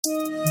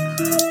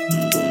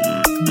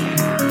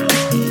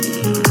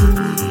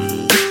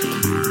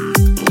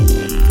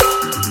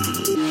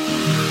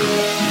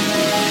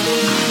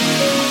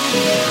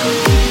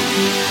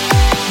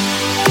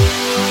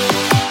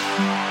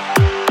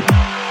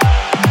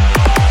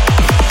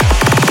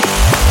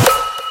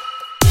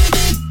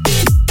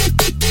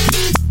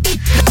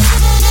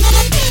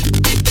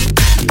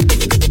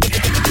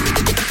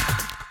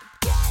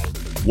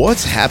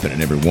What's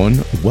happening,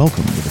 everyone?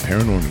 Welcome to the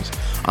Paranormies.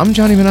 I'm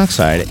Johnny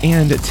Monoxide,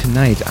 and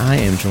tonight I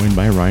am joined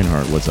by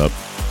Reinhardt. What's up?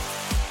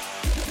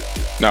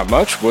 Not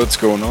much. What's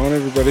going on,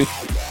 everybody?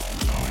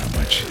 Oh, not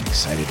much.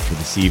 Excited for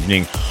this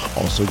evening.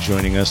 Also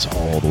joining us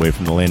all the way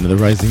from the land of the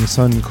rising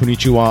sun,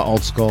 Konnichiwa,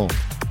 Alt Skull.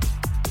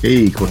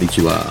 Hey,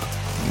 konnichiwa.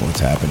 What's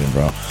happening,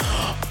 bro?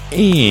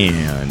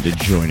 And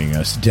joining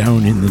us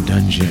down in the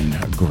dungeon,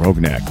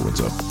 Grognak.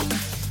 What's up?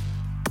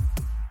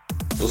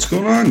 What's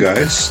going on,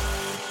 guys?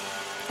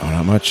 Oh,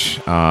 not much.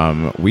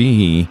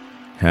 We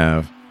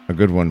have a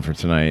good one for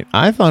tonight.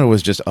 I thought it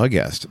was just a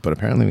guest, but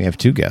apparently we have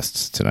two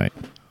guests tonight.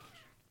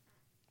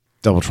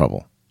 Double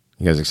trouble.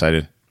 You guys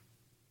excited?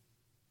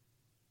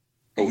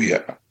 Oh,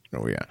 yeah.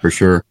 Oh, yeah. For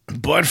sure.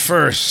 But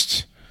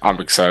first... I'm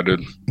excited.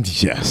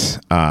 Yes.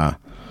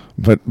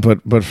 But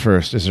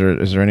first, is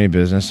there any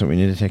business that we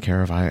need to take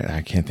care of?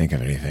 I can't think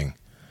of anything.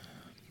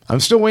 I'm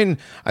still waiting.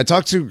 I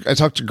talked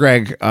to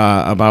Greg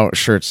about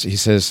shirts. He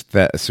says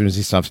that as soon as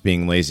he stops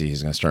being lazy,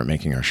 he's going to start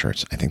making our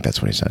shirts. I think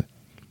that's what he said.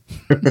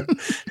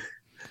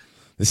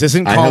 This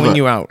isn't calling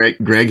you out.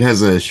 Greg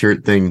has a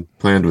shirt thing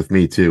planned with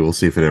me too. We'll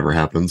see if it ever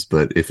happens,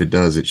 but if it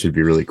does, it should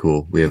be really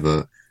cool. We have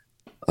a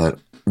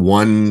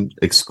one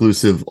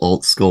exclusive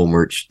Alt Skull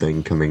merch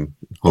thing coming.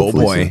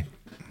 Hopefully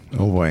soon.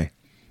 Oh boy,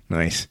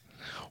 nice.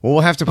 Well,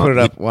 we'll have to put it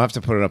up. We'll have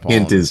to put it up all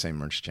on the same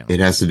merch channel. It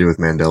has to do with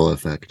Mandela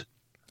Effect.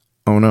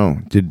 Oh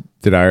no! Did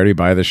I already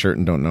buy the shirt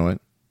and don't know it?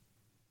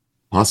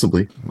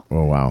 Possibly.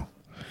 Oh wow!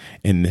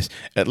 In this,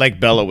 like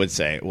Bella would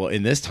say, well,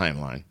 in this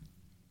timeline.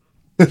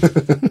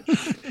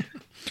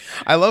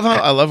 I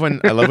love when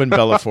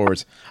Bella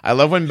forwards. I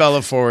love when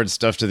Bella forwards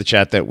stuff to the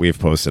chat that we've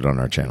posted on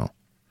our channel.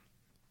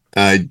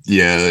 Yeah.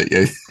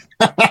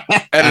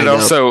 And it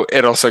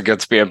also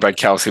gets banned by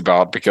Kelsey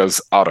Bob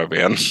because auto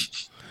ban.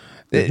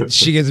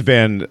 She gets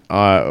banned.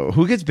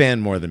 Who gets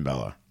banned more than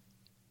Bella?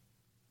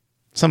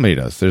 Somebody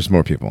does. There's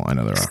more people. I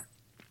know there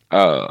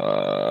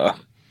are.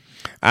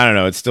 I don't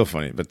know. It's still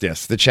funny, but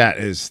yes, the chat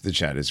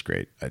is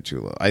great.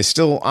 I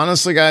still,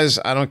 honestly, guys,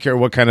 I don't care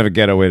what kind of a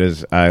ghetto it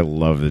is. I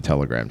love the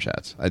Telegram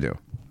chats. I do.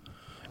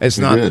 It's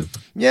not. Good.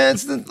 Yeah,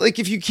 it's like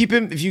if you keep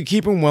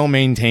them well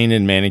maintained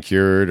and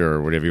manicured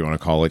or whatever you want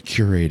to call it,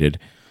 curated.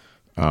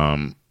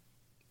 Then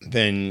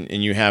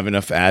and you have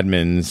enough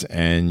admins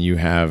and you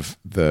have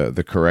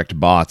the correct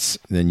bots,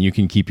 then you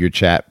can keep your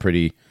chat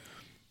pretty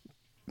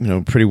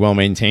well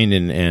maintained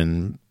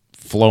and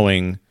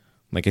flowing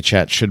like a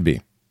chat should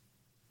be.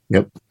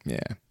 Yep. Yeah.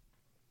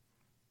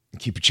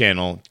 Keep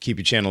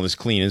your channel as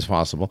clean as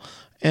possible.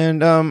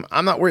 And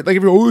I'm not worried. Like,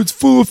 it's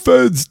full of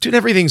feds. Dude,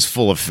 everything's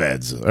full of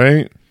feds,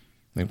 right?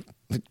 Like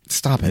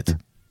stop it.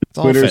 It's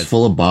Twitter's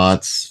full of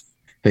bots.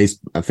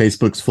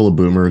 Facebook's full of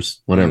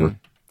boomers. Whatever.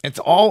 It's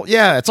all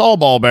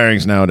ball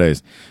bearings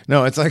nowadays.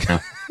 No, it's like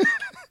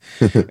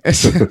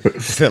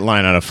it's that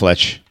line out of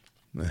Fletch.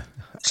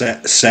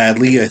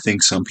 Sadly, I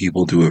think some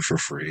people do it for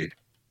free.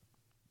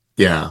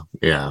 Yeah.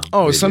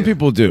 Oh, some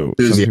people do.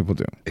 Some people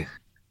do.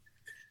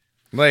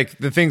 Like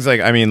the things like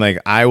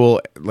I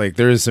will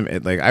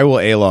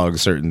A-log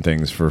certain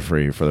things for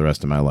free for the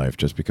rest of my life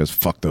just because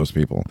fuck those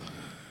people.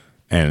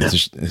 And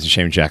it's a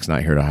shame Jack's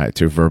not here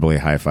to verbally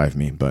high five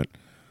me, but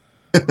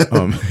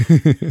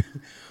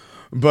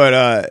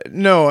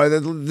no,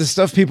 the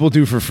stuff people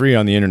do for free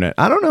on the internet.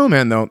 I don't know,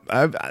 man. Though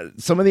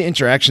some of the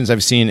interactions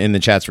I've seen in the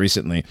chats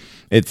recently,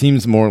 it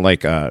seems more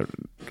like a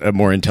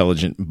more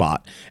intelligent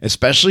bot,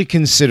 especially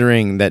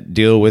considering that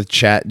deal with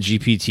Chat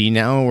GPT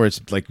now, where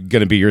it's like going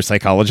to be your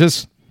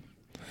psychologist.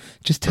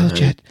 Just tell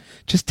Chat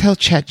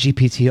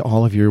GPT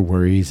all of your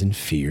worries and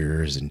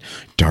fears and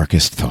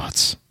darkest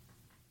thoughts.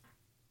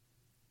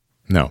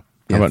 No,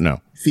 how about no?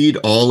 Feed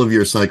all of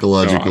your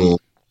psychological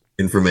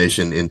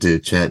information into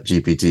Chat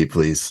GPT,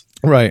 please.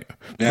 Right.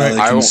 Yeah,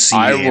 I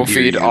will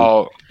feed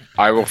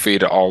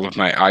all of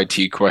my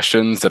IT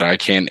questions that I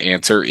can't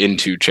answer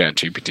into Chat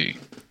GPT.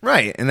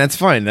 Right, and that's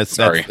fine. That's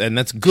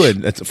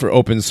good. That's for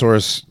open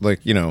source,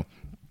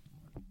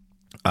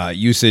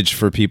 usage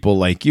for people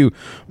like you.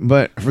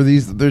 But for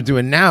these they're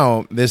doing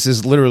now, this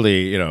is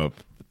literally,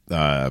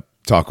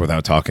 talk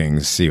without talking,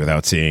 see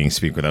without seeing,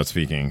 speak without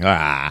speaking.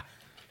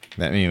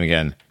 That meme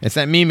again. It's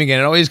that meme again.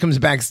 It always comes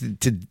back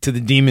to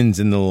the demons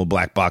in the little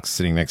black box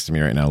sitting next to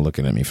me right now,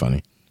 looking at me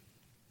funny.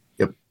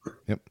 Yep.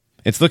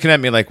 It's looking at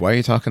me like, why are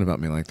you talking about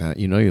me like that?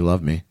 You know you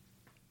love me.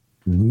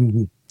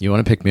 You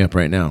want to pick me up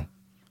right now.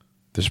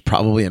 There's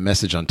probably a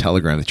message on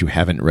Telegram that you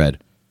haven't read.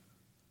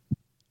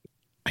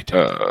 I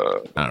don't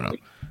know.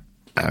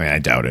 I mean, I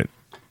doubt it.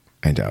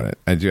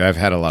 I've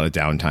had a lot of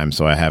downtime,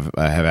 so I have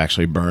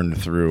actually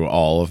burned through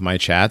all of my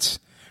chats,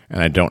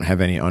 and I don't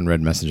have any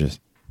unread messages.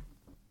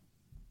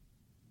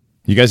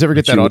 You guys ever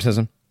get that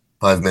autism?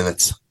 5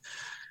 minutes.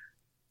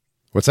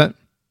 What's that?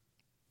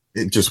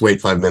 Just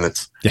wait 5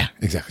 minutes. Yeah,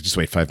 exactly. Just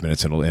wait 5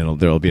 minutes, and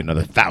there'll be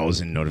another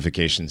 1,000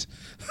 notifications.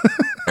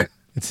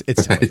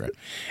 It's Telegram.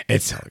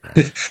 It's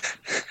Telegram.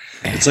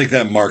 It's like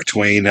that Mark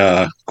Twain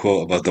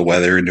quote about the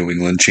weather in New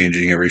England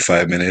changing every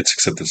 5 minutes,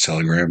 except it's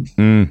Telegram.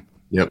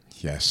 Yep.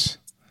 Yes.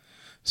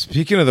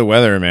 Speaking of the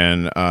weather,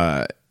 man,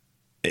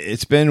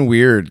 it's been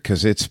weird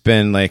because it's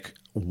been like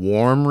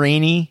warm,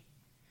 rainy,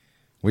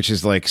 which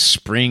is like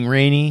spring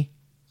rainy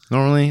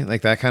normally,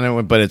 like that kind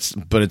of. But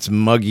it's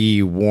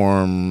muggy,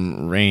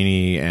 warm,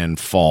 rainy, and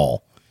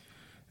fall.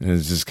 And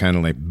it's just kind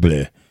of like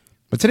bleh.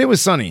 But today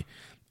was sunny,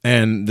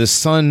 and the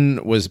sun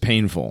was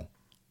painful.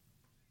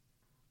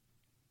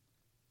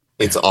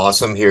 It's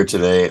awesome here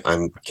today.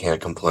 I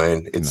can't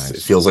complain. It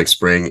feels like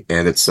spring,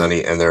 and it's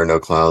sunny, and there are no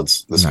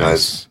clouds. The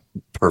sky's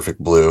perfect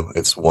blue.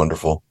 It's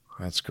wonderful.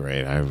 That's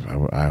great.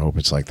 I hope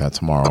it's like that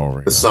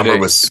tomorrow. The summer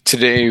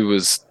today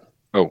was.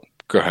 Oh,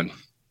 go ahead.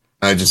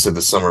 I just said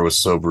the summer was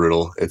so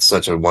brutal. It's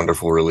such a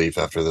wonderful relief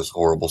after this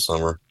horrible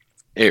summer.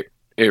 It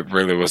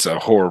really was a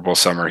horrible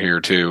summer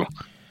here too.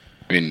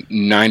 I mean,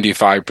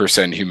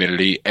 95%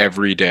 humidity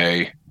every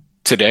day.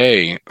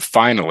 Today,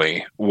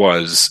 finally,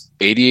 was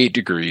 88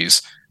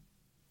 degrees.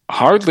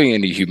 Hardly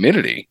any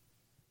humidity,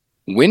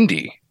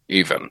 windy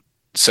even.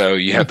 So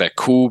you have that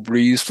cool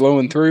breeze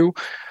flowing through.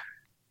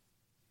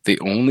 The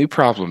only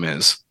problem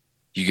is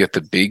you get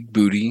the big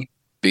booty,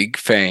 big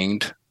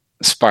fanged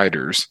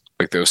spiders,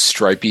 like those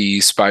stripy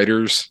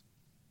spiders.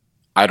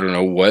 I don't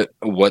know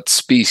what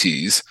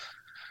species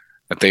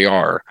that they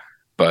are,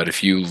 but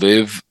if you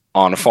live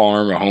on a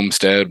farm, a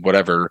homestead,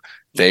 whatever,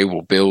 they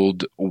will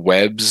build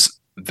webs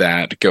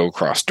that go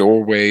across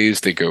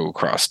doorways, they go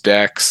across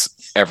decks,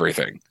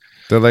 everything.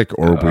 They're like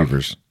orb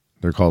weavers.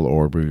 They're called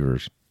orb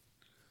weavers.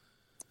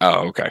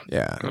 Oh, okay.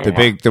 Yeah,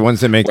 the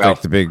ones that make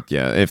like the big.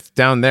 Yeah, if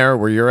down there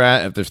where you're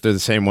at, if they're the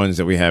same ones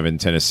that we have in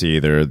Tennessee,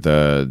 they're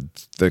the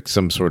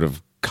some sort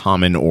of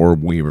common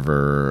orb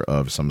weaver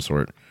of some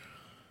sort.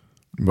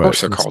 But of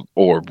course, they're called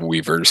orb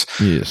weavers.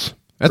 Yes,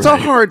 that's a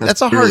hard.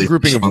 That's a hard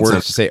grouping of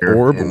words to say.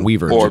 Orb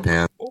weaver.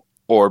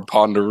 Orb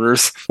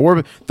ponderers.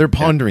 They're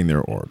pondering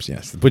their orbs,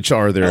 yes. Which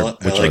are their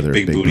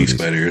big booty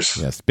spiders.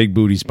 Yes, big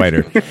booty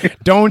spider.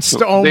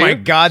 Oh my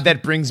god,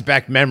 that brings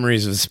back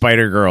memories of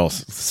Spider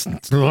Girls.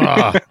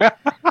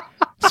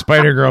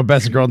 Spider Girl,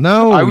 best girl.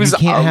 No, I was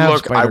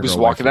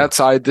walking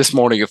outside this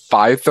morning at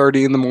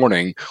 5:30 in the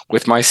morning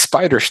with my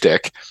spider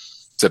stick.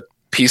 It's a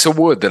piece of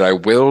wood that I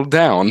whittled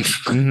down.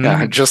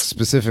 Just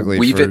specifically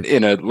weave it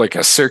in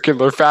a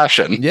circular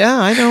fashion. Yeah,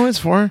 I know it's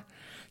for.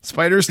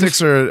 Spider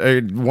sticks are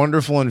a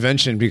wonderful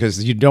invention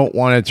because you don't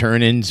want to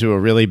turn into a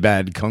really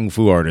bad kung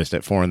fu artist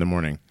at 4 a.m.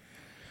 You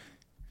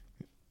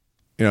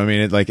know what I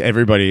mean? Like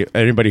everybody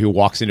who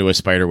walks into a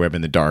spider web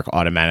in the dark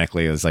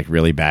automatically is like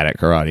really bad at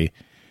karate.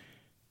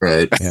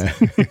 Right. Yeah.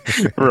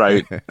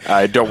 Right.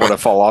 I don't want to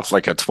fall off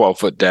like a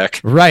 12-foot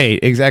deck. Right.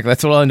 Exactly.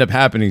 That's what'll end up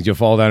happening is you'll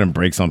fall down and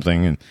break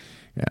something. And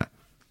yeah.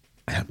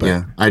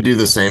 Yeah, I do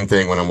the same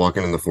thing when I'm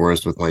walking in the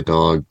forest with my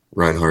dog,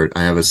 Reinhardt.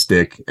 I have a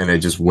stick, and I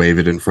just wave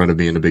it in front of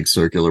me in a big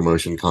circular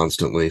motion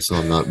constantly, so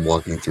I'm not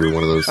walking through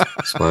one of those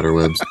spider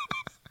webs.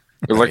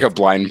 You're like a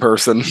blind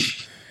person.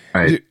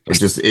 Right.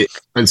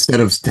 Instead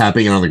of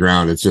tapping it on the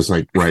ground, it's just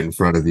like right in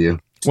front of you.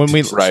 When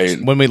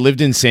we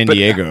lived in San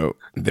Diego,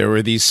 there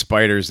were these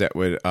spiders that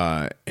would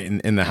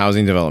in the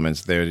housing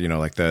developments. They would,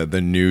 like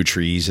the new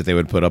trees that they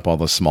would put up, all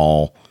the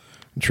small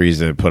trees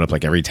that would put up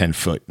like every 10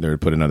 foot. They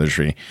would put another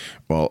tree.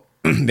 Well,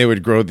 they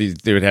would grow these.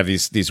 They would have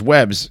these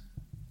webs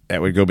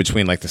that would go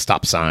between like the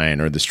stop sign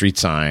or the street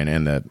sign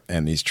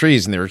and these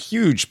trees, and they were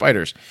huge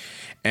spiders,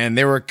 and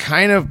they were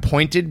kind of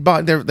pointed,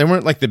 but they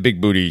weren't like the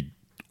big booty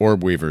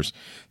orb weavers.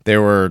 They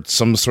were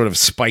some sort of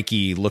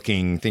spiky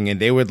looking thing,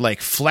 and they would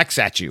like flex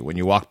at you when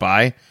you walk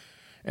by,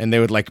 and they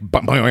would like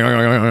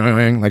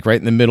like right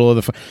in the middle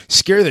of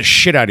scare the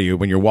shit out of you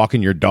when you're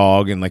walking your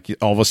dog, and like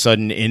all of a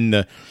sudden in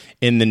the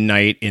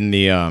night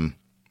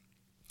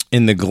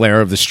in the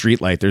glare of the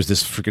streetlight, there's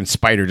this freaking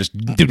spider just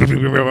right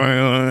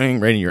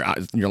in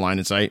your line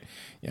of sight.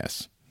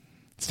 Yes,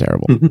 it's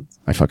terrible.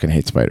 I fucking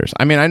hate spiders.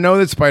 I mean, I know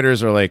that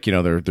spiders are like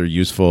they're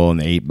useful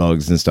and they eat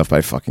bugs and stuff. But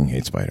I fucking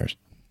hate spiders.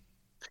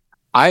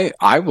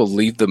 I will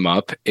leave them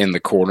up in the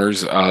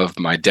corners of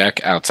my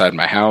deck outside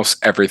my house.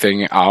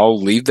 Everything.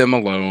 I'll leave them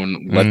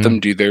alone. Let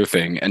them do their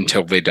thing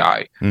until they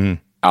die.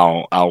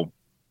 I'll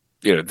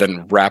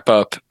then wrap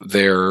up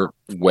their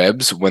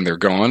webs when they're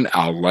gone.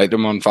 I'll light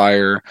them on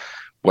fire.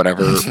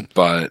 Whatever,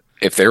 but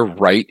if they're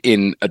right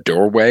in a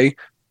doorway,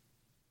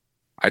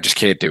 I just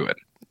can't do it.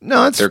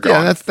 No, they're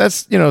gone.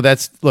 That's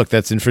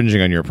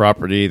infringing on your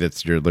property.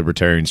 That's your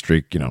libertarian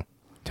streak.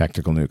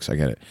 Tactical nukes. I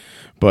get it,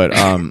 but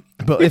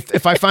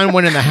if I find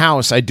one in the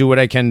house, I do what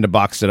I can to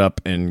box it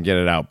up and get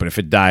it out. But if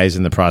it dies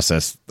in the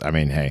process, I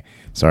mean, hey,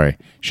 sorry,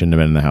 shouldn't have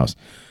been in the house.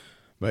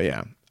 But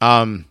yeah,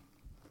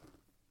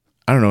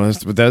 I don't know. Was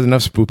that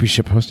enough spoopy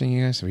shit posting,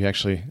 you guys?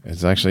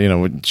 It's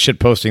actually shit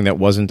posting that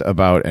wasn't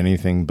about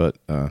anything but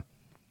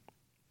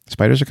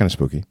spiders are kind of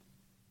spooky.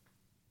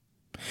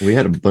 We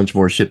had a bunch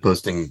more shit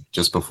posting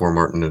just before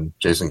Martin and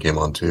Jason came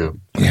on too.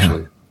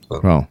 Actually. Yeah.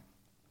 So. Well,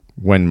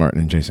 when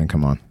Martin and Jason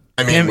come on.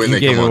 I mean, when they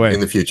come on in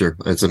the future.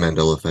 It's a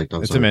Mandela effect.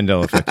 It's a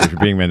Mandela effect. If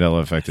you're being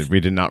Mandela affected, we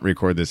did not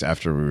record this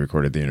after we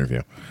recorded the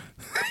interview.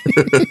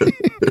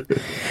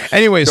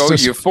 Anyways, so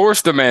you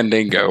forced the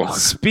Mandingo.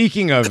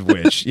 Speaking of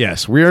which,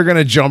 yes, we are going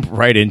to jump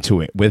right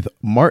into it with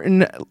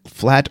Martin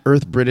Flat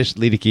Earth British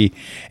Liedeke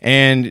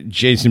and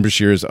Jason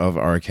Breshears of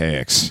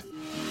Archaics.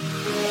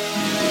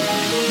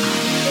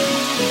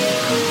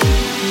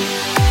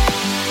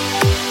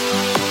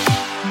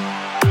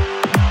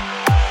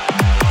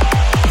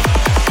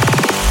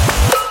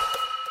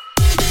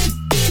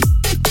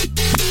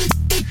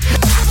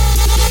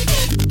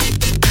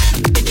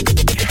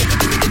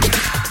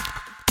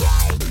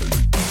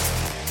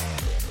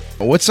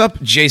 What's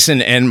up,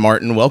 Jason and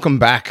Martin? Welcome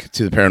back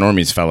to the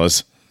Paranormies,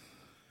 fellas.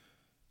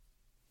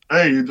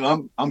 Hey,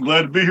 I'm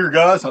glad to be here,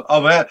 guys.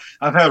 I've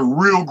had a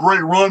real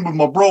great run with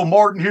my bro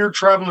Martin here,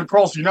 traveling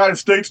across the United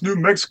States, New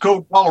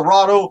Mexico,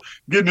 Colorado,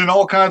 getting in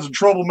all kinds of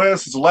trouble, man.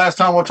 Since the last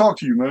time I talked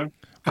to you, man.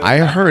 I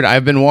heard.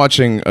 I've been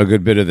watching a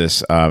good bit of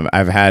this.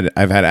 I've had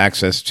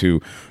access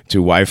to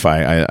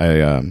Wi-Fi.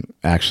 I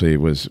actually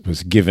was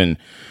given.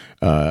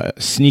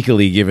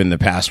 Sneakily given the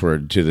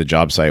password to the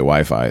job site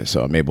Wi-Fi,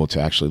 so I'm able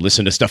to actually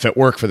listen to stuff at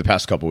work for the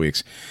past couple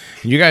weeks.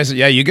 You guys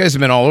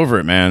have been all over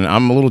it, man.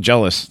 I'm a little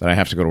jealous that I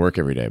have to go to work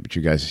every day, but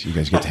you guys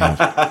get to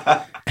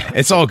have.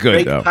 It's all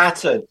good though.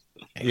 Pattern.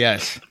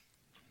 Yes.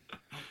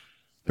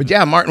 But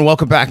yeah, Martin,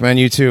 welcome back, man.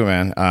 You too,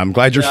 man. I'm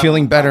glad you're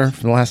feeling better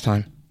from the last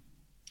time.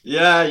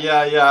 Yeah.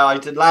 I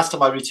did last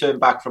time I returned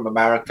back from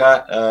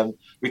America.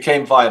 We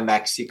came via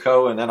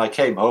Mexico, and then I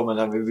came home, and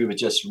then we were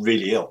just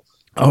really ill.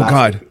 Oh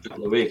God! A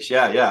couple of weeks.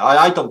 Yeah.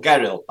 I don't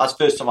get ill. That's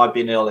the first time I've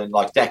been ill in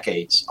like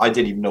decades. I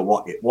didn't even know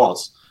what it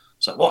was.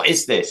 So what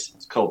is this?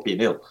 It's called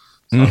being ill.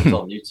 So it's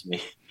all new to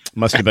me.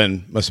 Must have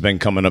been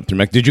coming up through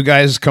Mexico. Did you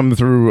guys come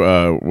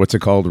through? What's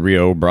it called?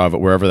 Rio Bravo,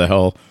 wherever the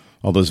hell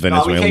all those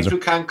Venezuelans. No, we came through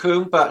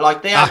Cancun, but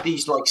like they had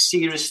these like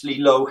seriously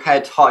low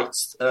head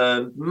heights,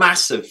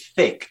 massive,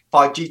 thick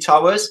 5G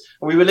towers,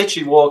 and we were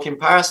literally walking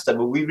past them,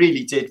 and we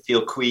really did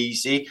feel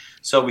queasy.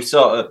 So we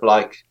sort of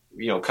like,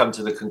 come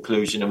to the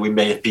conclusion, and we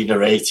may have been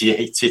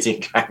irradiated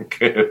in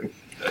Cancun.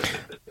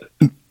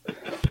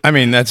 I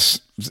mean,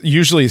 that's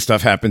usually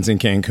stuff happens in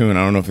Cancun.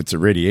 I don't know if it's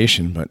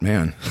irradiation, but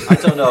man. I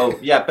don't know.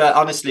 Yeah, but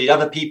honestly,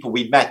 other people,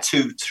 we've met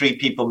 2-3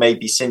 people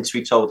maybe since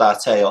we told our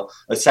tale,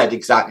 have said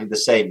exactly the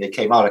same. They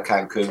came out of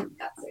Cancun,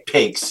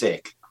 pig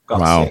sick,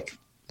 got sick.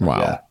 Wow.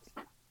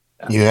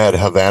 Yeah. You had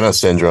Havana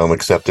syndrome,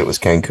 except it was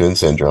Cancun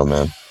syndrome,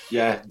 man.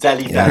 Yeah,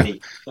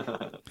 Delhi.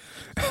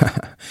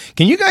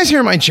 Can you guys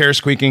hear my chair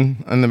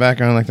squeaking in the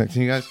background like that?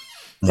 Can you guys?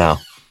 No.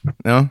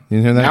 No?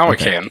 You hear that? Now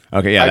okay. I can.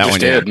 Okay, yeah, I that just one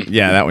did.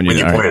 Yeah, that one you When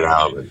you did. point it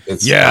out,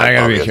 I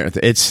gotta be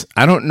careful.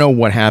 I don't know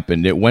what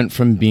happened. It went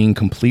from being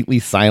completely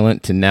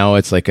silent to now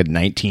it's like a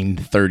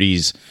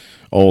 1930s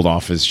old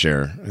office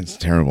chair. It's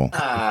terrible.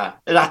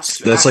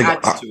 That's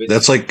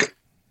like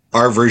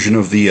our version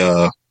of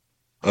the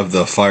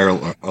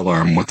fire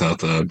alarm without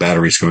the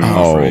batteries going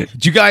off. Right?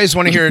 Do you guys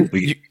want to hear?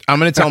 I'm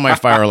going to tell my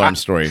fire alarm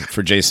story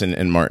for Jason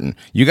and Martin.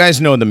 You guys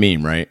know the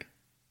meme, right?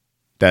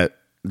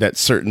 That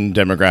certain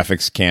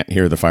demographics can't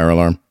hear the fire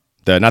alarm.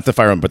 Not the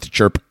fire alarm, but the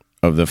chirp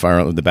of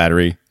the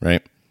battery,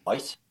 right?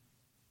 White?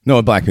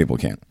 No, black people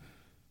can't.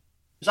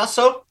 Is that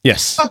so?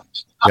 Yes.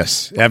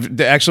 Yes.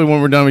 Actually,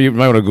 when we're done, you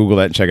might want to Google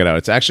that and check it out.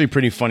 It's actually a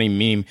pretty funny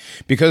meme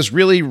because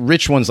really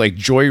rich ones like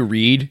Joy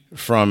Reid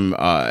from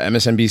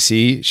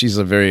MSNBC, she's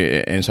a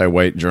very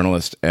anti-white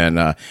journalist,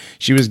 and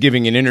she was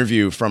giving an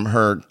interview from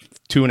her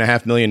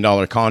 $2.5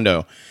 million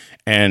condo,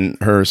 and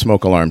her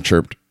smoke alarm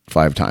chirped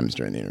 5 times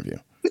during the interview.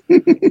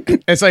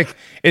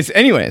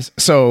 Anyways.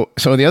 So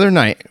the other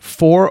night,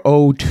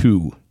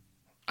 4:02,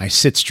 I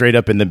sit straight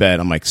up in the bed.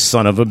 I'm like,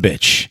 son of a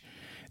bitch.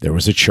 There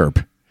was a chirp.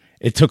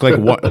 It took like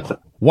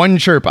one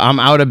chirp. I'm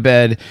out of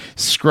bed,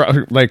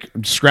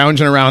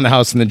 scrounging around the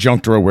house in the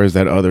junk drawer. Where's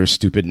that other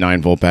stupid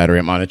 9-volt battery?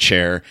 I'm on a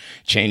chair,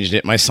 changed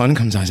it. My son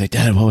comes out. He's like,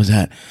 Dad, what was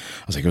that?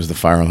 I was like, it was the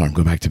fire alarm.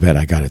 Go back to bed.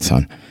 I got it,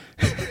 son.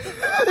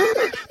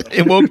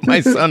 It woke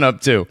my son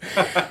up too.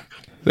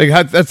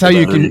 That's how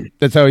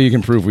you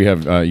can prove we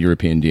have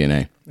European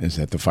DNA. Is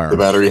that the fire? The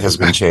battery has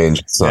been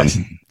changed, son. Yes.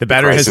 The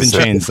battery has been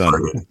changed, son.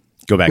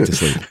 Go back to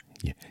sleep.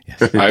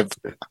 Yes.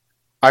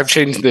 I've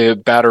changed the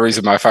batteries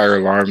of my fire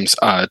alarms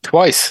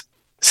twice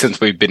since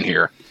we've been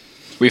here.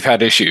 We've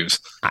had issues.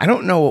 I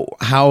don't know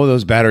how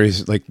those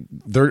batteries I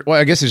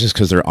guess it's just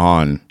because they're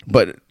on,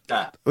 but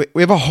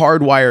we have a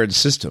hardwired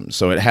system,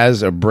 so it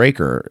has a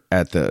breaker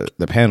at the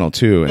panel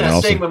too.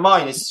 And same with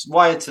mine. It's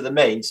wired to the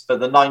mains, but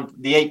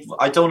the 8.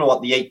 I don't know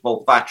what the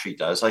 8-volt battery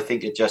does. I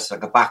think it's just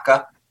like a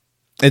backup.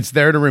 It's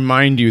there to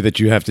remind you that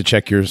you have to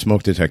check your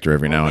smoke detector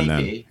every now and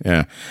then.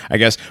 Yeah, I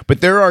guess.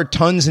 But there are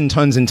tons and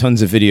tons and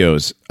tons of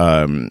videos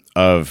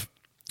of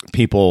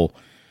people,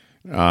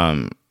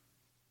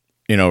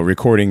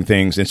 recording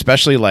things,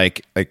 especially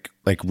like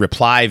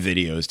reply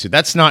videos to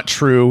 "That's not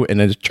true,"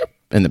 and there's a chirp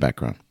in the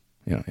background.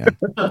 Yeah.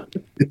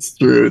 It's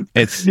true.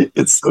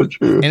 It's so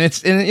true. And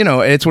it's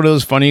one of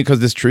those funny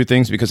because it's true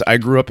things, because I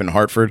grew up in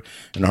Hartford,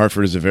 and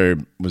Hartford is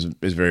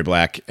very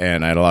black,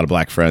 and I had a lot of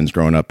black friends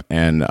growing up,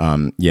 and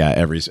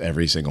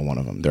every single one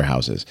of them, their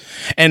houses.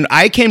 And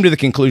I came to the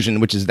conclusion,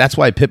 which is that's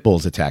why pit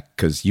bulls attack,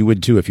 because you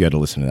would too if you had to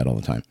listen to that all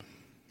the time.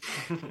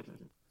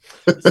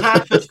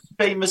 Hartford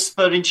famous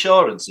for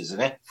insurance, isn't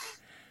it?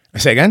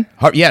 Say again?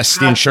 Yes,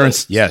 the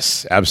insurance.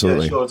 Yes,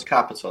 absolutely. The insurance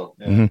capital.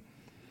 Yeah. Mm-hmm.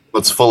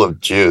 It's full of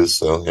Jews,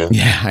 so yeah.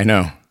 Yeah, I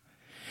know.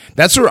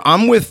 That's where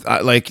I'm with,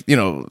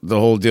 the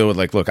whole deal with,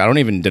 look, I don't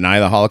even deny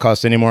the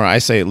Holocaust anymore. I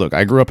say, look,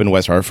 I grew up in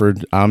West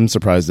Hartford. I'm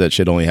surprised that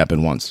shit only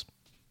happened once.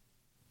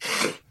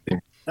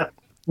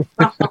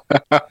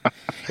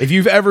 If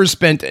you've ever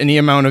spent any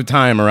amount of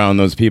time around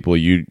those people,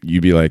 you'd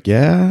be like,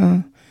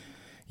 yeah,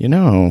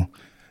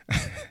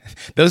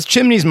 those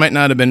chimneys might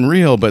not have been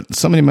real, but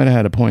somebody might have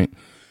had a point.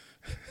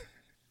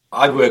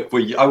 I work for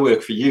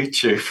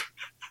YouTube.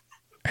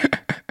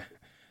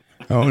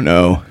 Oh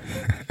no.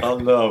 Oh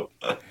no.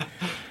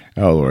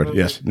 Oh Lord.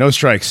 Yes. No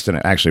strikes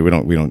tonight. Actually, we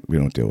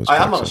don't deal with strikes.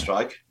 I am on a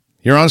strike.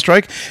 You're on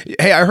strike?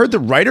 Hey, I heard the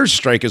writer's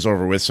strike is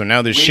over with, so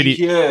now there's shitty.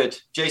 We heard.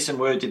 Jason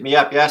worded me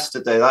up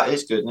yesterday. That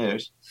is good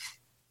news.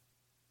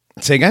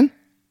 Say again?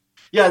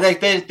 Yeah, they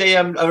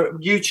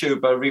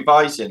YouTube are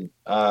revising.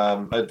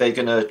 They're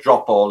going to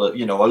drop a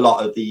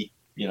lot of the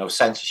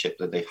censorship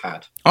that they've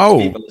had. Oh,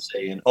 people are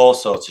saying all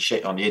sorts of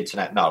shit on the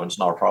internet now, and it's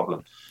not a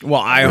problem.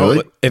 Well, I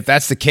hope if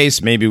that's the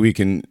case, maybe we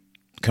can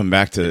come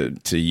back to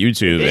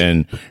YouTube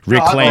and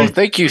reclaim.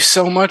 Thank you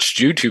so much,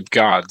 YouTube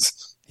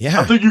gods. Yeah,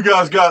 I think you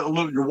guys got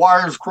your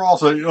wires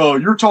crossed.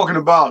 You're talking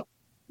about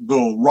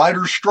the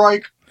writer's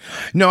strike.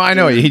 No, I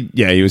know.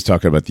 He was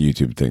talking about the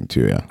YouTube thing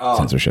too. Yeah,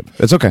 censorship.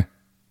 That's okay.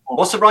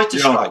 What's the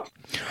writer's strike?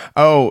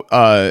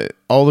 Oh,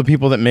 all the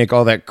people that make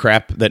all that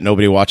crap that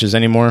nobody watches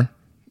anymore.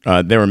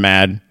 They were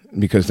mad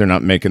because they're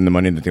not making the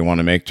money that they want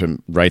to make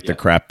to write the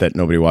crap that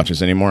nobody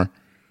watches anymore.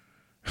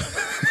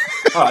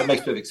 It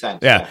makes perfect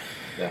sense. Yeah.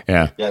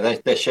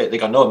 They're shit. They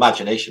got no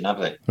imagination, have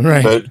they?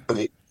 Right.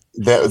 But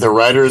the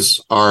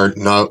writers are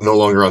no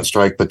longer on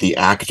strike, but the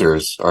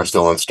actors are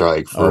still on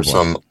strike for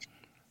some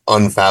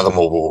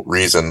unfathomable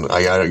reason.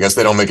 I guess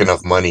they don't make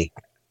enough money.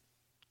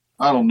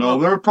 I don't know.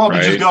 They're probably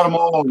just got them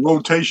all on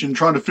rotation,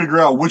 trying to figure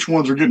out which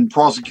ones are getting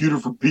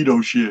prosecuted for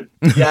pedo shit.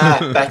 Yeah,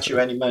 I bet you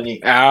any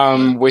money.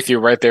 With you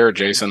right there,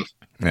 Jason.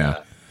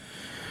 Yeah.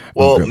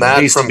 Well,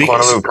 Matt from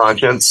Quantum of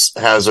Conscience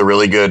has a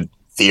really good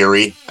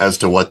theory as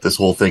to what this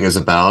whole thing is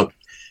about.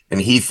 And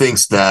he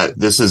thinks that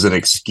this is an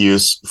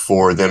excuse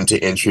for them to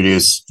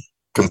introduce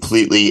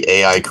completely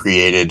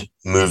AI-created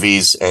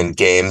movies and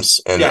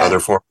games and other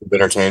forms of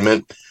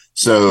entertainment.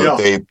 So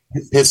they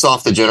piss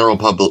off the general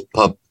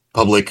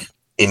public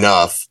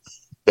enough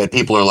that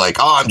people are like,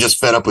 I'm just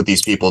fed up with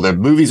these people. Their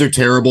movies are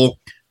terrible.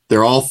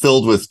 They're all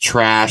filled with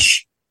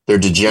trash. They're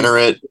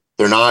degenerate.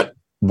 They're not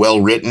well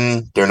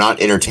written. They're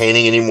not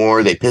entertaining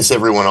anymore. They piss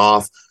everyone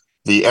off.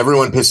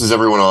 Everyone pisses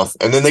everyone off.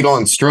 And then they go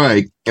on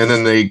strike, and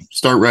then they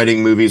start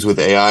writing movies with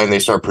AI, and they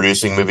start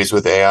producing movies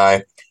with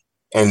AI,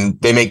 and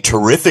they make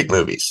terrific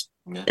movies.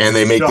 And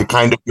they make the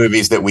kind of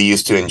movies that we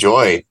used to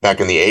enjoy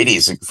back in the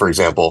 80s, for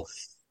example.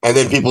 And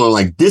then people are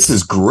like, this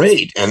is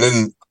great. And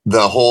then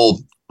the whole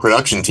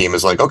production team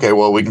is like, okay,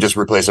 well, we can just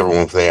replace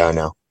everyone with AI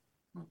now.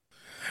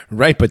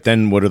 Right, but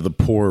then what do the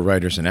poor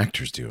writers and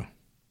actors do?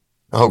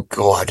 Oh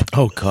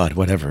God,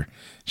 whatever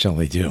shall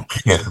they do?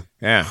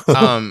 Yeah.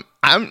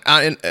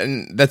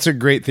 And that's a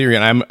great theory,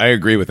 and I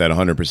agree with that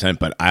 100%.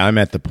 But I'm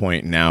at the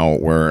point now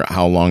where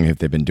how long have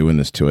they been doing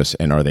this to us,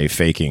 and are they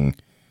faking?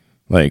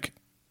 I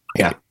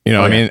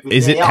mean,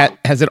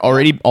 has it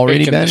already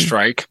been the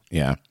strike?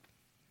 Yeah.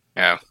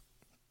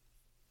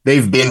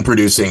 They've been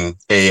producing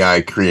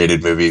AI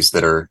created movies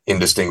that are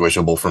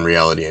indistinguishable from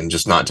reality and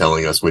just not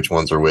telling us which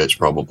ones are which,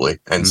 probably,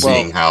 and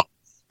seeing how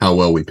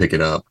well we pick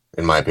it up,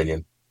 in my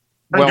opinion.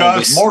 Hey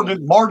guys,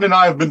 Martin and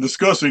I have been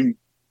discussing.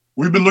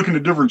 We've been looking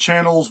at different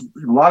channels.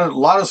 A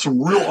lot of some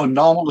real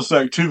anomalous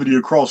activity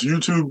across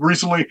YouTube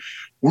recently.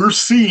 We're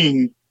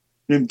seeing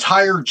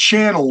entire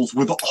channels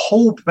with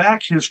whole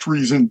back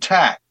histories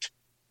intact,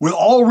 with a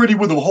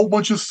whole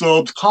bunch of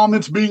subs,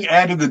 comments being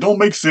added that don't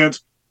make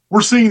sense.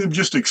 We're seeing them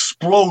just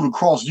explode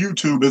across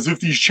YouTube as if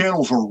these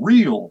channels are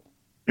real.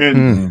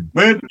 And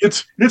man,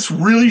 it's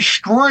really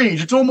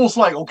strange. It's almost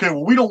like, okay,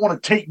 well, we don't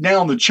want to take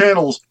down the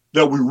channels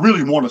that we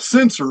really want to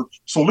censor.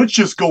 So let's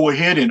just go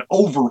ahead and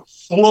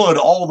overflood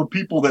all the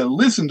people that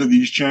listen to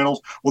these channels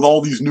with all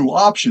these new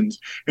options.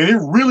 And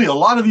a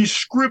lot of these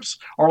scripts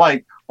are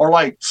like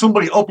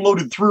somebody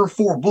uploaded 3 or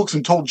 4 books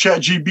and told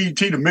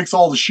ChatGPT to mix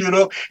all the shit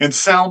up and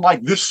sound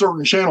like this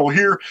certain channel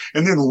here,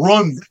 and then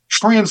run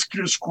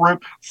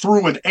transcript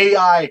through an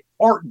AI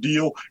art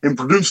deal and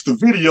produce the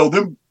video.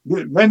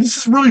 Man, this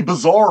is really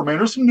bizarre, man.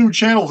 There's some new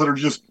channels that are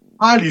just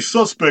highly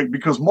suspect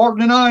because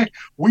Martin and I,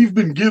 we've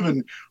been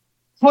given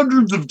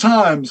hundreds of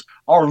times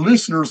our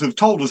listeners have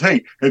told us,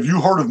 hey, have you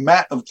heard of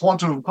Matt of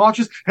Quantum of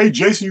Conscious? Hey,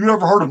 Jason, you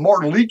ever heard of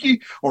Martin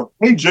Leakey? Or,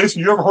 hey,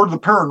 Jason, you ever heard of the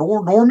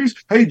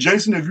Paranormies? Hey,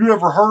 Jason, have you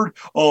ever heard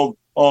of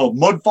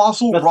Mud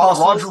Fossil,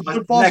 Roger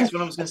Mud Fossil. Next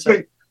one I was going to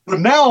say. But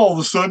now all of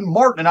a sudden,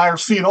 Martin and I are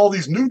seeing all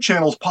these new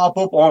channels pop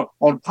up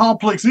on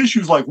complex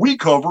issues like we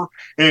cover,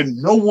 and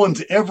no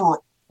one's ever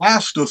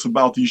asked us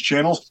about these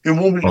channels.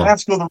 And when we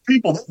ask other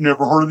people, they've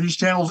never heard of these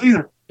channels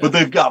either. But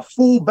they've got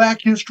full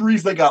back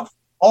histories. They got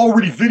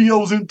already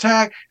videos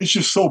intact. It's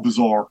just so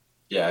bizarre.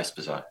 Yeah, it's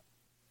bizarre.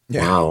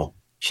 Yeah. Wow.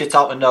 Shit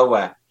out of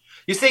nowhere.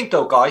 You think,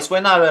 though, guys,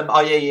 when our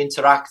IA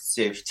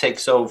Interactive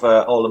takes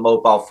over all the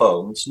mobile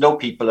phones, no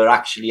people are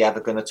actually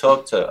ever going to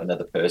talk to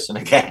another person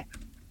again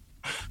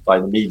by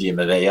the medium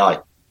of AI.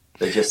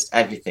 They're just,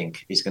 everything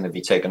is going to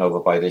be taken over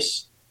by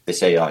this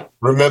AI.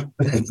 Do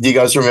you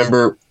guys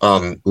remember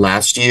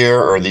last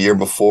year or the year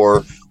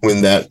before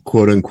when that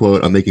quote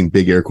unquote, I'm making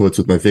big air quotes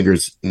with my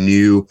fingers,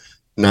 new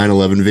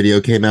 9/11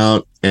 video came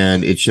out,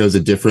 and it shows a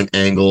different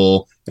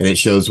angle and it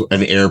shows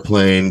an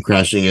airplane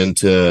crashing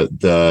into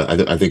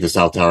I think the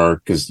South Tower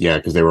because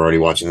they were already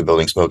watching the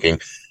building smoking,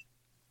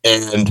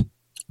 and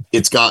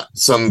it's got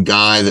some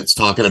guy that's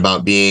talking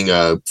about being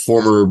I'm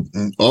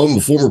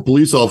a former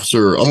police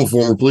officer,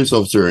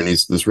 and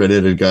he's this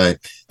redheaded guy.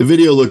 The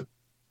video looked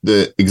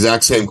the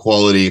exact same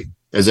quality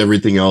as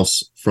everything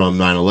else from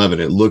 9/11.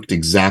 It looked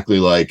exactly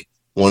like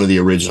one of the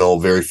original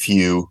very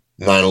few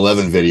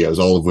 9/11 videos,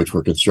 all of which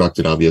were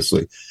constructed,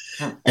 obviously.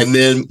 And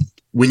then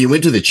when you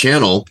went to the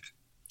channel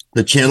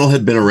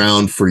had been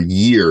around for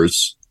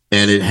years,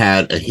 and it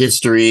had a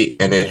history,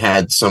 and it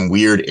had some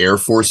weird Air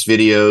Force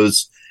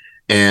videos,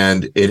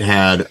 and it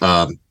had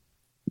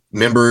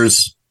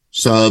members,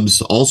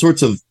 subs, all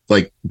sorts of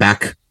like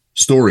back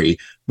story.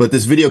 But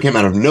this video came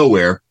out of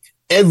nowhere.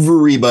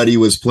 Everybody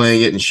was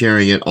playing it and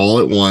sharing it all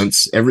at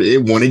once.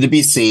 It wanted to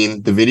be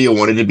seen. The video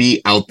wanted to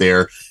be out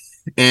there.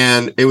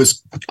 And it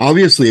was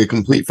obviously a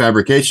complete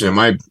fabrication. And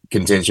my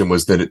contention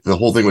was that the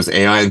whole thing was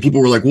AI. And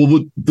people were like,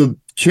 well, the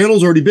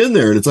channel's already been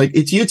there. And it's like,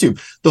 it's YouTube.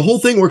 The whole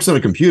thing works on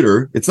a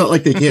computer. It's not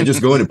like they can't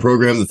just go in and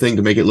program the thing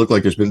to make it look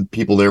like there's been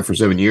people there for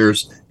 7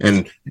 years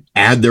and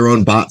add their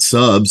own bot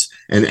subs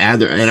and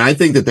and I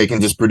think that they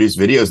can just produce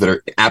videos that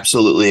are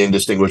absolutely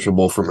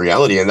indistinguishable from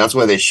reality. And that's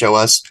why they show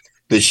us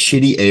the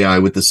shitty AI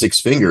with the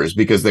 6 fingers,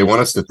 because they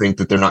want us to think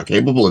that they're not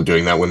capable of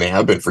doing that when they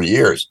have been for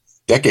years,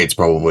 decades,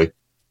 probably.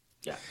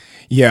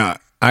 Yeah,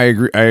 I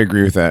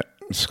agree with that,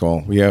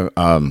 Skull. We have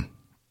I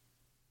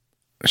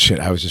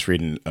was just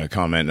reading a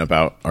comment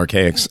about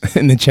archaics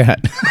in the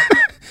chat.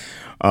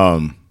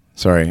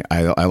 Sorry,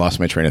 I lost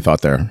my train of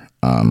thought there.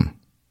 Damn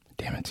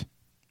it.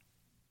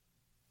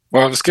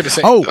 Well, I was going to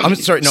say. Oh, I'm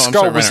sorry. No,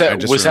 Skull, I'm sorry.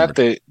 was that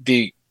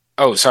the?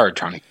 Oh, sorry,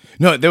 Tony.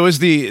 No, that was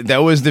the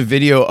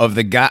video of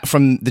the guy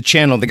from the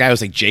channel. The guy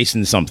was like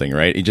Jason something,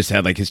 right? He just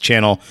had like his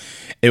channel.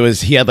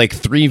 He had like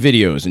 3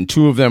 videos, and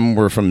 2 of them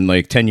were from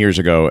like 10 years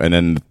ago, and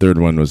then the third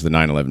one was the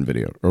 9/11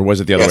 video, or was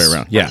it the other way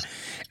around? Yeah.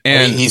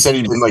 And he said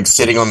he'd been like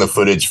sitting on the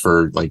footage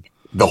for like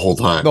the whole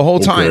time.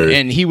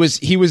 And he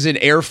was an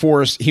Air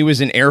Force. He was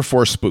an Air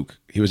Force spook.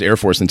 He was Air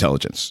Force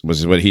intelligence,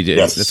 was what he did.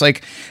 Yes. It's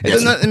like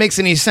it makes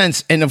any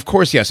sense. And of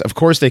course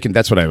they can.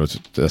 That's what I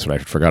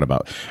forgot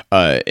about.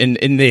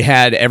 And they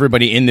had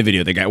everybody in the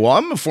video. The guy, well,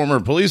 I'm a former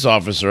police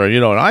officer,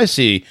 and I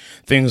see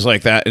things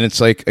like that. And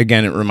it's like,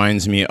 again, it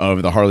reminds me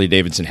of the Harley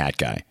Davidson hat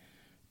guy,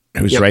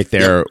 who's right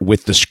there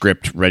with the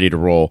script ready to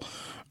roll.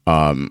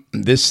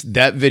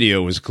 That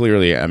video was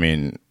clearly, I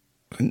mean,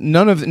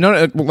 none of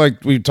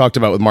like we talked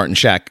about with Martin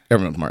Shack,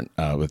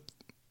 with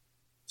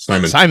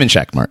Simon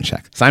Shack.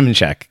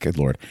 Good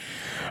Lord.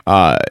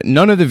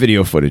 None of the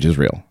video footage is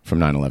real from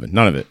 9/11.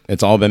 None of it.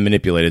 It's all been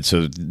manipulated.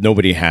 So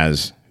nobody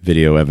has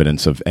video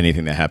evidence of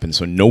anything that happened.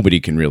 So nobody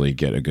can really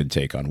get a good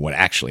take on what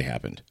actually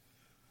happened.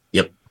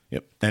 Yep.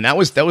 And that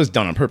was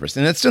done on purpose.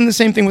 And it's done the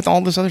same thing with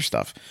all this other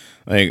stuff.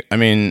 Like, I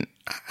mean,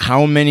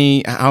 how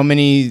many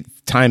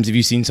times have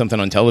you seen something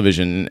on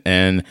television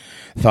and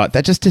thought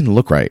that just didn't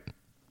look right?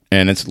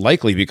 And it's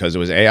likely because it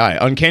was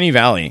AI. Uncanny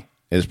Valley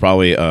is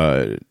probably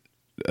a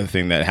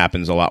thing that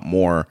happens a lot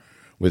more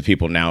with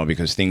people now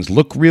because things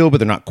look real, but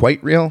they're not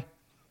quite real.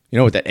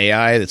 With that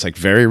AI that's like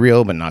very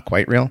real, but not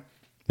quite real.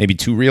 Maybe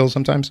too real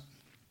sometimes.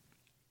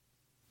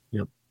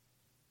 Yep.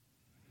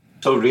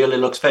 So real it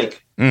looks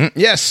fake. Mm-hmm.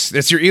 Yes,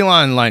 that's your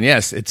Elon line.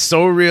 Yes, it's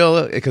so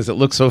real because it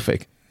looks so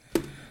fake.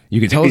 You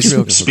can tell it's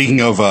real. Speaking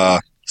of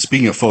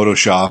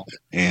Photoshop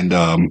and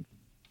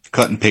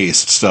cut and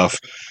paste stuff,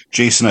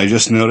 Jason, I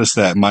just noticed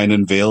that Mind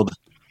Unveiled,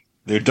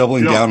 they're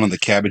doubling down on the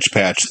Cabbage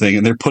Patch thing,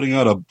 and they're putting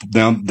out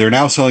they're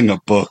now selling a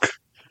book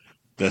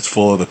that's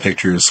full of the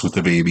pictures with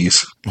the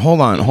babies.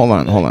 Hold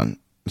on.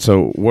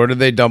 So what are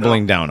they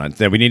doubling down on?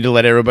 We need to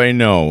let everybody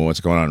know what's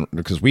going on,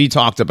 because we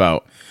talked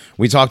about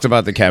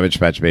the Cabbage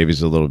Patch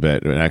Babies a little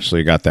bit and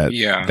actually got that.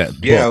 That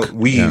book.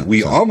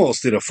 We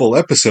almost did a full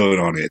episode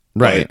on it.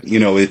 Right. But,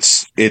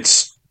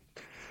 it's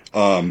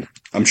I'm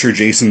sure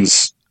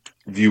Jason's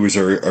viewers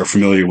are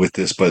familiar with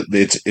this, but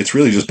it's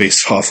really just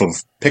based off of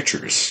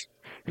pictures.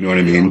 You know what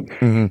I mean?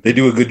 Mm-hmm. They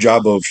do a good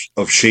job of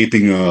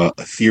shaping a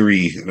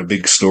theory and a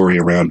big story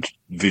around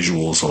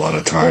visuals a lot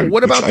of time.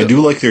 What about I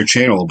do like their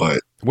channel,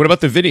 but what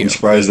about the video? I'm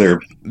surprised they're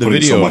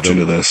putting so much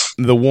into this.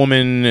 The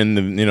woman and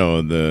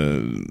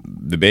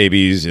the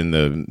babies in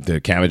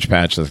the Cabbage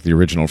Patch, like the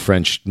original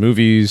French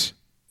movies.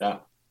 Yeah,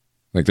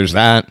 like there's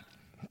that.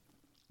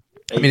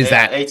 I mean, is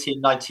that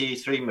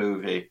 1893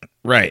 movie?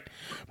 Right,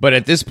 but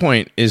at this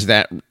point, is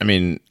that? I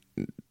mean,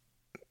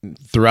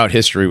 throughout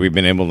history, we've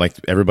been able, like,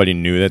 everybody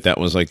knew that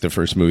was like the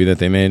first movie that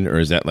they made, or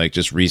is that like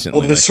just recently?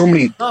 Oh, there's so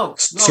many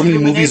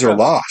movies are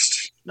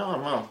lost.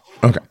 No.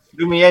 Okay.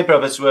 Lumiere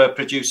brothers were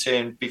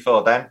producing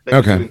before then. They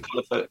were doing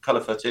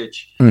color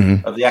footage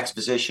of the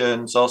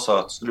expositions, all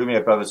sorts.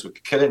 Lumiere brothers were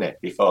killing it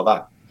before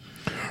that.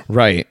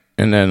 Right.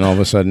 And then all of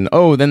a sudden,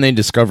 then they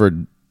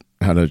discovered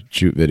how to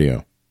shoot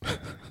video.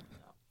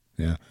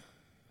 Yeah.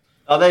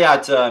 Oh, they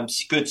had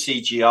good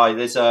CGI.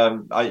 There's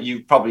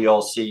you've probably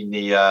all seen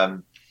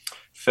the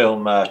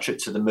film Trip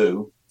to the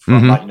Moon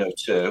from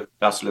 1902.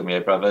 That's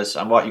Lumiere brothers.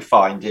 And what you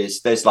find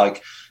is there's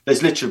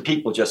literally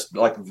people just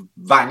like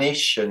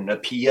vanish and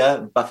appear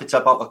and buffet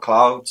up out the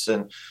clouds,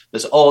 and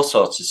there's all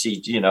sorts of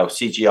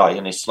CGI,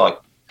 and it's like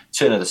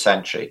turn of the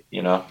century,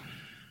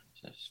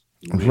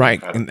 Really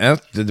right.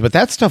 But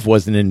that stuff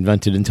wasn't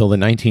invented until the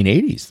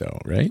 1980s, though,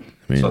 right?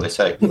 I mean, so they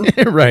say.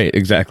 Right,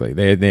 exactly.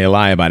 They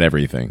lie about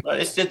everything.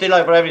 They lie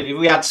about everything.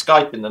 We had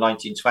Skype in the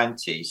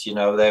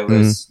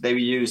 1920s. They were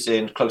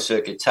using closed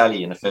circuit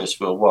telly in the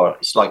First World War.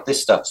 It's like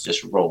this stuff's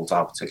just rolled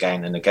out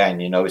again and again.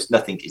 It's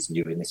nothing is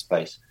new in this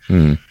place.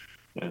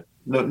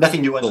 No, nothing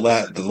new.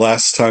 The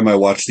last time I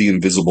watched The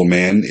Invisible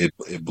Man, it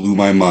blew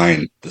my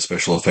mind. The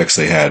special effects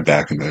they had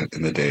back in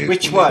the day.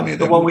 Which one?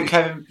 The one with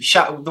Kevin?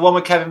 The one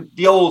with Kevin?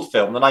 The old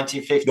film, the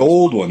 1950s. The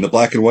old one, the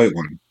black and white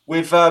one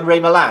with Ray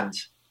Milland.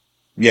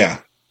 Yeah,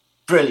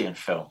 brilliant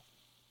film.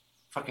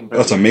 Fucking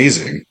brilliant. That's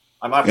amazing.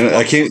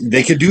 I can't.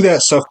 They could do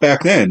that stuff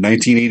back then.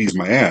 1980s,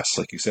 my ass,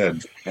 like you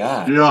said.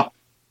 Yeah.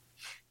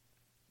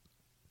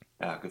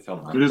 Good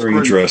film. Man. It is very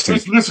interesting.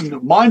 Listen,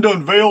 Mind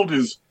Unveiled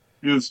is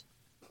you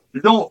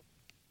don't.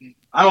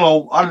 I don't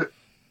know.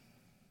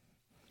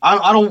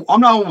 I'm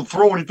not going to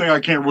throw anything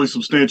I can't really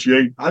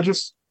substantiate.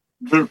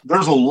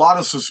 There's a lot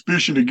of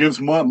suspicion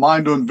against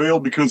Mind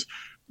Unveiled because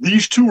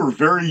these two are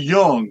very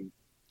young.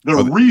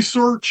 Their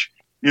research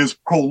is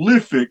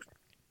prolific.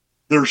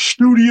 Their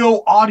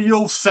studio,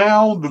 audio,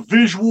 sound, the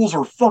visuals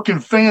are fucking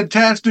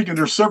fantastic. And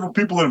there's several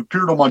people that have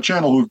appeared on my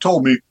channel who have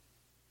told me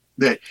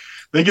that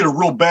they get a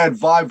real bad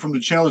vibe from the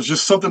channel. It's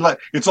just something like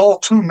it's all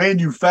too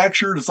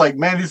manufactured. It's like,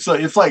 man, it's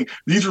like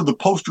these are the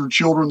poster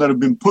children that have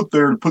been put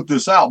there to put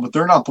this out, but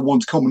they're not the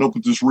ones coming up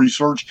with this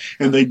research.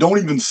 And they don't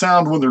even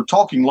sound when they're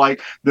talking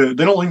like they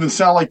don't even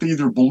sound like they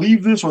either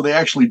believe this or they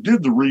actually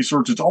did the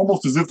research. It's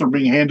almost as if they're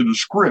being handed a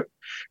script.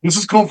 This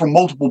has come from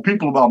multiple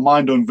people about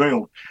Mind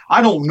Unveiled.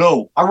 I don't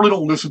know. I really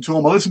don't listen to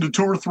them. I listened to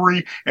 2 or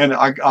 3, and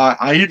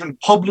I even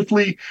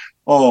publicly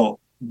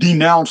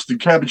denounced the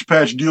Cabbage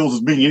Patch deals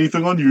as being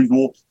anything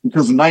unusual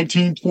because the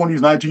 1920s,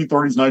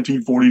 1930s,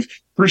 1940s,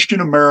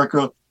 Christian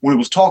America, when it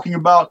was talking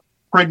about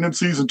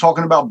pregnancies and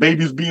talking about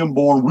babies being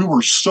born, we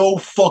were so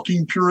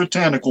fucking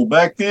puritanical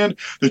back then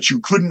that you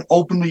couldn't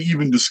openly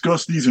even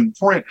discuss these in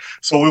print.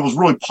 So it was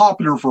really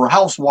popular for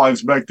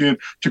housewives back then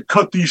to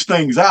cut these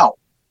things out.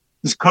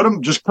 Cut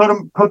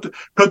the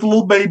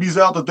little babies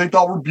out that they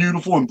thought were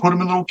beautiful and put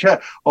them in little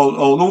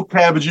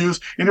cabbages.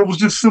 And it was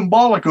just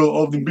symbolic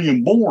of them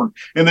being born.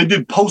 And they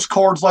did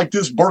postcards like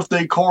this,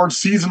 birthday cards,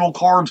 seasonal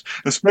cards,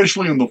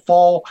 especially in the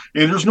fall.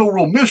 And there's no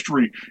real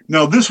mystery.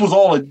 Now, this was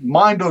all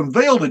Mind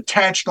Unveiled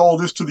attached all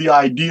this to the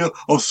idea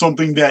of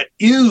something that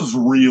is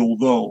real,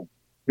 though.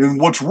 And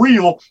what's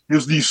real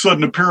is the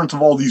sudden appearance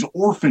of all these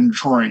orphan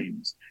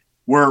trains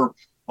where,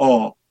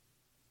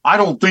 I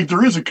don't think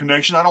there is a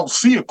connection. I don't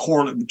see a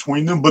correlate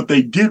between them, but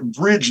they did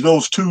bridge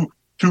those two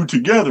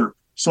together.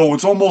 So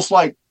it's almost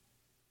like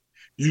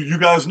you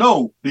guys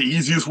know the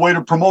easiest way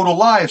to promote a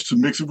lie is to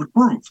mix it with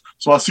proof.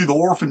 So I see the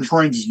orphan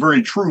trains is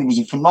very true. It was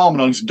a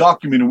phenomenon. It's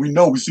documented. We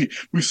know.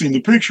 We've seen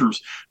the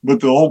pictures. But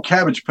the whole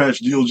Cabbage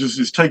Patch deal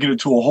just is taking it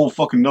to a whole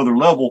fucking another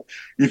level.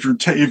 If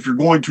you're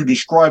going to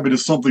describe it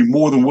as something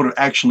more than what it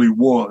actually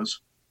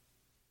was.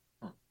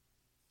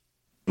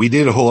 We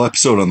did a whole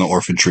episode on the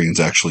orphan trains,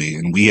 actually,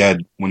 and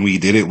when we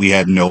did it, we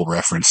had no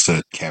reference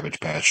to Cabbage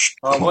Patch.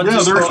 I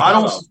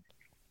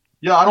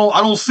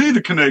don't see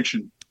the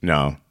connection.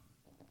 No.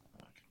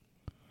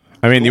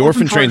 I mean, the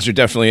orphan trains are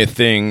definitely a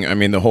thing. I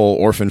mean, the whole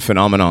orphan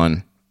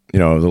phenomenon,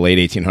 the late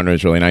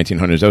 1800s, early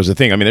 1900s, that was a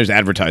thing. I mean, there's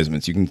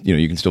advertisements.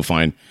 You can still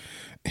find,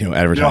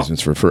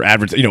 advertisements for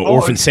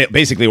orphan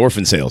basically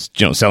orphan sales,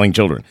 selling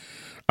children.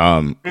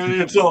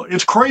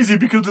 It's crazy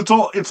because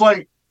it's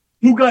like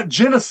who got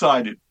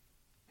genocided?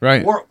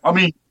 Right.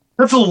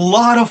 That's a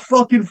lot of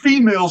fucking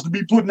females to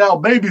be putting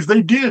out babies.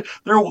 They did.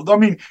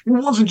 It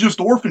wasn't just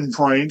orphan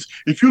trains.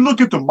 If you look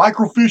at the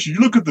microfiche, you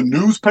look at the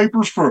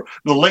newspapers for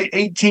the late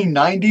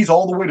 1890s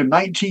all the way to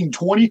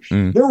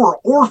 1920, there were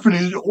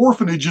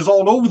orphanages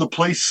all over the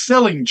place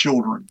selling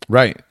children.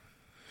 Right.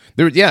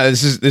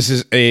 This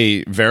is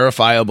a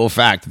verifiable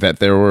fact that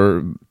there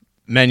were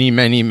many,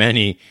 many,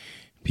 many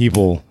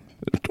people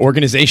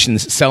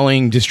organizations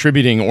selling,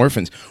 distributing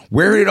orphans.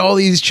 Where did all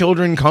these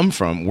children come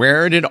from?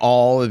 Where did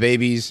all the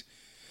babies,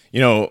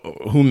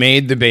 who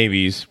made the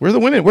babies? Where are the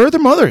women? Where are the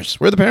mothers?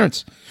 Where are the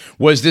parents?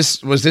 Was this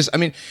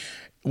the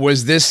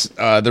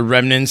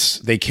remnants?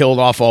 They killed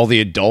off all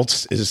the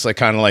adults. Is this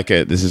kind of like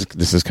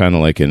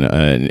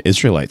an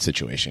Israelite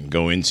situation?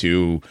 Go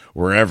into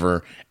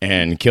wherever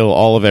and kill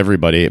all of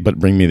everybody, but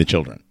bring me the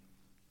children.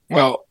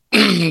 Well,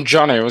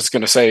 Johnny, I was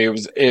going to say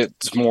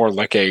it's more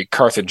like a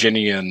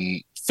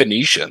Carthaginian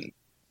Phoenician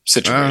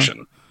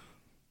situation.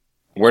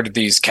 Where did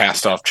these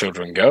cast off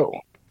children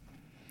go?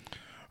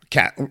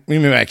 What do you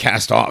mean by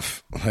cast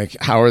off? Like,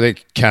 how are they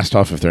cast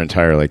off if their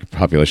entire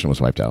population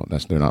was wiped out?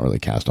 They're not really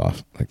cast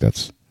off. I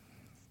don't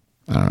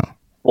know.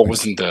 What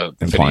wasn't the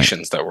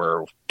Phoenicians that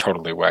were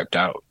totally wiped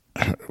out?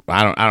 I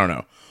don't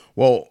know.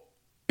 Well,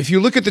 if you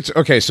look at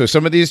so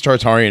some of these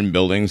Tartarian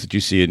buildings that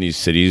you see in these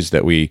cities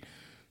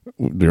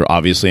they're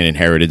obviously in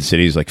inherited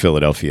cities like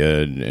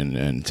Philadelphia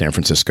and San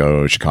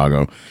Francisco,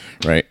 Chicago,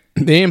 right?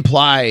 They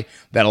imply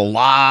that a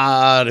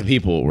lot of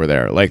people were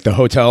there, like the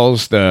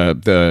hotels,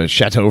 the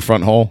Chateau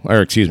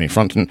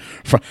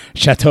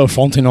Chateau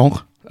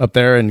Frontenac up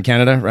there in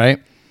Canada,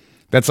 right?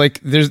 That's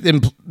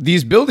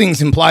these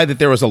buildings imply that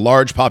there was a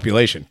large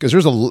population because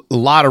there's a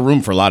lot of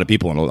room for a lot of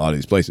people in a lot of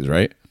these places,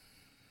 right?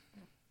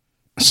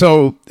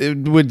 So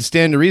it would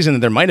stand to reason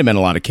that there might have been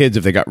a lot of kids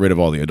if they got rid of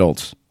all the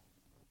adults,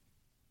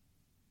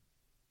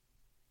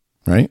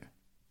 right?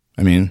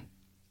 I mean.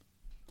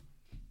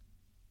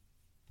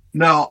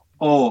 Now,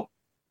 I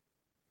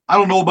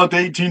don't know about the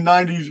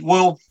 1890s.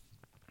 Well,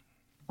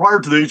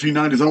 prior to the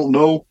 1890s, I don't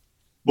know.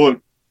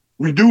 But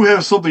we do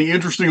have something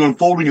interesting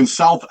unfolding in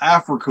South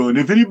Africa. And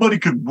if anybody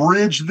could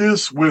bridge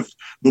this with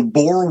the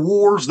Boer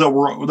Wars that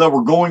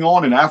were going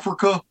on in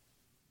Africa,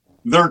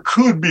 there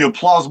could be a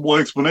plausible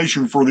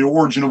explanation for the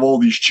origin of all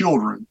these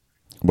children.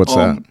 What's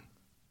that?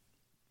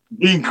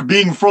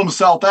 Being from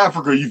South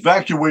Africa,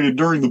 evacuated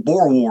during the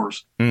Boer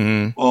Wars.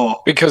 Mm-hmm.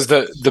 Because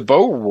the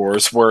Boer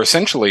Wars were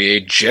essentially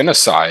a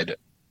genocide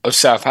of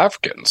South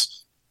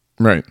Africans.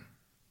 Right.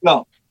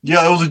 No.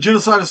 Yeah, it was a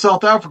genocide of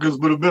South Africans,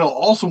 but it'd been an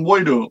awesome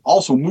way to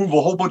also move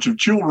a whole bunch of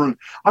children.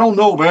 I don't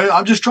know, man.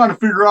 I'm just trying to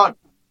figure out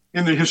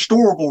in the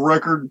historical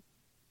record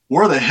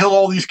where the hell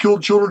all these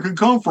killed children can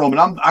come from.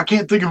 And I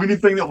can't think of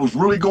anything that was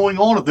really going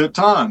on at that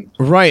time.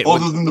 Right.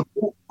 Other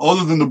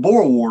than the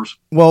Boer Wars.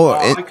 Well,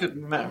 I could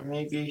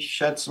maybe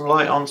shed some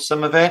light on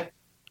some of it.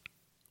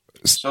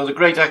 So the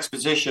Great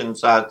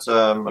Expositions had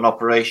an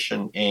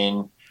operation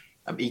in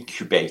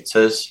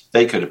incubators.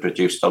 They could have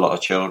produced a lot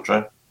of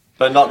children,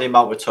 but not the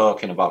amount we're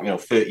talking about.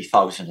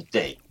 30,000 a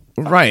day.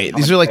 Right.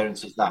 These are like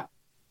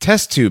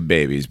test tube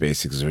babies,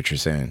 basically, is what you're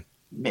saying.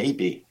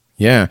 Maybe.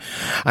 Yeah.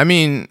 I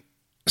mean,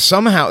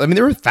 somehow,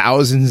 there were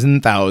thousands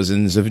and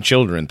thousands of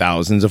children,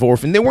 thousands of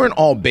orphans. They weren't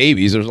all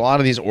babies. There's a lot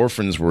of these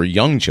orphans were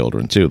young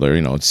children too.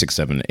 They're 6,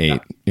 7,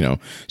 8.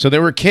 So they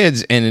were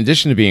kids in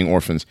addition to being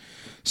orphans.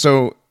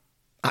 So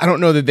I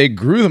don't know that they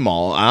grew them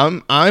all.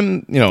 I'm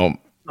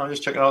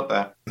just checking out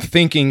there.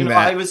 Thinking that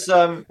I was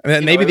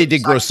maybe they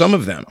did grow some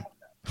of them.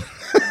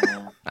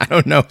 I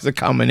don't know. It's a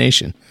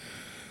combination.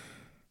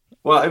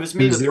 Well, it was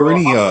me that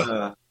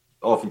brought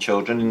orphan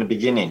children in the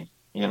beginning.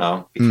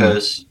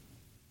 Because.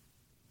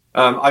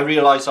 I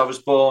realized I was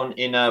born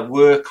in a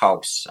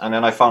workhouse, and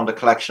then I found a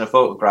collection of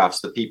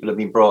photographs that people have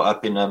been brought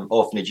up in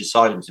orphanage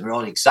asylums, and they're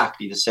all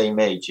exactly the same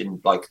age in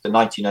the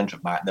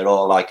 1900 mark. They're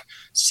all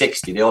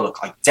 60. They all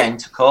look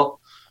identical.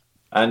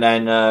 And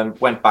then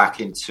went back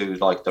into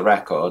the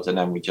record, and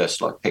then we just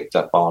picked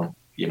up on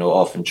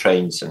orphan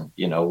trains, and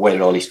where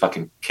are all these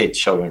fucking kids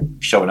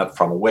showing up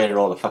from, and where are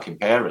all the fucking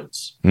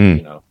parents?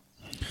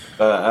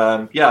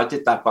 But I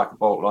did that back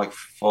about 4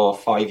 or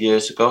 5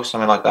 years ago,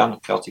 something like that, on the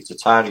Celtic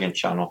Tatarian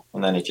channel,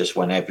 and then it just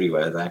went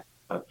everywhere there.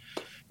 But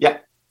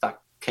that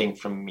came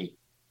from me.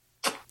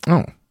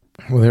 Oh,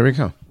 well, there we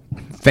go.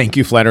 Thank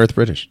you, Flat Earth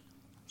British.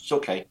 It's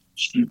okay.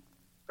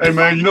 Hey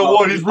man, you know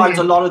what? He's really...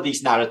 a lot of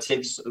these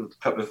narratives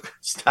have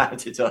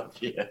started up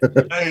here.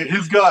 Hey,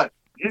 he's got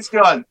this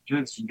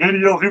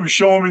video he was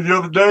showing me the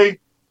other day.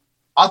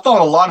 I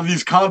thought a lot of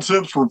these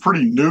concepts were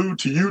pretty new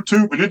to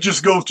YouTube, and it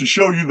just goes to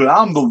show you that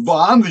I'm the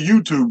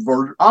YouTube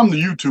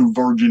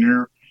virgin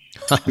here.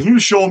 He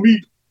was showing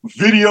me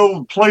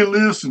video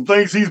playlists and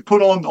things he's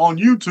put on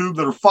YouTube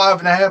that are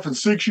 5.5 and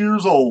 6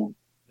 years old.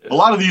 A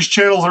lot of these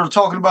channels that are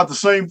talking about the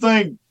same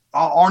thing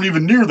aren't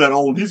even near that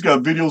old. He's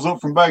got videos up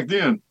from back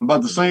then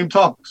about the same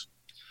topics.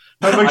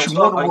 That makes you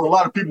wonder where a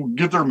lot of people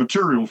get their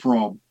material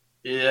from.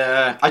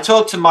 Yeah, I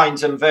talked to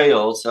Minds and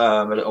Veils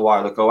a little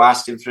while ago,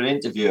 asked him for an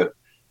interview.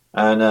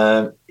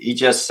 And he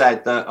just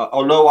said that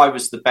although I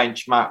was the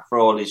benchmark for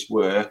all his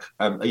work,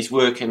 he's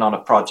working on a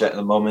project at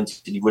the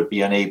moment and he would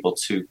be unable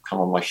to come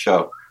on my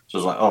show. So I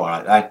was like, all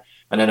right, then.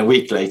 And then a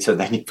week later,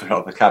 then he put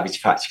up the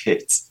Cabbage Patch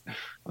Kids.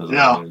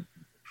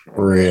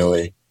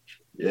 Really?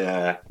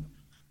 Yeah.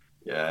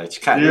 Yeah. He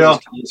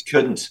just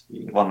couldn't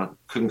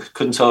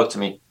talk to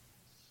me.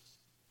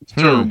 It's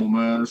terrible,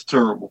 man. It's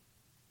terrible.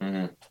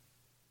 Mm-hmm.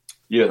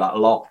 You hear that a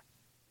lot.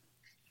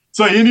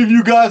 So any of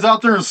you guys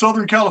out there in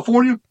Southern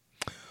California,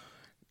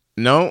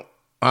 No.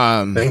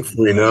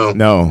 Thankfully, no.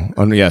 No.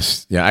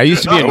 Yes. Yeah. I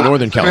used to be in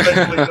Northern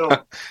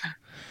California.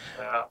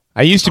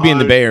 I used to be in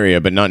the Bay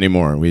Area, but not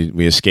anymore.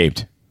 We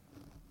escaped.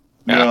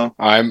 Yeah.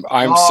 I'm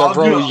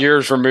several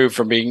years removed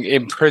from being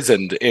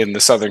imprisoned in the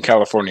Southern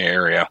California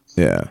area.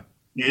 Yeah.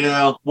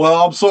 Yeah.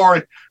 Well, I'm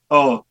sorry.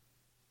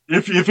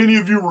 If any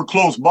of you were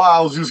close by,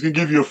 I was just gonna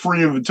give you a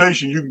free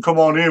invitation. You can come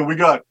on in. We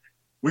got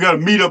a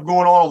meetup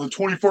going on the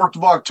 21st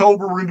of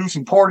October. We're gonna do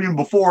some partying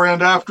before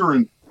and after,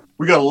 and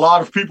we got a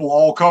lot of people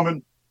all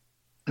coming.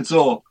 And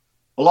so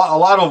a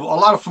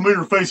lot of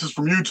familiar faces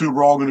from YouTube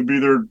are all going to be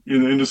there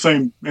in the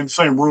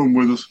same room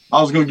with us.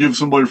 I was going to give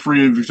somebody a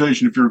free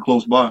invitation if you're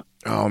close by.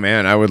 Oh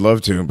man, I would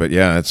love to, but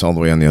yeah, it's all the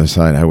way on the other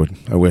side. I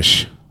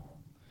wish.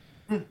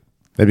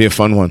 That'd be a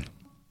fun one.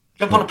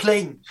 Jump on a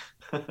plane.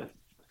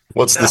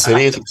 What's the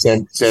city?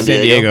 San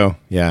Diego.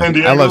 Yeah, San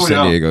Diego, I love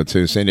San Diego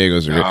too. San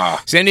Diego's are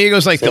great. San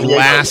Diego's like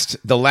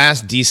the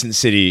last decent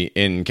city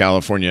in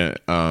California.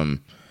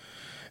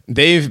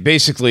 They've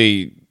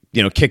basically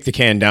kicked the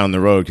can down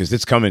the road because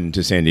it's coming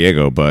to San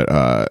Diego,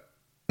 but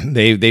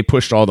they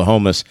pushed all the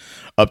homeless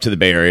up to the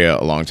Bay Area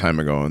a long time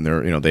ago, and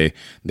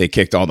they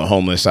kicked all the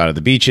homeless out of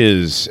the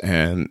beaches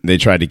and they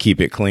tried to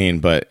keep it clean.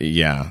 But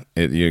yeah,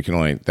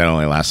 that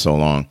only lasts so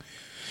long.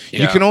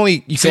 Yeah.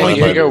 San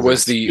Diego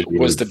was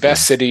the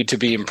best city to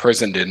be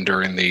imprisoned in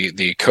during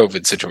the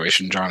COVID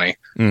situation, Johnny,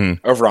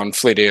 over on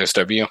Fleet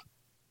ASW.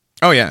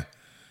 Oh yeah,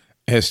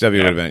 ASW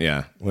would have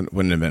been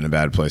wouldn't have been a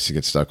bad place to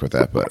get stuck with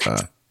that, but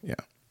yeah,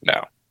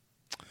 no.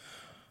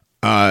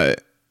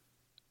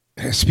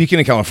 Speaking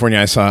of California,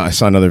 I saw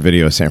another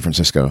video of San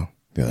Francisco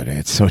the other day.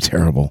 It's so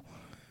terrible.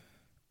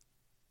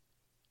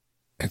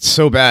 It's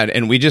so bad.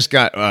 And we just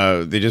got,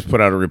 they just put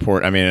out a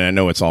report. I mean, I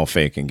know it's all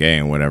fake and gay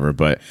and whatever,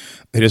 but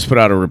they just put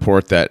out a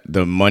report that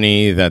the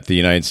money that the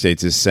United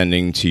States is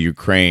sending to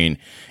Ukraine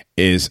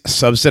is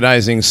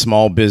subsidizing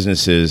small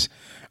businesses.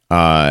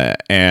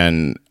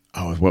 And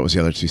what was the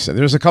other two?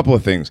 There's a couple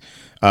of things.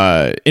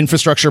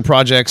 Infrastructure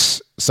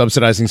projects,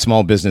 subsidizing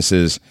small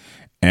businesses,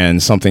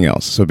 and something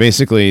else. So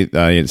basically,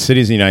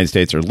 cities in the United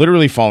States are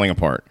literally falling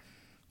apart.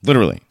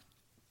 Literally.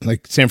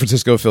 Like San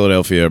Francisco,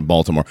 Philadelphia,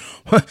 Baltimore.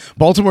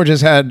 Baltimore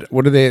just had,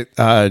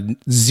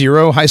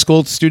 0 high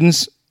school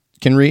students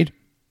can read?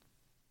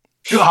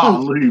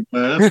 Golly,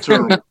 man. That's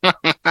terrible.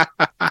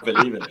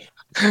 Believe it.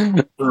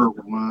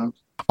 Terrible, man.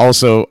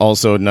 Also,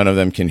 none of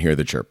them can hear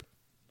the chirp.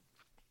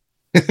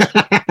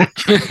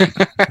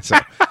 So,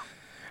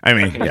 I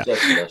mean, yeah.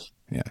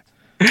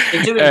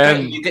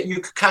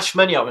 You could cash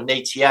money out of an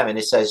ATM and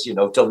it says,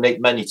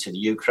 donate money to the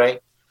Ukraine.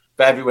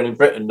 But everyone in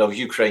Britain knows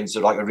Ukraine's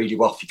like a really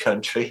wealthy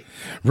country.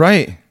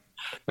 Right.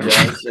 Yeah,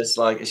 it's just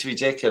it's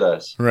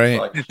ridiculous. Right.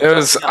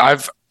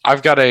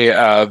 I've got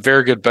a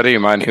very good buddy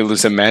of mine who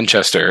lives in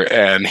Manchester,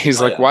 and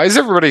he's why is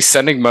everybody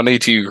sending money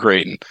to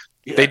Ukraine?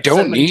 Yeah, they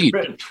don't need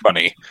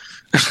money.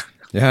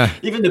 Yeah.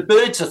 Even the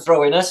birds are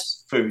throwing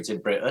us food in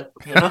Britain.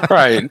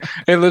 Right.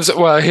 He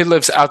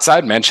lives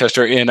outside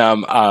Manchester in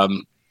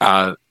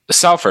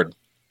Salford.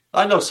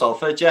 I know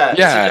Salford, yeah.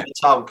 It's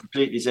a town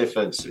completely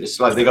different. It's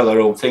like they got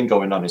their own thing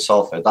going on in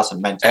Salford. That's a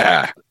mental.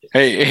 Yeah.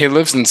 He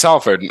lives in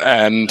Salford,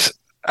 and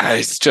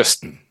it's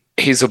just,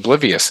 he's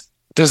oblivious.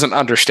 Doesn't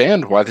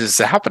understand why this is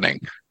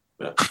happening.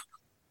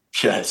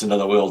 Yeah, it's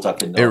another world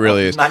up in there. It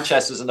really is.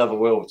 Manchester's another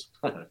world.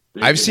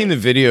 I've seen the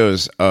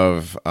videos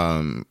of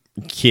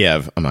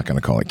Kiev. I'm not going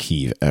to call it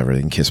Kiev ever. They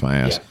can kiss my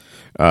ass. Yeah.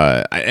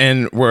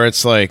 And where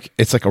it's like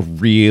a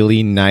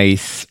really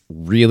nice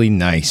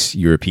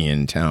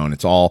European town.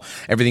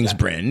 Everything's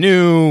brand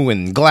new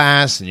and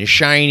glass and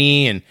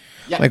shiny and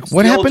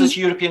what happened? Oldest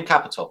European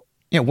capital.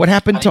 Yeah, what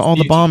happened to all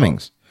the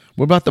bombings?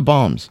 What about the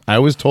bombs? I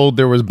was told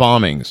there was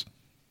bombings.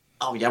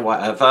 Oh yeah,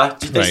 whatever.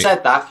 They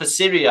said that for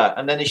Syria,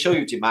 and then they show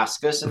you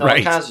Damascus, and all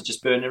the cars are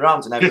just burning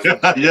around and everything.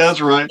 Yeah,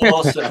 that's right.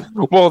 Awesome.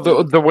 Well,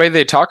 the way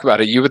they talk about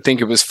it, you would think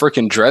it was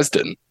freaking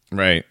Dresden.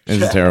 Right.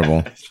 It's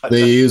terrible.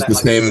 They used the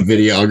same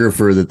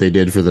videographer that they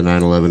did for the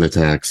 9/11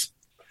 attacks.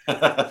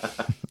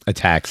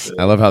 Attacks.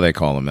 I love how they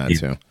call them that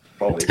too.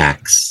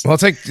 Attacks. Well,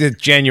 it's like the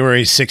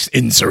January 6th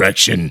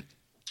insurrection.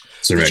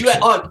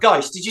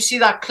 Guys, did you see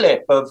that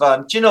clip of?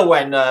 Do you know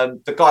when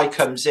the guy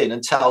comes in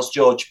and tells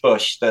George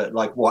Bush that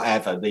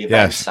whatever the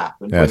events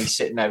happened when he's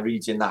sitting there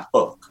reading that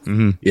book?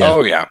 Mm-hmm. Yeah.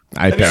 Oh yeah.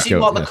 Have you seen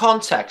what the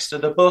context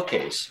of the book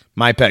is?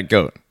 My Pet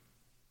Goat.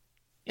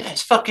 Yeah,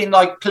 it's fucking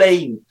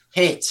plane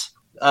hit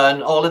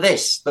and all of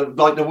this.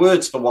 The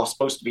words for what's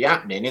supposed to be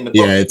happening in the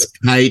book. Yeah, it's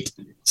kite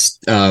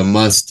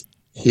must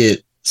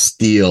hit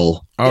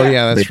steel. Oh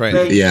yeah, that's right.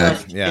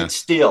 It's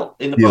steel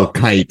in the book.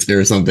 Kite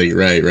or something.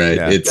 Right.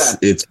 Yeah.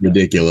 It's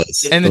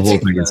ridiculous. And the whole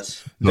thing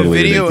is the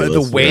video,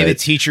 ridiculous. The way the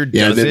teacher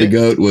does it. The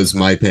goat was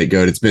My Pet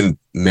Goat. It's been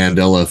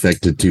Mandela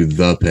affected to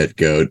The Pet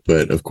Goat,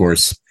 but of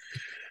course,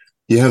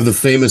 you have the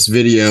famous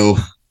video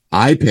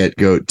I Pet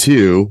Goat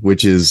 2,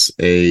 which is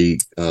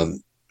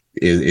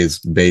is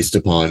based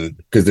upon,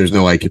 because there's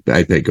no I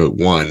Pet Goat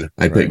 1.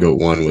 I Pet Goat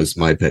 1 was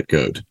My Pet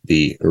Goat,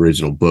 the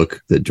original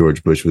book that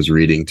George Bush was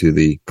reading to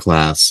the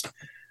class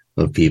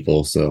of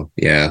people. So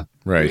yeah,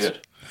 right.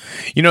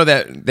 You know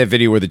that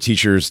video where the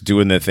teacher's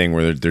doing the thing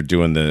where they're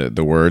doing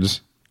the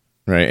words,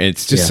 right? And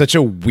it's just such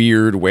a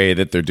weird way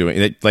that they're doing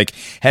it. Like,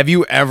 have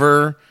you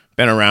ever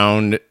been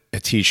around a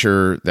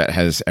teacher that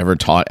has ever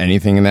taught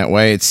anything in that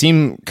way? It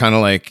seemed kind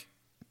of like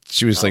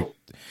she was like,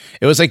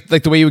 it was like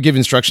the way you would give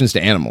instructions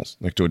to animals,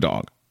 like to a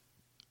dog.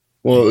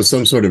 Well, it was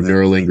some sort of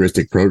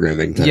neurolinguistic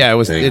programming type it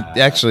was. thing.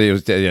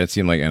 It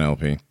seemed like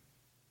NLP.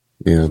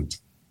 Yeah.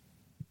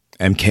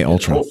 MK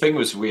Ultra. The whole thing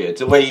was weird.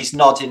 The way he's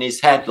nodding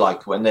his head,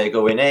 like when they're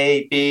going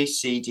A, B,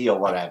 C, D, or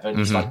whatever, and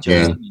he's like,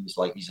 he's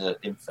like he's an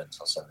infant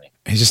or something.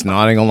 He's just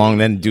nodding along.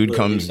 Then dude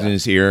comes in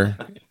his ear,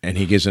 and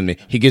he gives him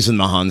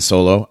the Han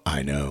Solo.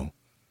 I know.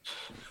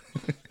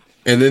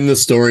 And then the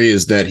story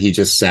is that he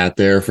just sat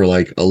there for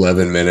like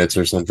 11 minutes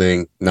or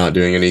something, not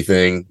doing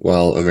anything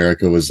while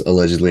America was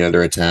allegedly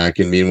under attack.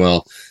 And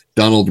meanwhile,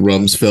 Donald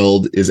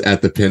Rumsfeld is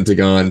at the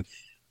Pentagon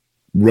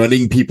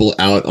running people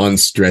out on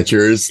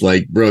stretchers.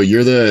 Like, bro,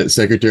 you're the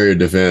Secretary of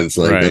Defense.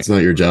 Like, that's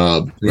not your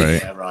job.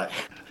 Right. Yeah, right.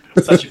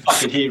 Such a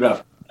fucking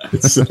hero.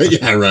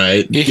 Yeah,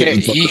 right.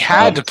 He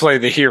had to play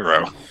the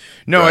hero.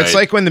 No, it's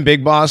like when the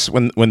big boss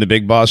when the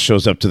big boss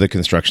shows up to the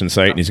construction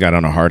site and he's got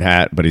on a hard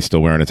hat, but he's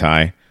still wearing a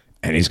tie.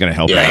 And he's going to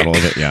help out a little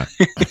bit. Yeah.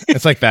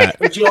 It's like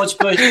that. George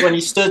Bush, when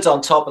he stood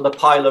on top of the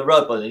pile of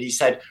rubble and he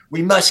said,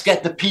 we must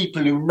get the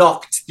people who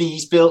knocked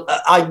these blew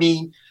up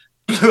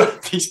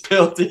these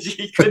buildings.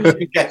 He couldn't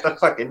even get the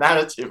fucking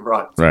narrative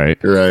right.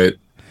 Right.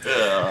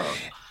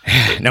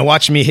 Now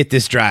watch me hit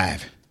this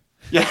drive.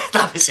 Yeah,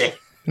 that was it.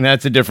 And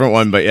that's a different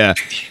one, but yeah.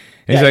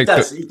 He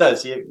does.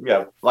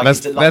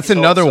 That's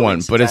another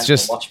one, but it's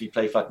just watch me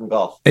play fucking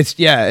golf. It's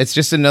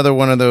just another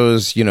one of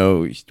those. You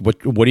know,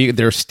 what do you?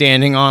 They're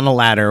standing on a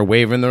ladder,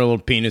 waving their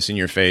little penis in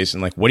your face,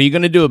 and like, what are you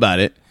going to do about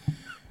it?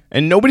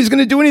 And nobody's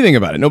going to do anything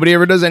about it. Nobody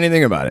ever does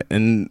anything about it.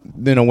 And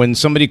you know, when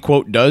somebody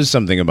quote does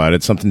something about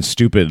it, something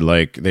stupid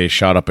like they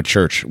shot up a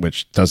church,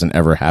 which doesn't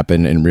ever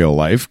happen in real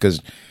life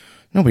because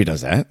nobody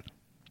does that.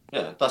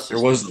 Yeah,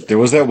 there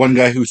was that one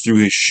guy who threw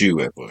his shoe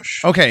at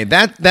Bush. Okay,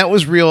 that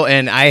was real,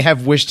 and I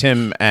have wished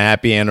him a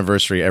happy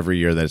anniversary every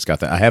year that it's got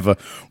that. I have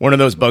one of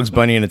those Bugs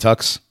Bunny in a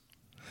tux.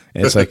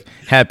 And it's like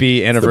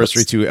happy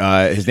anniversary to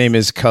his name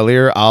is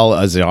Khalil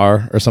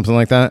Al-Azhar or something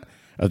like that.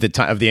 Of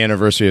the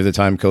anniversary of the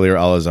time Khalil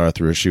Al-Azhar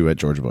threw a shoe at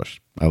George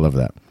Bush. I love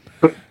that.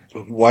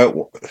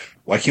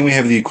 Why can't we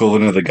have the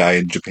equivalent of the guy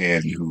in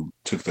Japan who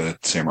took the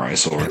samurai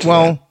sword to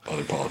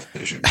other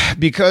politicians?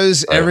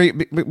 Because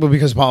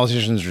because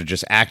politicians are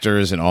just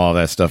actors and all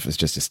that stuff is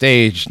just a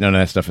stage. None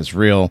of that stuff is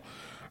real.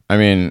 I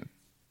mean,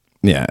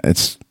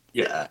 it's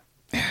that's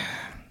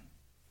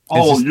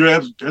all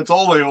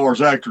they are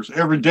is actors.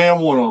 Every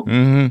damn one of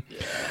them.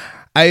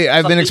 Mm-hmm.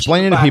 I've been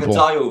explaining to people.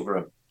 Die over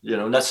them. You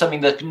know, that's something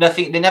that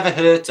they never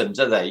hurt them,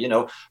 do they? You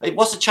know,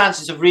 what's the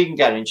chances of Reagan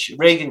getting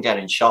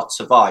shot,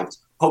 survived?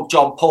 Pope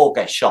John Paul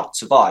gets shot,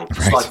 survived.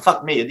 It's like,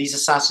 fuck me, are these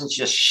assassins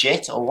just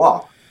shit or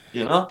what?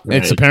 You know?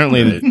 It's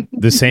apparently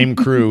the same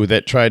crew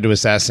that tried to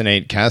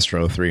assassinate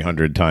Castro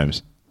 300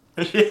 times.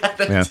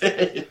 That's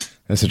it.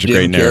 That's such a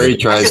great narrative. Jim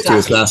Carrey tries to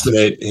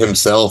assassinate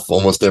himself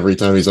almost every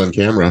time he's on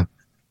camera.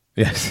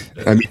 Yes.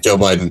 I mean, Joe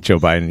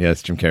Biden,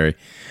 yes, Jim Carrey.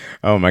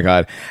 Oh, my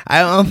God.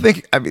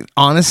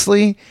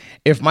 Honestly,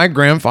 if my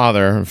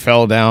grandfather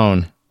fell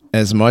down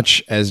as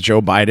much as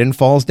Joe Biden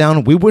falls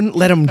down, we wouldn't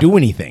let him do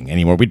anything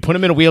anymore. We'd put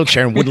him in a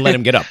wheelchair and wouldn't let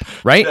him get up,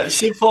 right?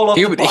 He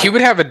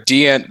would have a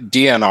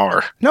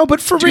DNR. No,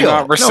 but for real.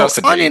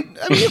 I mean,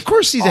 of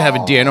course he's have a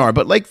DNR,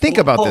 but like, think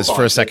about this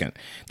for a second.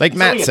 Like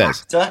Matt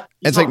says,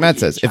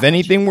 if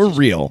anything were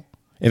real,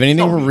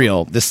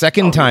 the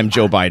second time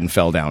Joe Biden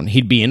fell down,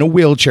 he'd be in a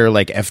wheelchair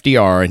like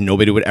FDR and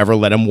nobody would ever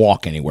let him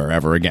walk anywhere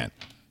ever again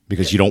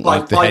because you don't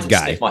like the head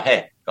guy. My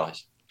hair,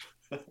 guys.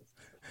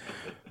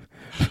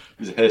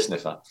 He's a hair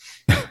sniffer.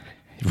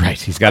 Right,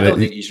 he's got. I don't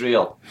think he's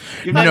real.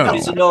 You remember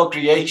his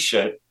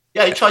inauguration?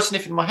 Yeah, he tried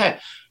sniffing my hair.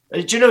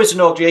 Do you know his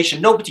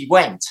inauguration? Nobody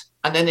went,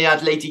 and then they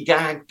had Lady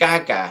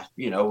Gaga.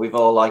 You know, we've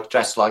all like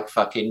dressed like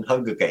fucking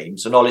Hunger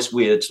Games and all this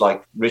weird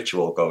like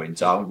ritual going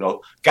down. You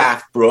know,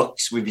 Garth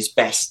Brooks with his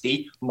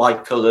bestie,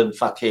 Michael and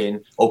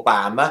fucking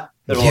Obama.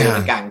 They're all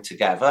in a gang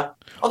together.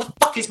 Oh, the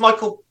fuck is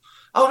Michael?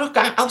 Oh, look,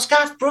 how's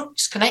Garth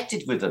Brooks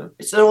connected with them?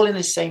 They're all in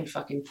the same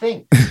fucking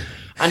thing.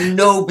 And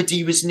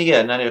nobody was near.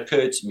 And then it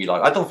occurred to me,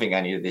 like, I don't think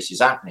any of this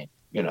is happening.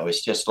 You know,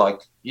 it's just like,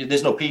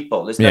 there's no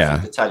people. There's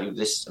nothing to tell you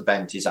this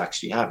event is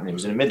actually happening. It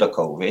was in the middle of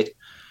COVID.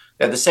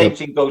 They had the same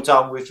thing go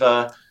down with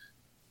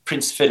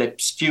Prince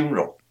Philip's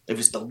funeral. It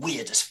was the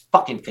weirdest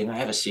fucking thing I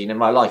ever seen in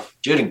my life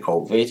during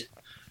COVID.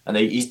 And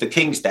the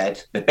king's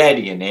dead. They're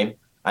burying him.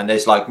 And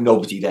there's like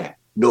nobody there.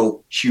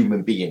 No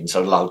human beings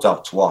are allowed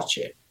out to watch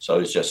it. So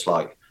it's just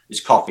like, his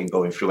coffin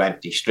going through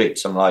empty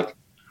streets. I'm like,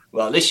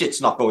 well, this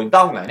shit's not going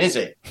down then, is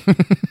it?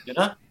 You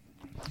know?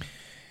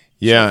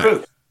 Yeah.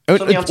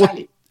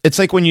 It's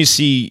like when you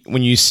see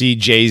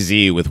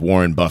Jay-Z with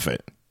Warren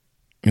Buffett.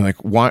 You're like,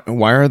 why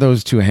are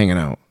those two hanging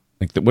out?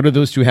 Like, what do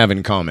those two have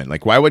in common?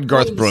 Like, why would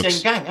Garth Brooks? The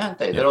same gang, aren't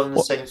they? They're on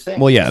the same thing.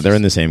 Well, yeah, they're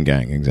in the same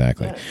gang,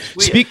 exactly.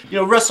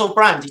 Yeah, Russell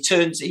Brand.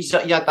 He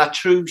had that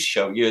True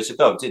show years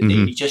ago, didn't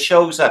he? He just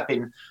shows up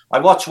in. I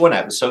watched one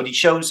episode. He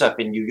shows up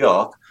in New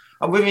York,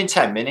 and within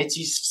 10 minutes,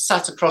 he's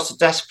sat across the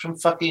desk from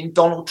fucking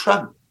Donald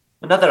Trump,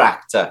 another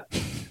actor. Do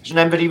you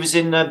remember he was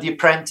in The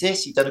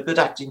Apprentice? He done a good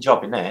acting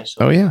job in there.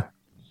 So. Oh yeah.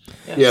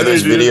 Yeah,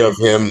 there's video of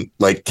him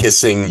like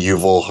kissing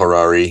Yuval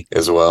Harari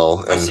as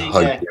well and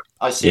hugging.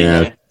 I see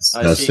that.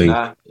 I see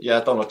that. Yeah,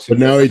 I don't look too. But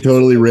now he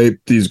totally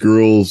raped these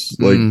girls.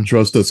 Like,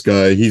 trust us,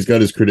 guy. He's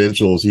got his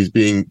credentials. He's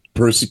being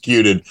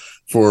persecuted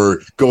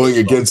for going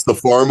against the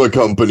pharma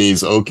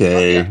companies.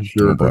 Okay,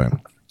 sure. Boy.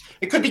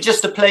 It could be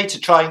just a play to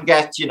try and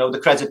get, the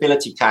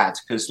credibility card.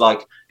 Because,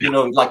 like in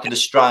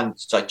Lestrade,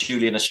 like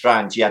Julian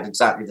Lestrade, he had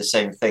exactly the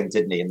same thing,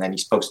 didn't he? And then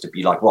he's supposed to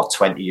be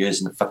 20 years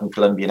in the fucking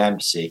Colombian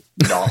embassy.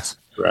 Not.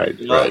 Right.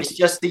 It's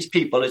just these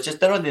people. It's just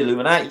they're on the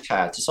Illuminati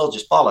cards. It's all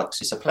just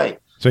bollocks. It's a play.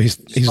 So he's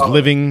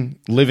living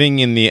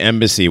in the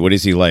embassy. What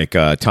is he like?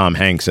 Tom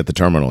Hanks at the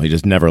terminal. He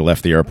just never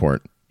left the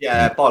airport.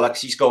 Yeah, bollocks.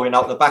 He's going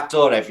out the back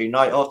door every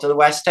night off to the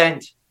West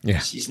End. Yeah,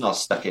 he's not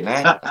stuck in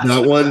there.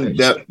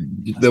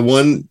 The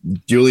one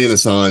Julian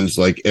Assange,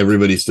 like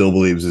everybody still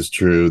believes is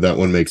true. That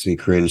one makes me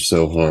cringe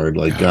so hard.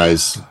 Like,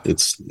 guys,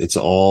 it's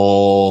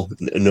all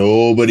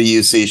nobody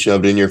you see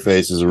shoved in your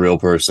face is a real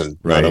person.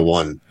 Right. Not a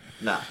one.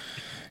 No,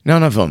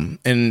 none of them.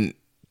 And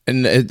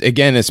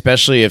again,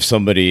 especially if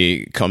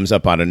somebody comes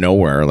up out of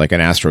nowhere, like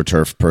an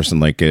AstroTurf person,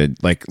 like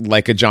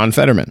a John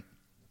Fetterman,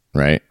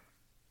 right?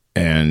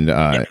 And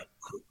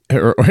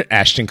or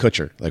Ashton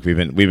Kutcher, like we've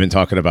been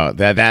talking about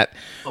that.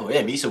 Oh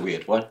yeah, he's a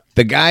weird one.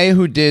 The guy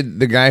who did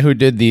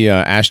the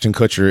Ashton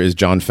Kutcher is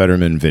John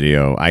Fetterman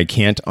video. I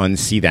can't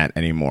unsee that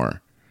anymore.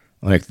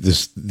 Like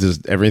this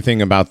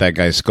everything about that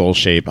guy's skull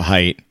shape,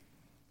 height,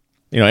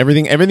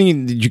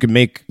 everything you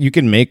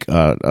can make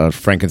a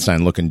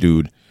Frankenstein looking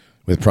dude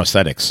with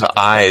prosthetics. The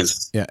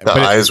eyes. Yeah, the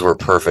eyes were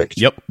perfect.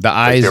 Yep. The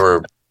eyes. They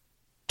were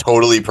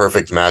totally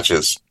perfect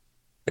matches.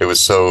 It was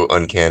so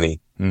uncanny.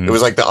 It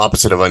was like the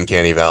opposite of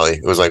Uncanny Valley.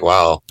 It was like,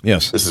 wow,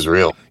 yes, this is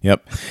real.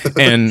 Yep.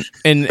 And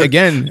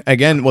again,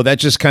 well, that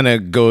just kind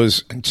of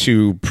goes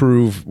to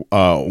prove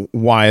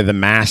why the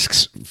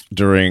masks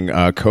during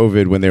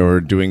COVID, when they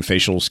were doing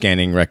facial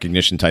scanning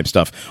recognition type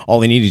stuff, all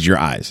they need is your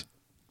eyes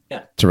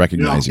to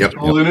recognize you. Yep.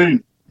 All they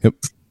need. Yep.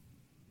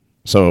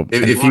 So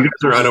if you guys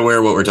are unaware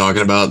of what we're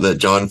talking about, that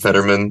John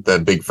Fetterman,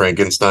 that big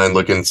Frankenstein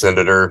looking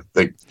senator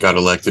that got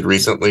elected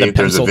recently,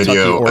 there's a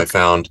video I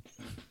found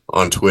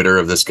on Twitter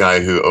of this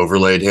guy who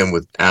overlaid him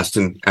with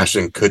Ashton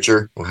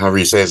Kutcher, or however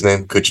you say his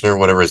name, Kutcher,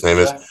 whatever his name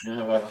is.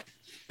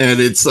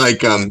 And it's like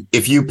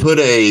if you put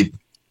a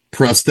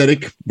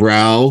prosthetic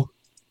brow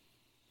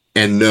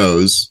and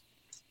nose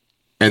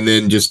and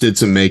then just did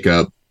some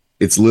makeup,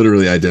 it's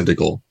literally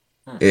identical.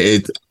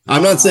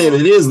 I'm not saying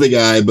it is the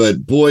guy,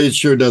 but boy, it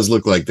sure does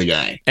look like the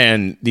guy.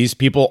 And these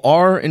people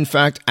are, in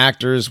fact,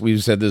 actors.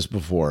 We've said this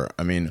before.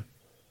 I mean,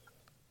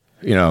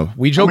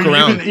 we joke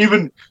around.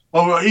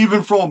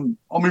 Even from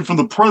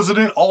the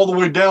president all the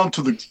way down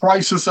to the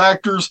crisis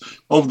actors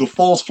of the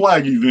false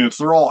flag events,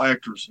 they're all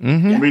actors.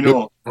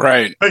 Mm-hmm.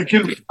 Right.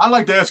 Hey, I'd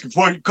like to ask you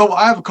a couple.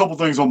 I have a couple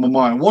things on my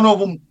mind. One of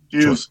them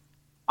is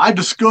I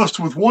discussed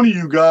with one of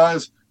you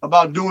guys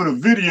about doing a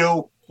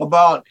video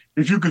about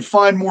if you could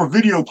find more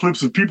video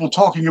clips of people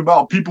talking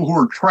about people who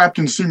are trapped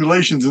in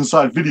simulations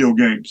inside video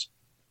games.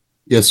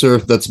 Yes, sir.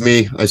 That's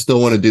me. I still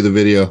want to do the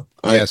video.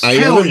 Yes.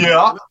 Hell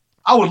yeah.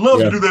 I would love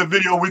to do that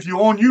video with you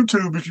on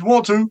YouTube if you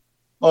want to.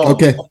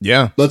 Okay.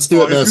 Yeah. Let's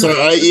do it now. So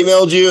I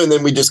emailed you, and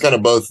then we just kind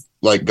of both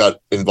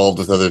got involved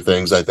with other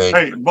things, I think.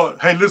 Hey,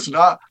 listen,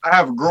 I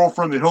have a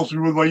girlfriend that helps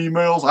me with my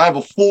emails. I have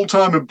a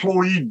full-time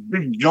employee,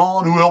 Big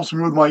John, who helps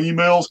me with my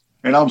emails,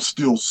 and I'm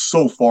still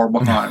so far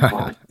behind,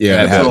 bro.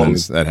 Yeah,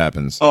 that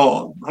happens.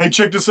 Hey,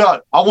 check this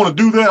out. I want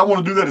to do that. I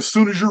want to do that as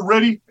soon as you're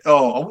ready.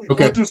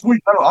 Okay. This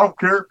week. I don't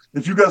care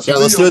if you got some. Yeah,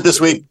 let's do it this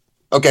week.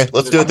 Okay,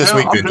 let's do it this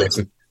week, dude.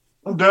 Jason.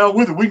 I'm down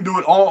with it. We can do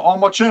it on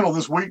my channel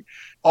this week.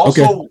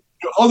 Also,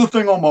 the other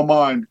thing on my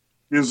mind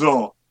is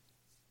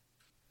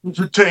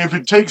if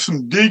it takes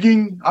some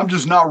digging, I'm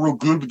just not real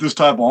good with this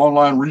type of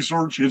online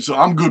research.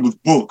 I'm good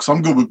with books.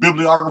 I'm good with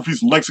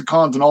bibliographies,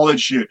 lexicons, and all that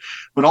shit.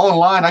 But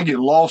online, I get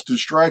lost,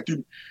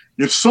 distracted.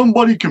 If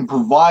somebody can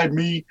provide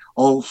me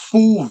a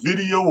full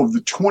video of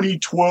the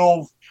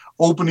 2012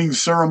 opening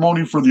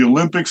ceremony for the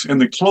Olympics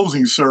and the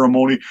closing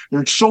ceremony,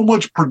 there's so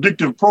much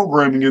predictive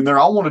programming in there.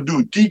 I want to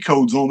do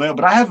decodes on that,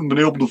 but I haven't been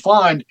able to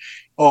find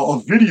a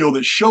video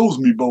that shows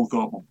me both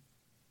of them.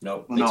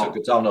 No, they took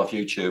it down off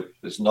YouTube.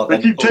 There's not. They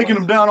keep taking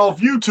them down off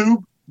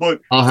YouTube,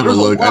 but I'll have a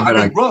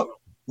look.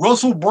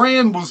 Russell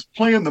Brand was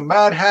playing the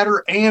Mad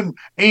Hatter and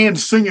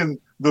singing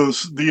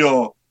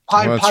the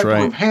Pied Piper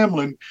of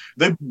Hamelin.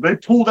 They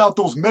pulled out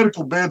those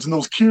medical beds, and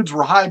those kids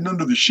were hiding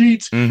under the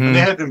sheets. Mm-hmm. And they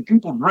had them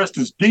people dressed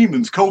as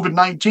demons,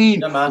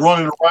 COVID-19,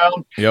 running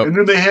around. Yep. And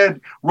then they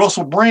had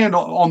Russell Brand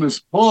on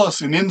this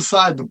bus, and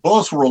inside the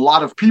bus were a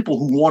lot of people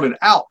who wanted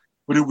out.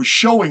 But it was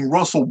showing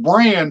Russell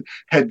Brand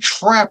had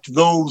trapped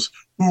those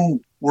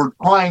who were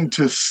trying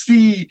to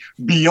see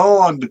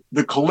beyond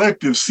the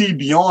collective, see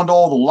beyond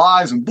all the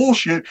lies and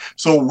bullshit.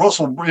 So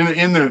Russell,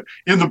 in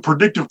the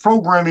predictive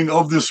programming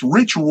of this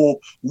ritual,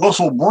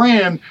 Russell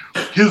Brand,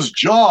 his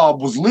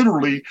job was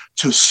literally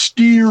to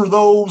steer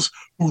those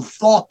who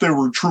thought they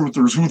were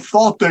truthers, who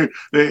thought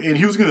and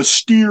he was going to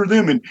steer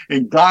them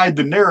and guide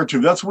the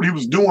narrative. That's what he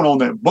was doing on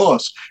that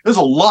bus. There's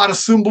a lot of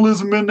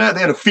symbolism in that.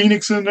 They had a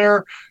phoenix in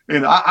there,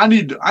 and I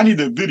need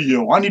that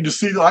video. I need to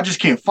see. I just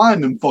can't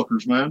find them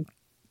fuckers, man.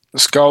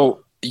 Skull,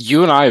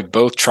 you and I have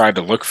both tried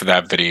to look for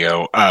that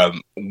video.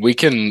 We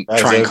can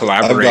try and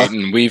collaborate,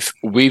 and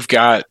we've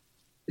got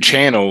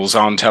channels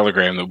on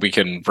Telegram that we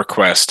can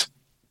request.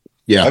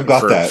 Yeah, I've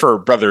got that for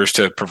brothers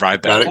to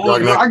provide that.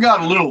 I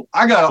got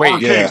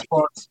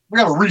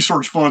a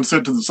research fund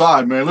set to the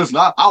side, man. Listen,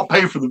 I'll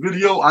pay for the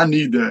video. I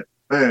need that,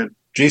 man.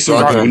 Jason,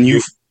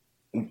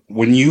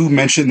 when you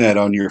mentioned that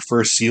on your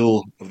first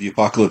Seal of the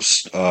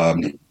Apocalypse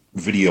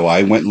video,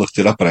 I went and looked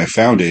it up and I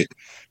found it.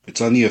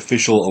 It's on the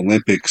official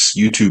Olympics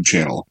YouTube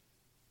channel.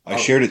 I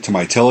shared it to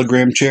my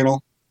Telegram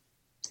channel.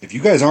 If you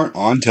guys aren't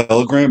on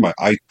Telegram,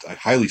 I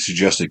highly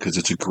suggest it because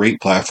it's a great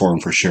platform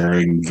for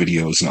sharing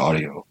videos and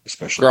audio,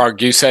 especially.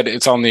 Grog, you said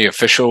it's on the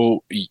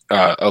official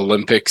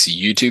Olympics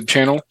YouTube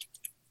channel?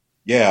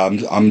 Yeah,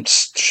 I'm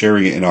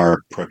sharing it in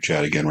our prep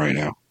chat again right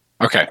now.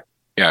 Okay.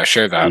 Yeah,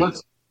 share that.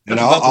 And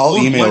I'll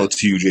email it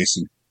to you,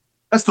 Jason.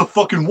 That's the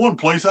fucking one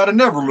place I'd have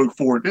never looked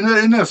for it.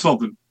 Isn't that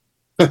something?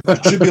 You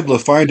should be able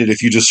to find it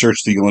if you just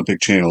search the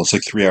Olympic channel. It's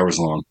like 3 hours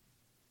long.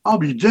 I'll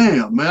be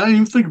damned, man. I didn't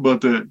even think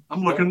about that.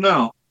 I'm looking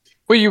now.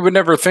 Well, you would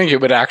never think it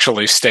would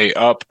actually stay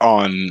up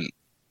on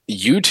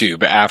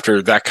YouTube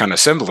after that kind of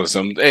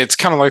symbolism. It's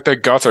kind of like the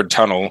Gothard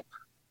Tunnel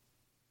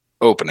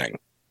opening.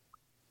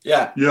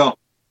 Yeah.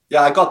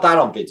 I got that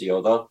on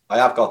video, though. I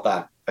have got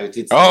that. I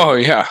did. Oh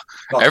yeah,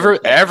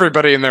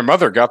 everybody and their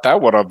mother got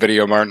that one on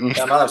video, Martin.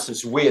 Yeah, man,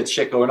 there's some weird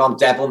shit going on.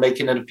 Devil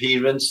making an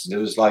appearance. There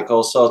was like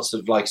all sorts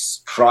of like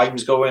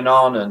crimes going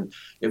on, and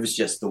it was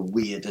just the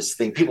weirdest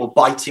thing. People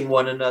biting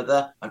one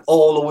another, and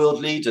all the world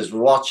leaders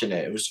were watching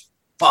it. It was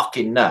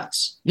fucking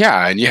nuts.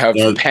 Yeah, and you have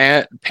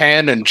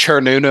Pan and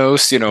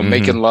Chernunos,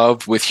 making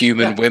love with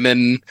human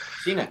women.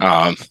 Seen it.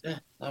 Yeah,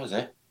 that was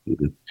it.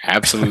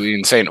 Absolutely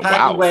insane.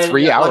 Wow, wearing,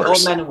 3 hours. Like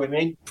all men and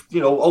women,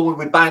 all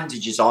with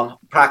bandages on,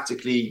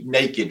 practically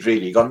naked,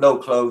 really, got no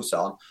clothes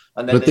on.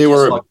 And then they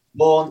were like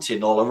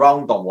vaunting all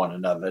around on one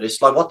another.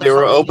 It's like, what the They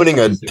were opening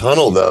a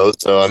tunnel, though,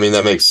 so I mean,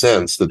 that makes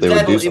sense that they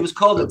would do something. It was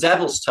called the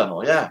Devil's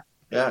Tunnel, yeah.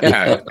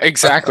 Yeah,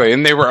 exactly.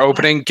 And they were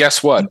opening,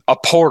 guess what? A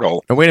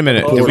portal. Oh, wait a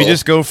minute. Did we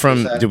just go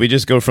from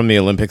the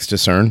Olympics to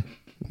CERN?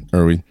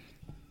 Or are we?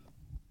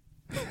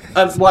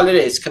 Well, it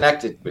is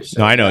connected with CERN.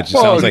 No, I know. It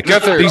just sounds like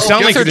you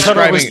sound like you're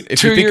describing.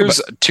 If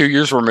 2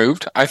 years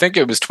removed. I think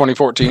it was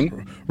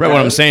 2014. Right. What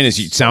I'm saying is,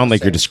 you sound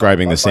like you're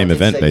describing the same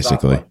event,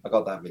 basically. I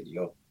got that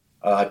video.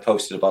 I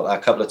posted about that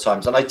a couple of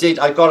times, and I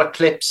got a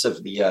clips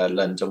of the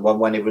London one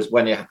when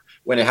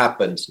it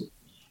happened.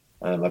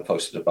 I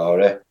posted about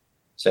it.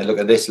 Saying, look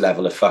at this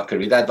level of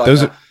fuckery. That like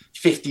a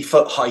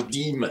 50-foot high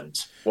demon.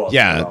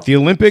 Yeah, the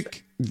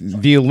Olympic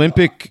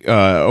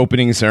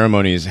opening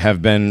ceremonies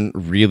have been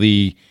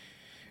really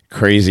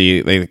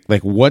crazy.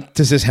 Like, what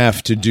does this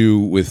have to do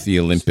with the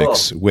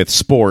Olympics, with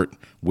sport,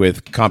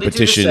 with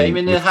competition? They do the same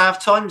in the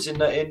half times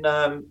in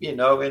America.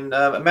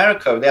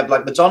 They have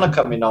like Madonna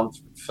coming on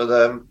for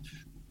the.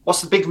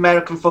 What's the big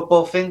American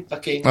football thing?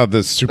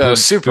 The Super Bowl.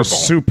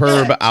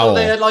 Superb owl. So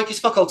they're like, it's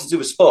fuck all to do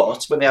with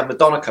sports when they have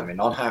Madonna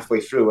coming on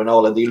halfway through and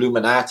all of the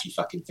Illuminati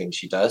fucking thing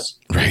she does.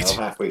 Right.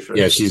 Halfway through.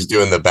 Yeah, she's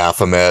doing the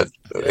Baphomet.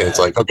 Yeah. And it's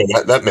like, okay,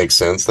 that makes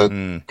sense. That's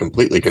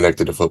completely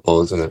connected to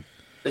football, isn't it?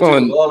 They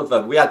do all of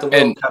them. We had the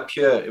World Cup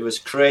here. It was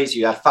crazy.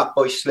 You had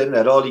Fatboy Slim. They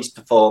had all these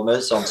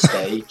performers on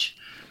stage.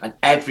 And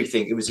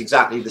everything, it was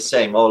exactly the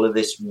same. All of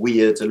this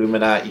weird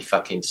Illuminati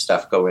fucking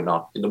stuff going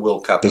on in the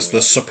World Cup. This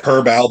the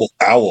superb owl.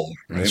 Right?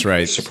 That's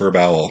right. Superb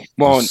owl.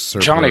 Well,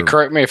 Johnny,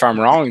 correct me if I'm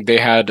wrong. They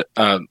had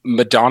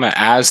Madonna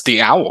as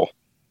the owl.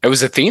 It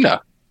was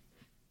Athena.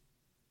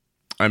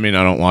 I mean,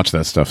 I don't watch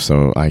that stuff,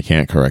 so I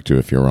can't correct you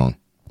if you're wrong.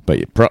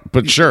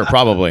 But sure,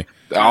 probably.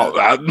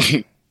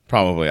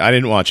 Probably. I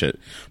didn't watch it.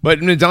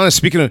 But Madonna,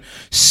 speaking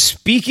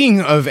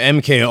of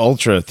MK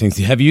Ultra things,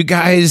 have you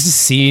guys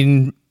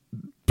seen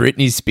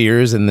Britney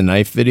Spears in the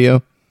knife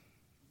video?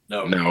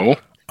 No.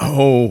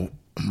 Oh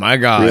my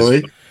God!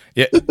 Really?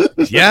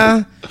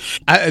 Yeah.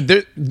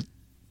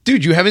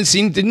 Dude, you haven't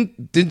seen?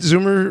 Didn't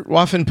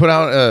Zoomerwaffen put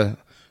out?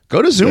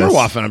 Go to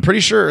Zoomerwaffen. Yes. I'm pretty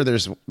sure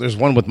there's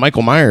one with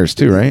Michael Myers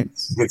too, right?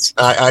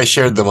 I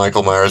shared the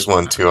Michael Myers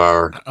one to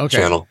our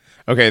channel.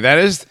 Okay, that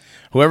is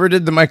whoever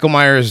did the Michael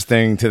Myers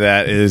thing to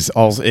that is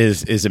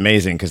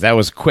amazing because that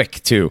was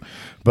quick too.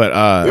 But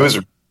it was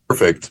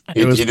perfect.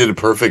 He did a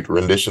perfect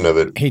rendition of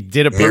it. He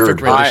did a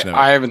perfect rendition of it.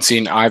 I haven't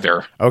seen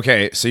either.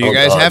 Okay, so you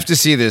guys have to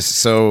see this.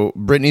 So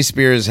Britney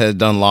Spears had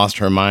lost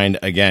her mind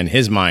again.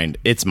 His mind,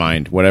 its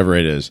mind, whatever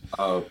it is.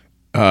 Oh.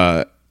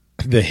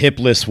 The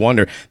hipless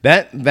wonder.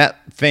 That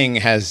thing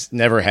has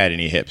never had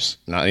any hips,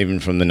 not even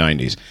from the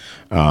 90s.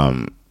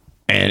 And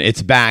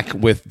it's back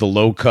with the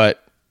low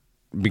cut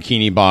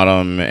bikini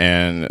bottom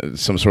and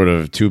some sort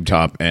of tube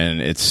top,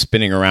 and it's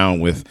spinning around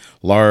with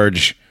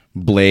large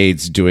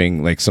blades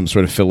doing like some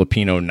sort of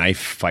Filipino knife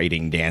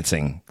fighting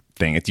dancing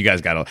thing. You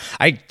guys gotta,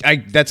 I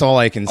that's all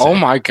I can say. Oh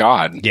my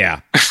God.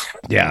 Yeah.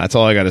 Yeah, that's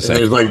all I gotta say.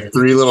 There's like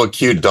 3 little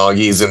cute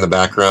doggies in the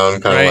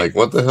background, kind of like,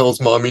 what the hell's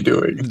mommy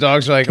doing? The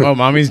dogs are like, oh,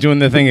 mommy's doing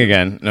the thing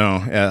again.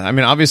 No, yeah, I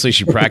mean, obviously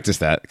she practiced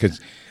that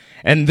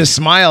and the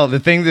smile, the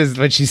thing is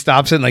when she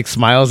stops and like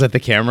smiles at the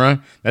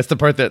camera, that's the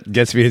part that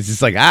gets me. It's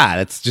just like,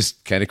 that's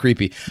just kind of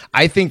creepy.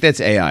 I think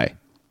that's AI.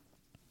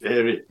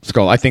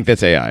 Skull, I think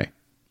that's AI.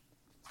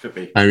 Could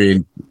be. I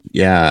mean,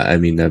 yeah, I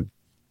mean that.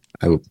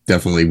 I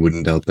definitely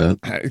wouldn't doubt that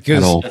at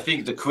all. I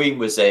think the Queen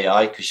was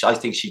AI because I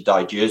think she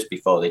died years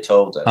before they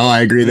told her. Oh,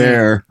 I agree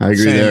there.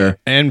 There.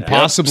 And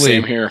possibly,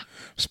 same here.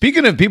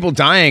 Speaking of people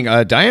dying,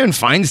 Dianne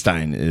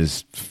Feinstein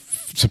is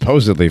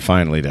supposedly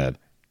finally dead.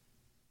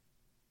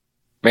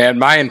 Man,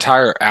 my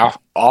entire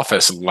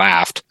office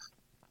laughed.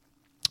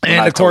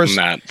 And of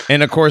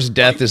course,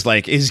 Death is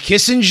like, is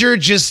Kissinger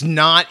just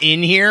not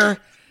in here?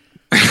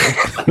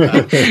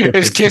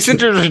 Is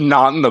Kissinger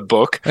not in the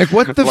book? Like,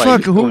 what the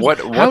fuck?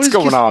 What's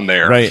going on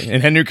there? Right.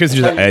 And Henry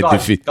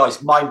Kissinger's like,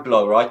 guys, mind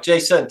blow, right?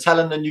 Jason, tell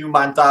him the new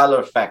Mandela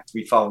effect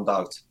we found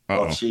out.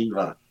 Oh,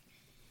 Shiva.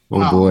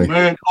 Oh, boy.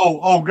 Man.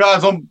 Oh,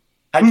 guys,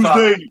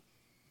 Tuesday.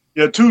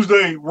 Yeah,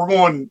 Tuesday, we're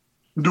going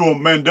to do a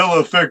Mandela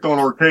effect on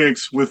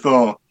Archaics with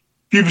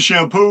Kiva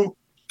Shampoo.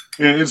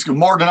 And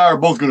Martin and I are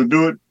both going to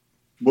do it.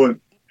 But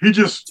he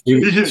was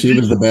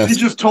the best. He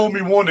just told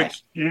me one that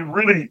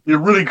it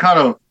really kind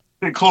of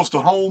hit close to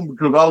home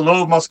because I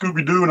love my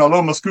Scooby-Doo and I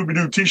love my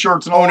Scooby-Doo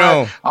t-shirts and all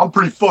that. I'm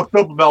pretty fucked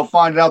up about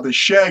finding out that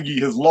Shaggy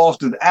has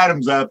lost his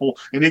Adam's apple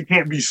and it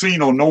can't be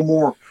seen on no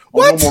more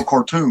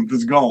cartoons.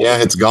 It's gone.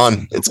 Yeah, it's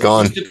gone. It's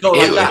gone. You go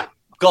like that.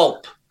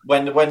 Gulp.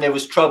 When there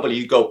was trouble,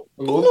 you go.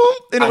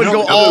 And it would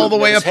go all the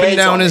way up and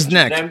down his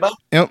neck. Remember?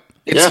 Yep.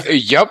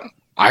 Yep.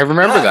 I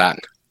remember that.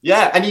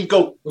 Yeah, and he'd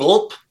go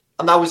gulp,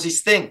 and that was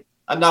his thing.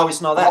 And now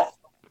it's not that.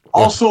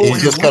 Also,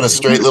 he's just got a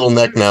straight little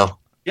neck now.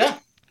 Yeah.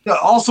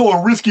 Also,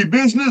 a risky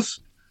business.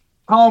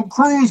 Tom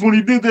Cruise, when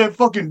he did that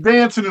fucking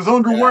dance in his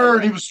underwear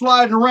and he was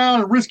sliding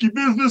around in risky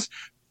business,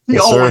 he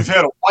always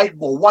had a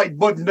white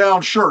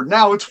button-down shirt.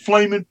 Now it's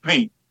flaming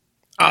pink.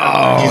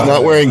 Oh,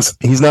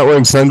 he's not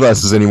wearing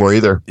sunglasses anymore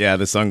either. Yeah,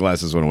 the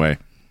sunglasses went away.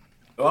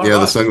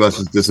 The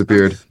sunglasses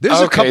disappeared. There's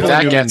a couple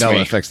of new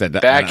Mandela effects that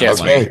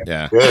gets me.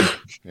 Yeah, good.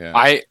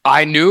 Yeah.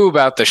 I knew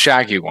about the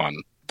Shaggy one.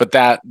 But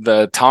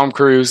the Tom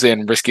Cruise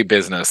in Risky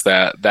Business,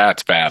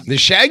 that's bad. The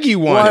Shaggy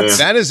one,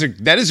 that is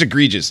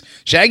egregious.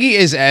 Shaggy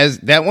is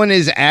that one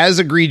is as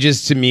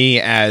egregious to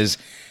me as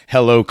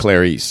Hello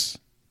Clarice.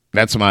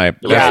 That's my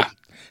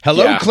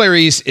Hello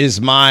Clarice is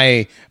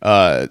my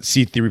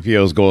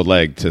C-3PO's gold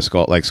leg to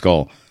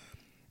Skull.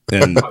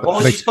 And what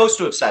was he supposed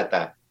to have said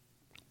that?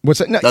 What's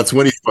that? No, that's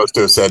what he's supposed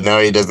to have said. Now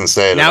he doesn't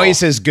say it. Now at all. He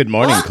says good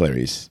morning,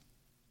 Clarice.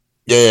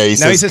 Yeah, he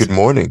says good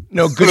morning.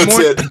 No,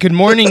 good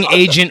morning,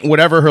 Agent,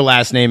 whatever her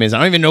last name is. I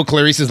don't even know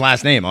Clarice's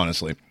last name,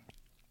 honestly.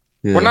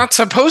 Yeah. We're not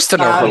supposed to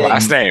know her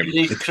last name.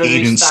 It's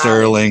Aiden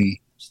Sterling.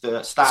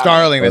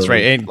 Starling, that's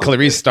right. And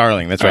Clarice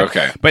Starling, that's right.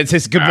 Okay. But it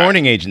says, good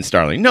morning, Agent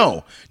Starling.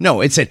 No,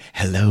 it said,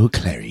 hello,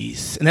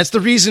 Clarice. And that's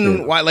the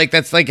reason why, like,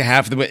 that's like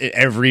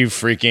every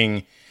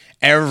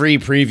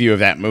preview of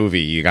that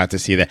movie, you got to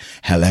see that.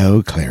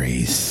 Hello,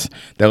 Clarice.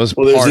 That was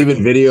there's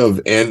even video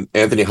of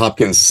Anthony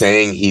Hopkins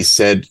saying he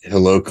said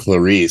hello,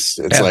 Clarice.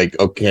 It's like,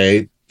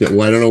 okay,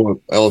 well, I don't know what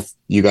else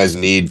you guys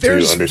need to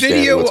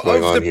understand what's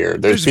going on here.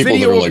 There's people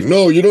that are like,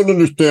 no, you don't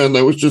understand.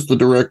 That was just the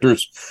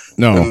directors.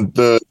 No. And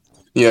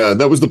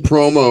that was the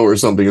promo or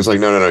something. It's like,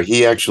 no.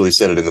 He actually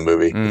said it in the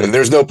movie. And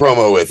there's no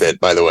promo with it,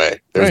 by the way.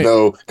 There's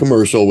no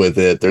commercial with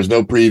it. There's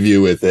no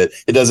preview with it.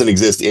 It doesn't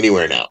exist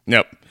anywhere now.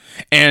 Nope.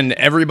 And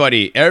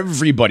everybody,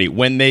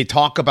 when they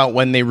talk about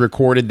when they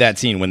recorded that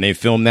scene, when they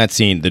filmed that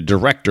scene, the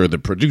director, the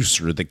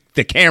producer,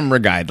 the camera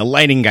guy, the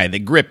lighting guy, the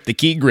grip, the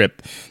key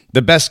grip,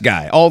 the best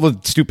guy, all the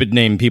stupid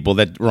name people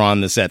that were on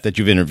the set that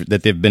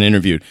they've been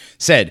interviewed,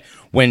 said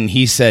when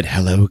he said,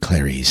 hello,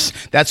 Clarice,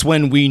 that's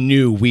when we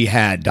knew we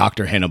had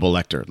Dr. Hannibal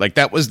Lecter. Like,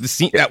 that was the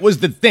scene. That was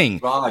the thing.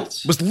 Right.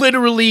 Was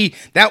literally,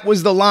 that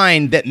was the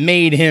line that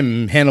made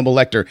him Hannibal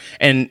Lecter.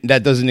 And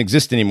that doesn't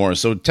exist anymore.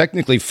 So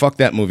technically, fuck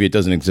that movie. It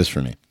doesn't exist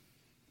for me.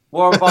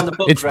 What about the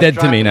book? It's dead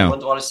to me now. I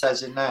wonder what it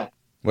says in there.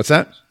 What's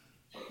that?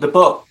 The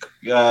book,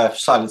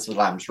 Silence of the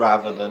Lambs,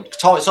 rather than...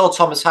 It's all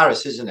Thomas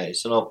Harris, isn't it?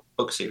 It's an old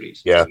book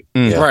series. Yeah.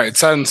 Right.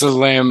 Silence of the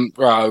Lamb,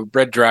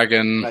 Red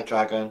Dragon.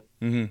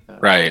 Mm-hmm.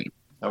 Right.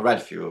 I read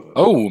a few of them.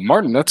 Oh,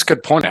 Martin, that's a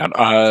good point out.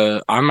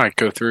 I might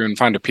go through and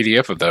find a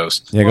PDF of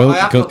those.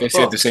 Yeah, go. They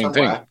say the same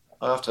thing. I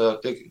have to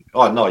think.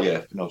 Oh, no,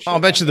 yeah. No,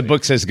 I'll bet you the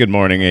book says good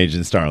morning,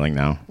 Agent Starling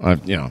now.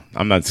 I'm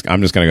just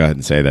going to go ahead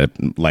and say that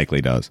it likely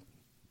does.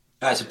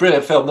 It's a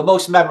brilliant film. The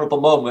most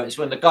memorable moment is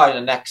when the guy in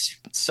the next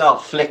cell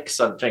flicks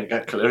something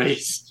at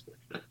Clarice.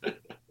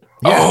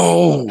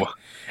 Oh,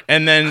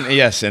 and then Dr.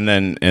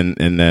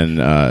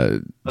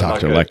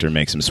 Lecter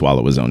makes him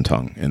swallow his own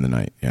tongue in the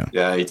night.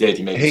 Yeah, he did.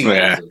 He made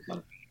him.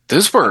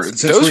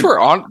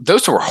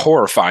 Those were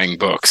horrifying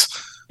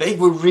books. They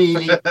were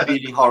really,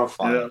 really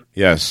horrifying. Yeah.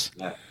 Yes.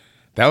 Yeah.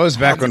 That was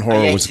back when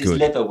horror was good.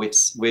 Liver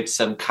with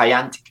some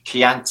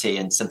Chianti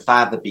and some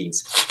fava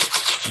beans.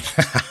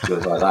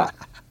 Good like that.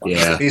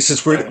 Yeah. Hey,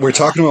 since we're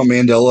talking about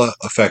Mandela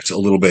effect a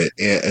little bit,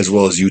 as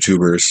well as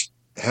YouTubers,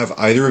 have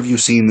either of you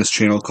seen this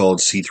channel called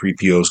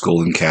C3PO's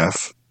Golden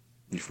Calf?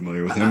 Are you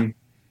familiar with him?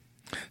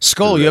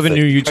 Skull, you have a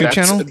new YouTube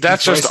channel?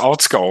 That's just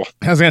Alt Skull.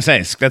 I was going to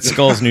say, that's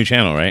Skull's new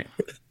channel, right?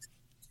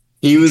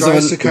 He was on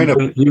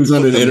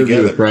an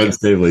interview with Brian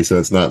Stavely, so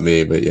it's not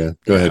me, but yeah.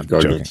 Go ahead,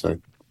 Gardner.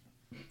 Sorry.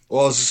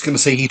 Well, I was just going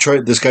to say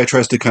this guy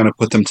tries to kind of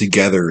put them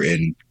together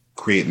and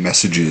create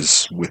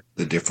messages with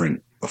the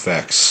different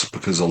effects,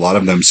 because a lot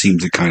of them seem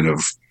to kind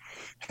of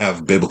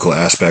have biblical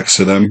aspects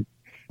to them,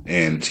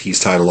 and he's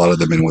tied a lot of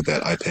them in with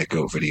that iPad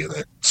Go video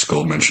that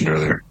Skull mentioned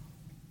earlier.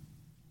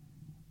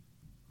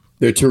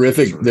 They're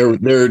terrific.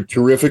 They're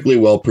terrifically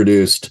well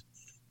produced,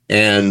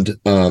 and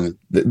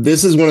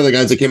this is one of the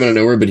guys that came out of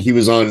nowhere, but he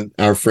was on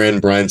our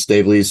friend Brian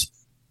Stavely's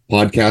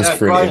podcast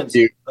for an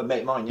interview.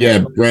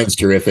 Yeah, Brian's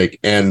terrific,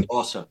 and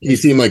awesome. He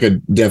seemed like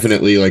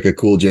definitely like a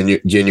cool,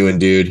 genuine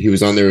dude. He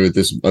was on there with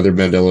this other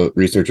Mandela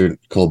researcher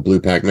called Blue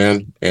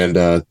Pac-Man, and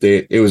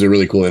it was a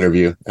really cool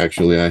interview.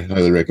 Actually, I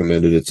highly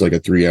recommend it. It's like a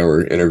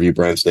 3-hour interview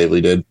Brian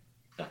Stavely did.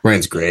 Yeah.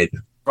 Brian's great.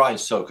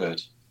 Brian's so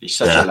good. He's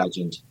such a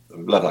legend. I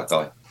love that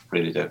guy.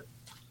 Really do.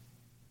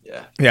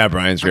 Yeah,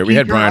 Brian's great. We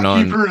had Brian on.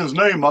 I keep hearing his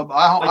name. I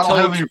don't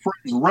have any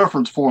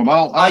reference for him.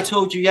 I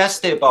told you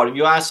yesterday about him.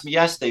 You asked me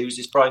yesterday who's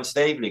this Brian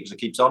Stavely, because it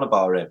keeps on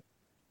about him.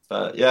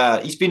 But yeah,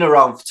 he's been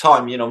around for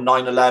time.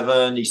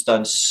 9/11. He's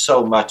done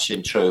so much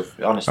in truth.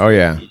 Honestly. Oh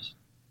yeah.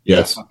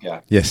 Yes. Yeah.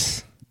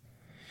 Yes.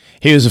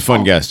 He was a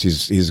fun guest.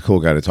 He's a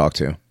cool guy to talk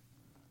to.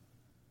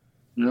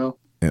 Yeah.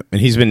 And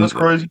he's been. That's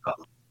crazy.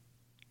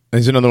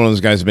 He's another one of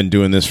those guys who's been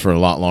doing this for a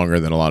lot longer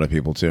than a lot of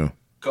people too.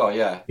 Oh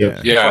yeah.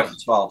 Yeah.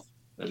 2012.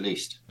 At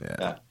least,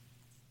 yeah.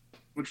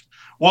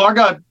 Well, I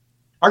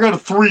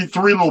got three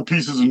little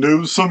pieces of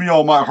news. Some of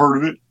y'all might have heard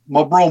of it.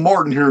 My bro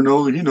Martin here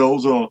knows. He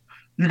knows.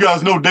 You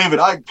guys know David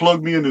Icke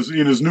plugged me in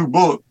his new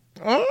book.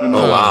 Oh,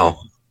 wow!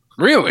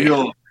 Really?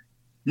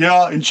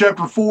 Yeah. In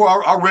chapter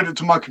 4, I read it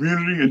to my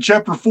community. In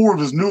chapter 4 of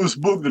his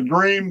newest book, The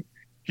Dream,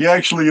 he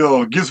actually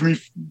gives me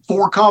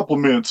 4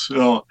 compliments.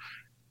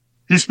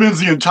 He spends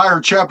the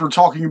entire chapter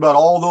talking about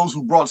all those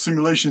who brought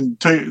simulation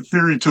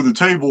theory to the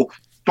table,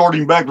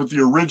 starting back with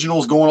the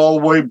originals, going all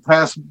the way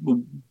past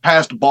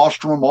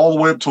Bostrom, all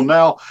the way up till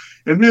now.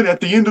 And then at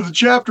the end of the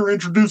chapter,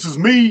 introduces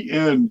me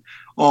and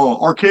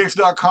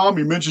Archaics.com.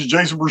 He mentions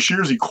Jason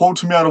Brashears. He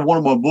quotes me out of one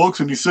of my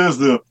books, and he says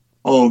the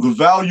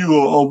value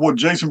of what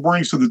Jason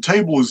brings to the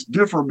table is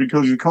different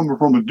because he's coming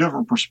from a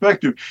different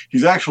perspective.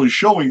 He's actually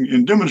showing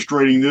and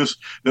demonstrating this,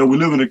 that we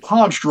live in a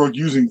construct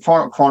using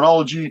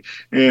chronology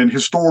and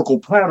historical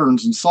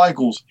patterns and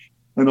cycles.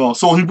 And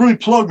so he really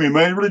plugged me,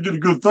 man. He really did a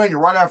good thing.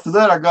 And right after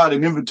that, I got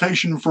an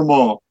invitation from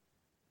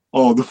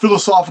the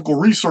Philosophical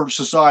Research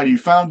Society,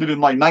 founded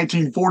in like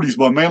 1940s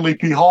by Manly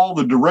P. Hall.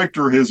 The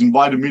director has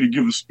invited me to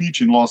give a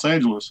speech in Los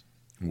Angeles.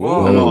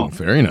 Whoa,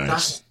 very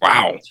nice.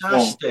 Wow.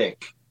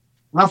 Fantastic.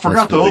 And I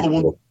forgot the other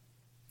one.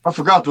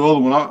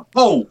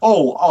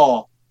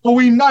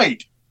 Halloween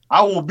night.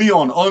 I will be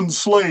on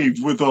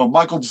Unslaved with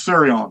Michael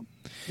Desarion.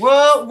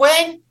 Well,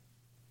 when?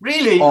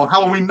 Really? On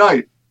Halloween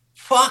night.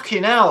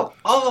 Fucking hell.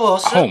 Oh,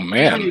 awesome. Oh,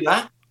 man.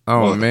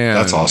 Oh, man.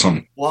 That's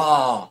awesome.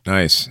 Wow.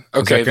 Nice.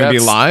 Okay, is that going to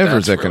be live or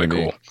is that really going to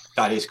be? cool.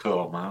 That is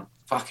cool, man.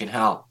 Fucking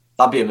hell.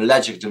 That'd be a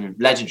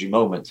legendary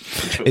moment.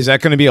 Is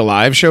that going to be a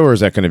live show or is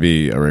that going to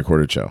be a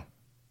recorded show?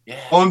 Yeah.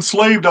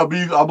 Unslaved, I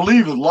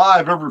believe, is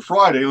live every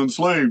Friday.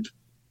 Unslaved.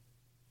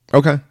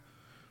 Okay.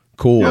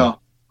 Cool. Yeah.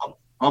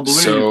 I believe.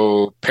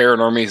 So,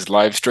 Paranormies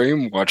live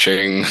stream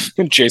watching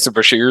Jason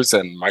Brashears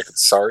and Michael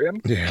Tsarian.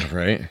 Yeah,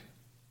 right.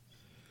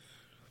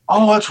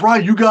 Oh, that's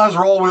right. You guys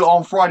are always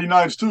on Friday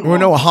nights too. Well,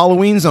 no,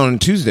 Halloween's on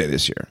Tuesday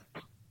this year.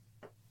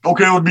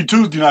 Okay, it would be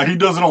Tuesday night. He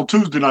does it on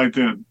Tuesday night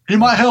then. He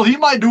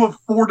might do it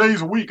 4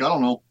 days a week. I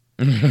don't know.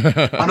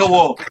 I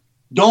know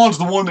Dawn's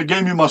the one that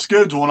gave me my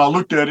schedule, and I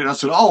looked at it and I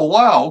said, oh,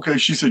 wow. Okay.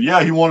 She said,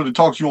 yeah, he wanted to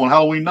talk to you on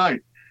Halloween night.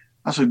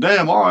 I said,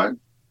 damn, all right.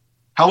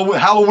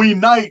 Halloween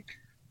night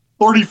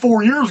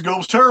 34 years ago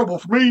was terrible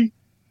for me.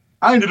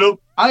 I ended up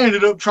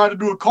trying to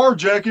do a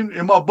carjacking,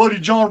 and my buddy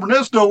John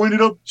Ernesto ended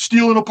up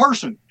stealing a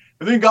person.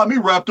 And then got me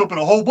wrapped up in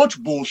a whole bunch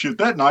of bullshit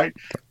that night.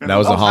 And that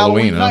was a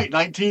Halloween night,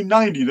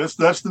 1990.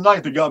 That's the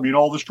night that got me in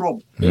all this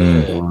trouble.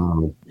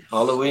 Wow.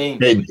 Halloween.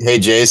 Hey,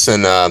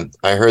 Jason.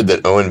 I heard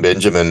that Owen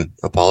Benjamin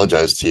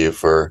apologized to you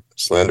for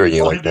slandering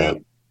you like that.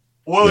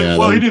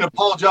 Well, he didn't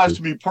apologize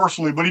to me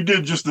personally, but he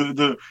did just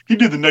he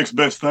did the next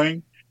best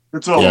thing.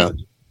 It's I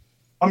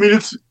mean,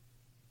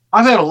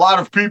 I've had a lot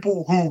of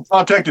people who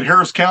contacted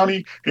Harris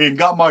County and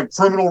got my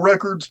criminal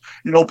records.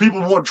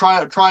 People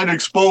trying to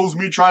expose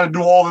me, trying to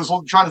do all this,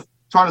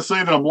 trying to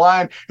say that I'm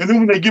lying. And then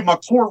when they get my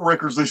court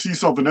records, they see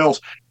something else.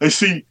 They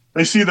see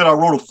They see that I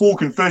wrote a full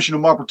confession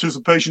of my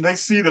participation. They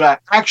see that I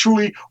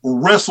actually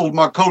wrestled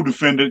my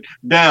co-defendant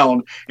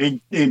down and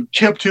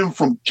kept him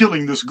from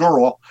killing this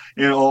girl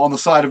on the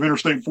side of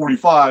Interstate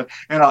 45.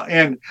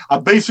 And I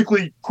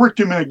basically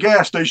cricked him in a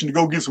gas station to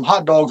go get some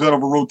hot dogs out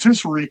of a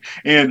rotisserie.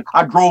 And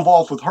I drove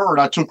off with her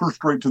and I took her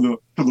straight to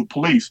the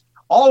police.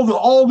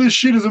 All this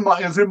shit is in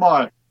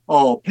my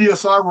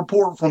PSI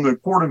report from the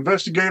court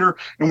investigator.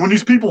 And when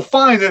these people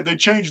find that, they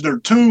change their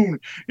tune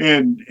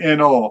and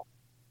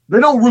they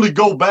don't really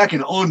go back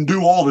and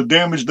undo all the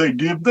damage they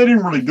did. They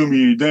didn't really do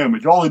me any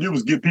damage. All they did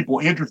was get people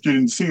interested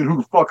in seeing who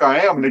the fuck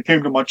I am, and they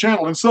came to my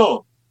channel and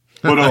subbed.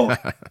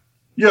 But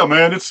yeah,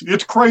 man,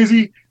 it's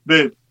crazy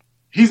that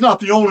he's not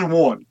the only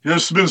one.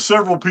 There's been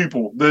several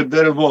people that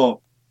have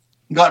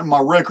gotten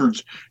my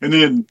records, and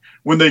then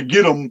when they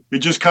get them, it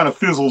just kind of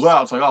fizzles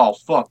out. It's like, oh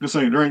fuck,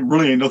 there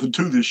ain't nothing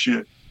to this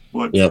shit.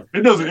 But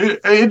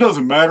it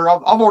doesn't matter.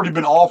 I've already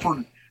been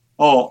offered.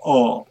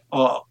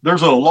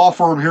 There's a law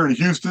firm here in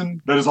Houston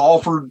that is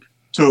offered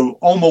to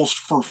almost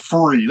for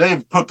free.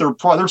 They've put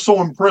they're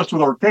so impressed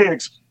with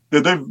Archaics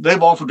that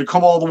they've offered to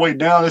come all the way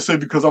down. They say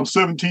because I'm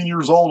 17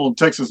 years old on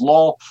Texas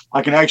law,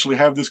 I can actually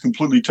have this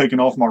completely taken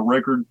off my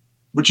record.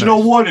 But you know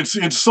what?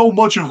 It's so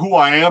much of who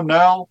I am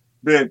now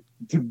that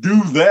to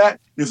do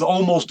that is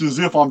almost as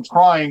if I'm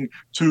trying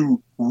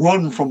to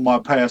run from my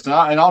past. And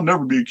I'll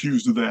never be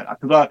accused of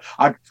that because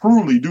I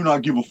truly do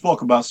not give a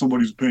fuck about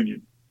somebody's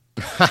opinion.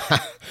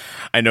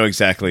 I know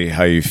exactly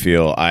how you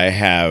feel. I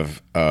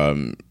have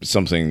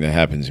something that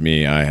happened to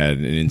me. I had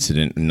an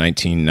incident in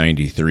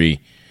 1993,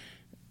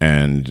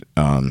 and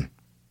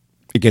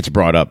it gets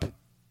brought up.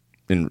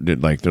 And they're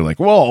like,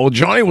 well,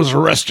 Johnny was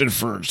arrested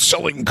for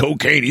selling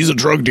cocaine. He's a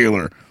drug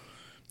dealer.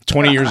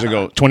 20 years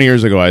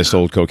ago, I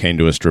sold cocaine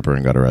to a stripper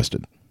and got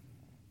arrested.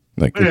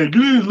 Like, hey, at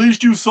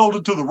least you sold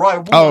it to the right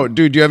one. Oh,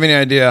 dude, do you have any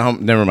idea how?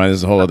 Never mind.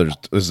 This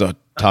is a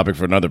topic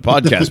for another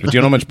podcast. But do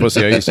you know how much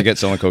pussy I used to get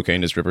selling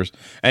cocaine to strippers?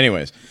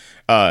 Anyways,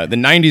 the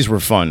 90s were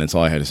fun. That's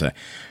all I had to say.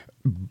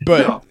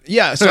 But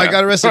yeah, so I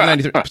got arrested in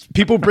 93.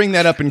 People bring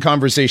that up in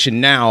conversation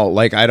now,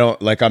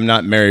 I'm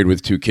not married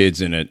with 2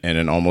 kids and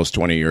an almost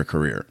 20-year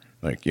career.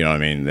 Like, you know what I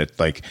mean? That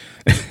like,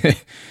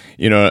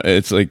 you know,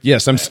 it's like,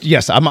 yes,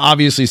 I'm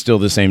obviously still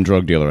the same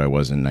drug dealer I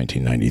was in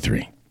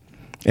 1993.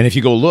 And if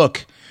you go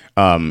look,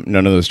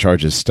 none of those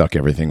charges stuck.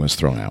 Everything was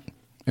thrown out.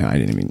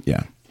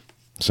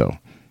 So,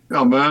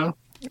 yeah, man.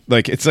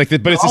 Like it's like,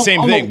 but it's the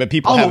same thing. But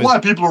people, I don't know why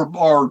people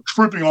are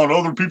tripping on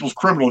other people's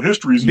criminal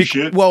histories and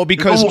shit. Well,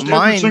 because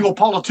every single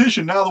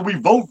politician now that we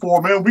vote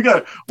for, man, we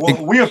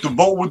have to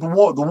vote with the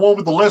one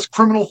with the less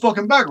criminal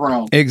fucking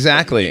background.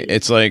 Exactly.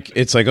 It's like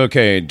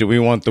okay, do we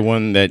want the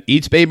one that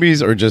eats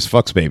babies or just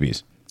fucks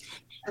babies?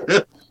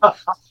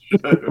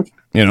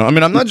 You know, I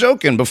mean, I'm not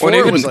joking. Before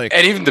it was like,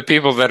 and even the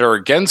people that are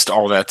against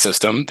all that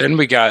system, then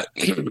we got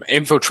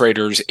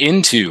infiltrators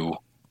into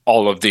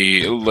all of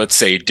the, let's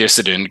say,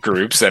 dissident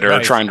groups that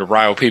are trying to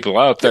rile people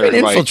up. They're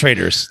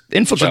infiltrators.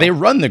 They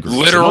run the groups.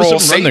 Literal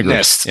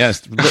Satanists.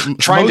 Yes.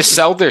 Trying to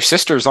sell their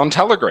sisters on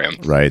Telegram.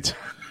 Right.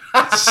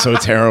 It's so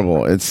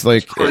terrible. It's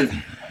like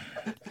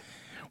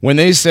when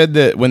they said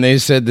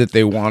that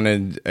they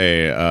wanted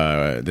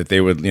that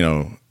they would, you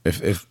know,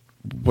 if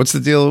what's the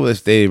deal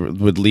if they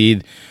would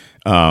lead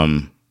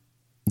the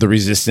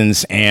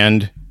resistance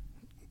and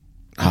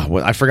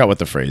I forgot what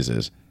the phrase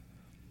is.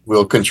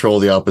 We'll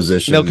control the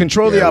opposition. They'll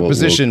control the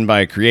opposition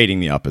by creating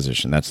the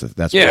opposition. That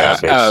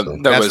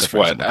was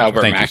what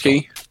Albert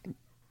Mackey,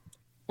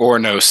 or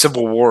no,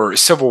 Civil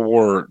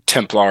War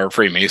Templar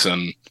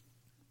Freemason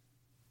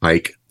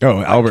Pike.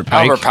 Oh, Albert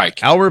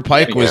Pike. Albert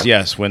Pike was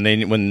when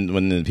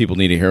the people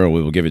need a hero,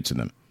 we will give it to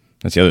them.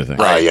 That's the other thing.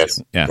 Right. Yes.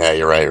 Yeah.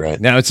 You're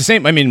right. Now it's the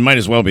same. I mean, might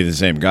as well be the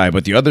same guy.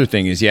 But the other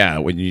thing is,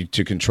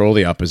 to control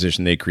the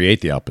opposition, they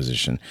create the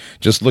opposition.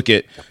 Just look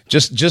at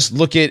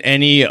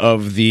any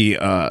of the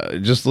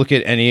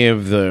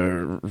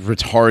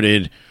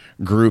retarded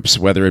groups,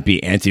 whether it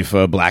be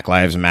Antifa, Black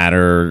Lives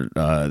Matter,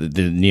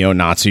 the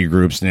neo-Nazi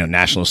groups,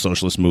 National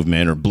Socialist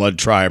Movement, or Blood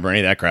Tribe, or any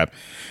of that crap.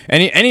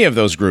 Any of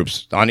those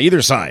groups on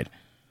either side.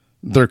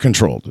 They're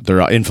controlled.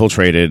 They're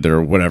infiltrated.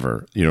 They're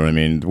whatever. You know what I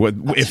mean?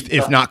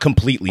 If not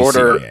completely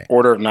CIA.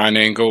 Order of 9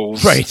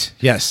 Angles. Right.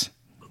 Yes.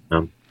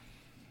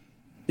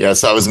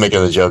 Yes, I was making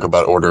a joke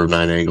about Order of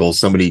 9 Angles.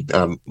 Somebody,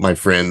 my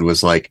friend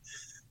was like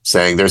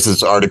saying there's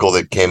this article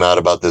that came out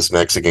about this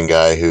Mexican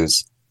guy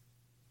who's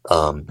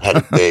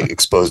they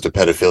exposed a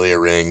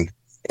pedophilia ring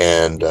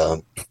and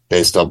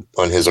based on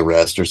his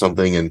arrest or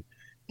something. And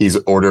he's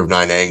Order of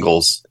 9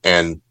 Angles.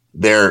 And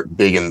they're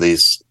big in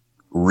these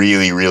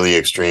really, really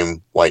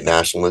extreme white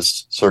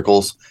nationalist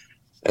circles.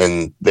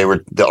 And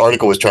the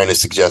article was trying to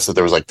suggest that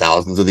there was like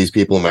thousands of these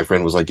people. And my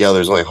friend was like, yeah,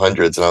 there's only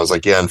hundreds. And I was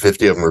like, yeah, and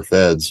 50 of them are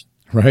feds.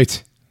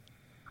 Right.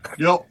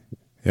 Yep.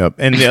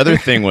 And the other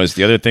thing was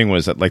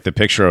that, like, the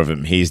picture of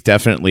him, he's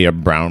definitely a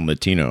brown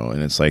Latino.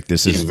 And it's like,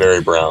 he's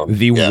very brown.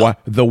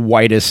 The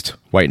whitest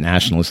white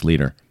nationalist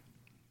leader.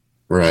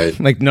 Right.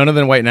 Like, none of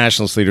the white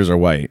nationalist leaders are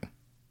white.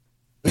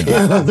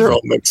 They're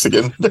all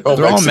Mexican. They're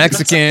all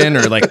Mexican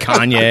or like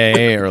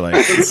Kanye or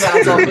like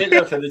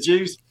for the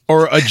Jews.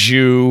 Or a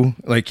Jew,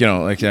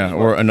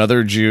 or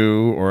another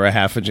Jew or a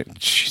half a Jew.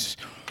 Jeez.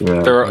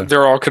 Yeah.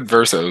 They're all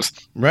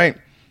conversos. Right.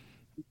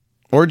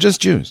 Or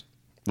just Jews.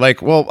 You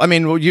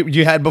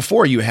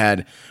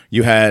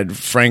had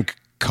Frank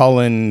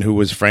Cullen, who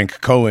was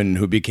Frank Cohen,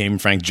 who became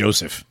Frank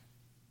Joseph.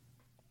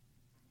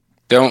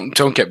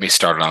 Don't get me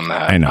started on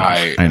that. I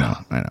know.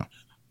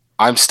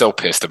 I'm still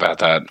pissed about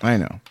that. I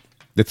know.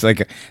 It's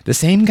like the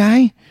same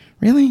guy?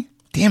 Really?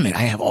 Damn it,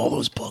 I have all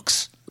those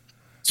books.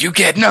 You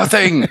get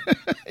nothing.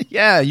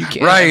 Yeah, you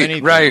can't.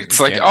 Right. It's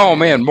like, oh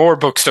man, more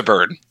books to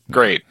burn.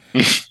 Great.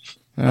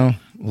 Well,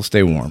 we'll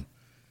stay warm.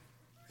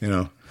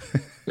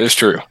 It's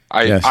true.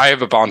 I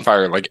have a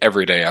bonfire like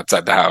every day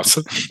outside the house.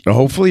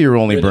 Hopefully you're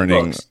only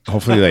burning books.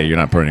 Hopefully you're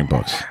not burning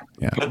books.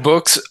 Yeah.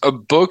 Books,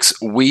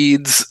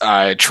 weeds,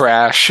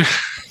 trash.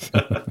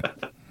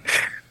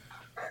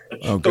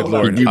 Oh, good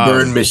Lord. Did you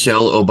burn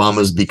Michelle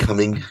Obama's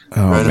Becoming?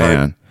 Oh,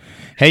 man.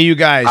 Hey, you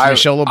guys,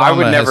 Michelle Obama. I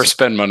would never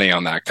spend money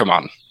on that. Come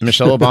on.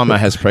 Michelle Obama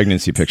has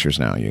pregnancy pictures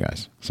now, you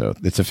guys. So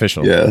it's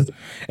official. Yeah.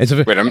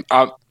 Wait,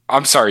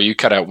 I'm sorry, you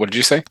cut out. What did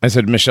you say? I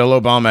said Michelle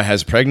Obama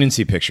has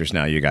pregnancy pictures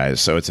now, you guys.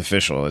 So it's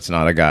official. It's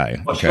not a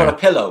guy. She got a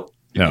pillow.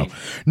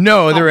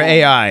 No, they were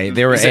AI.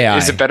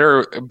 Is it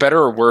better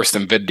or worse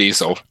than Vin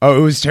Diesel? Oh,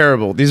 it was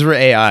terrible. These were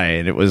AI,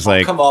 and it was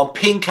like, come on,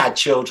 Pink had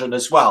children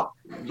as well.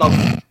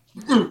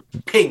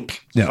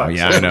 Pink. No,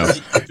 yeah, I know.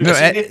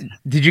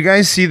 Did you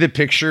guys see the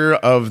picture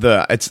of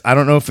I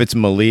don't know if it's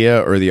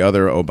Malia or the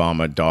other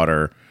Obama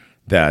daughter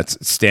that's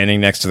standing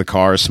next to the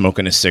car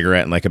smoking a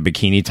cigarette in like a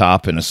bikini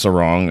top and a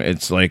sarong.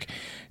 It's like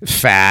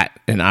fat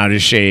and out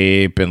of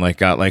shape and like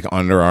got like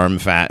underarm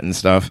fat and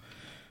stuff.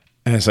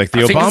 And it's like the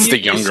Obama. It's the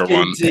younger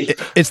one.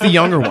 It's the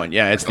younger one.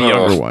 Yeah, it's the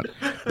younger one.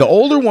 The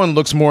older one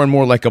looks more and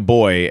more like a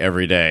boy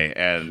every day,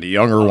 and the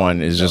younger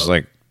one is just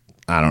like,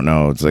 I don't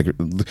know. It's like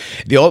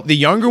the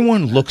younger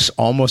one looks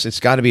almost. It's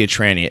got to be a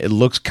tranny. It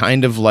looks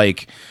kind of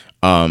like,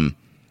 who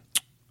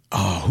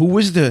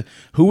was the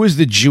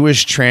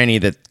Jewish tranny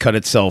that cut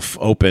itself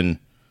open?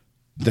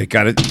 That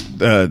got it.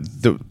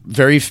 The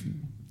very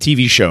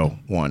TV show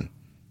one.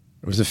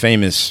 It was a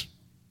famous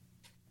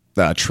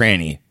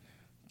tranny.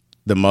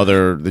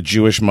 The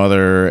Jewish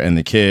mother and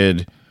the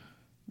kid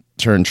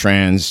turned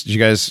trans. Did you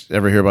guys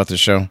ever hear about this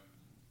show?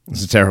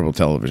 It's a terrible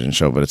television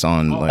show, but it's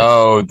on.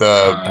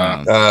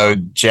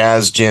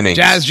 Jazz Jennings.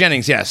 Jazz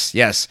Jennings,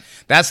 yes.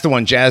 That's the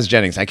one, Jazz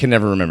Jennings. I can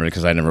never remember it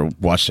because I never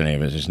watched any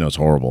of it. I just know it's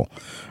horrible.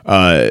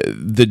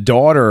 The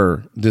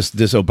daughter, this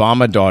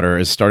Obama daughter,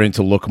 is starting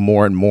to look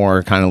more and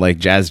more kind of like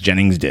Jazz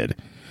Jennings did.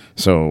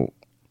 So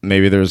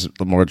maybe there's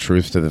more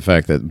truth to the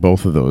fact that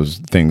both of those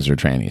things are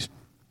trannies.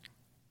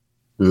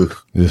 Ugh.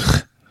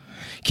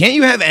 Can't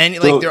you have any,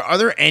 like,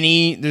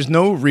 there's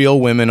no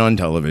real women on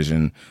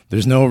television.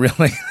 There's no real,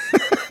 like...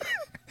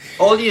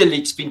 All the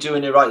elites been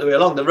doing it right the way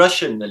along. The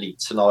Russian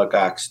elites and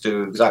oligarchs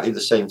do exactly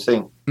the same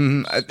thing.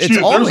 It's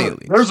all the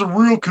elites. There's a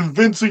real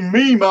convincing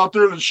meme out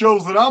there that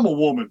shows that I'm a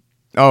woman.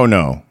 Oh,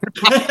 no.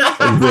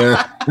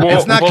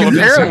 It's not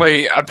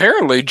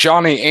apparently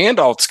Johnny and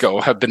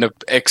Altsko have been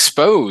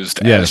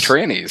exposed as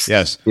trannies.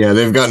 Yes. Yeah,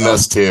 they've gotten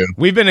us too.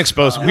 We've been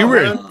exposed.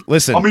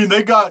 Listen. I mean,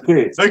 they got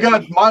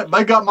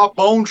my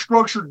bone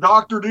structure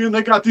doctored in.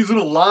 They got these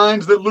little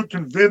lines that look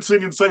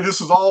convincing and say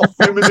this is all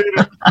feminine.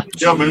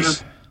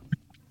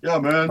 Yeah,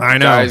 man. I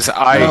know. Guys,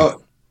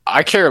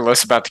 I care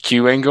less about the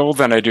Q angle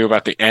than I do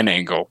about the N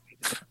angle.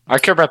 I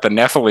care about the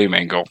Nephilim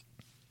angle.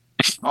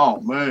 Oh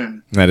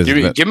man,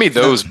 give me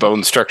those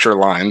bone structure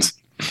lines.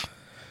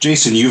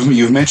 Jason,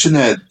 you've mentioned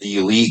that the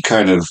elite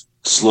kind of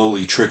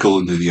slowly trickle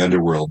into the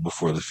underworld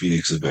before the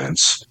Phoenix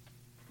events.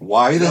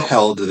 Why the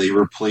hell do they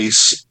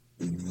replace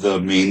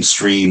the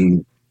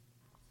mainstream?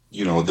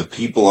 The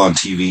people on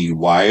TV.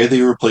 Why are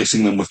they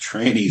replacing them with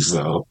trannies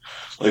though?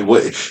 Like,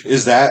 what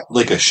is that?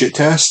 Like a shit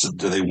test?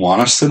 Do they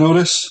want us to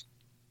notice?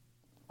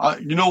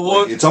 You know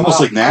what? It's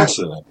almost like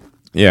NASA.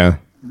 Yeah.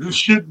 This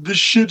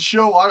shit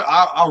show,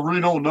 I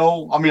really don't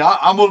know. I mean,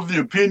 I'm of the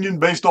opinion,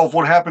 based off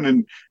what happened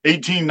in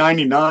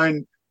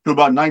 1899 to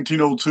about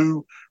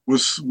 1902,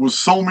 was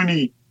so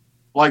many,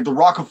 like the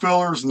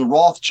Rockefellers and the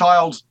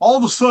Rothschilds. All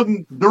of a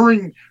sudden,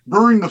 during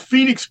the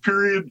Phoenix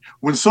period,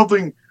 when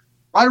something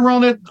right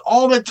around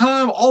all that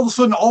time, all of a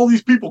sudden, all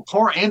these people,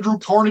 Andrew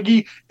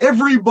Carnegie,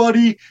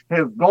 everybody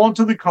has gone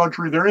to the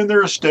country. They're in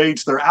their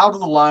estates. They're out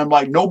of the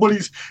limelight.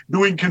 Nobody's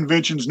doing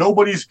conventions.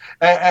 Nobody's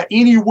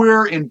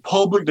anywhere in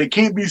public. They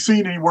can't be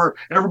seen anywhere.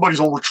 Everybody's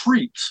on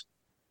retreats.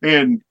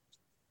 And,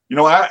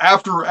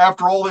 after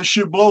all this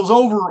shit blows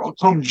over,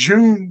 come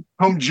June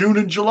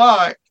and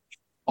July,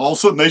 all of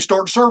a sudden they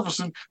start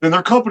surfacing. Then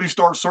their companies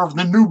start surfacing.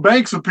 Then new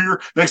banks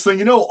appear. Next thing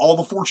you know, all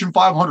the Fortune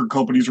 500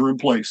 companies are in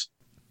place.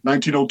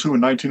 1902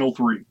 and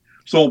 1903.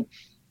 So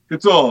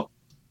it's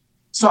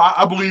So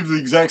I believe the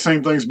exact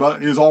same things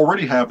is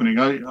already happening.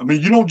 I mean,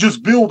 you don't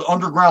just build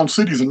underground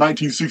cities in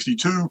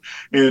 1962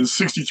 and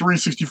 63,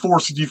 64,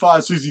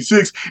 65,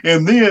 66,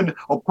 and then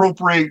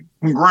appropriate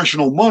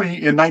congressional money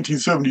in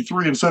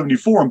 1973 and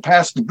 74 and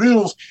pass the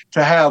bills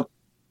to have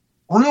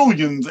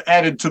trillions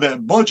added to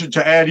that budget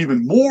to add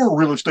even more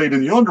real estate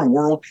in the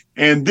underworld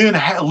and then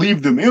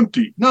leave them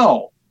empty.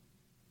 No,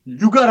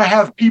 you got to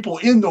have people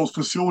in those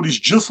facilities,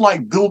 just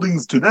like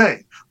buildings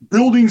today.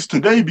 Buildings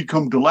today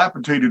become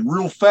dilapidated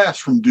real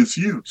fast from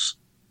disuse.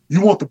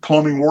 You want the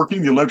plumbing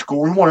working, the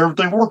electrical, you want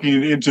everything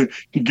working. And to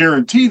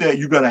guarantee that,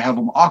 you got to have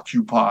them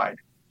occupied.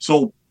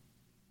 So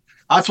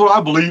that's what I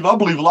believe. I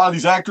believe a lot of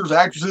these actors,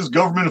 actresses,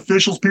 government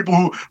officials, people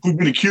who've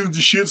been accused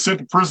of shit, sent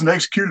to prison,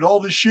 executed, all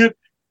this shit,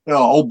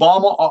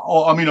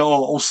 Osama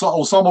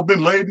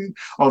bin Laden,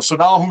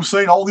 Saddam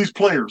Hussein, all these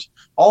players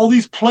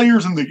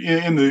in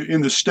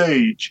the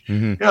stage.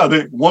 Mm-hmm.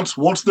 Yeah,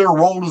 once their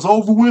role is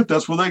over with,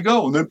 that's where they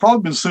go. And they've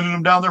probably been sending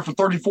them down there for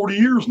 30, 40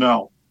 years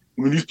now.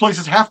 I mean, these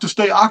places have to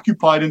stay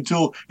occupied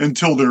until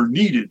they're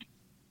needed.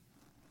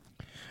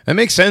 That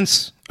makes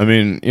sense. I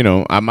mean,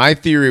 my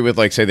theory with,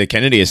 like, say, the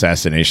Kennedy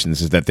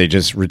assassinations is that they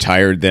just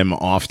retired them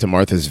off to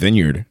Martha's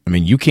Vineyard. I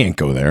mean, you can't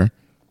go there.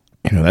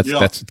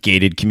 That's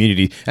gated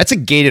community. That's a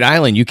gated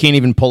island. You can't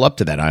even pull up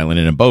to that island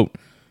in a boat.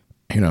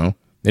 They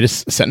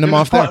just setting them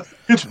off there.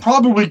 It's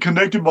probably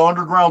connected by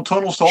underground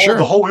tunnels to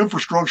the whole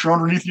infrastructure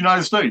underneath the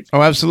United States.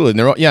 Oh,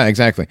 absolutely. And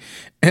exactly.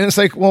 And it's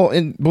like, well,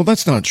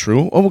 that's not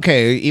true.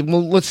 Okay,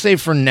 well, let's say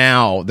for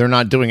now they're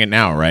not doing it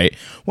now, right?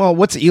 Well,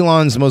 what's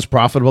Elon's most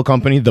profitable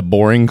company? The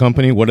Boring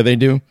Company. What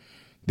do?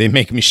 They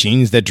make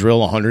machines that drill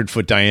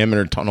 100-foot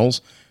diameter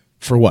tunnels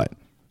for what?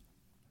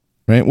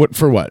 Right? What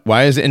for what?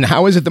 Why is it? And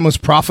how is it the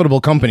most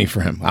profitable company for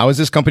him? How is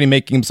this company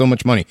making him so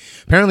much money?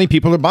 Apparently,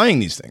 people are buying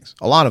these things.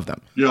 A lot of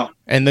them. Yeah.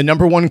 And the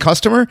number one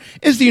customer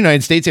is the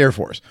United States Air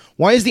Force.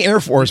 Why is the Air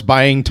Force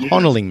buying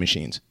tunneling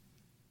machines?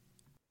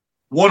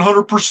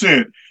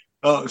 100%.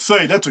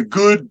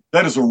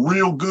 That is a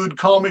real good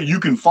comment. You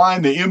can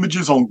find the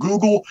images on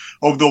Google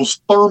of those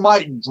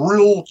thermite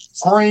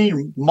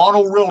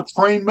monorail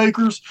train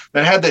makers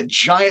that had that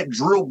giant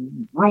drill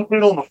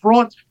bit on the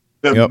front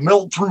that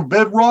melt through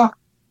bedrock.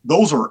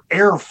 Those are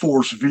Air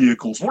Force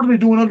vehicles. What are they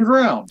doing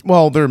underground?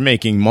 Well, they're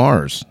making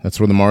Mars. That's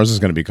where the Mars is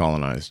going to be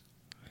colonized.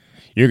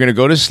 You're going to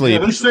go to sleep.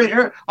 Yeah, they say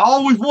I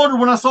always wonder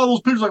when I saw those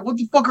pictures, like, what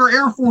the fuck are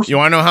Air Force? You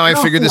want to know how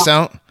I figured this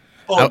out?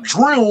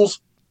 Drills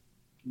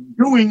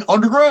doing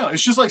underground.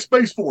 It's just like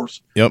Space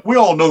Force. Yep. We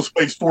all know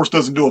Space Force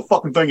doesn't do a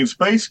fucking thing in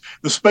space.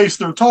 The space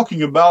they're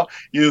talking about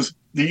is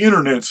the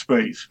internet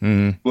space.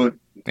 Mm-hmm. But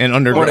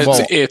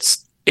underground.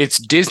 It's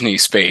Disney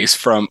space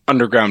from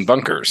underground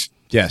bunkers.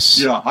 Yes.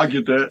 Yeah, I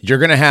get that. You're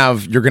gonna have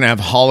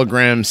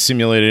hologram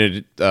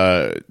simulated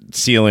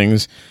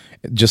ceilings,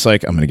 just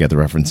like I'm gonna get the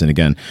reference in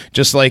again.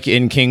 Just like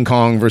in King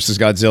Kong versus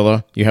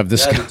Godzilla, you have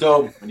this. The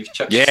dome.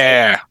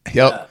 Yeah. Yep.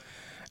 Yeah.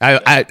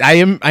 I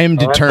am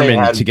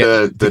determined to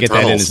get that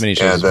in as many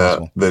shows as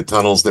possible. The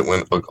tunnels that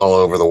went all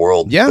over the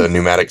world. Yeah. The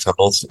pneumatic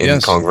tunnels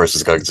in Kong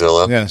versus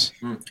Godzilla. Yes.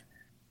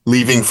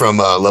 Leaving from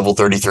level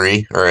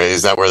 33, or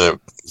is that where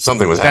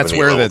something was happening?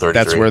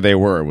 That's where they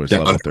were. Was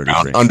level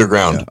 33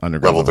 underground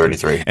level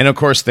 33, and of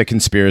course the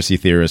conspiracy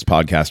theorist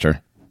podcaster.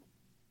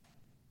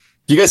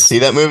 Did you guys see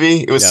that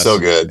movie? It was so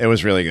good. It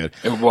was really good.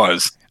 It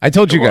was. I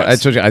told you. I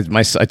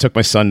took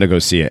my son to go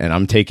see it, and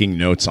I'm taking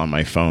notes on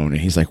my phone,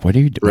 and he's like, "What are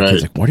you doing?"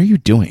 He's like, "What are you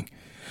doing?"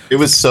 It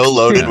was so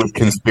loaded with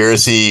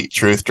conspiracy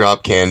truth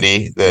drop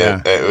candy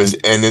that it was,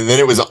 and then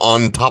it was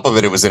on top of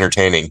it. It was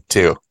entertaining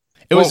too.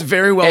 It was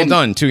very well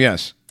done too.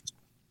 Yes.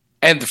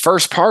 And the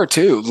first part,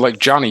 too, like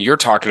Johnny, you're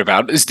talking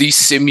about, is the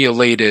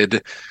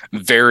simulated,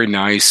 very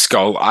nice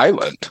Skull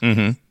Island,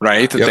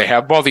 right? That they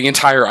have. Well, the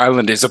entire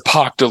island is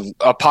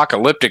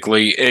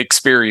apocalyptically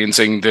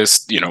experiencing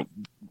this,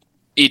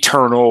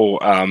 eternal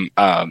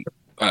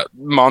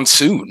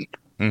monsoon.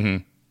 Mm-hmm.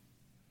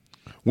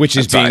 Which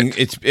is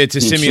it's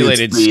a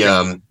simulated.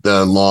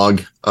 The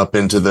log up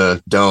into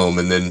the dome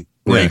and then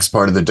breaks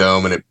part of the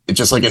dome, and it's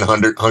just like in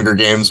Hunger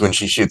Games when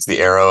she shoots the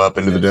arrow up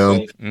into the dome.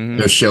 Mm-hmm.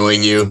 They're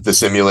showing you the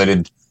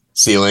simulated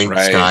ceiling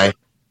sky.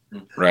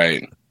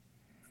 Right.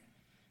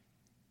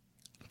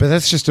 But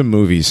that's just a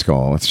movie,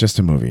 Skull. It's just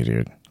a movie,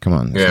 dude. Come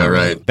on. Yeah,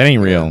 right. That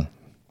ain't real.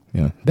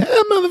 Yeah. That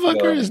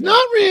motherfucker is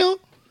not real.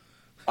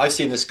 I've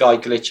seen the sky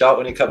glitch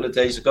out a couple of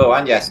days ago,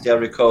 and yes, they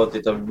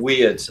recorded a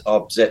weird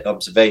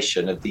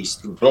observation of this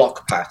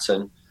block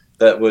pattern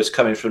that was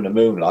coming from the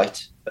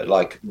moonlight,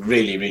 like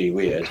really, really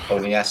weird,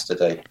 only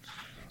yesterday.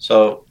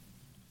 So,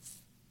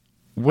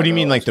 what do you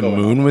mean, like the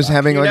moon was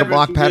having like a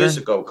block pattern? Years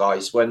ago,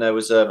 guys, when there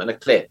was an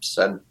eclipse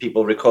and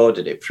people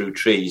recorded it through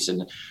trees,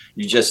 and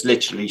you just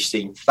literally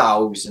seen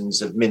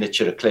thousands of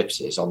miniature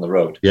eclipses on the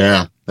road.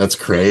 Yeah, that's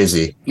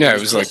crazy. Yeah, it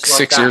was like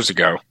 6 years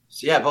ago.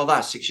 Yeah, well,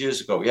 that's 6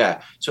 years ago,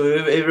 yeah. So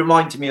it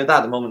reminded me of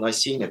that the moment I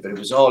seen it, but it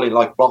was all in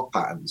like block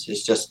patterns.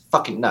 It's just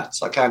fucking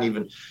nuts. I can't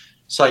even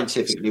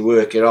scientifically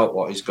work it out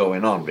what is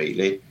going on,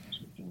 really.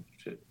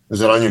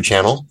 Is it on your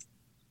channel?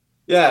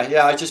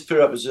 Yeah. I just put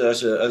it up as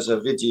a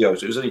video.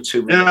 So it was only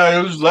 2 minutes. Yeah,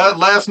 it was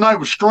last night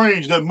was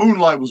strange. That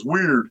moonlight was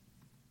weird.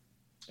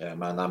 Yeah,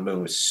 man, that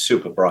moon was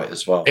super bright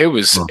as well. It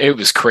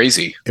was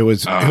crazy. It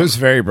was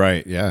very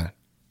bright. Yeah.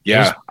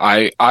 Yeah,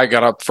 I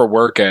got up for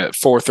work at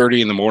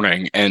 4:30 in the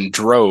morning and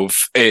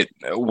drove it.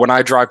 When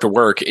I drive to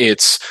work,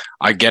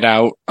 I get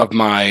out of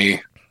my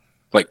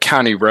like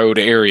county road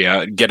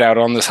area, get out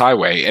on this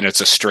highway, and it's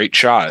a straight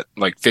shot,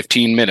 like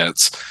 15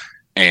 minutes,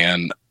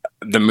 and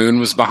the moon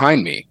was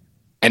behind me,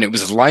 and it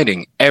was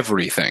lighting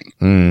everything.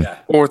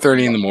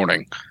 4:30 in the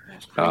morning.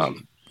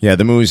 Yeah,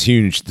 the moon was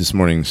huge this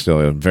morning.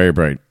 Still very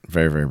bright,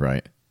 very very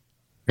bright.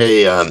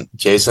 Hey,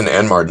 Jason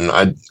and Martin,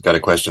 I got a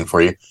question for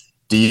you.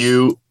 Do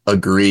you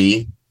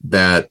agree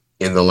that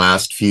in the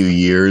last few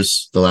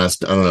years,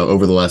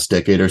 over the last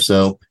decade or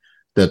so,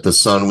 that the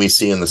sun we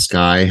see in the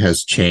sky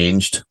has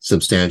changed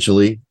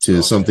substantially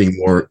to something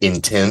more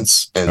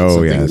intense and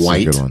something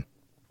white? That's a good one.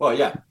 Well,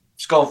 yeah,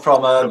 it's gone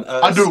from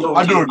I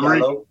do agree.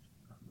 Yellow.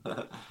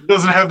 It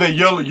doesn't have that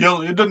yellow.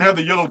 It doesn't have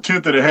the yellow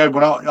tint that it had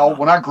when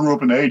I grew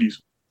up in the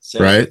 80s.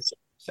 Right?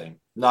 Same.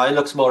 No, it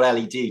looks more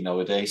LED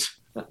nowadays.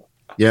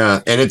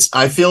 Yeah, and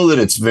I feel that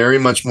it's very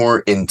much more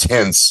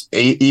intense,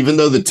 even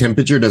though the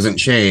temperature doesn't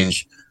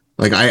change.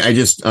 Like I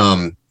just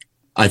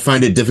I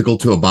find it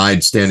difficult to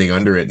abide standing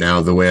under it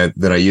now the way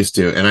that I used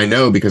to, and I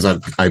know because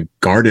I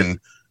garden.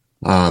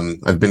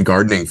 I've been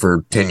gardening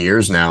for 10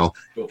 years now,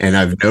 and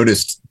I've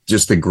noticed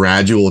just the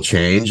gradual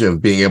change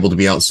of being able to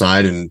be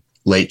outside in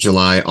late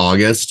July,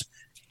 August,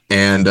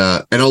 and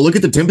I'll look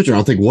at the temperature.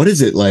 I'll think, what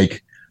is it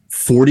like?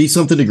 40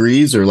 something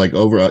degrees or like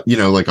over,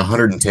 like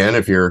 110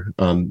 if you're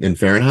in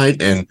Fahrenheit,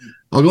 and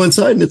I'll go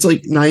inside and it's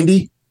like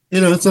 90,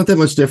 it's not that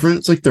much different.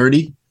 It's like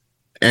 30.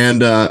 And,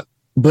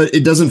 but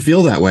it doesn't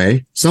feel that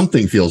way.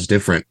 Something feels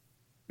different,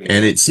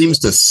 and it seems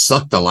to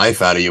suck the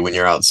life out of you when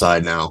you're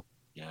outside now.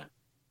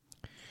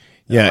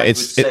 Yeah. I would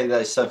say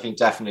that it's something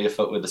definitely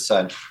afoot with the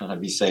sun.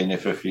 I've been saying it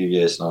for a few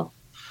years now.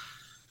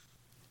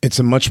 It's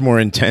a much more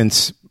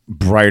intense,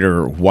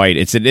 brighter white.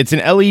 It's an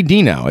LED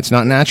now. It's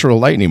not natural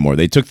light anymore.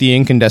 They took the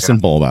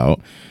incandescent bulb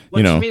out.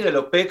 Well, to me, they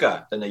look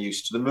bigger than they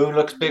used to. The moon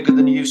looks bigger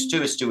than it used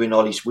to. It's doing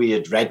all these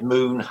weird red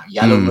moon,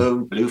 yellow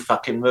moon, blue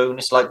fucking moon.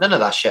 It's like none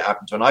of that shit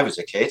happened when I was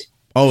a kid.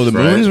 Oh, the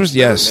moons was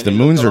the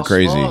moons are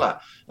crazy. Smaller.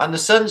 And the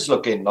sun's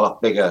looking a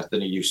lot bigger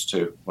than it used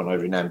to when I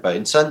remember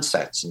in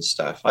sunsets and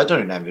stuff. I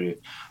don't remember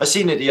it. I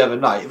seen it the other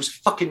night. It was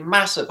fucking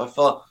massive. I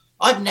thought,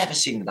 I've never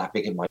seen it that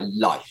big in my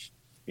life.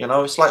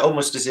 It's like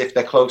almost as if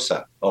they're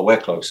closer or we're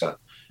closer.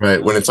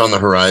 Right. When it's on the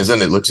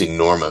horizon, it looks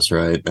enormous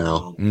right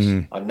now.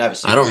 Mm-hmm. I've never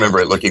seen I don't remember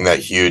it looking that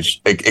huge,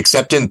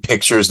 except in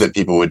pictures that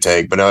people would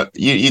take. But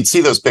you'd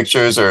see those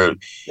pictures or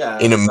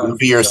in a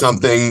movie or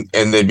something,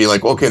 and they'd be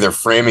like, okay, they're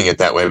framing it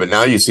that way. But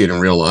now you see it in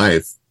real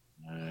life.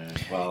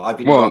 Well, I've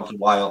been around for a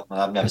while, and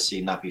I've never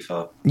seen that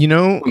before.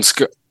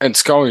 And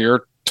Skull,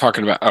 you're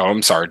talking about... Oh,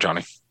 I'm sorry,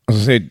 Johnny. I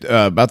was going to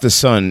say about the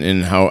sun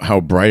and how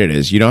bright it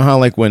is. You know how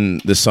like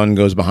when the sun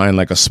goes behind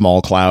like a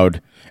small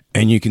cloud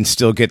and you can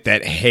still get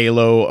that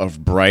halo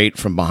of bright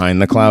from behind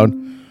the cloud,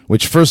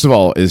 which first of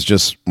all is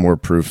just more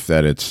proof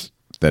that it's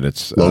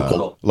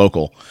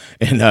local.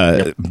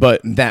 And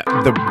but that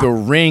the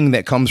ring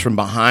that comes from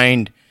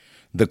behind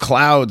the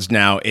clouds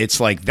now, it's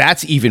like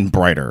that's even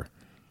brighter.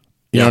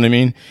 You know what I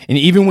mean? And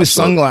even with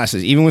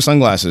sunglasses,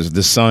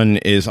 the sun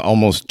is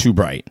almost too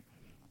bright.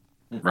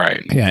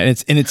 Right. Yeah,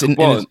 and it's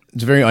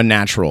very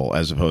unnatural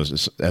as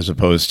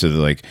opposed to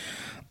like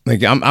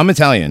I'm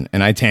Italian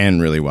and I tan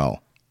really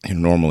well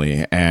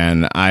normally,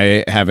 and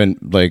I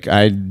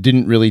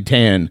didn't really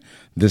tan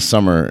this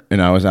summer,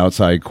 and I was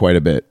outside quite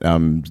a bit.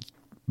 I'm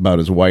about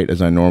as white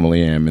as I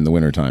normally am in the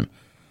wintertime.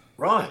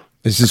 Right.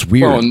 It's just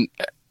weird.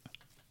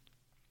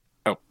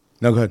 No,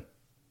 go ahead.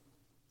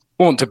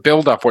 Well, and to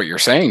build up what you're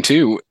saying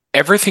too,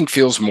 everything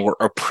feels more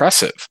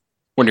oppressive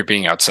when you're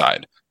being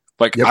outside.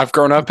 Like I've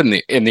grown up in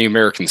the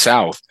American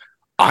South.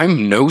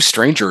 I'm no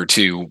stranger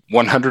to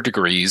 100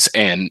 degrees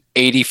and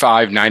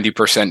 85,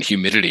 90%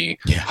 humidity,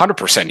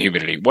 100%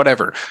 humidity,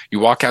 whatever. You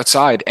walk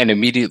outside and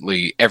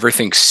immediately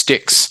everything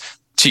sticks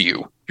to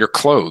you. Your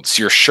clothes,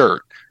 your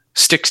shirt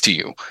sticks to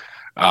you.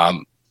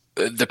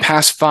 The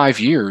past 5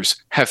 years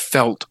have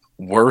felt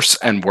worse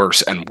and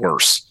worse and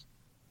worse.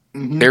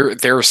 Mm-hmm.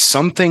 There's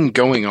something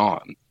going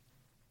on.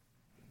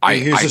 I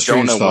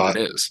don't know what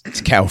it is.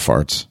 It's cow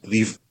farts.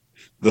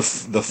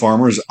 The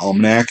Farmer's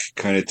Almanac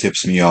kind of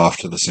tips me off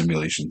to the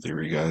simulation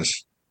theory,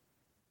 guys.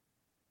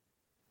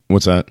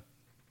 What's that?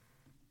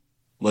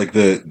 Like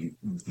the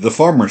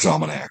Farmer's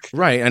Almanac.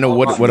 Right. I know.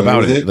 What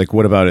about it? Like,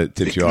 what about it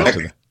tips you off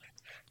to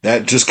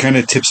that? Just kind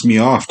of tips me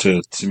off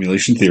to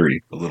simulation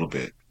theory a little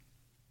bit.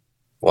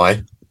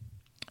 Why?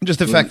 Just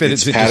the fact that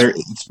it's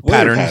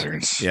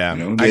patterns. Yeah.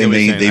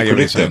 They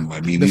predict them. I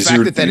mean,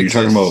 you're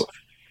talking about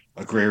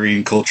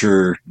agrarian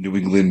culture, New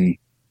England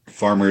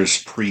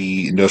farmers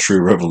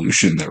pre-industrial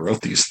revolution that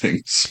wrote these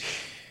things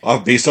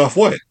based off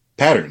what?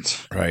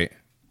 Patterns. Right.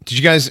 Did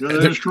you guys... Yeah,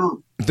 that's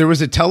true. There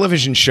was a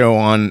television show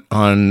on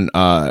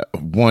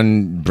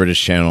one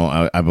British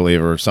channel, I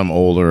believe, or some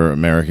older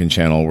American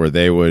channel where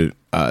they would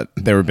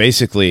they were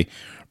basically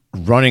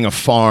running a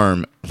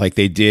farm like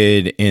they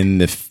did in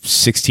the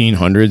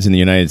 1600s in the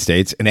United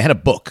States, and they had a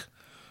book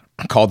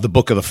called The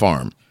Book of the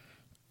Farm,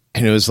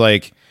 and it was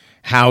like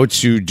how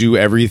to do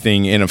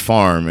everything in a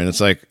farm, and it's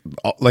like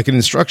an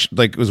instruction,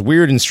 like it was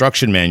weird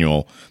instruction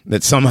manual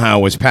that somehow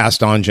was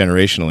passed on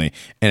generationally,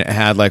 and it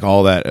had like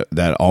all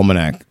that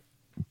almanac,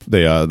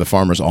 the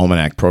farmer's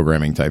almanac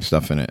programming type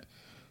stuff in it.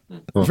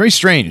 It was very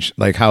strange,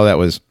 like how that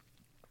was,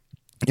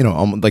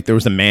 like there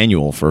was a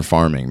manual for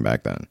farming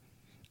back then,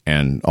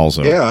 and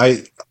also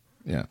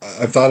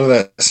I've thought of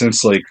that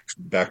since like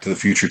Back to the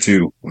Future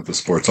 2 with the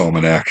sports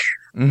almanac.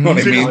 Mm-hmm. You know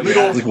what I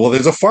mean? Like, well,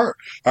 there's a farm.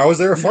 How is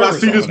there a farm? You guys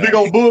see this big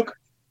old book?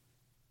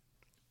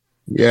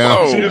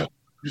 Yeah.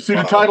 You see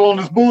the title on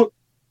this book?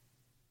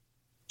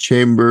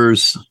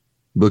 Chambers'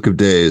 Book of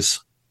Days.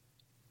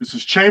 This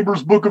is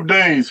Chambers' Book of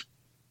Days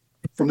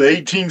from the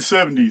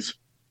 1870s.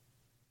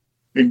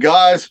 And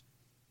guys,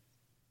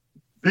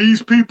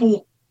 these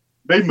people,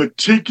 they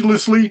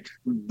meticulously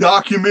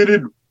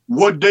documented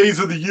what days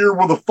of the year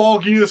were the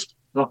foggiest,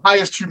 the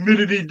highest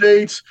humidity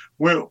dates,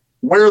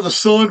 where the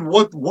sun,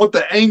 what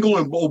the angle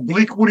and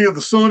obliquity of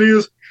the sun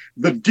is.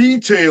 The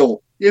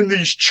detail in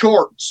these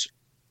charts,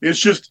 it's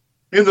just,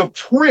 and the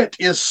print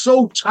is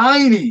so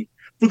tiny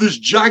for this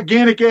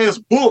gigantic ass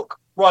book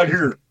right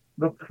here.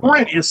 The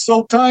print is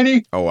so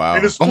tiny. Oh, wow.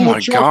 And it's oh,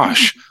 my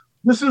gosh.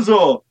 This is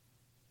a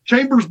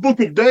Chambers' Book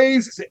of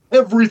Days. It's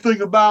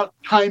everything about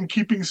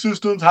timekeeping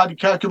systems, how to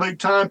calculate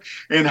time,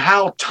 and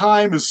how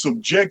time is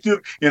subjective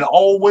and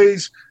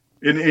always,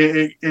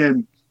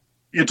 and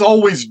it's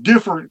always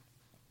different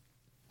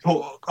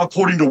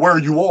according to where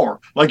you are.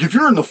 Like if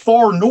you're in the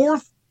far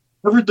north,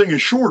 everything is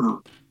shorter.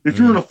 If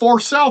you're in the far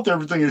south,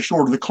 everything is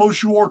shorter. The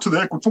closer you are to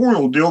the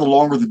equatorial deal, the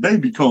longer the day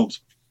becomes.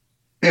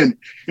 And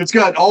it's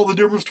got all the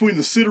difference between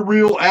the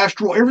sidereal,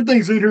 astral,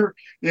 everything's in here.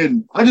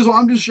 And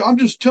I'm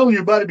just telling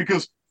you about it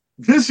because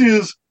this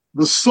is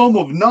the sum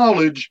of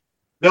knowledge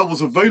that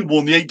was available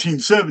in the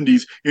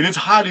 1870s, and it's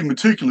highly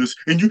meticulous.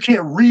 And you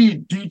can't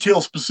read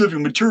detail-specific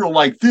material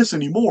like this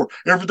anymore.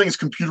 Everything's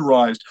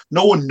computerized.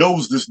 No one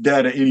knows this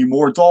data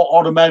anymore. It's all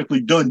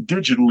automatically done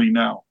digitally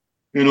now.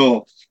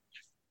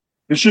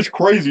 It's just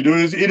crazy,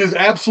 dude. It is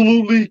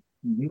absolutely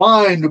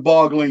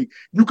mind-boggling.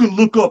 You can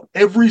look up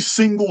every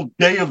single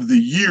day of the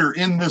year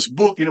in this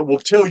book, and it will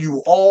tell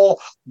you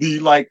all the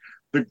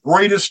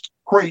greatest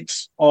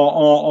traits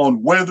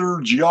on weather,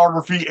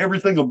 geography,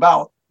 everything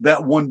about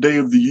that one day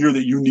of the year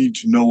that you need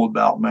to know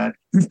about, man.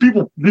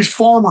 These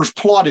farmers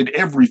plotted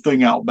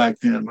everything out back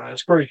then, man.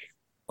 It's crazy.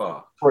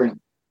 Crazy.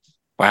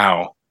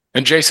 Wow.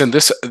 And Jason,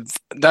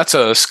 that's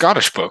a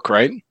Scottish book,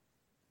 right?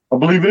 I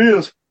believe it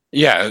is.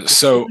 Yeah,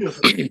 so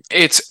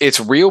it's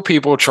real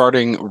people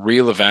charting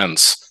real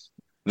events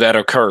that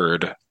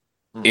occurred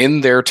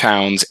in their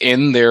towns,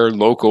 in their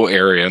local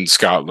area in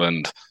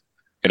Scotland.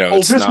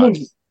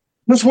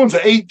 This one's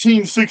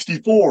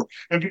 1864.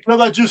 And because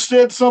I just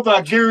said something,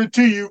 I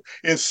guarantee you,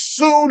 as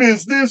soon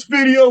as this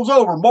video's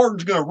over,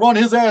 Martin's going to run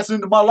his ass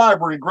into my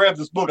library and grab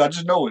this book. I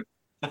just know it.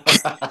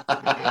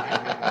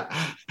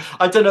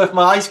 I don't know if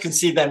my eyes can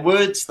see them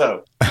words,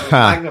 though.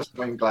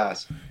 Magnifying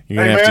glass. Hey,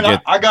 man,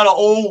 I got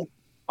 1911.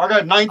 I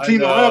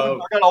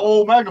got an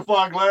old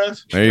magnifying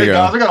glass. There you go.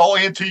 Guys, I got all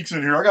antiques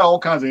in here. I got all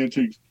kinds of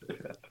antiques.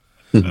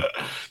 Do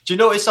you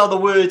notice how the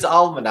word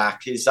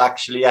almanac is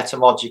actually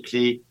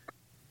etymologically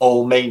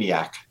all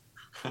maniac?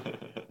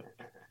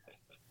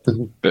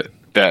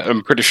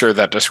 I'm pretty sure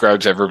that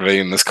describes everybody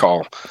in this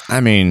call.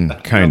 I mean,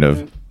 kind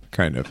of.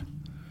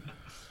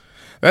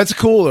 That's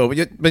cool though,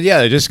 but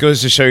yeah, it just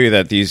goes to show you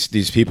that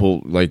these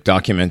people like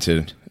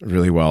documented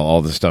really well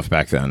all the stuff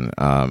back then,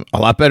 a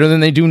lot better than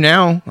they do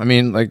now. I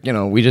mean,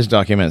 we just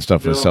document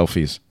stuff with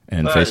selfies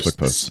and Facebook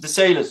posts. The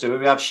sailors do.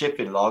 We have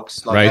shipping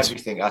logs.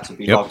 Everything had to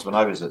be logged when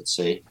I was at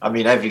sea. I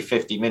mean, every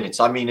 50 minutes.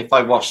 I mean, if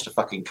I washed a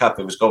fucking cup,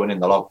 it was going in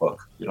the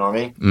logbook. You know what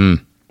I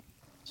mean?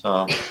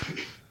 So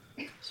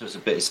it's a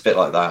bit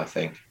like that, I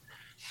think.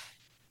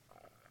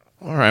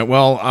 All right.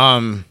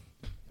 Well,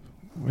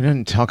 we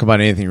didn't talk about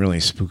anything really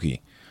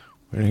spooky.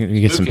 We need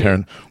to get some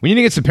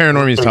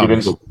paranormies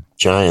topics.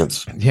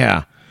 Giants.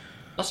 Yeah.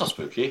 That's not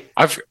spooky.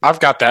 I've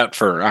got that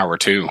for hour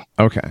 2.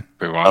 Okay.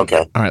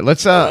 Okay. All right.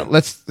 Let's.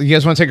 You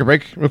guys want to take a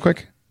break real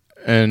quick?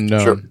 And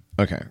sure.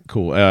 Okay.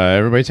 Cool.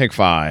 Everybody take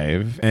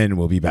 5, and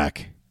we'll be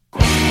back.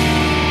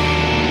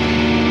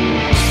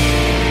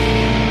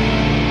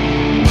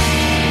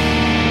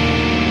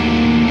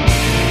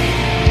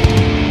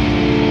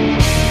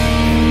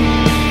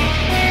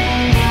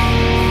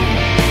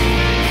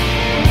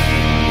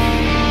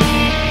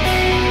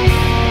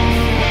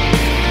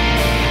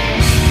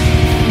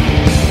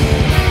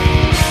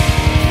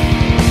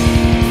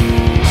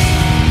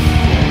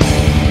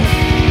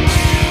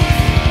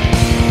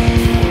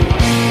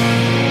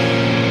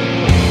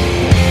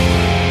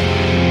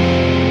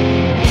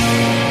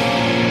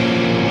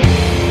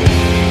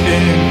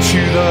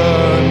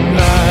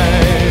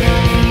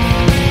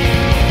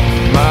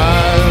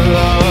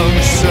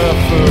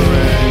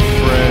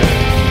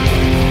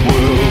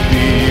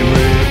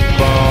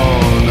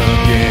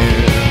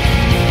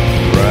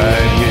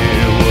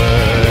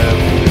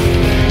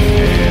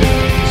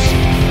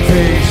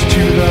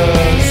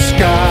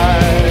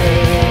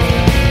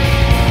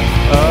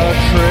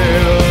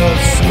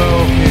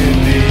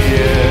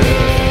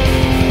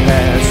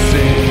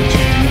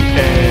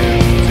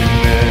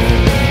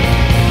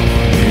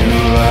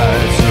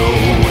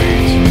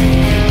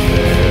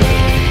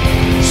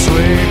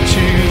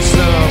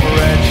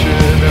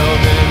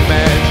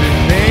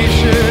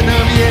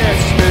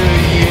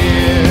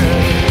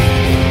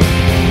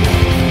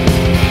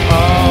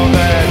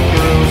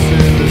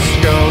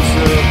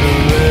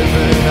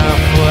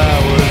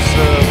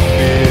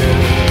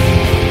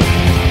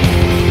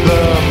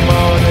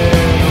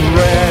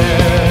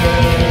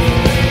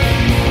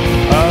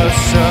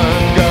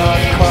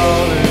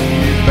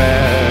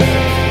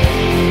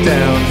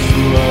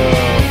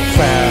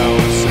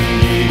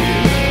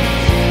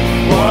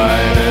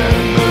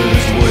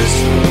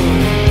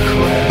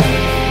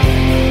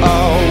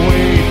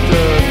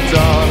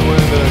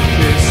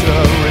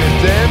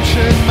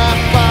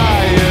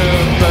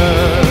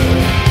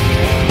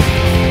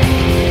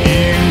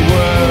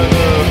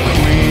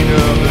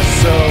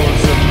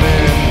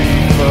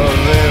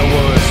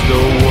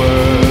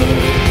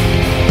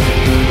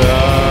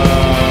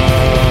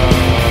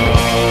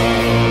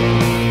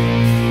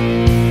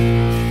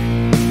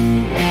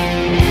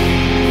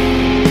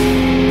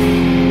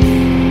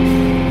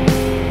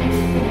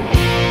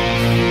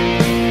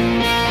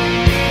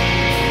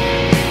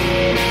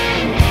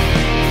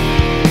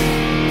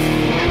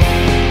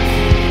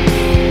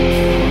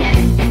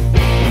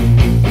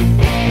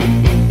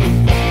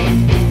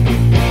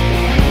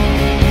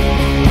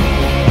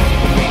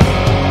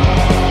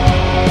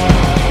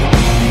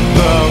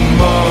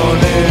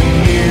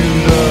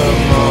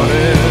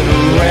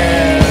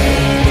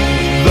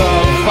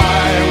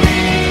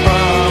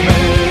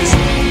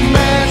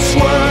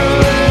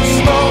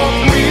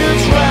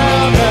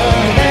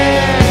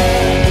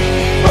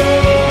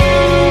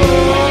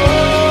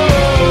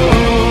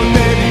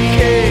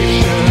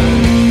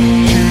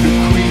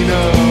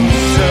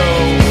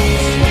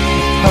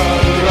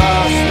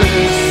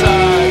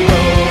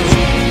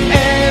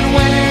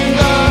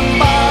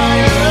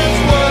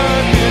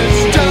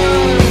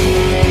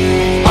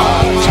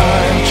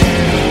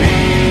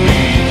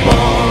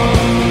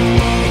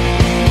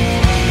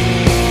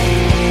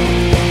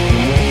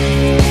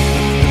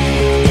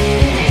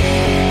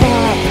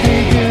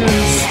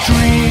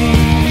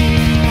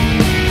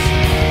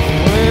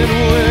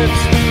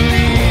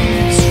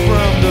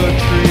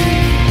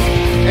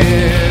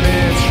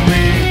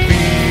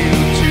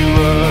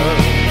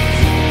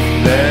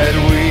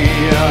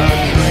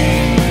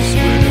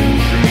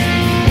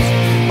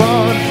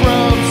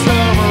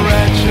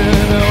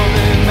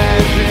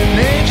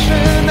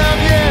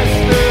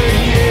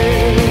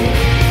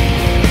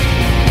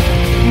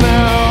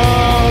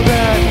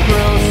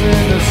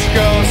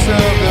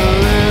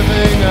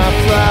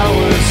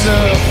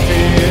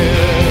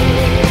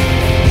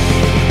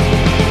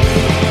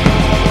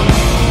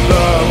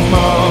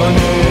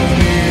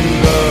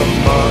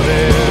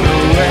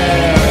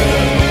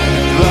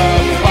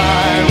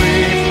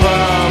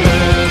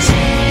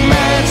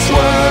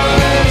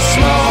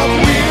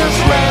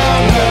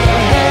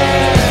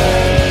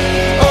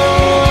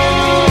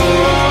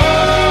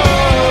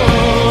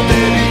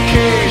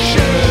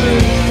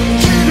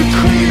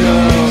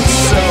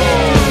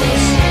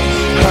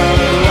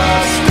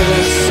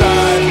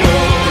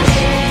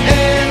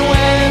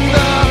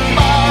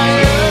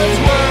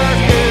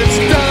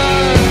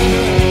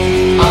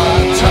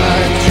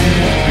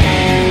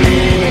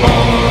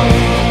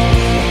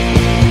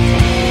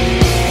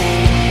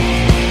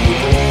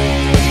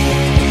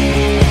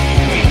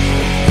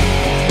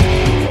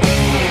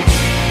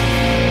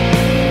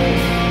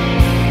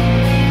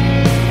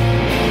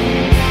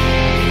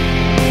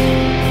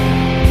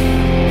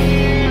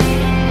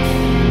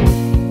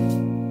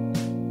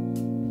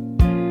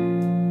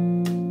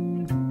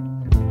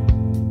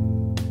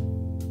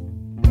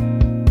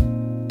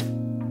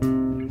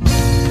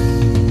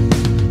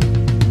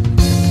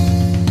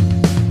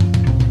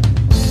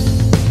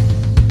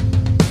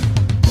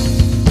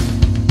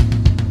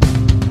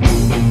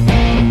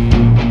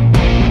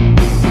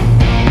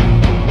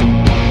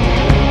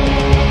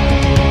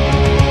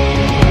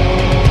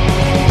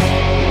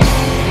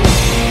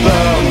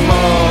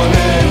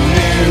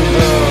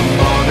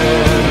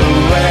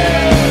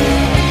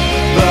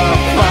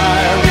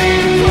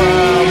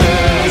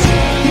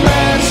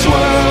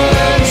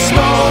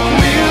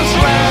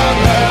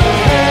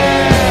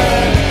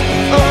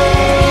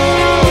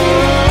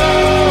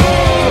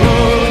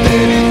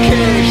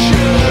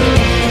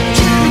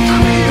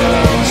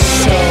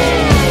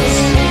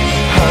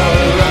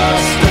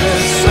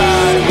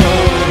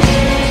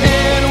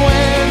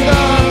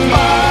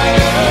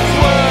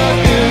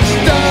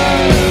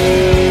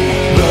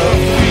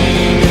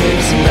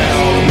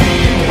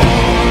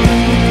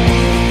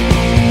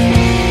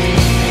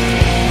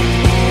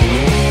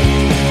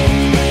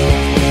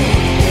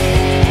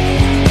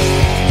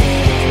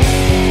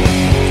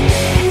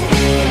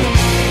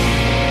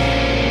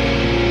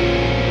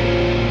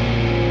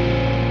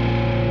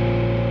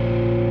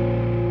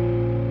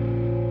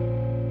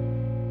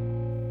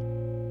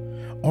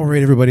 All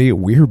right, everybody,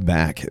 we're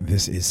back.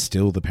 This is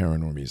still the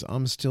Paranormies.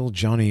 I'm still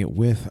Johnny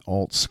with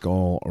Alt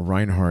Skull,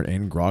 Reinhardt,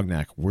 and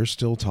Grognak. We're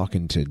still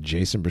talking to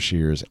Jason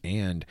Brashears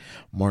and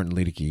Martin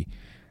Liedeke.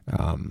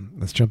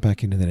 Let's jump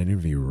back into that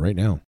interview right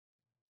now.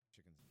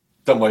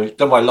 Done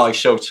my live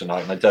show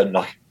tonight, and I done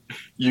like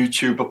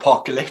YouTube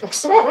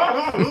apocalypse.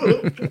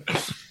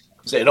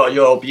 Is it not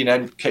you all being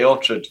MK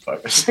Ultra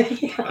focus?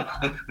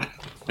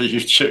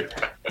 YouTube.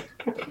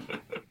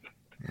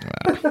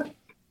 Wow.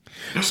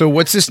 So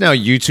what's this now?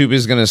 YouTube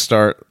is going to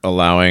start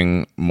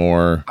allowing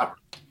more.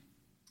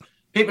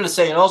 People are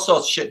saying all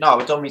sorts of shit now.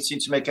 It don't seem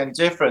to make any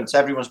difference.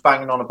 Everyone's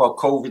banging on about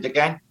COVID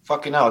again.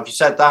 Fucking hell. If you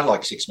said that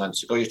like 6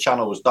 months ago, your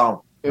channel was down.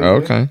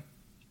 Okay.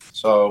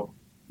 So,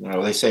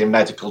 they say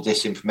medical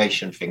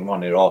disinformation thing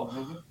on it, or,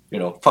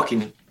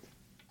 fucking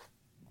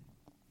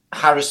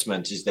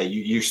harassment is there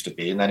used to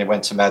be, and then it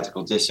went to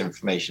medical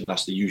disinformation.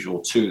 That's the usual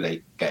two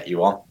they get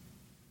you on.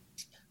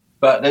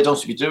 But they don't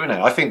seem to be doing it.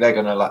 I think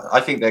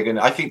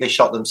they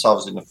shot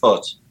themselves in the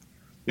foot.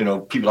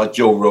 People like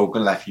Joe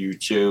Rogan left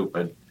YouTube,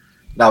 and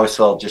now it's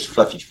all just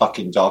fluffy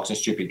fucking dogs and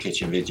stupid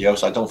kitchen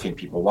videos. I don't think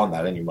people want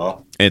that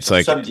anymore. It's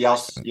like somebody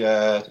else,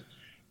 yeah.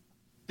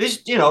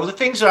 This, the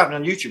things that are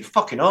happening on YouTube are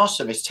fucking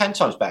awesome. It's 10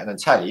 times better than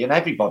telly, and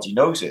everybody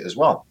knows it as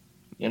well.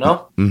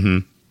 Mm-hmm.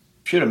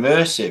 Pure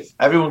immersive.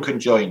 Everyone can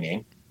join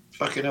in.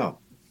 Fucking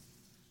hell.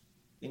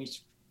 They need to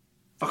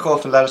fuck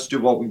off and let us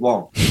do what we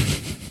want.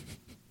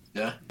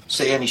 Yeah.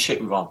 Say any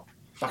shit we want.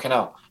 Fucking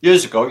hell.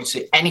 Years ago, you'd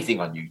say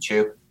anything on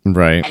YouTube.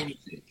 Right.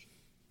 Anything.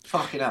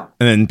 Fucking hell.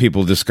 And then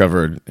people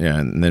discovered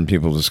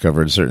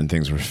certain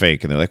things were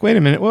fake, and they're like, wait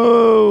a minute,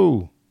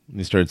 whoa. And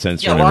they started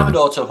censoring. Yeah, well, I'm an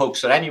auto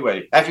hoaxer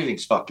anyway.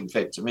 Everything's fucking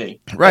fake to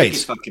me. Right.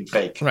 It's fucking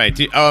fake. Right.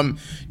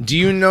 Do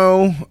you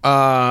know,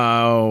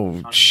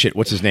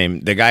 what's his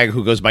name? The guy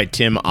who goes by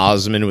Tim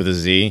Osman with a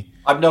Z?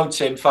 I've known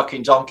Tim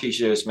fucking donkey's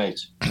years,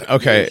 mate.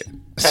 Okay.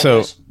 10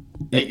 years.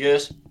 8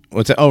 years.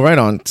 What's that? Oh, right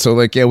on. So,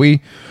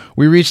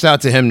 we reached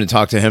out to him to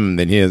talk to him, and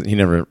then he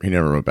never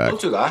wrote back.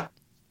 Don't do that.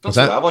 Don't do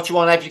that. What, you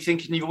want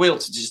everything in your will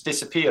to just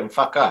disappear and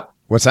fuck up?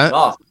 What's that?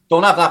 No,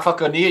 don't have that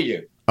fucker near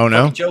you. Oh,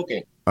 no? I'm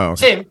joking. Oh,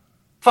 okay. Tim,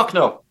 fuck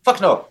no. Fuck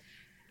no.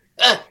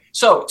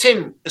 So,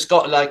 Tim has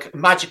got like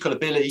magical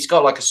ability. He's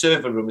got like a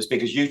server room as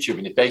big as YouTube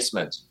in his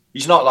basement.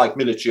 He's not like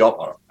military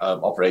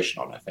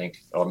operational, I think,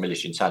 or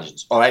military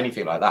intelligence or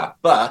anything like that.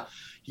 But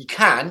he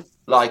can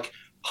like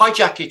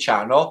hijack your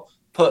channel,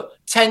 put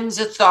tens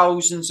of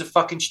thousands of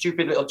fucking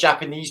stupid little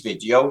Japanese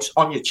videos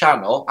on your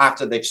channel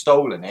after they've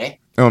stolen it.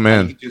 Oh,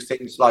 man. You can do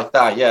things like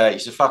that. Yeah,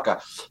 he's a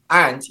fucker.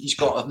 And he's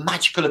got a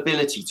magical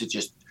ability to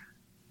just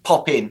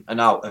pop in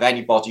and out of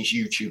anybody's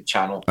YouTube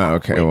channel. Oh,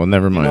 okay, well,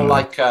 never mind.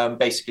 Like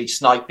basically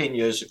sniping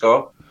years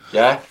ago.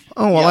 Yeah.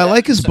 Oh, well, I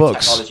like his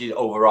books. Technology to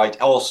override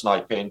all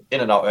sniping in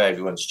and out of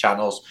everyone's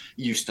channels.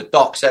 He used to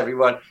dox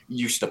everyone. He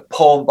used to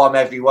porn bomb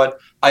everyone.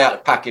 I had to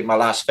pack in my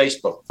last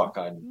Facebook.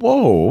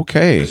 Whoa,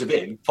 okay. There's a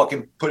bit of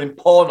fucking putting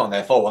porn on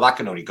there. Well, that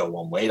can only go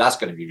one way. That's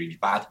going to be really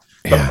bad.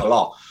 Yeah. A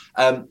lot.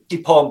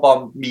 He porn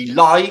bombed me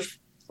live.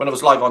 When I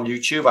was live on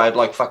YouTube, I had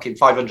like fucking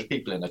 500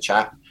 people in the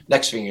chat.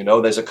 Next thing you know,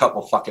 there's a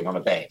couple fucking on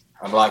a bed.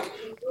 I'm like,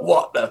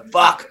 what the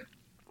fuck?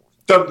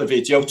 Dump the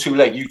video, too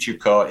late. YouTube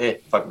caught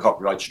it. Fucking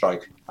copyright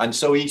strike. And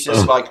so he's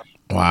just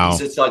wow.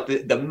 He's like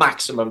the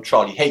maximum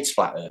troll. He hates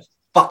flat Earth.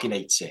 Fucking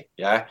hates it.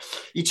 Yeah.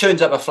 He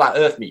turned up a flat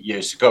Earth meet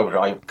years ago,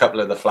 right? A couple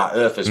of the flat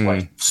Earthers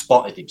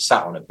spotted him,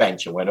 sat on a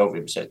bench and went over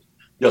him and said,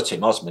 "You're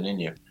Tim Osman,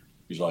 aren't you?"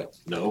 He's like,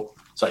 "No."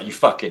 It's like, "You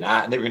fucking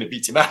at," and they were going to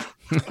beat him up.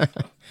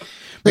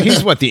 But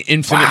he's what, the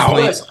infinite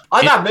plane?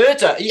 I'm at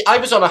murder. I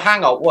was on a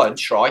hangout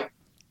once, right?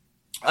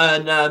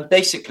 And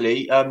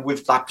basically,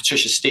 with that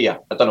Patricia Steer,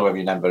 I don't know if you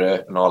remember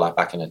her and all that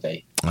back in the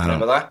day.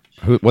 Remember that?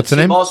 What's the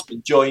name? Tim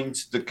Osman joined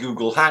the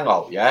Google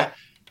Hangout, yeah?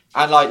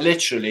 And like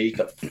literally,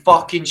 the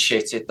fucking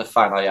shit hit the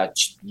fan. I had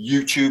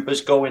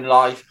YouTubers going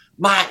live.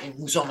 Martin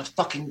was on a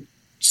fucking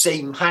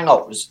same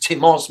hangout as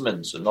Tim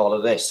Osman's and all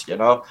of this,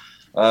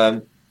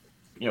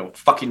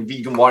 fucking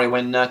Vegan Warrior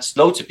went nuts.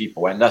 Loads of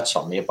people went nuts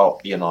on me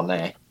about being on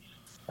there.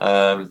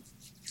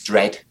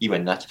 Dread, he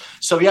went nuts.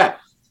 So yeah.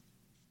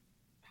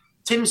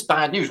 Tim's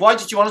bad news. Why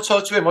did you want to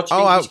talk to him?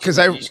 Because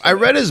I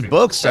read his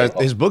books.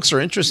 His books are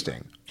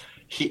interesting.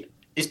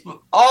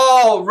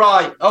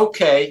 Right.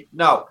 Okay.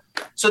 No.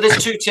 So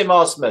there's two Tim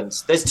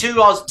Osmonds. There's two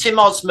Tim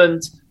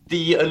Osmond,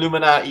 the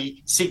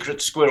Illuminati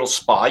secret squirrel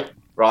spy,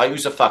 right?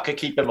 Who's a fucker.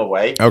 Keep him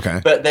away. Okay.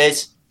 But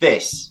there's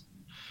this.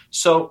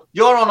 So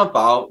you're on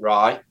about,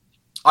 right,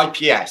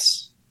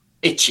 IPS,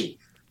 Itchy,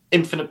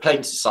 Infinite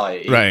Plane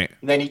Society. Right.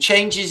 And then he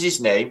changes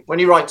his name when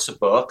he writes a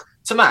book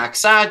to Mark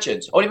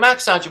Sargent. Only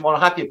Mark Sargent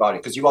wasn't happy about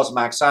it because he was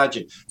Mark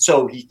Sargent.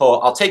 So he thought,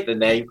 I'll take the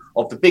name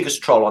of the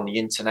biggest troll on the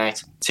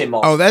internet, Tim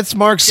Osman. Oh, that's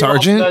Mark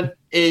Sargent? Osman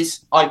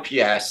is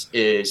IPS,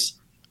 is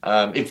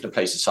Infinite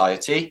Play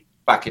Society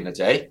back in the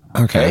day.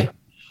 Okay.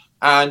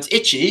 And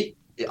Itchy,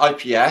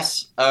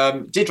 IPS,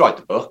 did write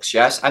the books,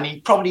 yes. And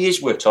he probably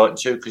is worth talking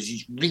to because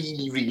he's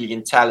really, really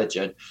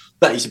intelligent.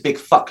 But he's a big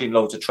fucking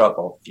load of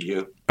trouble for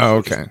you. Oh,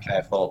 okay. Be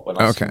careful.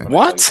 Okay.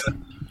 What?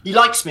 He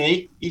likes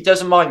me. He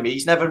doesn't mind me.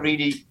 He's never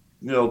really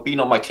been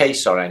on my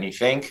case or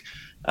anything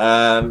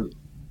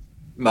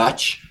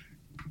much.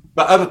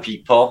 But other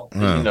people,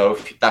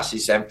 that's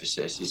his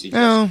emphasis.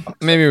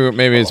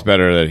 Maybe it's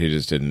better that he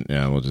just didn't.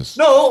 Yeah, we'll just.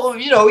 No,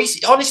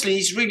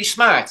 he's really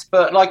smart.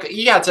 But like,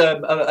 he had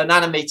an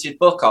animated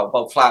book out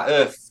about flat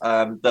Earth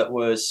that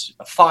was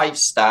a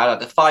 5-star, at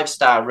the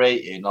 5-star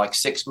rating, like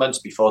 6 months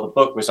before the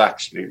book was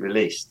actually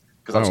released.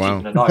 Because I was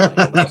keeping an eye on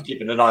it. I was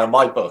keeping an eye on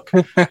my book.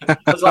 I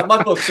was like,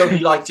 my book's only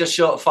like just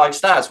short of 5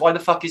 stars. Why the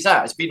fuck is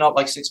that? It's been out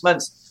like 6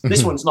 months.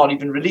 This one's not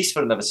even released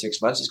for another 6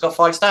 months. It's got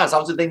 5 stars.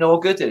 How did they know how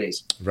good it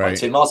is? Right. By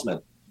Tim Osman.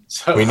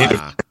 So, we need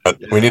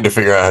to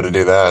figure out how to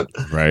do that.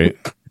 Right.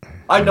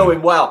 I know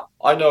him well.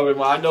 I know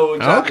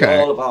exactly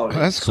all about him.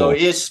 That's cool. So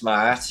he is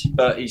smart,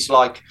 but he's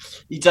like,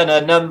 he done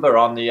a number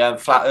on the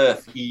flat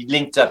Earth. He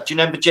linked up. Do you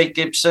remember Jake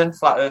Gibson,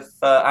 flat Earth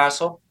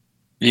arsehole?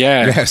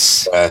 Yeah.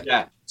 Yes.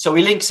 Yeah. So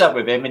he links up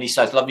with him and he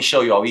says, let me show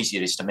you how easy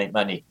it is to make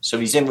money. So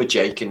he's in with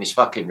Jake in this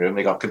fucking room.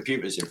 They got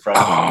computers in front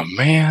of him. Oh,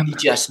 man. He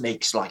just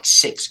makes like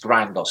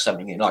 $6,000 or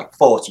something in like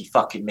 40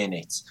 fucking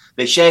minutes.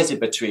 They shares it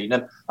between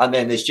them. And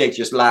then there's Jake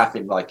just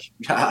laughing like,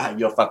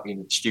 you're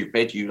fucking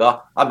stupid, you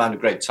lot. I'm having a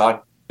great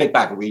time. Big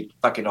bag of weed,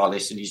 fucking all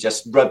this. And he's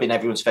just rubbing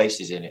everyone's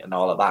faces in it and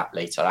all of that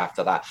later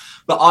after that.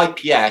 But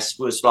IPS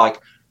was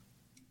like,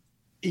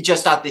 he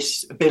just had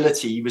this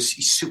ability.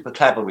 He's super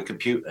clever with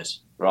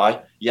computers,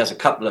 right? He has a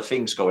couple of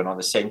things going on at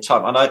the same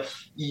time. And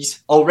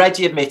he's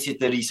already admitted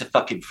that he's a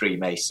fucking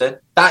Freemason.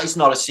 That is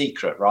not a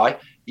secret, right?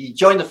 He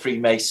joined the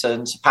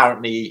Freemasons.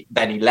 Apparently,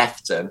 then he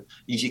left them.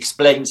 He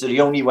explains that he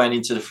only went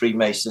into the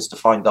Freemasons to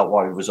find out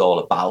what it was all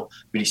about.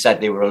 But he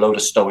said they were a load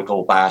of stoic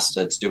old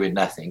bastards doing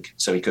nothing,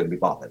 so he couldn't be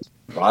bothered,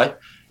 right?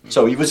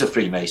 So he was a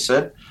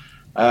Freemason.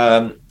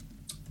 And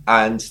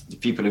the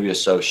people who he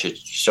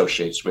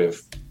associates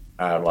with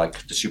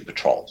like the super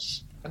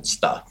trolls and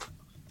stuff.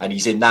 And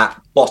he's in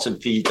that bottom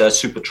feeder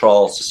super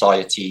troll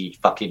society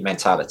fucking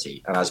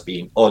mentality and has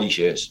been all these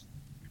years.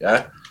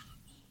 Yeah?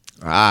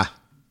 Yeah.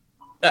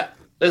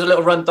 There's a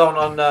little rundown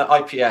on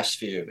IPS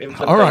for you.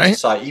 All right.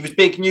 Society. He was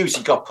big news.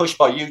 He got pushed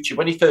by YouTube.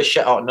 When he first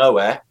shit out of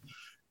nowhere,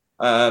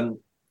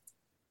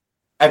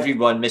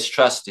 everyone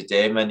mistrusted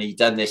him, and he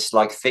done this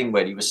like thing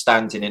where he was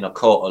standing in a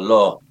court of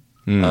law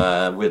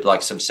with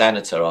like some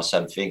senator or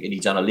something, and he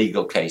done a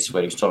legal case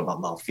where he was talking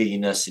about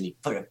Malvinas, and he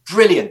put a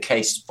brilliant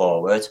case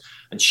forward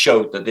and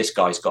showed that this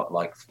guy's got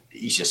like,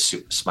 he's just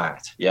super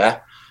smart,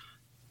 yeah.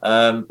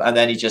 And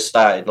then he just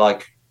started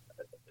like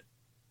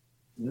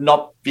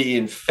not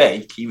being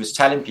fake. He was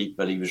telling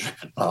people he was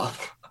ripping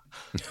off,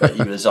 but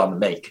he was on the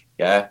make,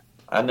 yeah.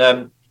 And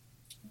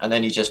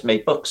then he just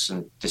made books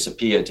and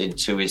disappeared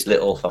into his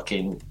little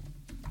fucking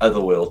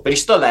other world, but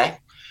he's still there.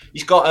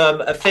 He's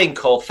got a thing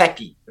called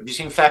Feppy. Have you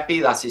seen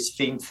Feppy? That's his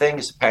theme thing.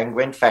 It's a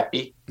penguin,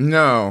 Feppy.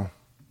 No.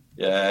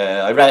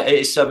 Yeah, I read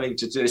it's something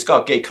to do. It's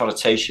got a gay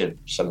connotation,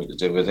 something to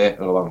do with it.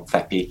 Along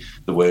Feppy,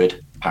 the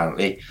word,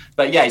 apparently.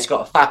 But yeah, he's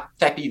got a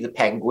Feppy the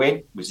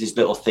penguin, was his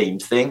little theme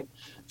thing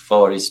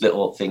for his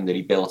little thing that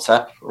he built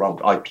up around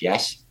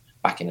IPS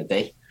back in the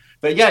day.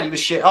 But yeah, he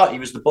was shit hot. He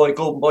was the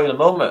golden boy of the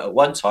moment at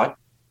one time.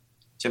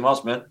 Tim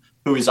Osman,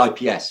 who is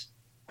IPS.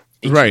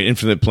 Right,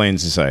 Infinite Plane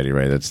Society,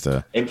 right? That's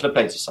the Infinite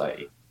Plane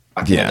Society.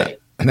 Back in the day.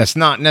 And that's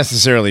not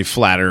necessarily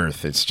flat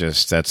Earth. It's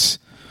just that's.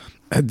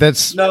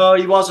 No,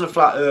 he wasn't a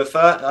flat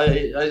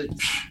earther.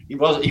 He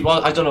was.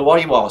 I don't know what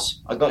he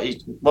was.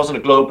 He wasn't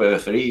a globe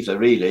earther either,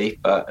 really.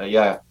 But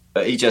yeah,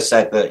 but he just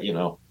said that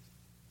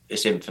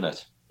it's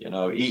infinite.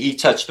 He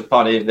touched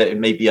upon it that it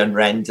may be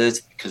unrendered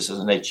because of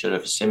the nature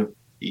of a sim.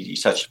 He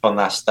touched upon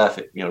that stuff,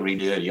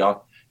 really early on.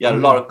 He had a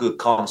lot of good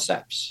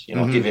concepts.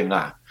 Give him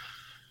that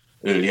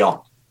early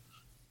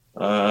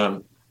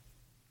on.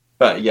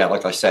 But yeah,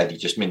 like I said, he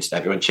just minced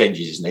everyone,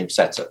 changes his name,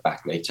 sets it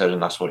back later,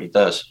 and that's what he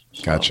does.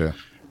 So, gotcha.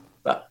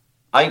 But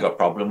I ain't got a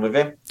problem with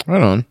him.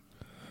 Right on.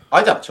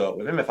 I'd have talk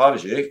with him if I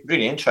was you.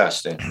 Really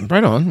interesting.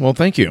 Right on. Well,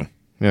 thank you.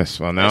 Yes.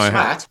 Well, now I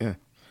have.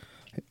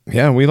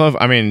 Yeah, we love.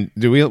 I mean,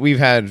 we've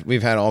had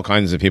all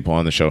kinds of people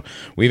on the show.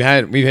 We've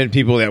had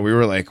people that we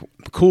were like,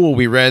 cool.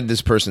 We read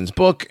this person's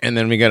book, and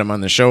then we got them on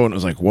the show, and it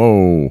was like,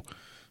 whoa.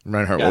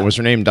 Reinhardt, what was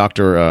her name?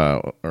 Doctor,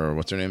 or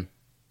what's her name?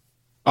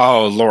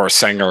 Oh, Laura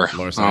Sanger.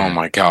 Oh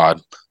my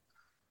God.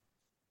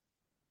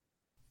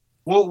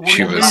 Well,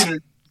 she was.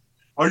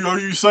 Are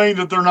you saying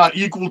that they're not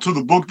equal to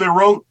the book they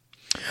wrote?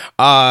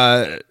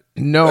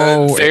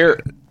 No.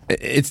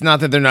 It's not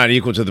that they're not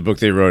equal to the book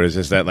they wrote. It's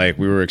just that like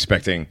we were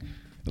expecting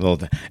a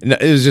little.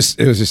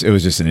 It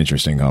was just an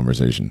interesting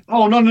conversation.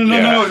 Oh no!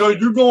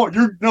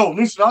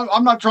 Listen,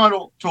 I'm not trying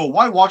to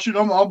whitewash it.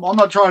 I'm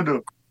not trying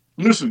to.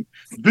 Listen,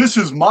 this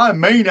is my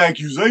main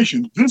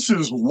accusation. This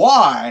is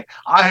why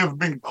I have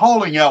been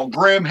calling out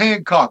Graham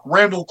Hancock,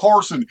 Randall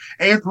Carson,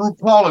 Andrew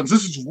Collins.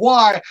 This is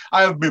why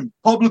I have been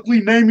publicly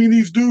naming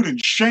these dudes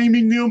and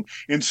shaming them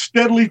and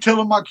steadily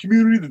telling my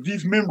community that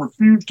these men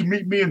refuse to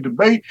meet me in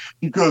debate,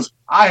 because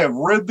I have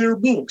read their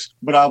books,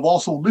 but I've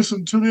also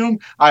listened to them.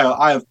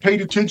 I have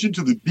paid attention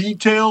to the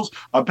details.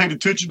 I paid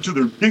attention to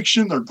their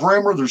diction, their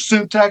grammar, their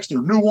syntax,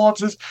 their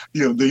nuances,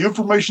 the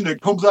information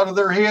that comes out of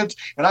their heads,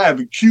 and I have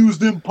accused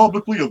them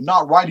publicly of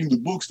not writing the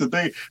books that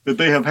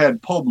they have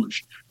had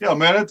published. Yeah,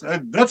 man,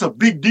 that's a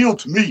big deal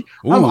to me.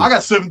 I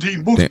got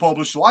 17 books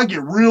published, so I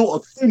get real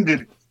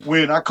offended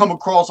when I come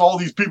across all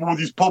these people with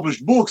these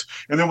published books,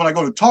 and then when I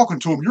go to talking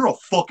to them, you're a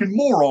fucking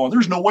moron.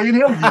 There's no way in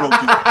hell you wrote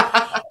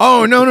this.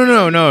 Oh, no,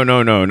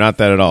 not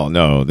that at all.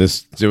 No,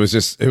 she was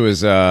just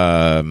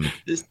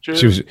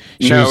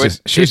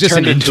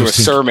turned into a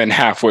sermon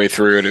halfway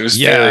through it. It was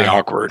very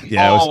awkward.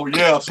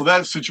 Yeah, so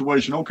that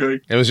situation,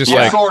 okay. It was just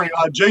sorry,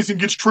 Jason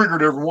gets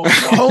triggered every once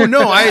in a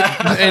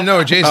while.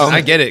 No, Jason,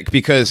 I get it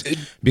because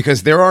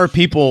there are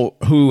people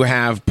who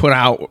have put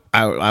out,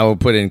 I will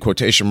put in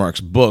quotation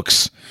marks,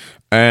 books.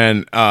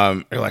 And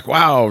you're like,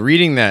 wow,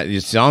 reading that,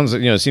 it sounds,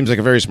 seems like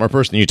a very smart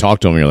person. You talk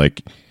to him, and you're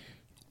like,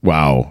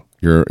 wow,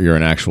 you're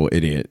an actual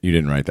idiot. You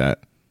didn't write that.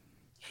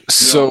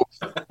 So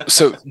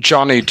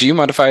Johnny, do you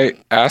mind if I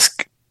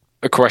ask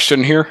a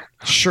question here?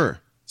 Sure.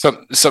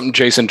 Something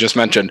Jason just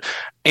mentioned.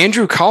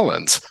 Andrew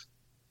Collins.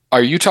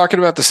 Are you talking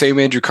about the same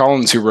Andrew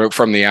Collins who wrote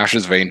From the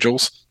Ashes of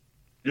Angels?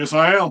 Yes,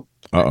 I am.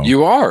 Uh-oh.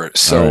 You are.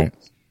 So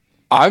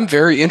I'm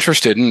very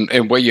interested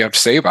in what you have to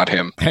say about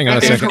him. Hang on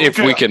a second. If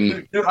we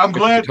can, I'm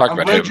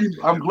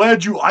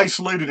glad you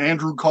isolated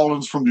Andrew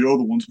Collins from the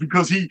other ones,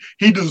 because he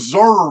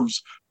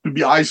deserves to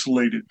be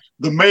isolated.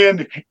 The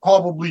man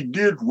probably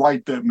did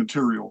write that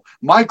material.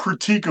 My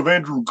critique of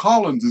Andrew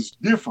Collins is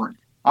different.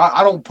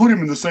 I don't put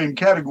him in the same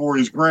category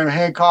as Graham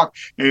Hancock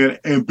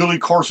and Billy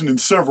Carson and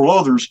several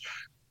others.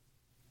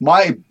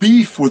 My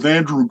beef with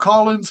Andrew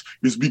Collins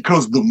is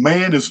because the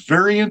man is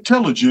very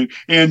intelligent,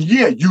 and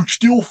you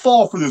still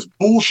fall for this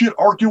bullshit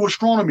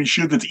archaeoastronomy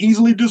shit that's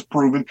easily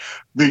disproven.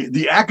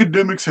 The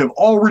academics have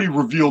already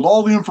revealed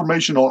all the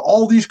information on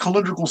all these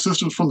calendrical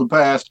systems from the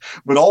past,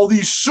 but all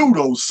these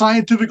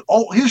pseudo-scientific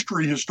alt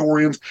history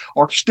historians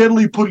are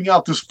steadily putting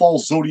out this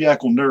false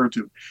zodiacal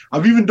narrative.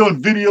 I've even done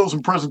videos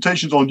and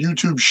presentations on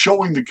YouTube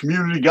showing the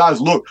community,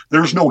 guys, look,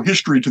 there's no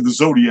history to the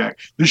zodiac.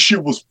 This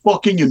shit was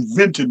fucking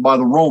invented by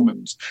the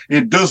Romans.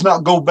 It does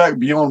not go back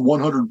beyond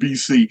 100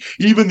 BC.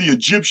 Even the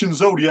Egyptian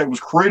zodiac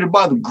was created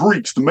by the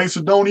Greeks, the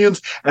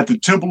Macedonians, at the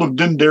Temple of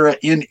Dendera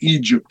in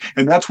Egypt.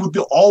 And that's what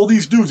all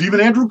these dudes,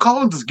 even Andrew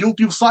Collins is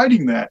guilty of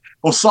citing that,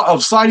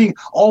 of citing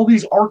all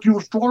these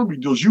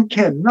archaeoastronomy deals. You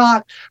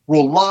cannot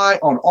rely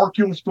on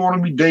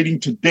archaeoastronomy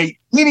dating to date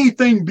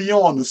anything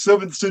beyond the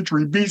 7th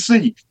century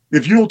BC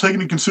if you don't take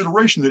into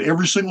consideration that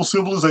every single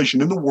civilization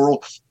in the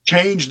world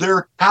changed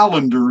their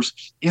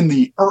calendars in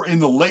the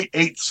late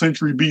 8th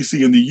century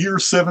BC. In the year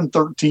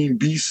 713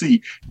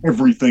 BC,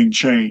 everything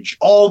changed.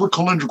 All the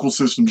calendrical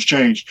systems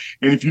changed.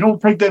 And if you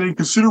don't take that into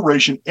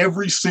consideration,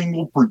 every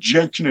single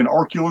projection in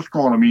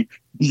archaeoastronomy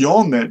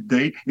beyond that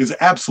date is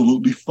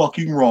absolutely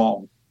fucking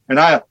wrong. And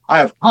I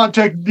have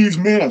contacted these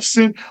men. I've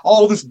sent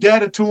all this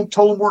data to them,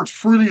 told them where it's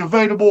freely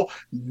available.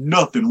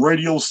 Nothing.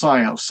 Radio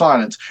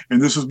silence.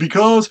 And this is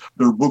because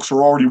their books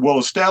are already well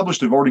established.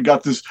 They've already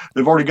got this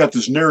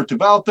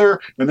narrative out there,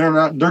 and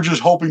they're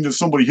just hoping that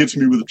somebody hits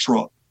me with a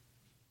truck.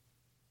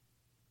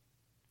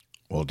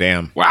 Well,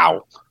 damn.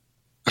 Wow.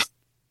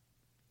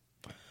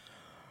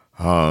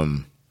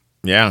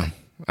 Yeah.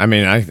 I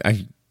mean,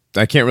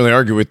 I can't really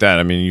argue with that.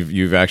 I mean,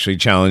 you've actually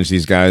challenged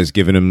these guys,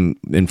 given them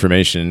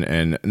information,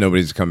 and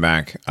nobody's come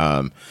back.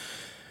 Well,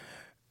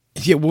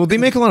 they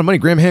make a lot of money.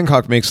 Graham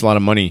Hancock makes a lot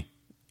of money.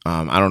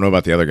 I don't know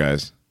about the other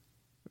guys.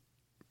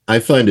 I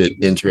find it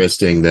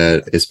interesting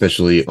that,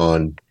 especially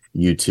on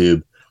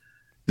YouTube,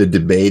 the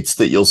debates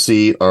that you'll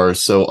see are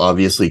so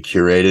obviously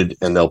curated,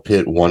 and they'll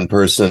pit one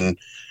person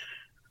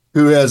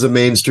who has a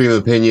mainstream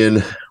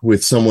opinion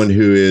with someone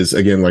who is,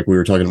 again, like we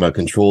were talking about,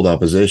 controlled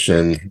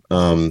opposition.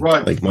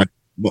 Right.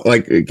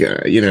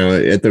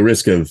 At the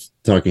risk of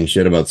talking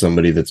shit about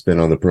somebody that's been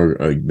on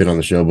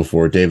the show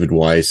before, David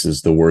Weiss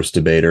is the worst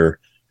debater,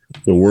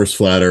 the worst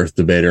flat earth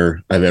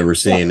debater I've ever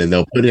seen. And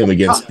they'll put him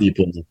against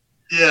people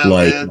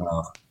like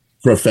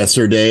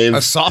Professor Dave, a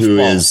softball, who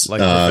is like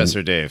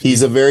Professor Dave.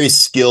 He's a very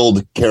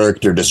skilled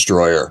character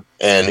destroyer.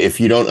 And if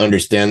you don't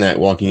understand that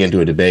walking into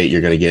a debate, you're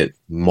going to get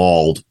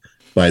mauled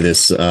by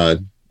this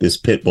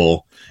pit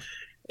bull.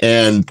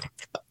 And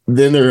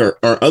then there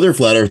are other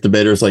flat earth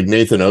debaters like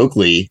Nathan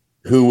Oakley,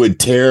 who would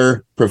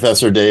tear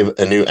Professor Dave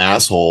a new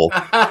asshole,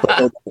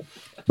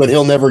 but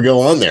he'll never go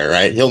on there,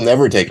 right? He'll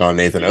never take on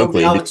Nathan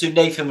Oakley.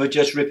 Nathan would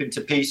just rip him to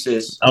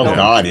pieces. Oh,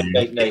 God.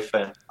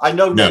 Nathan. I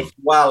know Nathan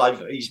well.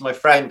 He's my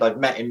friend. I've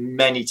met him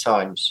many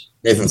times.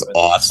 Nathan's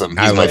awesome.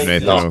 I love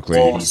Nathan Oakley.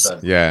 Awesome.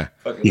 Yeah.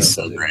 He's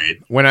so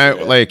great. When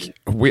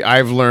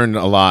I've learned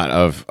a lot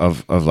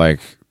of like,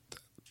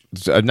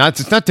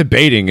 it's not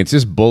debating, it's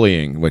just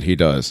bullying what he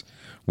does.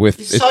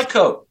 He's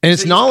psycho. And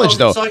it's knowledge,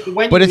 though.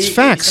 But it's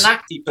facts. It's an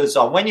act he puts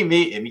on. When you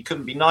meet him, he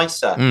couldn't be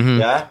nicer. Mm-hmm.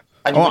 Yeah?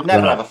 And you would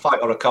never have a fight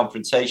or a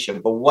confrontation.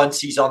 But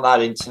once he's on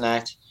that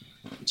internet,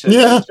 he turns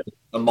into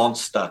a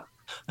monster.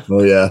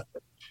 Oh, yeah.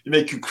 He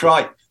make you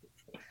cry.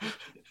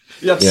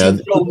 I've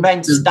seen grown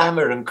men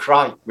stammer and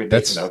cry with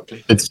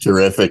it. It's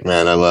terrific,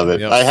 man. I love it.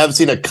 Yep. I have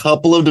seen a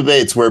couple of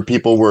debates where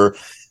people were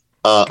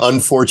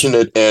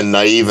unfortunate and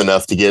naive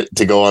enough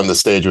to go on the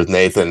stage with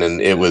Nathan,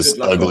 and it was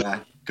ugly.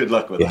 Good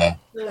luck with that.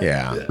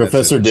 Yeah.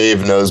 Professor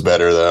Dave knows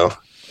better, though.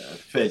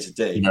 Professor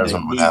Dave.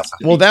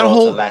 Well,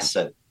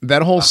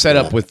 that whole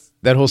setup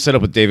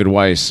with David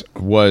Weiss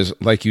was,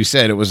 like you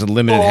said, it was a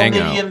limited hangout.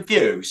 4 million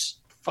views.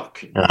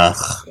 Fucking.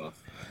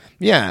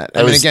 Yeah,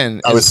 I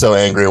was so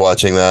angry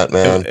watching that,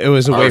 man. It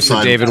was a way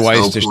for David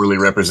Weiss to poorly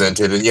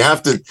represented, and you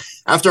have to.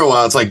 After a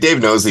while, it's like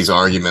Dave knows these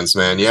arguments,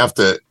 man. You have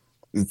to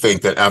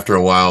think that after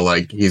a while,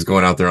 like he's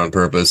going out there on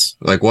purpose.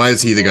 Like, why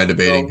is he the guy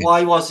debating?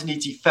 Why wasn't he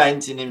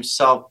defending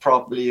himself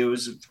properly? It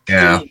was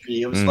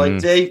It was like,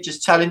 Dave,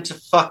 just tell him to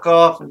fuck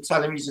off and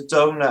tell him he's a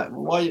donut.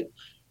 Why?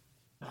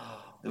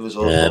 It was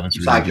awful. It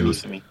was agony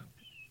for me.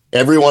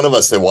 Every one of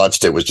us that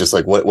watched it was just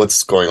like,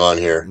 what's going on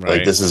here? Right.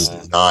 Like, this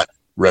is not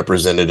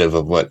representative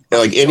of what,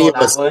 like, any of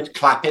us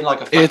clapping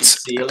like a fucking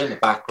seal in the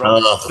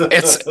background.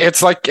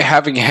 It's like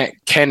having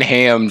Ken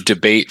Ham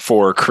debate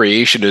for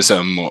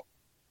creationism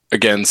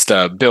against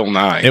Bill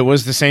Nye. It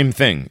was the same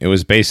thing. It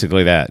was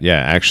basically that. Yeah,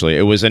 actually,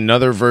 it was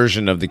another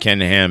version of the Ken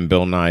Ham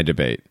Bill Nye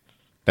debate.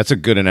 That's a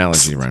good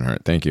analogy,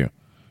 Reinhardt. Thank you.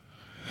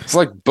 It's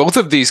like both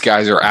of these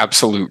guys are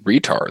absolute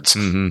retards.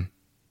 Mm-hmm.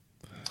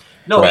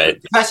 No,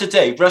 right. Professor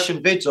Dave,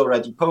 Russian Vids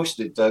already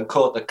posted and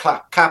caught the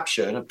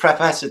caption of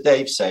Professor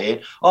Dave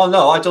saying, "Oh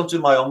no, I don't do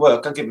my own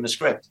work. I'm given a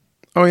script."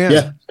 Oh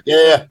yeah.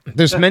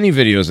 There's many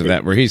videos of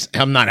that where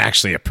I'm not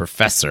actually a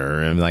professor,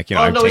 and like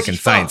I'm taking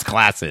science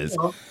classes.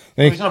 No,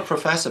 he's not a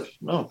professor.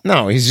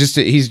 No, he's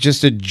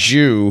just a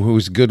Jew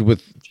who's good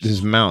with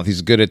his mouth.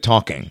 He's good at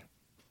talking.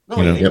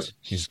 No,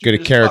 he's good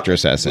at character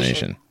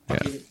assassination.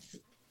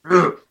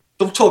 Yeah.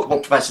 Don't talk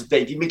about Professor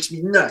Dave. He makes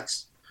me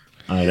nuts.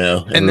 I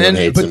know. And then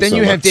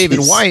you have David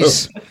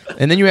Weiss.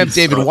 And then you have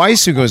David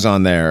Weiss who goes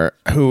on there,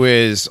 who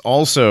is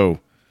also,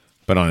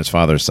 but on his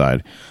father's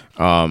side.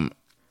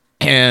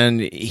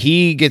 And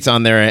he gets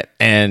on there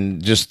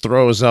and just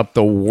throws up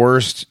the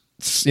worst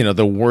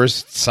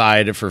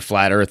side for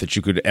flat Earth that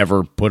you could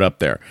ever put up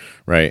there.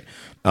 Right.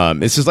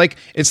 It's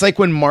like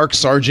when Mark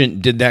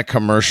Sargent did that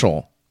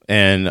commercial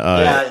and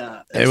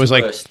it was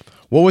like,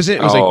 what was it?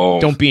 It was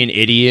like, don't be an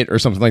idiot or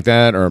something like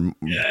that. Or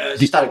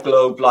just had a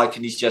globe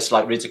and he's just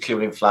like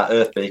ridiculing flat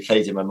Earth, but he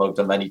paid him a mug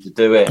of money to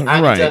do it. And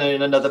he's done it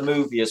in another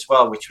movie as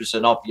well, which was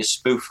an obvious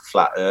spoof of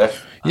flat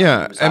Earth.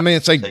 Yeah, I mean,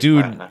 it's like,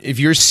 dude, if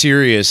you're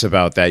serious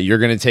about that, you're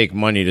going to take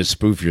money to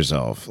spoof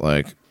yourself.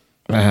 Like,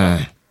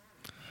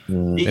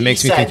 it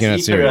makes me think you're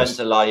not serious.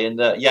 Underlying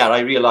that,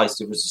 I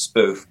realised it was a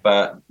spoof,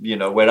 but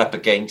we're up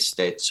against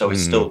it, so it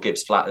still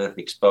gives flat Earth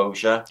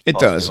exposure. It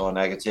does, or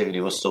negative, and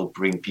it will still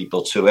bring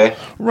people to it.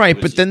 Right,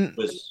 but then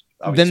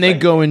they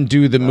go and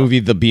do the movie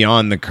The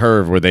Beyond the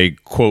Curve, where they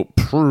quote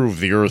prove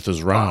the Earth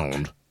is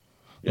round.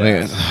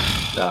 David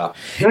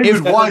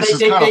Weiss is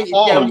kind of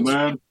fallen,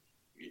 man.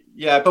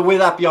 Yeah, but with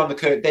that Beyond the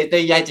Curve,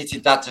 they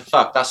edited that to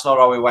fuck. That's not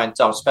how it went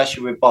down,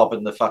 especially with Bob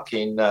and the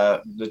fucking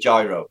the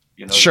gyro.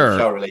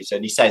 Sure.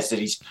 And he says that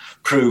he's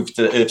proved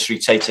that Earth's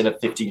rotating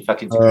at 15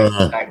 fucking degrees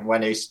a second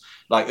when it's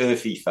like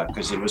Earth ether,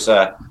 because it was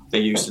they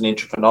used an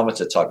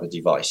interferometer type of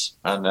device,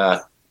 and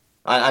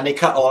they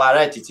cut all that,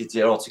 edited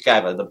it all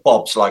together. The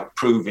Bob's like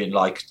proving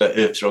like the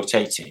Earth's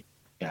rotating.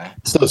 Yeah.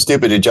 So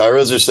stupid. The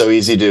gyros are so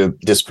easy to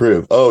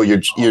disprove. Oh, your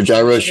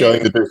gyro is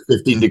showing that there's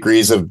 15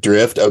 degrees of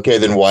drift. Okay,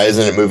 then why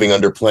isn't it moving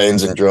under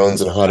planes and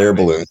drones and hot air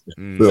balloons?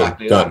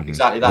 Exactly that,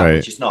 right.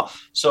 Which is not.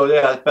 So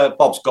but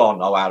Bob's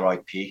gone. Oh,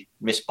 R.I.P.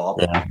 Miss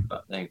Bob. Yeah.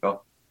 But there you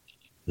go.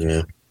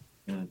 Yeah.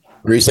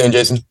 What are you saying,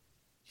 Jason?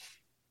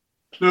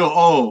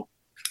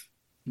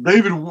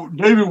 David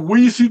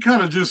Weiss, he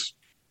kind of just.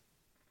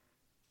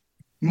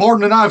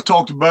 Martin and I have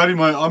talked about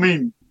him. I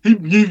mean.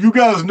 You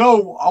guys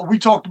know, we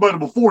talked about it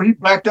before. He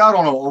backed out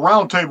on a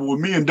round table with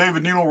me and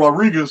David Nino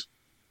Rodriguez.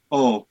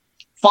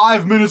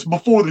 5 minutes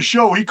before the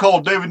show, he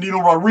called David Nino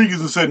Rodriguez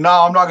and said,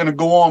 "Nah, I'm not going to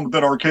go on with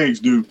that arcades,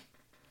 dude."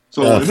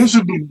 So this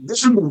has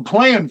been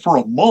planned for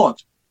a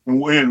month, and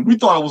we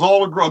thought it was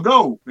all a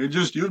go.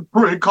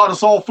 It caught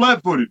us all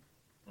flat-footed,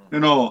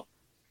 and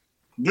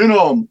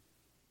then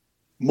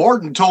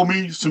Martin told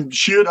me some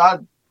shit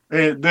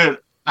that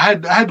I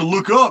had to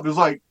look up. It's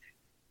like,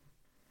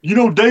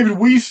 David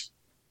Weiss.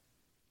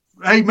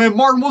 Hey man,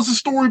 Martin, what's the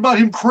story about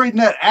him creating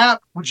that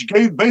app, which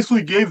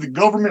basically gave the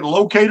government a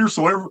locator,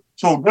 so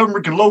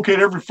government can locate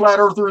every flat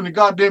earther in the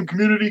goddamn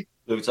community?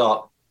 Blue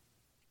Dot.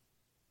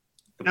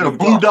 The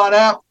Blue Dot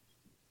app.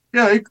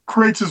 Yeah, it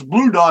creates this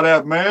Blue Dot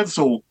app, man.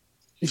 So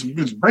it's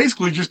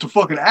basically just a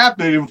fucking app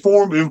that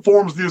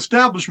informs the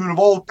establishment of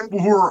all the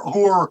people who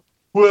have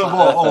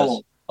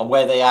and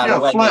where they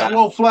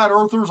are. Flat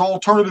earthers,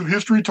 alternative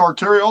history,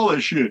 Tartaria, all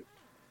that shit.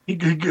 He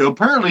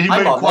apparently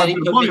made quite a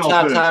bit of money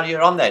off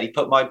that. On there. He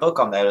put my book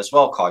on there as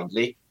well,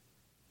 kindly.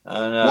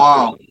 And,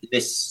 wow.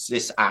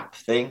 This app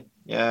thing,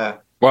 yeah.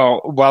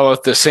 Well, while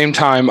at the same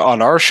time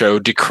on our show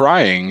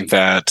decrying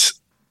that,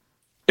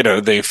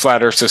 the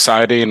Flat Earth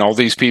Society and all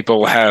these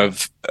people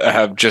have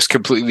just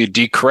completely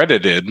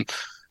decredited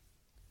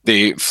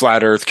The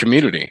flat Earth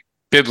community,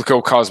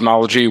 biblical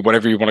cosmology,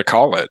 whatever you want to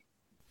call it.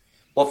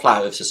 What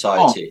Flat Earth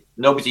Society?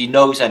 Nobody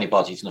knows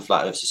anybody from the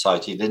Flat Earth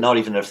Society. They're not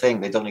even a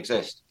thing. They don't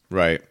exist.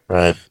 Right.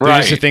 Right.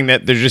 They're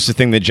just a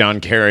thing that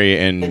John Kerry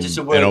and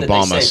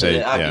Obama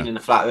say. I've been in the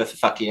Flat Earth for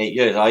fucking 8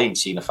 years. I ain't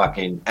seen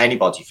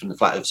anybody from the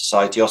Flat Earth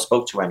Society or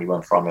spoke to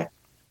anyone from it.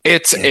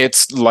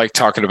 It's like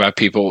talking about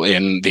people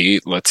in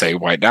the, let's say,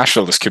 white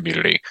nationalist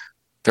community.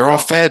 They're all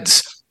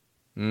feds.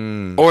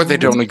 Or they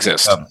don't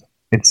exist.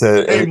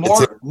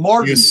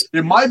 Martin,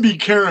 it might be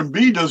Karen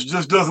B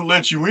just doesn't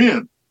let you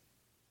in.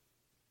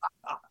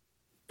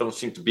 Don't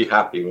seem to be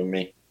happy with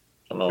me.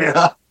 I don't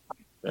know.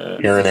 Yeah.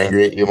 Karen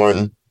angry at you,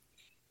 Martin?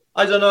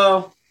 I don't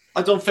know.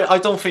 I don't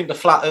think the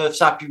Flat Earth's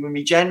happy with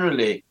me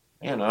generally.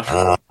 You know.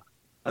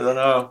 I don't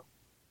know.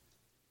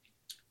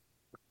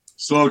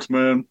 Sucks,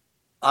 man.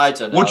 I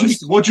don't know.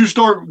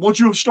 Once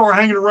you start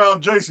hanging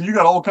around Jason, you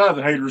got all kinds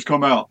of haters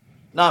come out.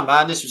 No,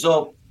 man, this is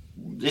all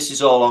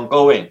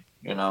ongoing,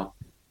 you know.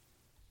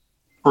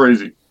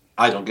 Crazy.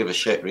 I don't give a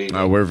shit, really.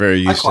 We're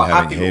very used to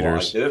having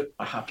haters.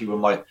 I'm happy with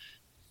my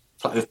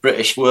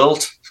British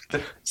world.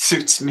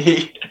 Suits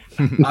me.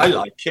 I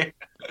like it.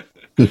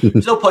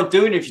 There's no point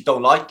doing it if you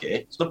don't like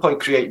it. There's no point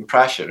creating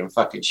pressure and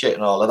fucking shit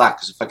and all of that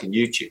because the fucking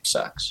YouTube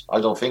sucks. I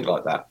don't think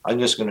like that. I'm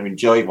just going to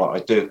enjoy what I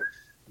do,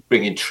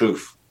 bringing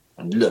truth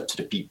and love to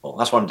the people.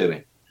 That's what I'm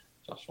doing.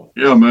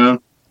 Yeah, man.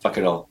 Fuck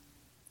it all.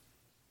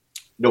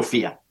 No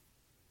fear.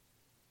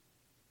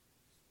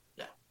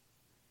 Yeah.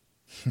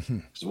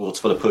 The world's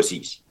full of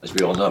pussies, as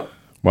we all know.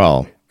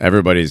 Well,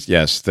 everybody's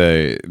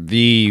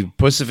the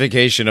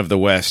pussification of the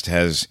West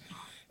has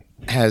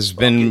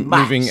been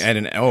moving at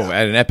an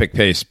epic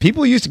pace.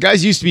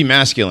 Guys used to be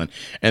masculine,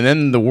 and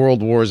then the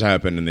world wars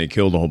happened, and they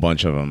killed a whole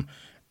bunch of them.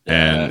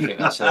 And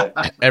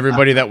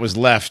everybody that was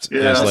left, the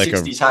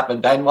 60s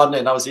happened then, wasn't it?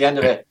 And that was the end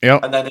of it.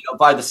 Yep. And then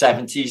by the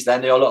 70s,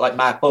 then they all look like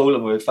Matt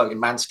Bolan with fucking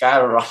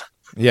mascara on.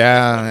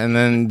 Yeah, and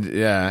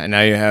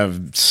now you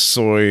have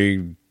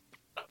soy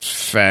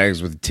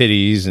fags with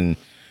titties and.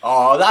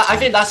 I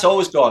think that's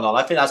always going on.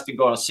 I think that's been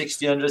going on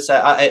 16th,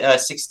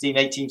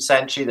 18th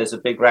century. There's a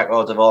big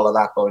record of all of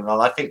that going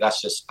on. I think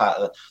that's just part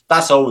of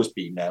that's always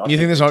been there.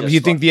 You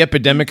think the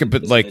epidemic,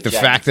 but like the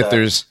fact that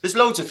there's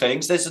loads of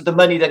things. There's the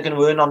money they're going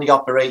to earn on the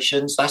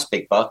operations. That's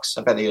big bucks.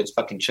 I bet there's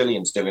fucking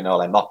trillions doing all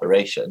them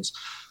operations.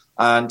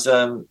 And,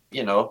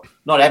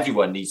 not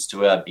everyone needs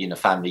to be in a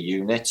family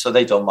unit, so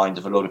they don't mind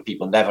if a lot of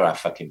people never have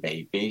fucking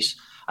babies.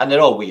 And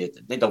they're all weird.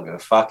 They don't give a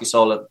fuck. It's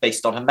all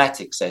based on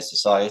hermetics, their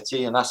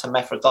society, and that's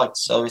hermaphrodite.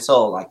 So it's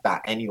all like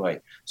that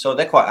anyway. So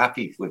they're quite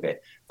happy with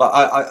it.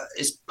 But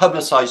it's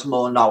publicised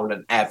more now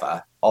than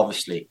ever,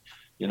 obviously,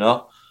 you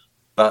know.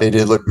 But they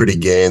did look pretty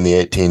gay in the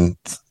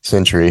 18th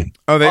century.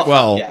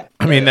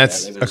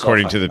 That's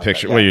according to the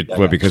picture.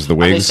 Because of the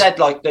wigs? And they said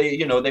like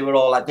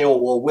they all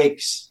wore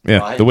wigs. Yeah,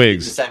 right? the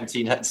wigs. In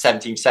the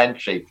 17th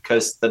century,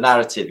 because the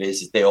narrative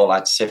is they all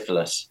had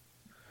syphilis.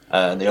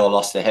 And they all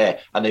lost their hair,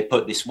 and they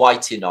put this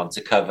whiting on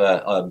to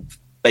cover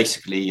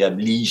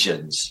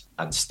lesions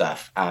and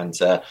stuff, and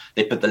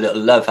they put the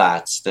little love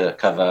hearts to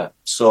cover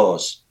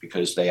sores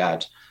because they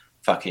had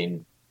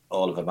fucking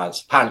all of them had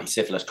apparently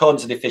syphilis.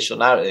 According to the official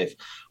narrative,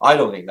 I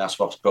don't think that's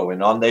what's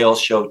going on. They all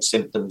showed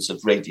symptoms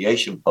of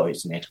radiation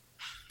poisoning.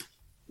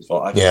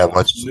 I've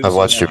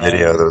watched your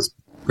video. That was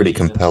pretty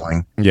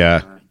compelling.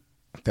 Yeah,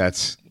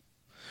 that's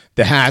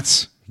the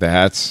hats.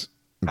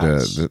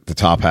 The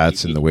top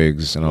hats and the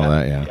wigs and all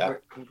that. Yeah.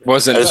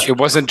 It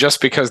wasn't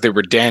just because they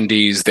were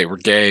dandies, they were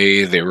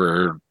gay, they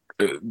were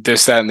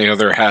this, that, and the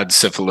other had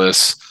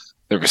syphilis.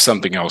 There was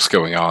something else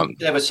going on.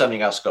 There was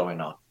something else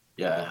going on.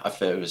 Yeah, I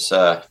feel it was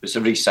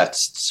a reset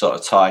sort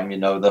of time. You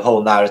know, the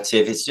whole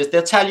narrative. It's just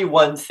they'll tell you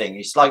one thing.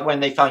 It's like when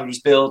they find these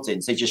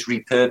buildings, they just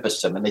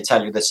repurpose them and they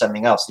tell you there's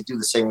something else. They do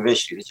the same with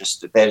history. It's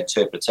just their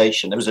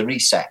interpretation. There was a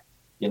reset.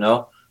 You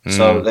know,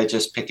 so they're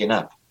just picking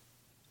up.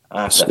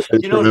 Back to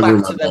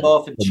them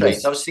orphan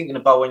trains. I was thinking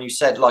about when you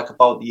said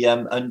about the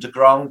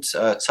underground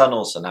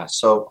tunnels and that.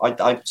 So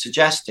I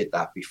suggested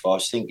that before. I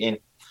was thinking,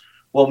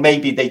 well,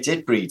 maybe they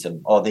did breed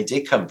them or they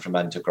did come from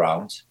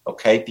underground.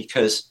 Okay,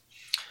 because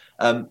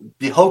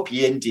the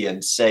Hopi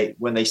Indians say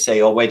when they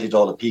say, "Oh, where did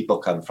all the people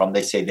come from?"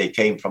 They say they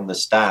came from the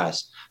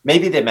stars.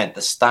 Maybe they meant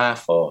the star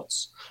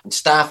forts. And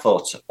star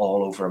forts are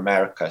all over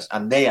America,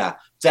 and they are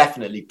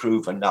definitely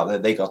proven now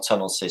that they got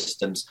tunnel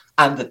systems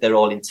and that they're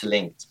all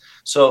interlinked.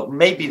 So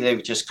maybe they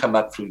would just come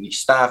up through these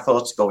star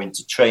forts, go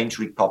into trains,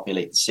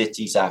 repopulate the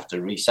cities after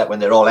reset when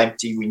they're all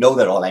empty. We know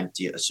they're all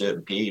empty at a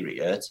certain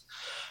period.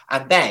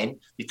 And then,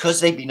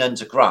 because they've been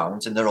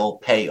underground and they're all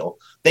pale,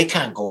 they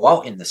can't go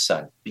out in the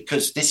sun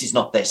because this is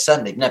not their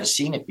sun. They've never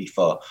seen it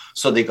before.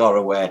 So they got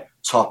to wear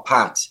top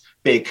hats,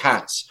 big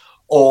hats,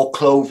 or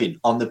clothing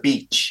on the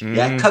beach,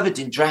 covered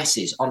in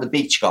dresses on the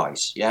beach,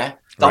 guys,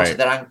 down to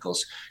their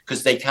ankles,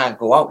 because they can't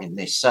go out in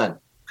this sun,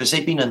 because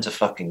they've been under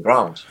fucking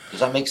ground.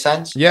 Does that make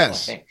sense?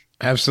 Yes,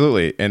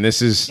 absolutely. And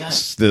this is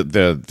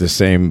the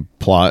same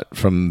plot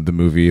from the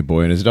movie A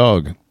Boy and His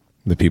Dog,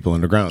 the people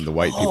underground, the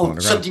white people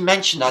underground. Somebody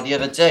mentioned that the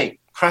other day.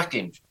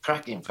 Cracking.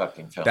 Cracking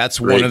fucking film.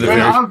 That's one of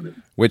the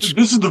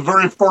This is the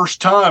very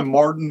first time,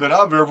 Martin, that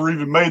I've ever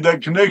even made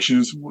that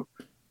connection.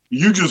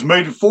 You just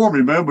made it for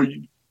me, man. But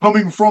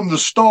coming from the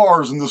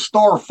stars and the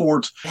star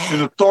forts,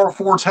 and the star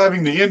forts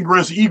having the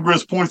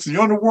ingress points in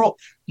the underworld,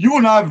 you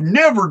and I have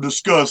never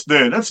discussed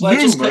that. That's new,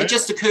 man. It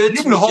just occurred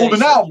You've been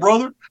holding out,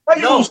 brother. How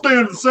you gonna stay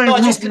in the same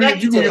room with me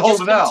and you gonna be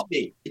holding out?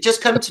 It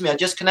just came to me. I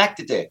just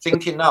connected it,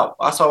 thinking, no,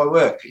 that's how I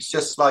work. It's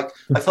just like,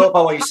 I thought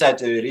about what you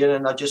said earlier,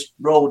 and I just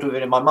rolled with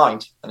it in my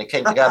mind, and it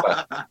came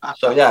together.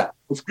 So, yeah.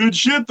 It's good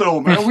shit,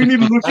 though, man. We need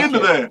to look into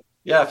that.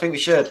 Yeah, I think we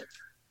should.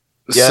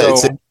 Yeah,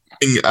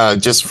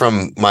 it's just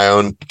from my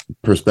own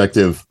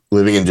perspective,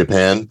 living in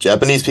Japan,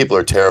 Japanese people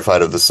are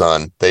terrified of the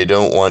sun. They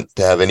don't want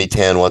to have any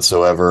tan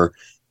whatsoever.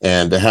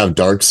 And to have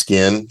dark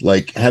skin,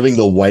 like having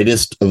the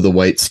whitest of the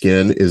white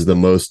skin is the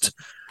most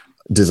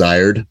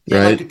desired,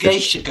 right? Like the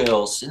geisha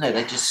girls,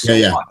 they're just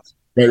so white.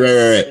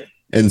 Right.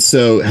 And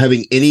so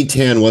having any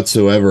tan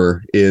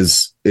whatsoever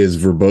is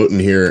verboten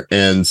here.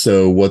 And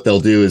so what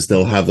they'll do is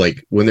they'll have,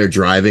 like, when they're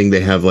driving,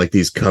 they have like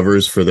these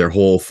covers for their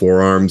whole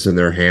forearms and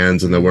their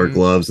hands, and they'll wear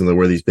gloves and they'll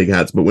wear these big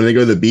hats. But when they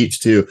go to the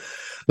beach too,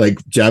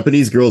 like,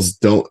 Japanese girls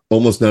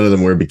almost none of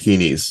them wear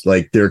bikinis.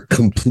 Like, they're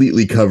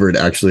completely covered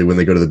actually when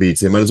they go to the beach.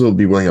 They might as well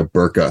be wearing a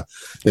burqa.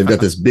 They've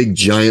got this big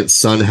giant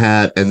sun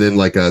hat and then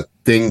like a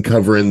thing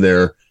covering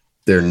their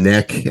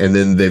neck, and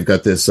then they've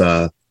got this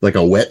like a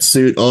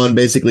wetsuit on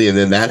basically, and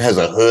then that has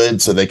a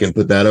hood so they can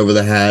put that over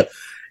the hat.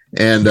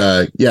 And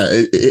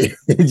it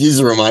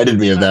just reminded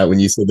me of that when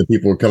you said the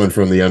people were coming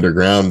from the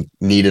underground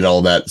needed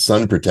all that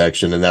sun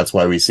protection, and that's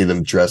why we see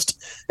them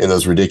dressed in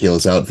those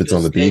ridiculous outfits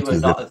on the beach. They were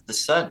not of the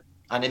sun.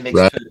 And it makes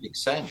perfect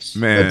sense.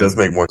 Man, that does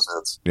make more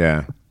sense.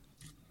 Yeah.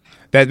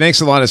 That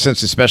makes a lot of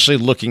sense, especially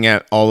looking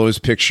at all those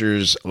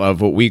pictures of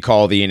what we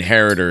call the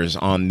inheritors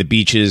on the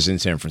beaches in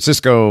San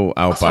Francisco.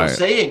 That's what I'm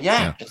saying,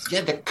 yeah.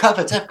 They're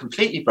covered up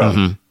completely,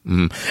 bro.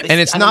 And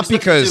it's not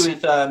because... to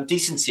do with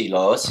decency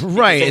laws.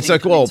 Right. It's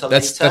like, well,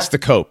 that's the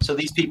cope. So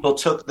these people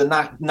took the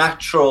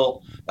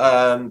natural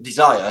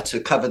desire to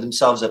cover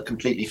themselves up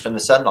completely from the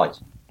sunlight.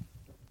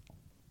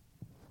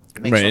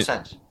 It makes no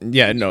sense.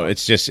 Yeah, no,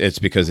 it's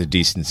because of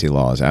decency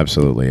laws.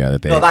 Absolutely. Yeah,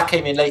 that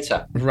came in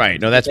later.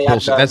 Right. No, that's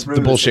bullshit. That's the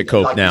bullshit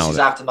cope now. This is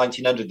after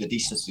 1900, the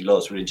decency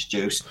laws were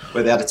introduced,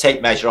 where they had a tape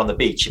measure on the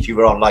beach. If you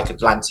were on like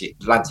Atlantic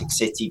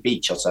City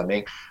Beach or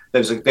something,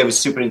 there was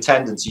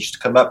superintendents used to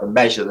come up and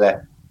measure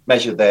their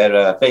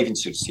bathing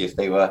suits, see if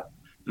they were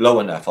low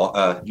enough or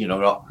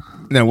not.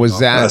 Now was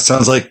that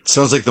sounds like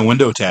the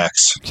window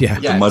tax? Yeah,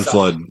 the mud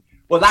flood.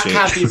 Well, that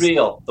can't be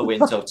real, the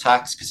window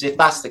tax, because if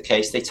that's the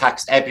case, they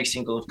taxed every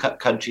single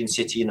country and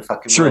city in the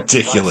fucking world. It's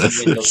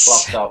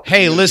ridiculous.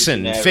 Hey,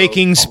 listen,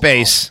 faking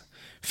space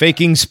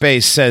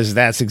says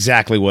that's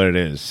exactly what it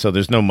is. So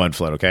there's no mud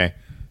flood, okay?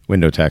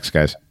 Window tax,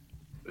 guys.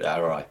 Yeah,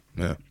 right.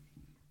 Yeah.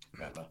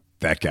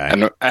 That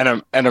guy.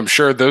 And I'm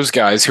sure those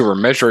guys who were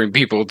measuring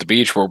people at the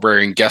beach were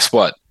wearing, guess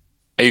what?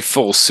 A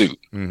full suit.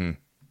 Mm-hmm.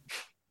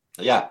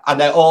 Yeah, and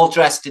they're all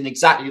dressed in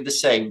exactly the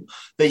same.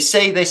 They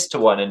say this to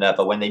one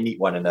another when they meet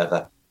one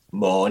another.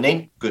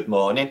 Morning, good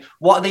morning.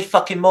 What are they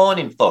fucking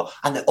mourning for?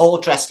 And they're all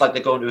dressed like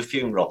they're going to a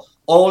funeral.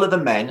 All of the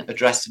men are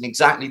dressed in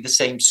exactly the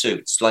same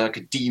suits, like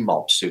a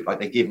D-mob suit, like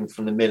they're given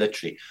from the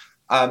military.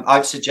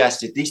 I've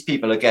suggested these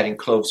people are getting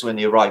clothes when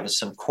they arrive at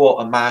some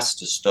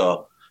quartermaster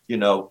store,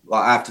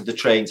 after the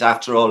trains,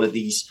 after all of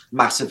these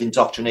massive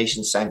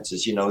indoctrination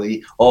centers,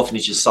 the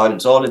orphanages,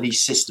 asylums, all of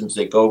these systems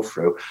they go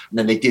through, and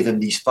then they give them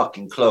these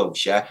fucking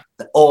clothes, yeah?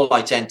 They're all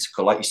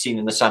identical, like you've seen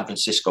in the San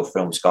Francisco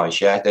films, guys,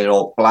 yeah? They're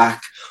all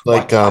black.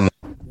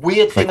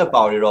 Weird thing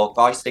about it all,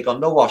 guys, they got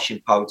no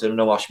washing powder,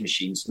 no washing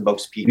machines,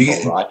 most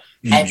people, right?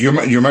 You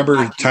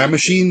remember Time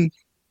Machine?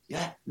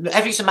 Yeah.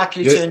 Everything's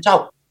immaculate turns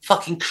out.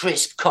 Fucking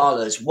crisp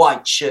collars,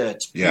 white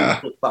shirts,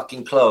 beautiful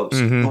fucking clothes.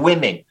 Mm-hmm. The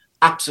women,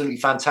 absolutely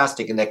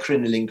fantastic in their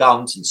crinoline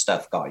gowns and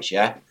stuff, guys,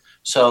 yeah?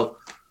 So...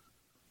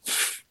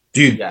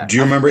 Do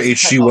you remember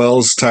H.G.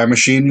 Wells' Time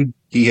Machine?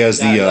 He has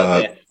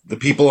the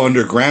people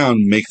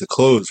underground make the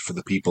clothes for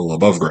the people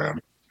above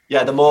ground.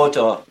 Yeah, the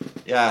Mordor.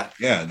 Yeah.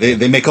 Yeah,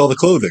 they make all the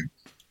clothing.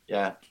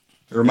 Yeah.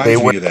 It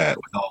reminds me of that.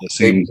 With all the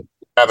same...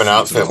 They have an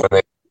outfit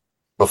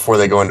before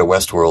they go into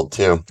Westworld,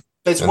 too.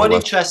 There's one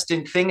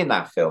interesting thing in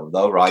that film,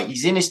 though, right?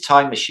 He's in his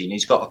time machine.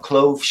 He's got a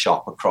clothes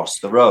shop across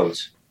the road.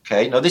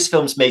 Okay. Now, this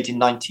film's made in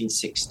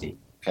 1960.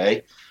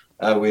 Okay.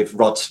 With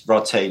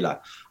Rod Taylor.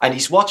 And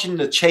he's watching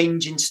the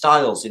change in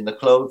styles in the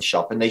clothes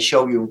shop, and they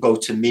show you him go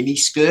to mini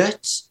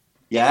skirts.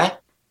 Yeah.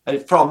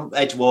 And from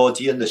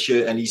Edwardian, the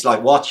shirt, and he's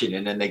like watching,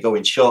 and then they go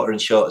in shorter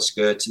and shorter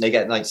skirts, and they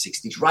get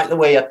 1960s right the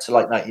way up to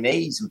like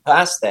 1980s and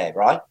past there,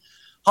 right?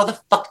 How the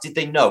fuck did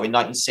they know in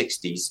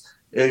 1960s,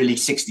 early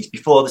 60s,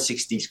 before the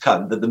 60s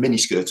come, that the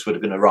miniskirts were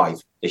going to arrive?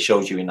 They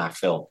showed you in that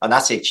film. And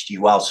that's H.G.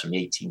 Wells from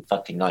the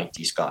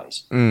 1890s,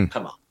 guys.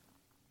 Come on.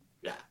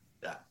 Yeah.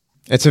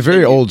 It's a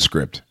very old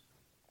script.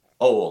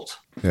 Old.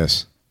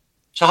 Yes.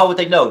 So how would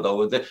they know,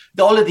 though?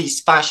 All of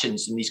these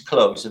fashions and these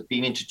clothes have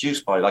been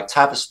introduced by, like,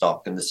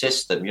 Tavistock and the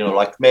system. You know,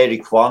 like Mary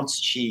Quant,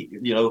 she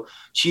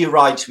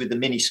arrives with a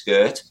mini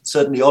skirt.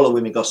 Suddenly, all the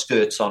women got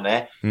skirts on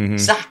there. Mm-hmm.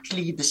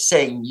 Exactly the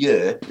same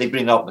year, they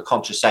bring out the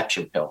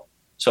contraception pill.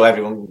 So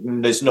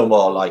there's no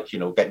more, like,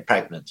 getting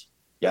pregnant.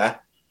 Yeah,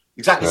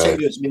 exactly the same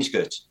year as mini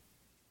skirts.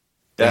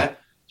 Yeah,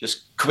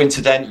 just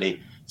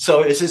coincidentally.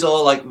 So this is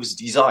all like it was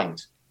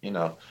designed.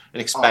 An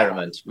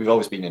experiment. We've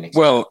always been an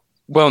experiment.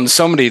 Well, and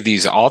so many of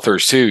these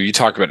authors, too, you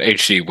talk about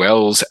H.G.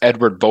 Wells,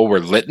 Edward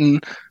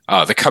Bulwer-Lytton,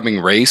 The Coming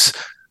Race.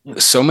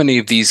 So many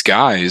of these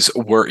guys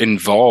were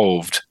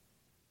involved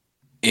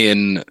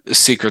in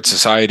secret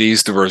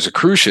societies, the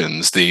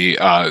Rosicrucians, the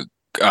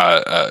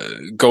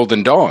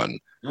Golden Dawn,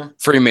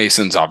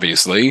 Freemasons,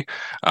 obviously.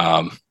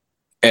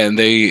 And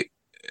they,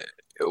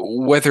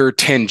 whether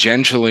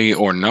tangentially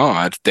or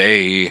not,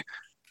 they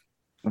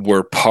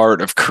were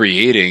part of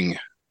creating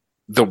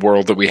the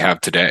world that we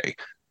have today.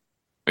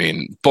 I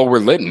mean,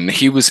 Bulwer-Lytton,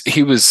 he was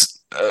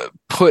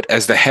put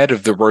as the head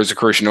of the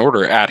Rosicrucian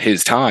order at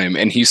his time,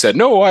 and he said,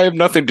 "No, I have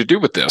nothing to do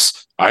with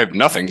this. I have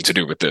nothing to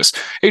do with this."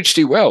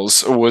 H.G.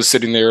 Wells was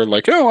sitting there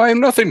like, "No, I have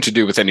nothing to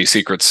do with any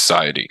secret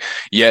society."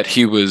 Yet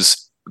he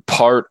was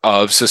part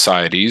of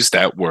societies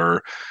that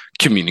were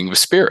communing with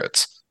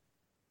spirits.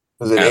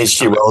 Was it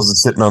H.G. Wells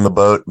is sitting on the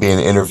boat being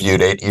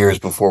interviewed 8 years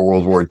before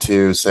World War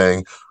II,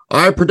 saying,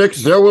 "I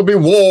predict there will be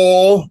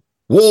war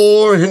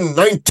in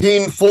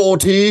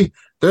 1940.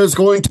 There's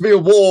going to be a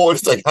war."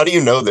 It's like, how do you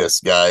know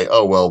this, guy?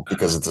 Oh, well,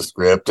 because it's a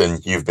script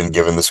and you've been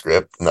given the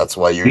script. And that's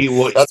why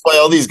that's why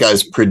all these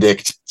guys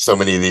predict so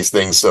many of these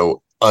things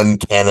so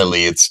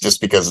uncannily. It's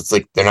just because it's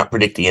like they're not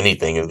predicting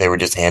anything. They were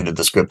just handed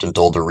the script and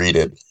told to read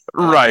it.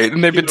 Right.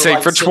 And they've been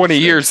saying for 20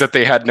 years that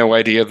they had no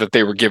idea that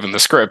they were given the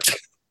script.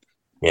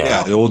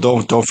 Yeah. Well,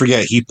 don't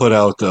forget, he put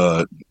out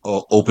the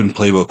open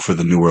playbook for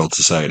the New World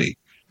Society.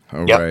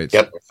 All right.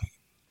 Yep.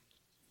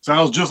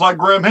 Sounds just like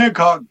Graham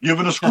Hancock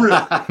giving a script.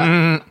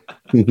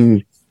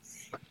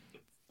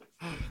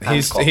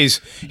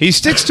 He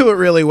sticks to it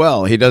really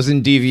well. He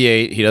doesn't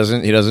deviate. He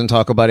doesn't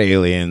talk about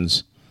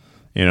aliens.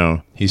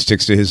 He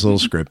sticks to his little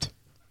script.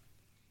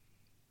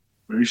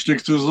 He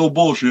sticks to his little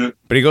bullshit.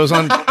 But he goes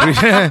on.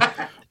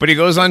 But he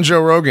goes on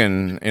Joe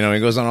Rogan. He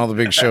goes on all the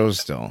big shows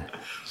still.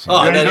 So.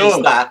 And then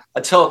it's that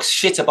and talks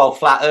shit about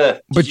flat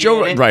Earth. But Joe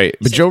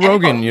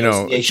Rogan,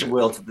 the ancient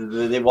world,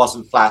 it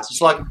wasn't flat.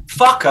 It's like,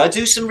 fucker,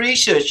 do some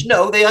research.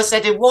 No, they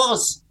said it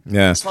was.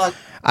 Yeah. It's like,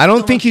 I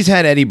don't think he's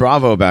had Eddie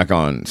Bravo back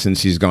on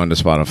since he's gone to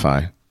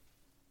Spotify.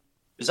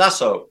 Is that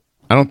so?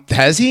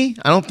 Has he?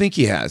 I don't think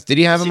he has. Did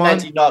he have him on?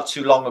 Eddie not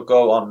too long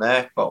ago on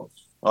there. Oh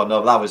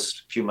no, that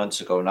was a few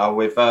months ago now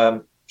with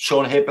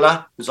Sean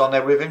Hibbler was on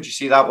there with him. Did you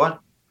see that one?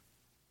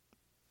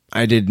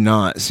 I did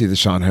not see the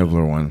Sean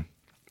Hibbler one.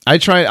 I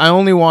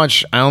only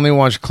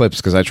watch clips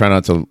because I try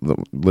not to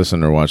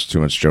listen or watch too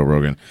much Joe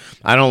Rogan.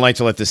 I don't like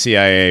to let the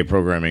CIA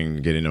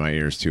programming get into my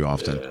ears too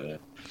often.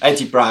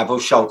 Eddie Bravo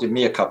shouted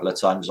me a couple of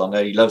times on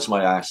there. He loves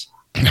my ass.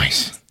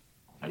 Nice.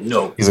 I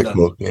know. He's a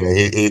cool.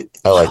 Yeah,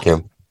 I like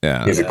him.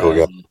 Yeah, he's a cool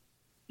guy.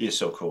 He's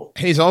so cool.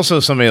 He's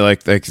also somebody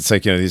like it's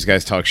like these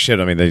guys talk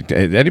shit. I mean,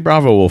 Eddie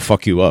Bravo will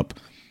fuck you up.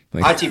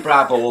 Eddie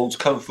Bravo owns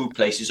kung fu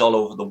places all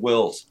over the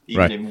world,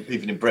 even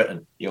in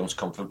Britain. He owns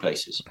kung fu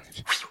places.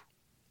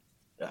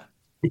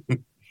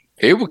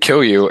 He will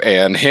kill you,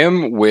 and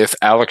him with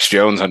Alex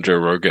Jones on Joe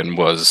Rogan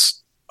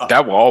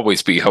that will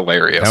always be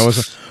hilarious.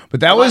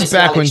 That was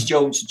back when Alex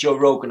Jones and Joe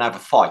Rogan have a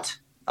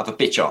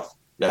bitch off.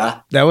 Yeah,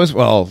 that was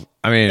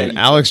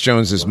Alex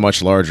Jones is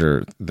much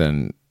larger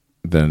than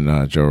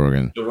Joe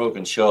Rogan. Joe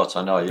Rogan's short,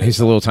 I know. Yeah. He's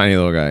a little tiny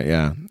little guy.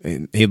 Yeah,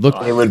 he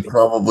would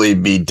probably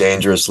be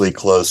dangerously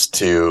close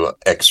to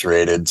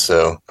X-rated,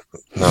 so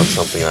not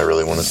something I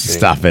really want to see.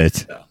 Stop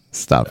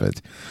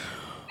it.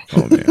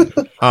 Oh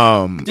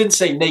man. We didn't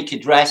say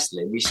naked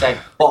wrestling. We said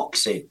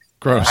boxing.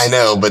 Gross. I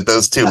know, but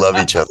those two love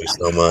each other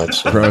so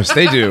much. Gross.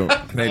 They do.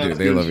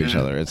 They love each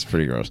other. It's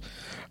pretty gross.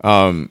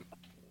 Man,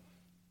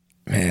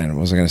 what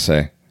was I going to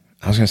say?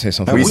 I was going to say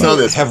something.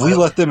 Have we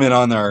let them in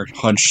on our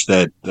hunch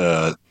that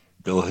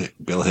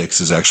Bill Hicks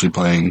is actually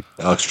playing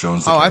Alex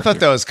Jones? I thought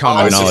that was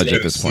common knowledge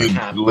at this point.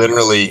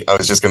 Literally, I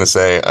was just going to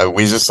say,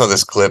 we just saw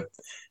this clip.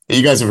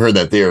 You guys have heard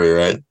that theory,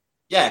 right?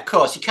 Yeah, of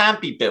course. He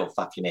can't be Bill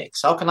fucking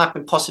Hicks. How can that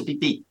possibly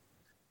be?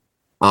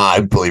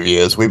 I believe he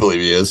is. We believe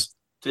he is.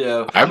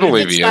 I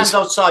believe he is. Stands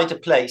outside the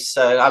place.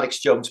 Alex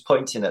Jones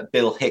pointing at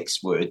Bill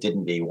Hicks' word,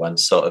 didn't he? One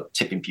sort of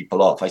tipping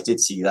people off. I did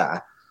see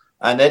that,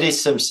 and there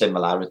is some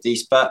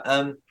similarities. But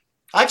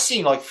I've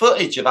seen like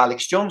footage of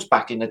Alex Jones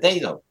back in the day,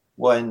 though.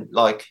 When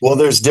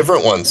there's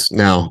different ones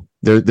now.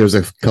 There's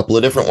a couple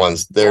of different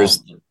ones.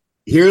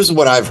 Here's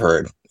what I've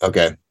heard.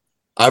 Okay,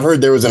 I've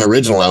heard there was an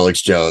original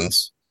Alex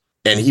Jones,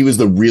 and he was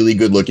the really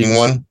good-looking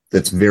one.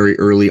 That's very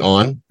early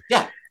on.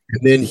 Yeah.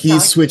 And then he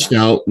switched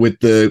out with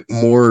the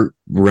more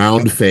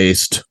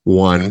round-faced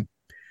one.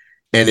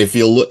 And if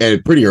you look at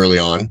it pretty early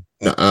on,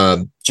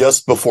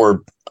 just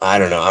before, I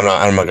don't know,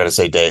 I'm not going to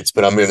say dates,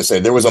 but I'm going to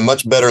say there was a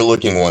much better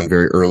looking one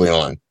very early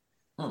on.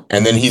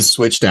 And then he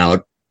switched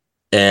out.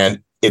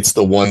 And it's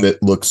the one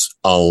that looks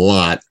a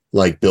lot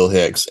like Bill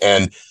Hicks.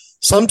 And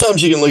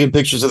sometimes you can look at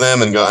pictures of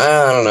them and go,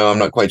 I don't know, I'm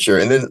not quite sure.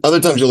 And then other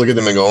times you look at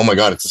them and go, oh my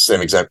God, it's the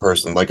same exact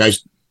person. Like I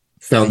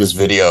found this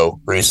video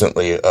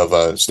recently of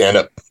a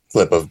stand-up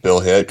clip of Bill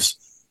Hicks.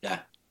 Yeah.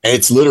 And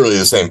it's literally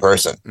the same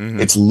person. Mm-hmm.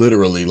 It's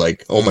literally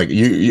like, oh my,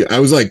 I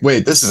was like,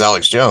 wait, this is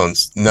Alex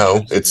Jones.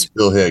 No, it's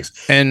Bill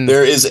Hicks. And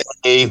there is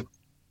a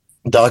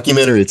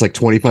documentary. It's like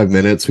 25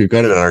 minutes. We've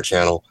got it on our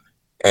channel.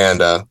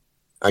 And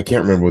I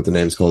can't remember what the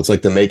name's called. It's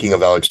like The Making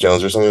of Alex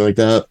Jones or something like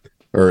that.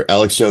 Or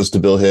Alex Jones to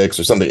Bill Hicks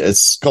or something.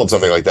 It's called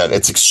something like that.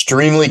 It's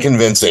extremely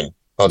convincing.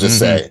 I'll just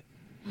say.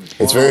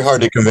 It's very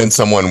hard to convince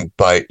someone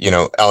by,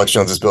 Alex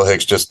Jones is Bill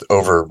Hicks just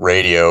over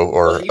radio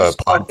or a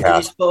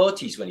podcast. He was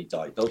 40s when he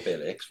died, though, Bill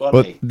Hicks,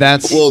 wasn't he?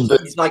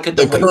 He's like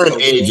the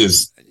current age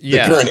is the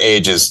current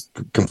age is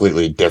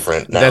completely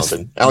different now.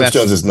 Alex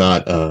Jones is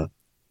not.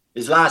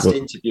 His last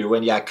interview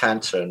when he had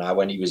cancer and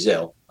when he was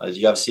ill. Did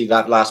you ever see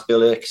that last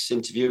Bill Hicks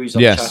interview? He's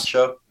on the chat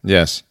show.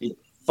 Yes. He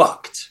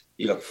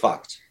looked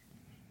fucked.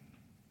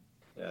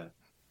 Yeah.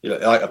 He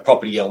looked like a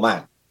properly ill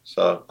man.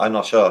 So I'm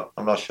not sure.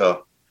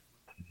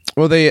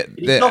 Well, he's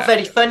not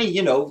very funny,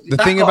 The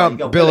thing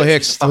about Bill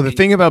Hicks,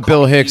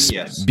 Bill Hicks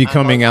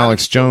becoming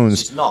Alex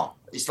Jones, it's not.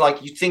 It's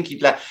like you think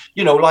he'd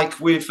like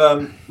with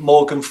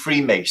Morgan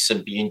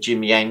Freemason being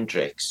Jimi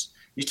Hendrix.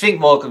 You'd think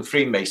Morgan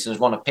Freemasons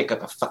want to pick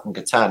up a fucking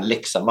guitar and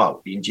lick some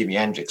out, being Jimi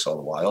Hendrix all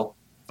the while.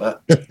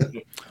 But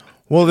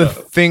well, the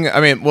thing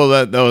about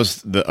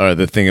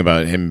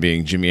him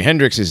being Jimi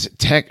Hendrix is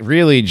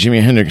really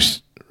Jimi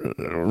Hendrix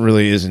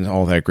really isn't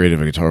all that great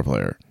of a guitar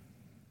player.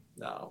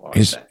 No,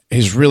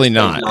 he's really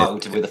not.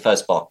 With the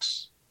first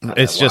box.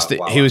 It's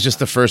he was just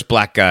the first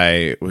black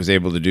guy who was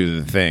able to do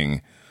the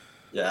thing.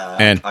 Yeah,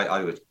 and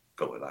I would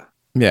go with that.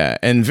 Yeah,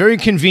 and very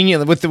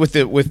convenient with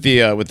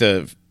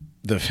the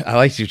I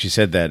liked what you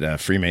said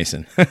that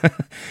Freemason.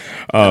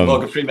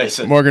 Morgan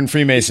Freemason. His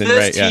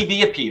first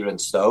TV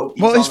appearance, though.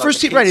 His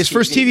first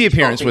TV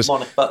appearance was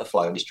monarch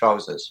butterfly on his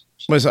trousers.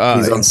 He's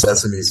on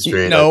Sesame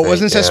Street. No, it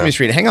wasn't Sesame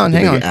Street. Hang on.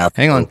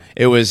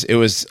 It was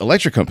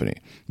Electric Company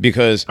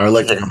because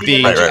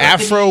the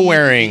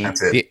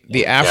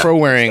afro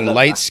wearing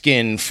light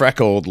skinned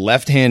freckled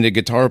left handed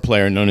guitar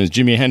player known as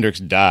Jimi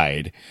Hendrix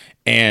died,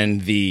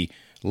 and the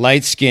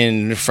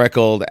light-skinned,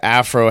 freckled,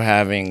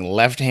 afro-having,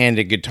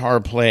 left-handed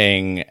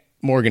guitar-playing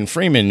Morgan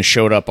Freeman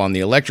showed up on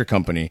the Electric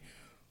Company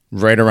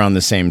right around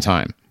the same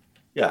time.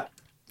 Yeah.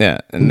 Yeah,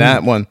 and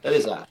that one... That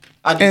is that.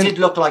 And he did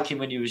look like him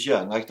when he was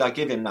young. I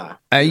give him that.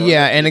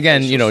 And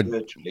again,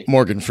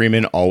 Morgan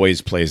Freeman always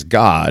plays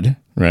God,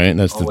 right?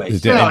 That's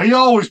he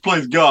always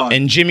plays God.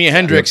 And Jimi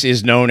Hendrix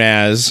is known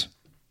as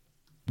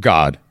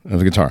God of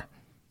the guitar.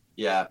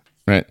 Yeah.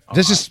 Right.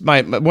 This is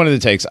my one of the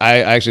takes. I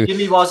actually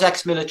Jimmy was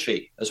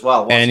ex-military as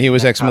well, and he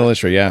was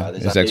ex-military. Yeah,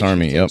 he's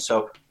ex-army. Yep.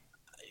 So,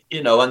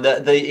 and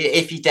the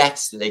iffy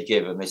deaths that they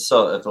give him is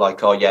sort of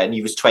like, oh yeah, and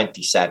he was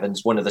 27,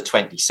 one of the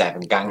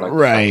 27 gang, like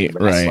right.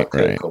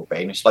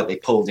 Cobain. It's like they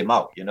pulled him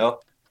out,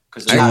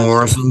 because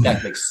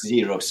that makes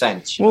zero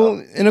sense.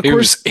 And of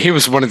course he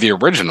was one of the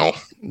original.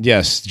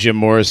 Yes, Jim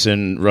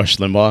Morrison, Rush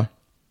Limbaugh.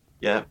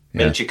 Yeah,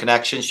 military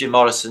connections. Jim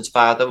Morrison's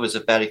father was a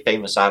very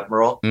famous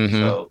admiral. Mm-hmm.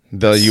 So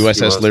the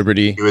USS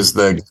Liberty. He was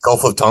the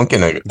Gulf of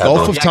Tonkin.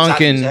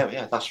 Tonkin. Exactly.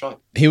 Yeah, that's right.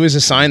 He was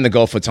assigned the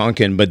Gulf of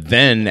Tonkin, but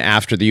then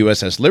after the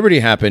USS Liberty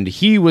happened,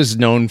 he was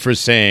known for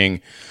saying,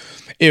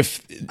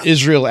 if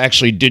Israel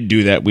actually did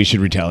do that, we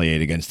should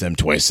retaliate against them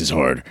twice as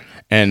hard.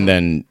 And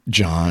then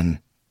Jim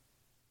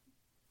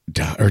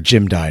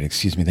died.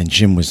 Excuse me. Then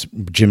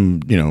Jim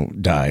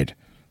died.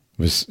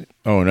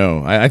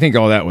 I think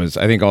all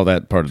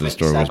that part of the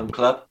story was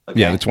Club. Okay.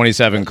 Yeah, the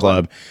 27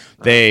 Club.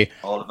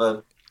 All of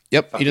them.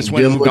 Yep, he just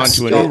went and moved on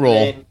to a new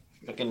role.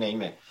 I can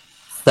name it.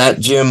 That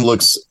Jim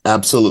looks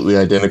absolutely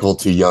identical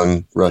to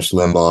young Rush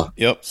Limbaugh.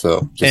 Yep.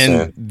 So,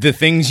 saying. The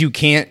things you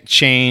can't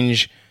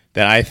change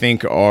that I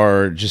think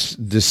are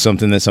just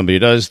something that somebody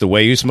does: the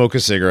way you smoke a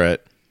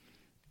cigarette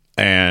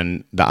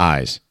and the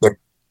eyes.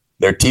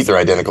 Their teeth are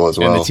identical as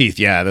well. And the teeth,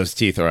 those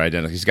teeth are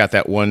identical. He's got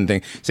that one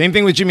thing. Same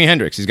thing with Jimi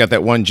Hendrix. He's got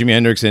that one. Jimi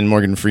Hendrix and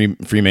Morgan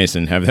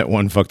Freemason have that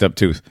one fucked up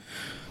tooth.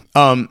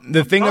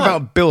 The thing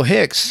about Bill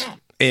Hicks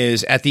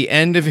is at the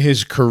end of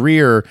his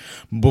career,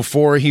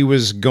 before he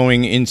was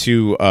going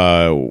into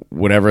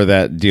whatever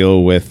that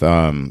deal with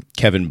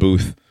Kevin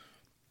Booth,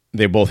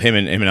 him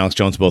and Alex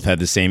Jones both had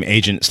the same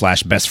agent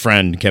 / best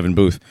friend, Kevin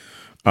Booth.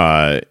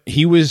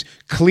 He was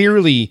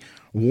clearly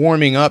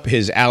warming up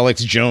his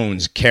Alex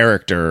Jones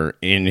character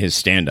in his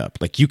stand-up.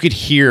 Like you could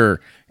hear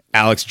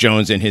Alex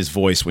Jones in his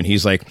voice when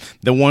he's like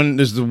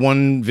there's the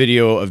one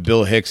video of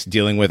Bill Hicks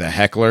dealing with a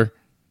heckler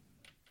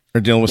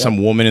or dealing with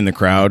some woman in the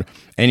crowd,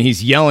 and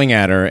he's yelling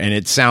at her, and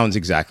it sounds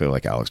exactly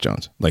like Alex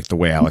Jones, like the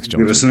way Alex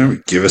Jones.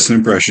 Give us an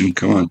impression.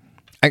 Come on.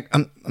 I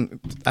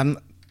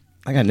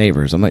got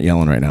neighbors. I'm not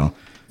yelling right now.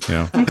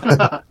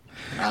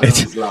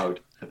 It's loud.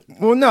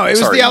 Well, no, it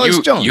was the Alex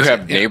Jones. You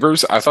have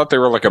neighbors? I thought they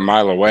were like a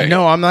mile away.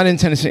 No, I'm not in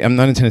Tennessee. I'm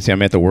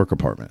at the work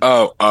apartment.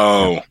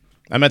 Oh.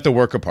 I'm at the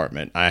work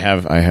apartment. I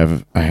have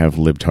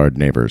libtard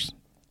neighbors.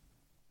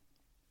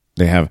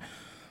 They have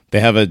They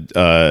have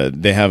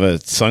a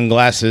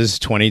sunglasses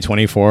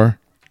 2024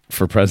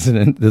 for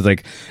president. It's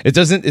like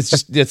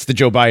it's the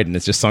Joe Biden.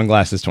 It's just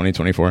sunglasses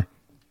 2024.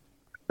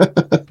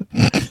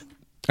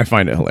 I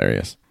find it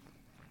hilarious.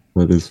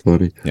 That is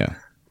funny. Yeah,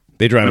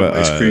 they drive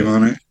ice cream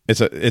on it.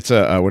 It's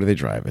a what do they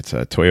drive? It's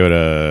a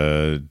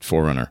Toyota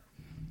 4Runner.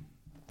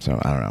 So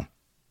I don't know.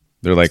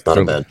 They're like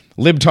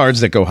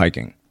libtards that go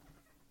hiking,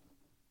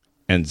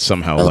 and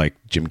somehow like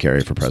Jim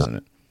Carrey for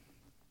president.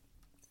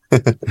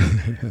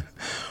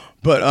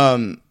 But I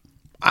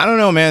don't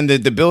know, man.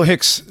 The Bill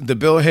Hicks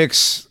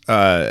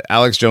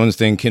Alex Jones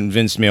thing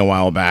convinced me a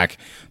while back.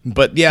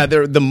 But yeah,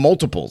 they're the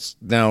multiples.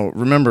 Now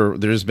remember,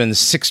 there's been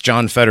 6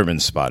 John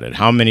Fettermans spotted.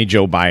 How many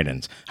Joe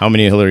Bidens? How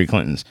many Hillary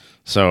Clintons?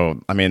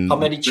 So I mean, how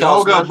many they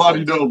all Charles got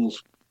body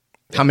doubles.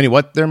 How many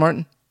what there,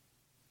 Martin?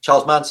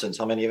 Charles Manson's.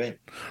 How many of him?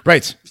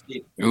 Right.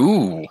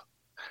 Ooh.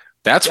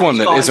 That's one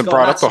that isn't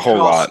brought up a whole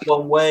lot.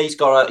 One way he's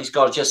got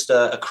just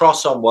a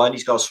cross on one.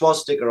 He's got a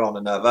swastika on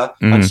another,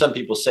 and some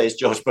people say it's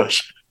George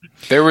Bush.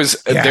 There was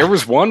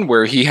one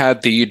where he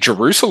had the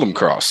Jerusalem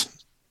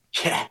cross.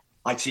 Yeah,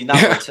 I've seen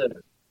that one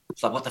too.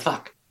 It's like, what the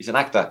fuck? He's an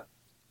actor.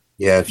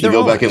 Yeah, if you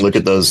go back and look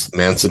at those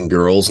Manson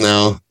girls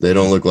now, they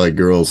don't look like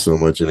girls so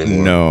much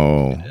anymore.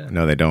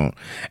 No, they don't.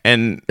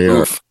 And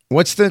what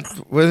was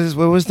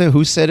the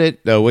who said it?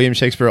 William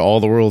Shakespeare. All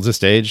the world's a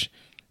stage.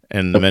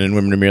 And the men and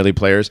women are merely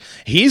players.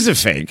 He's a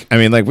fake. I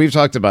mean, like we've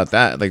talked about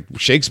that. Like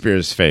Shakespeare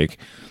is fake.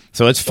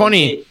 So it's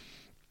funny.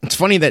 It's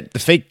funny that the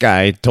fake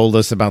guy told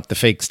us about the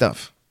fake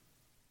stuff.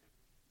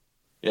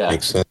 Yeah.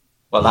 Makes sense.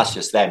 Well, that's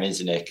just them,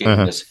 isn't it? Giving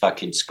us a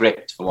fucking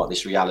script for what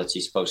this reality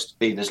is supposed to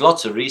be. There's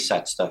lots of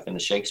reset stuff in the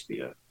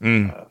Shakespeare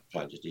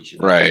tragedies.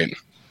 Right.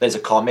 There's a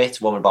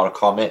comet, woman about a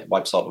comet,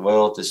 wipes out the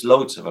world. There's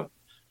loads of them.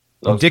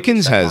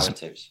 Dickens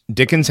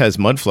has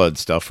mud flood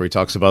stuff where he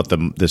talks about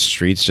the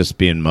streets just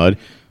being mud.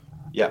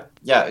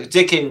 Yeah.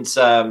 Dickens,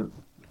 a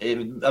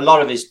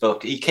lot of his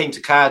book, he came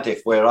to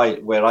Cardiff, where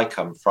I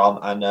come from,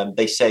 and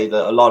they say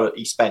that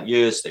he spent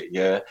years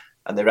there,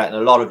 and they reckon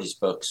a lot of his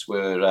books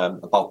were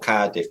about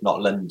Cardiff,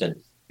 not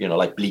London. You know,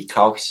 like Bleak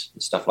House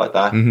and stuff like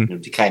that. You know,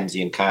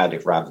 Dickensian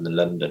Cardiff rather than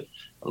London.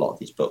 A lot of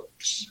these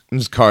books.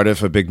 Is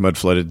Cardiff a big mud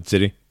flooded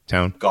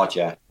town? God,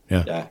 yeah.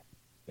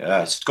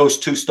 It goes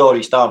 2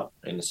 stories down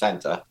in the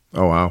centre.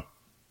 Oh wow.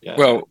 Yeah.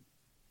 Well,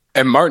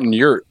 and Martin,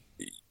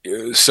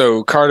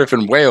 so Cardiff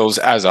and Wales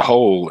as a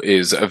whole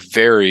is a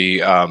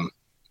very,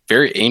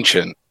 very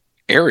ancient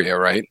area,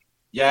 right?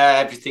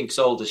 Yeah, everything's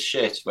old as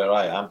shit where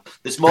I am.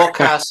 There's more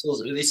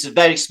castles. This is a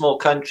very small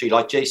country.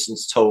 Like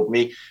Jason's told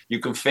me, you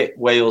can fit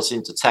Wales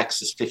into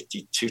Texas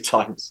 52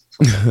 times.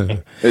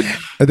 I'd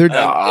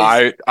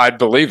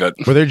believe it.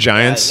 Were there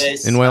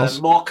giants in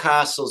Wales? More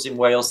castles in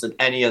Wales than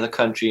any other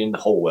country in the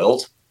whole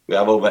world. We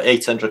have over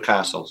 800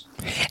 castles.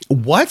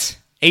 What?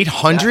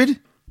 800? Yeah.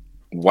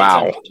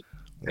 Wow. 800.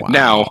 Wow.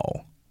 Now,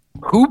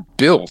 who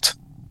built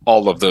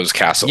all of those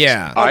castles?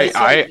 Yeah.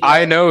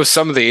 I know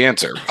some of the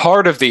answer,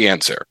 part of the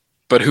answer,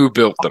 but who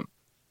built them?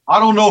 I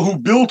don't know who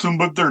built them,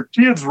 but their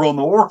kids run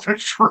the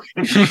orchestra.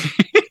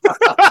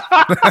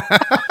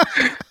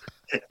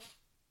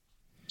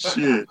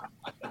 Shit.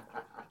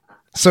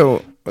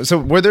 So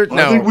were there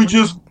now?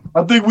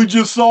 I think we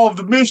just solved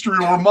the mystery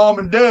where mom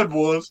and dad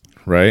was.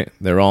 Right.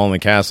 They're all in the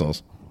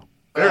castles.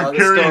 They're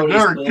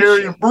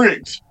carrying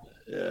bricks.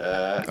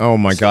 Yeah. Oh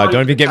my God!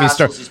 Don't even get me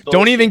started.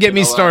 Don't even get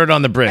me started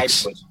on the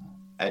bricks.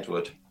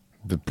 Edward.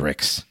 The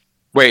bricks.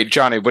 Wait,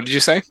 Johnny, what did you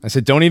say? I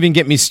said, don't even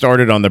get me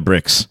started on the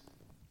bricks.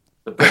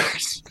 The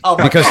bricks. Oh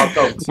my because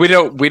God,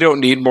 we don't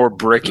need more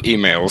brick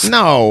emails.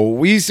 No,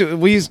 we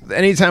used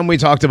anytime we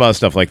talked about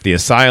stuff like the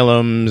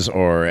asylums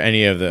or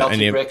any of the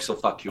bricks will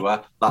fuck you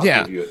up.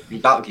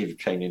 That'll give you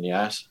pain in the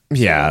ass.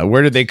 Yeah,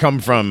 where did they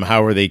come from?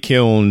 How were they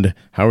killed?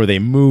 How were they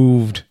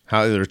moved?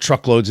 How there are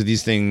truckloads of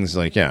these things?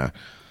 Like, yeah.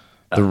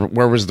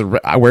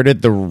 Where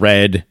did the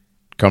red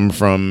come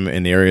from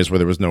in the areas where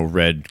there was no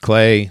red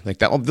clay? Like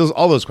that,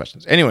 all those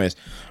questions. Anyways,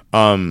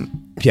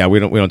 yeah, we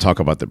don't talk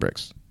about the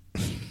bricks.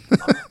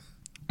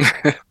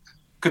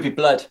 Could be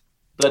blood.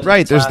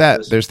 Right, there's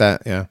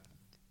that. Yeah.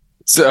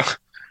 So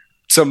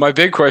my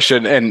big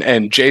question,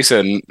 and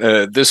Jason,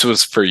 this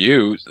was for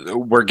you.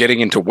 We're getting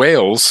into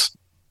Wales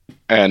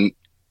and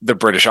the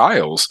British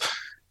Isles.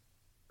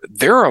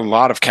 There are a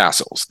lot of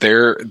castles.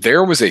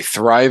 There was a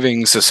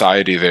thriving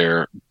society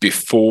there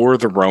before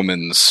the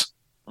Romans,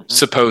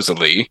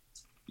 supposedly,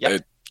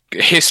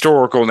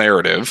 historical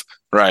narrative,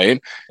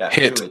 right,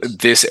 hit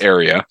this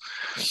area.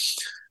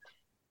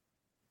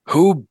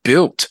 Who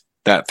built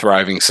that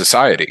thriving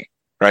society,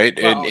 right?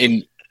 Well,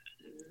 in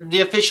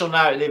the official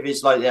narrative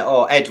is like,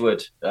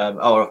 Edward,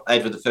 or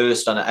Edward I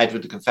and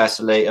Edward the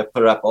Confessor later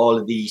put up all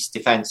of these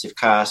defensive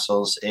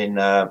castles in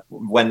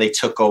when they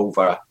took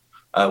over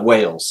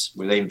Wales,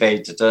 where they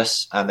invaded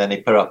us, and then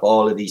they put up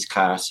all of these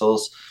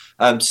castles.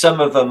 Some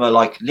of them are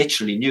like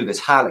literally new.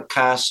 There's Carmarthen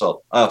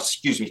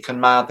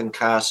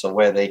Castle,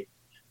 where they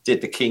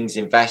did the King's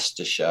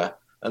investiture,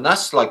 and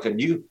that's like a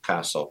new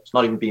castle. It's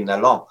not even been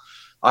there long.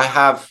 I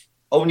have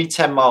only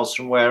 10 miles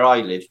from where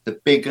I live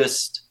the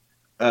biggest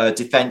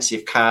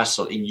defensive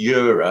castle in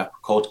Europe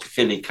called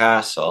Caerphilly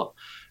Castle,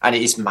 and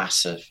it is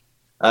massive.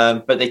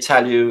 But they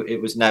tell you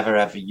it was never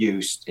ever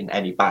used in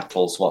any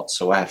battles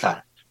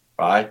whatsoever,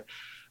 right?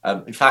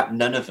 In fact,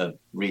 none of them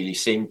really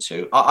seem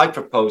to. I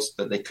proposed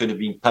that they could have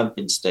been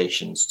pumping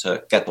stations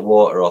to get the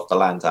water off the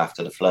land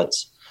after the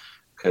floods,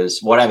 because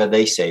whatever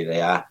they say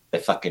they are, they're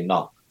fucking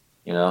not.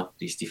 You know,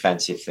 these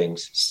defensive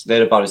things.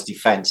 They're about as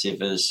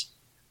defensive as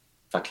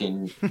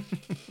fucking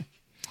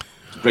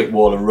Great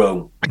Wall of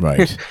Rome.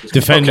 Right.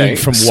 Defending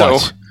from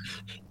what?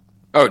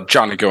 Oh,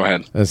 Johnny, go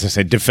ahead. As I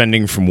say,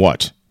 defending from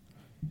what?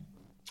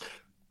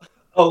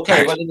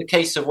 Okay, well, in the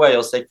case of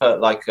Wales, they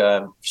put like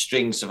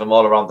strings of them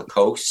all around the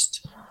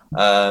coast,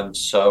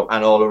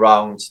 and all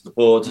around the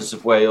borders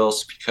of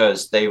Wales,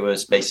 because they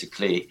was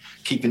basically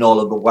keeping all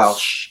of the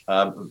Welsh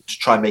to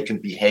try and make them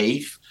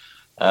behave,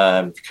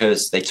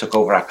 because they took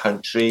over our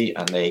country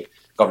and they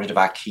got rid of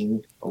our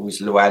king, who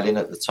was Llewellyn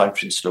at the time,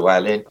 Prince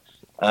Llewellyn,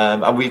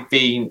 and we've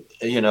been,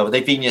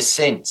 they've been here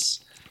since.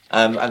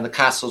 And the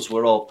castles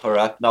were all put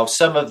up. Now,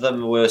 some of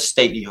them were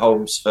stately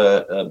homes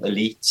for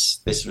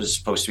elites. This was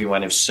supposed to be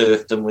when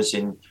serfdom was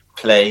in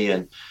play,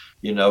 and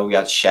we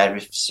had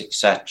sheriffs,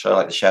 etc.,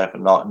 like the Sheriff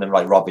of Nottingham,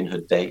 like Robin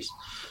Hood days.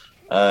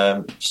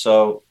 And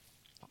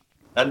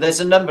there's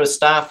a number of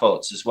star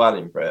forts as well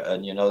in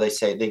Britain. They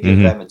say they give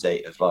them a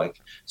date of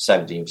like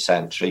 17th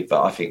century,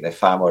 but I think they're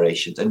far more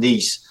ancient. And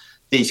these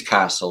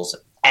castles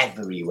are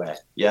everywhere.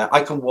 Yeah,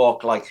 I can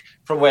walk like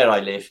from where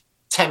I live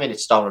 10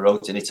 minutes down the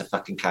road and it's a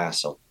fucking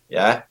castle.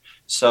 Yeah.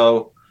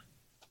 So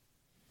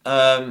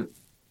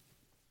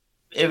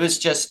it was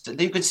just,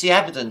 you could see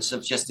evidence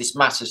of just this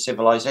massive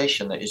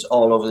civilization that is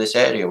all over this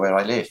area where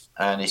I live.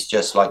 And it's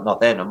just like not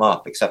there no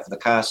more, except for the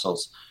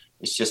castles.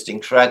 It's just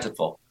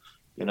incredible.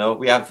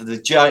 We have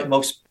the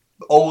most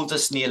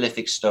oldest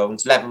Neolithic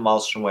stones, 11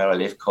 miles from where I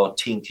live, called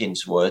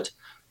Tinkin's Wood.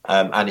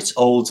 And it's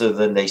older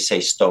than, they say,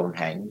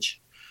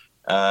 Stonehenge.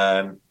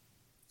 And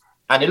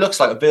it looks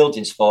like a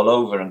building's fall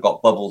over and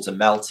got bubbled and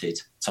melted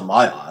to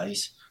my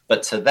eyes.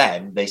 But to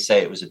them, they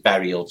say it was a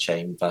burial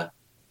chamber.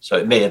 So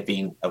it may have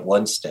been at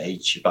one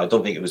stage, but I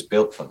don't think it was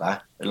built for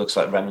that. It looks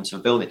like remnants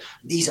of a building.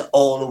 These are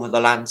all over the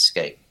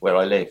landscape where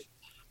I live.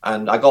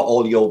 And I got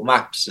all the old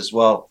maps as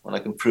well. And I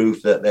can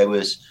prove that there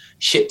was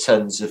shit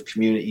tons of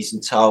communities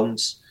and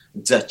towns,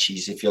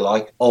 duchies, if you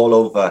like, all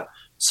over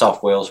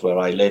South Wales where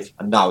I live.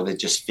 And now they're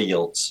just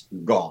fields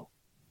gone,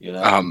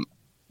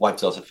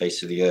 wiped off the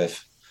face of the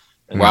earth.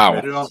 And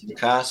wow. The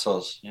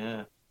castles,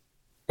 yeah.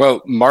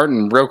 Well,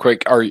 Martin, real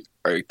quick,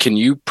 can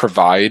you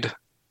provide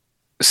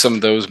some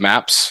of those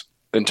maps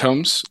and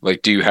tomes?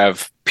 Like, do you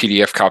have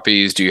PDF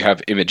copies? Do you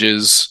have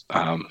images?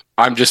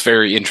 I'm just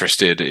very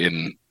interested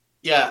in.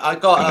 Yeah, I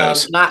got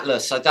an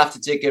atlas. I'd have to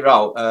dig it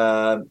out,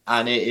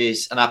 and it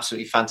is an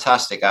absolutely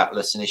fantastic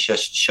atlas, and it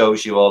just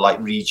shows you all like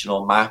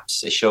regional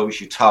maps. It shows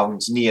you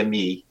towns near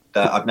me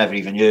that I've never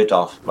even heard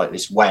of, like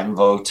this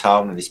Wenvo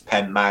town and this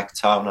Penmag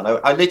town. And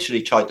I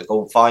literally tried to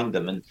go and find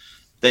them, and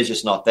they're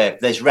just not there.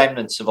 There's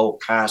remnants of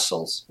old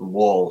castles and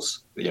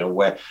walls,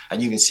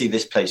 and you can see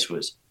this place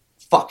was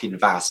fucking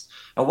vast.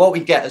 And what we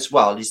get as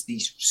well is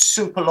these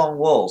super long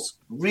walls,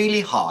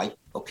 really high,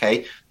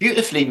 okay,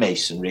 beautifully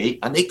masonry,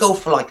 and they go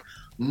for like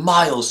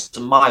miles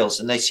and miles,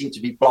 and they seem to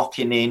be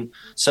blocking in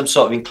some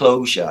sort of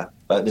enclosure,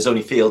 but there's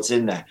only fields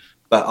in there.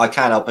 But I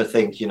can't help but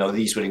think,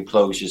 these were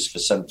enclosures for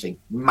something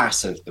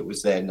massive that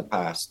was there in the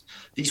past.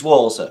 These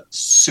walls are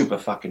super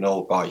fucking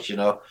old, guys,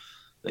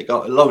 They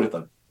got a load of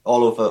them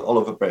all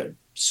over Britain.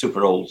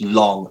 Super old,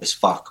 long as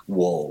fuck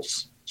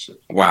walls.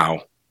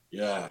 Wow.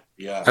 Yeah.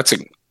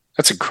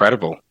 That's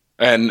incredible.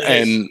 And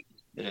it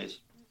is.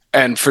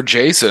 And for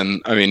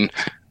Jason, I mean,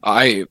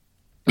 I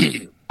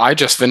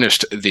just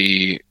finished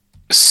the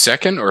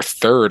second or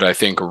third, I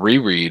think,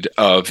 reread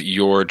of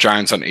your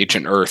Giants on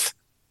Ancient Earth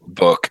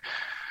book.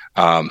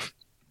 And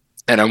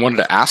I wanted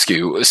to ask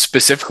you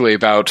specifically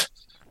about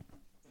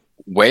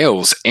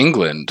Wales,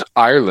 England,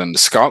 Ireland,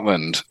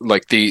 Scotland,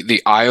 like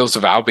the Isles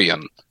of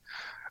Albion,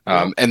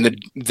 and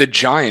the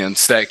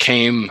giants that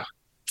came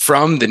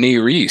from the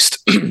Near East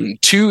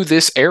to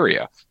this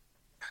area.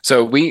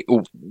 So we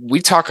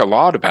talk a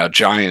lot about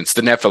giants,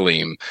 the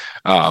Nephilim,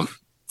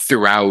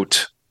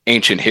 throughout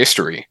ancient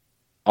history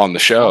on the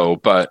show,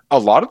 but a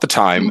lot of the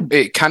time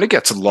it kind of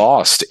gets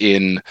lost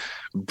in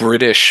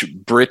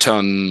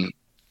Britain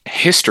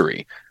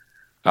history,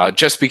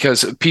 just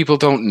because people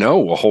don't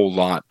know a whole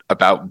lot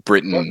about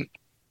Britain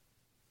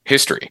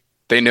history.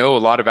 They know a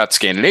lot about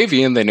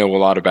Scandinavian. They know a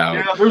lot about.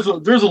 Yeah, there's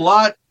a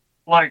lot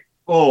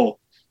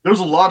there's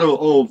a lot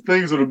of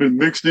things that have been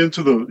mixed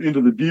into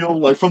the deal,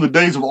 like from the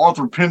days of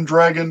Arthur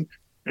Pendragon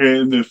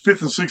and the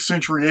 5th and 6th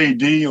century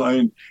AD.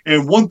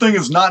 And one thing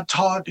is not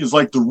taught is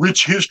like the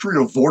rich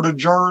history of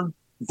Vortigern,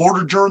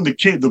 the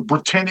king, the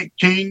Britannic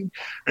king,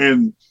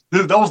 and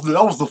that was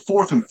the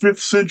 4th and 5th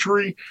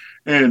century.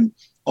 And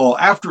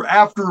after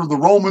the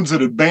Romans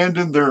had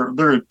abandoned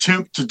their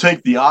attempt to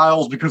take the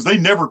Isles, because they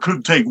never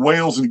could take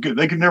Wales and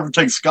they could never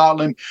take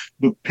Scotland,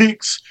 the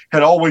Picts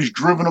had always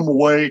driven them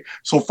away.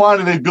 So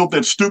finally they built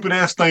that stupid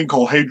ass thing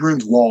called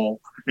Hadrian's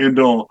Wall. And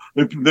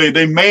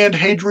they manned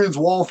Hadrian's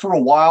Wall for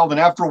a while. Then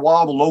after a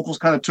while, the locals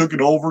kind of took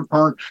it over,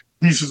 turned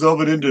pieces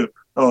of it into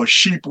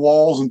sheep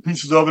walls and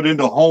pieces of it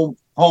into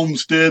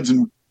homesteads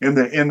and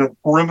the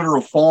perimeter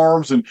of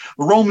farms. And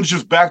the Romans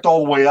just backed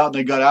all the way out and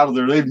they got out of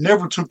there. They've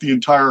never took the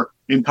entire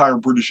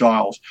British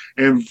Isles.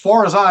 And as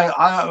far as I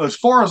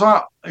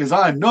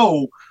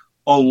know,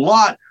 a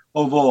lot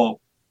of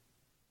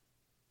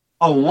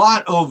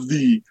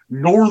the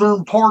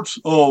northern parts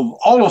of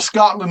all of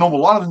Scotland, a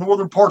lot of the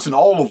northern parts and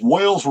all of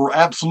Wales were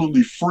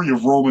absolutely free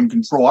of Roman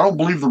control. I don't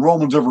believe the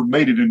Romans ever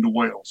made it into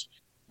Wales.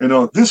 And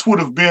this would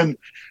have been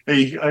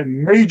a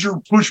major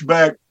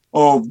pushback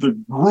of the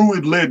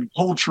Druid-led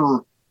culture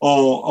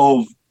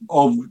of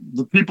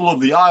the people of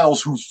the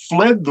Isles who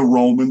fled the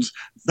Romans.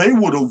 They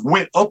would have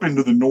went up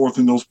into the north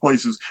in those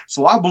places.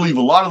 So I believe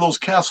a lot of those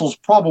castles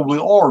probably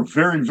are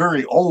very,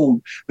 very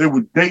old. They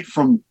would date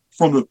from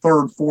the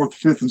 3rd, 4th,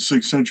 5th, and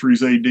 6th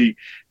centuries AD.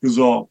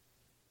 Because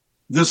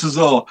this is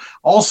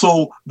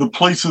also the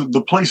place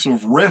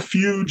of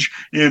refuge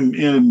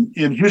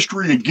in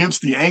history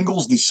against the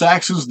Angles, the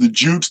Saxons, the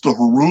Jutes, the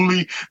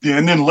Heruli,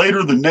 and then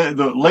later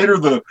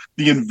the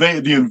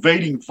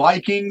invading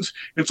Vikings.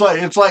 It's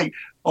like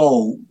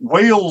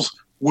Wales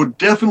would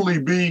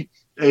definitely be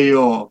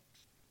a.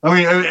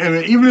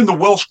 Even in the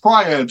Welsh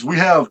triads, we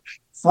have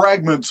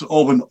fragments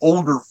of an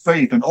older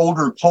faith, an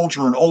older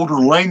culture, an older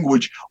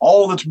language,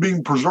 all that's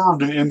being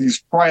preserved in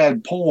these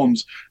triad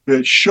poems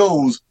that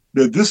shows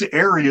that this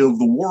area of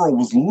the world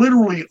was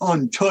literally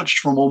untouched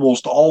from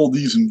almost all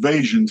these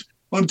invasions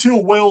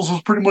until Wales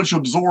was pretty much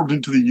absorbed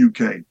into the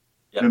UK.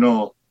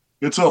 Yeah.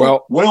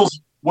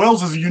 Wales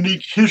is a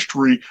unique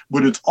history,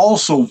 but it's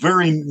also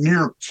very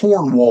near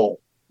Cornwall,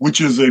 which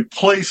is a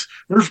place,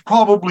 there's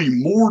probably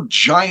more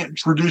giant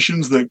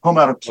traditions that come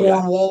out of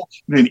Cornwall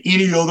than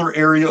any other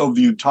area of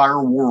the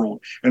entire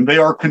world. And they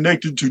are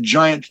connected to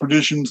giant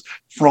traditions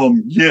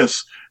from,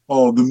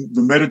 the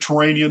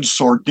Mediterranean,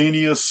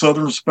 Sardinia,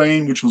 southern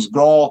Spain, which was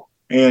Gaul,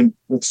 and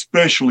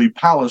especially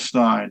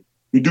Palestine.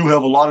 We do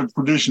have a lot of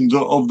traditions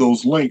of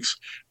those links,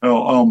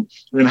 and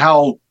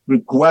how the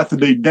Guatha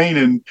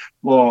Danann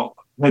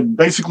had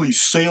basically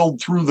sailed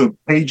through the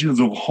pages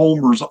of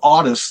Homer's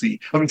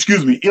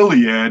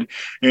Iliad,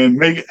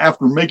 and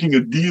after making a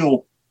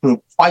deal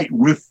to fight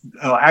with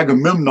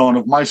Agamemnon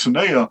of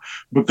Mycenae,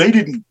 but they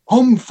didn't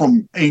come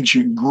from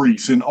ancient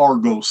Greece and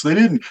Argos.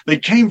 They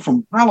came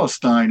from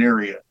Palestine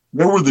area.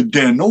 They were the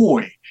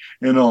Danoi,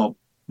 and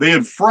they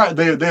had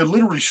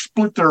literally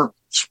split their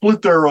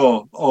fleet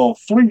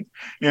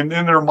in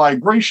their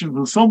migrations,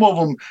 and some of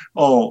them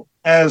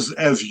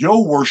as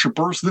Yo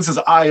worshippers. This is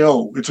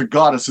Io. It's a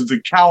goddess. It's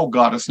a cow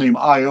goddess named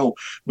Io.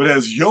 But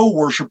as Yo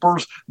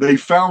worshippers, they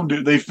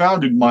founded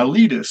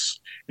Miletus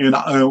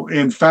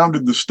and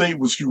founded the state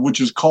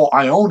which is called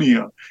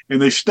Ionia, and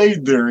they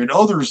stayed there. And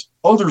others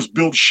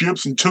built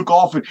ships and took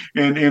off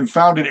and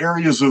founded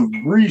areas of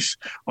Greece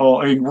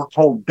and were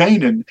called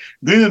Danann.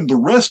 Then the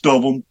rest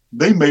of them,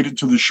 they made it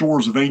to the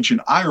shores of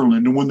ancient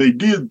Ireland. And when they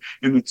did,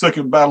 in the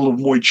Second Battle of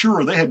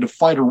Moytura, they had to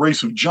fight a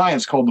race of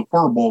giants called the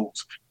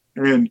Furbolgs.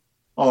 And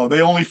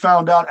they only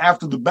found out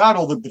after the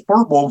battle that the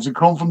Furbolgs had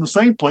come from the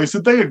same place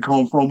that they had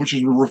come from, which is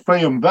the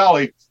Rephaim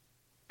Valley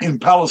in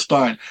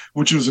Palestine,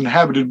 which was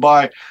inhabited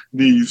by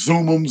the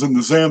Zummims and the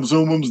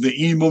ZamZummims, the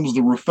Emims,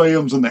 the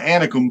Rephaims, and the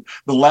Anakim,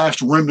 the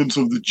last remnants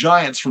of the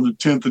giants from the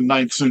 10th and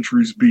 9th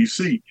centuries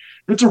BC.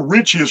 It's a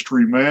rich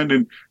history, man,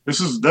 and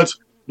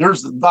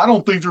I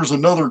don't think there's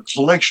another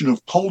collection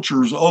of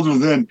cultures other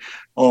than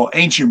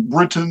ancient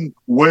Britain,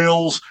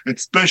 Wales,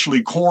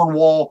 especially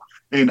Cornwall,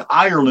 and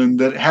Ireland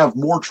that have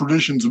more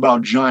traditions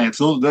about giants.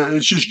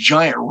 It's just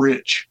giant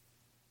rich.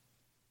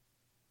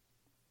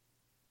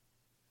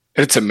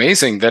 It's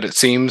amazing that it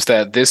seems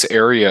that this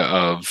area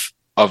of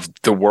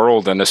the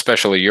world, and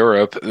especially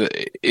Europe,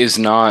 is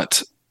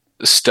not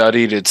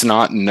studied. It's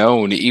not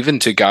known even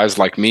to guys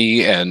like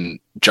me and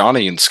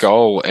Johnny and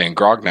Skull and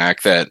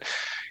Grognak that,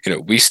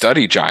 we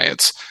study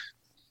giants.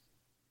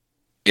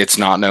 It's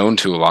not known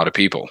to a lot of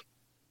people.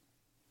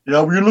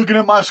 Yeah, when you're looking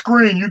at my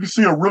screen, you can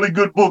see a really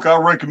good book I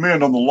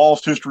recommend on the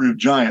lost history of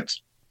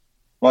giants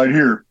right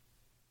here.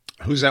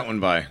 Who's that one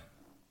by?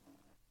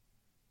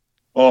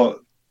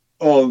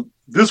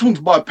 This one's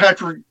by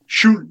Patrick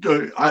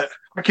I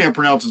can't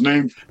pronounce his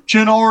name.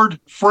 Chenard,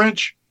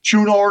 French.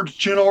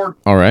 Chenard.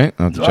 All right,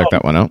 I'll have to check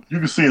that one out. You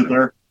can see it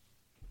there.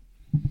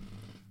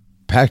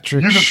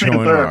 Patrick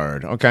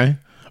Chenard. Okay.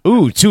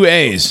 Ooh, 2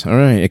 A's. All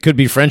right. It could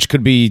be French,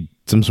 could be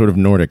some sort of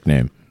Nordic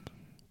name.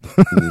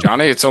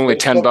 Johnny, it's only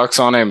 $10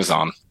 on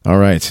Amazon. All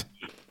right.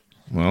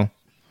 Well,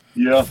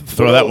 yeah.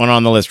 Throw that one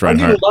on the list,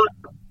 Reinhardt.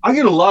 I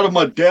get a lot of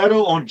my data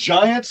on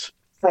giants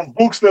from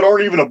books that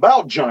aren't even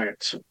about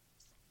giants,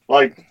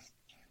 like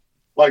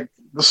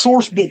the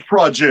Source Book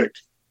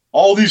Project.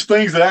 All these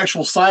things that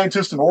actual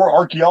scientists and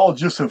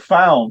archaeologists have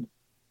found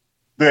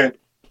that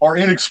are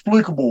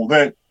inexplicable.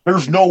 That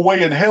there's no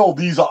way in hell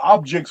these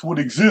objects would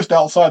exist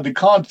outside the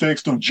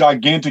context of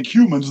gigantic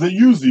humans that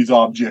use these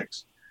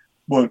objects.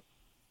 But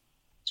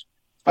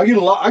I get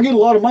a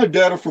lot of my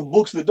data from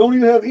books that don't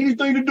even have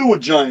anything to do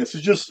with giants.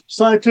 It's just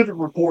scientific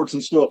reports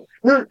and stuff.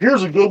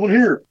 Here's a good one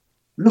here.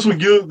 This one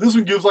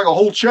gives like a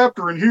whole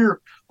chapter in here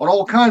on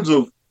all kinds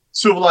of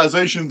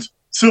civilizations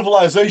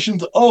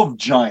of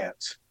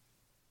giants.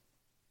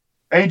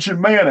 Ancient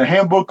Man, a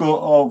handbook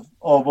of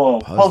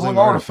puzzling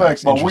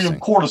artifacts by William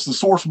Cordes, the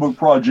Sourcebook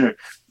Project.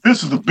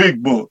 This is a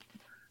big book.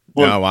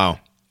 But, oh wow!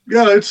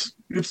 Yeah, it's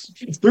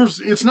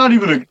not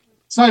even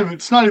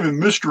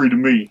mystery to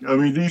me. I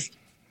mean,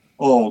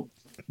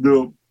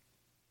 the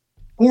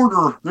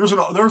Porter. There's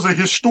a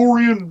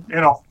historian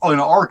and an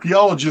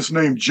archaeologist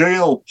named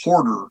J.L.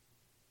 Porter,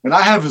 and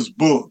I have his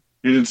book.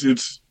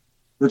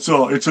 It's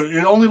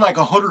only like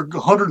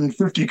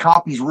 150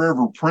 copies were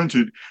ever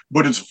printed,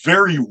 but it's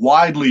very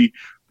widely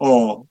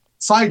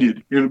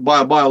cited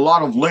by a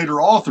lot of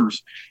later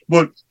authors.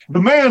 But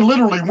the man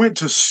literally went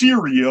to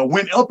Syria,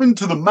 went up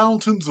into the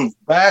mountains of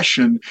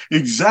Bashan,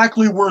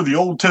 exactly where the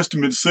Old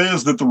Testament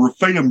says that the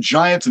Rephaim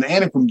giants and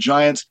Anakim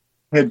giants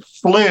had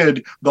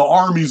fled the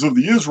armies of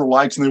the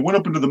Israelites, and they went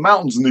up into the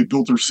mountains and they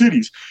built their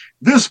cities.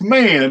 This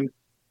man,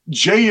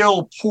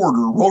 J.L.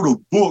 Porter, wrote a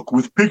book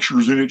with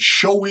pictures in it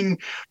showing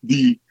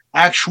the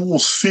actual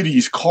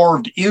cities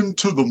carved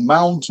into the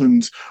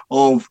mountains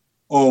of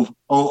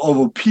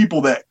a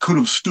people that could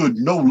have stood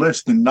no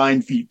less than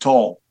 9 feet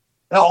tall.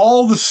 Now,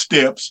 all the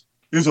steps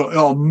is an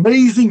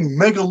amazing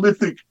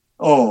megalithic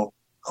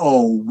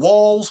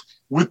walls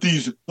with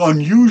these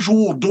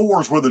unusual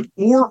doors where the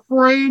door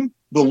frame,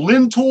 the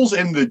lintels,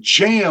 and the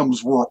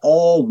jambs were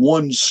all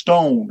one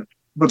stone.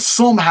 But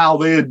somehow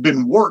they had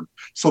been worked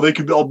so they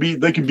could be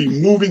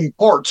moving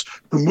parts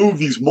to move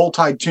these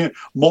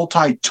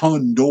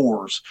multi-ton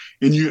doors.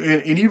 And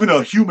even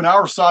a human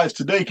our size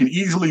today can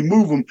easily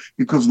move them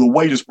because the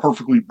weight is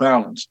perfectly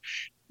balanced.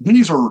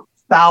 These are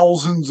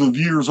thousands of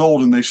years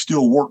old and they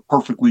still work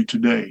perfectly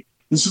today.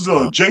 This is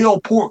J.L.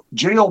 Porter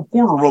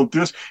wrote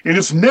this, and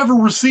it's never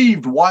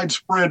received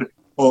widespread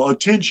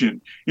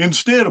attention.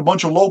 Instead, a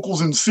bunch of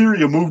locals in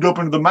Syria moved up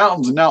into the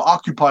mountains and now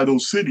occupy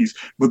those cities.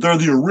 But they're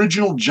the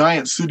original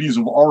giant cities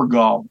of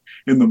Argob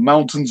in the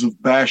mountains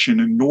of Bashan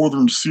in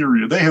northern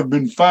Syria. They have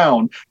been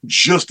found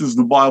just as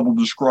the Bible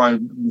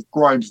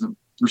describes them.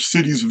 They're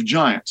cities of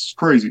giants. It's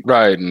crazy.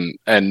 Right,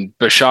 and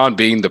Bashan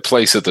being the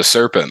place of the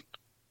serpent,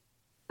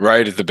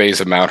 right at the base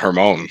of Mount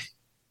Hermon.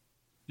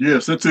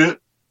 Yes, that's it.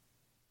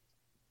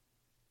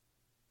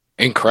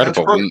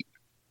 Incredible.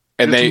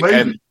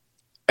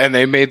 And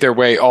they made their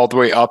way all the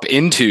way up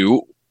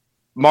into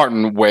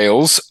Martin,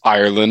 Wales,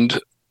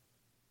 Ireland,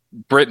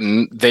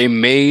 Britain. They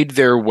made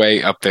their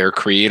way up there,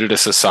 created a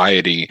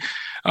society,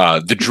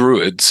 the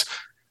Druids.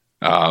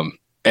 And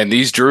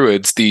these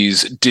Druids,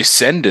 these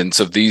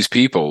descendants of these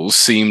peoples,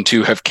 seem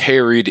to have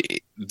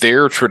carried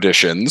their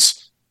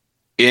traditions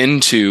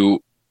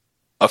into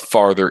a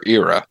farther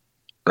era,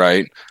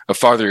 right? A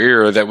farther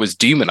era that was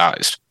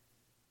demonized.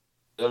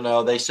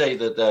 No, they say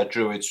that the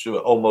Druids were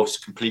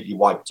almost completely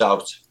wiped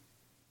out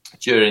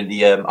during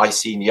the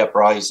Iceni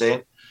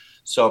uprising.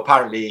 So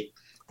apparently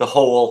the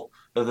whole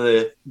of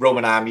the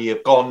Roman army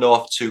have gone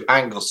north to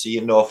Anglesey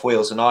in North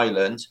Wales and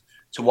Ireland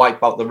to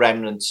wipe out the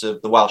remnants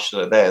of the Welsh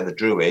that are there, the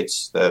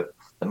Druids, the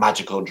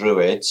magical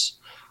Druids.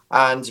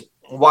 And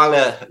while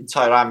their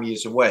entire army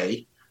is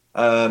away,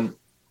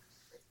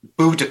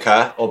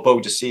 Boudica, or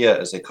Boadicea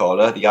as they call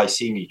her, the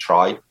Iceni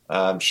tribe,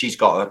 she's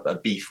got a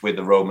beef with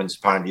the Romans.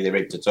 Apparently they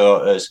raped her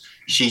daughters.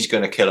 She's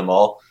going to kill them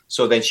all.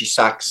 So then she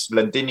sacks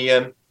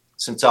Londinium,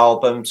 St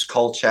Albans,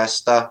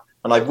 Colchester,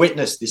 and I've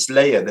witnessed this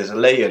layer. There's a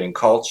layer in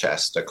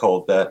Colchester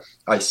called the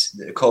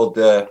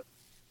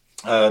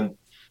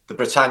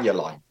Britannia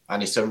line,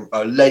 and it's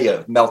a layer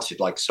of melted,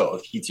 like sort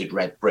of heated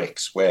red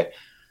bricks, where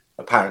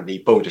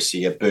apparently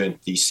Boadicea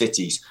burnt these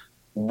cities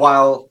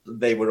while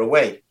they were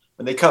away.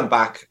 When they come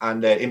back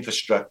and their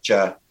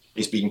infrastructure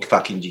is being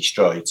fucking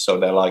destroyed, so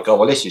they're like, "Oh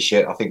well, this is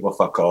shit. I think we'll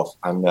fuck off."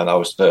 And then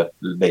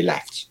they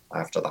left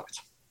after that,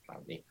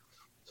 apparently.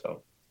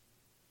 So,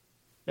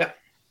 yeah.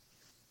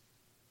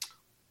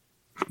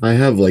 I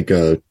have like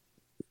a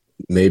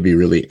maybe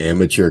really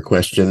amateur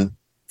question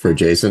for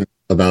Jason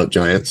about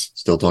giants.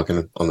 Still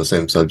talking on the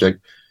same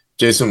subject.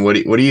 Jason, what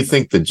do you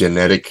think the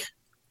genetic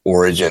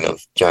origin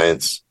of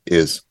giants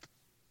is?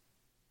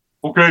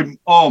 Okay,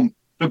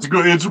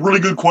 it's a really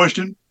good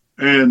question,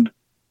 and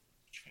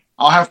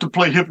I'll have to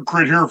play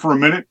hypocrite here for a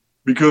minute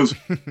because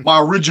my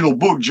original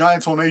book,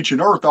 Giants on Ancient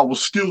Earth, I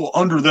was still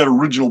under that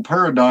original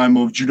paradigm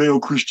of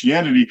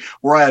Judeo-Christianity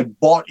where I had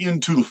bought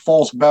into the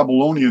false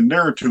Babylonian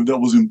narrative that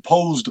was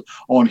imposed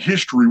on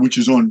history, which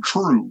is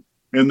untrue,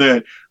 and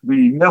that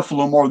the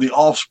Nephilim are the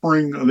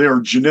offspring, they are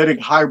genetic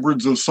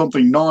hybrids of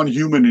something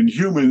non-human and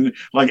human,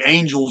 like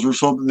angels or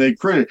something they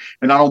created.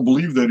 And I don't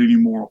believe that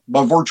anymore.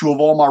 By virtue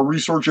of all my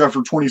research after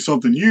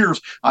 20-something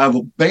years, I have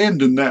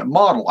abandoned that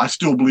model. I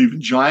still believe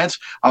in giants.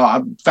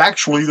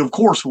 Factually, of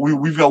course,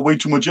 we've got way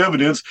too much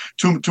evidence,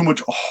 too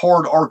much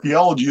hard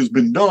archaeology has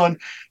been done.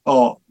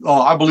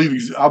 I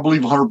believe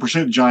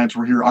 100% giants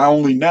were here.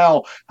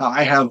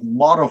 I have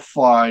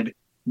modified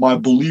my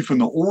belief in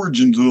the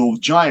origins of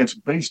giants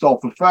based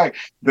off the fact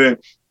that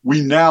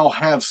we now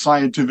have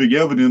scientific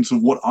evidence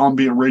of what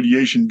ambient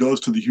radiation does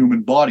to the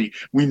human body.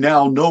 We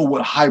now know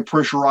what high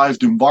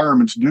pressurized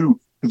environments do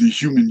to the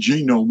human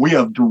genome. We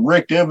have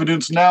direct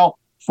evidence now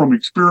from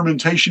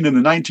experimentation in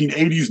the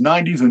 1980s,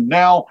 90s, and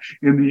now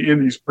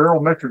in these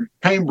barometric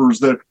chambers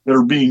that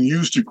are being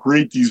used to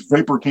create these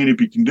vapor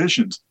canopy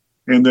conditions.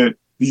 And that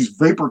these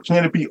vapor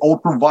canopy,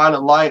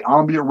 ultraviolet light,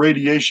 ambient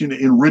radiation,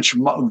 enriched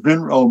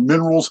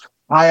minerals,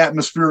 high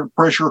atmospheric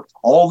pressure,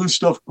 all this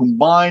stuff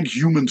combined,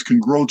 humans can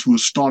grow to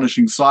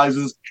astonishing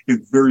sizes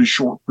in very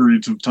short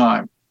periods of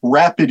time.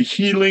 Rapid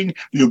healing,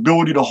 the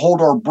ability to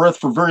hold our breath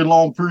for very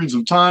long periods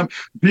of time.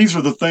 These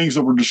are the things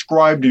that were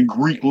described in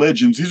Greek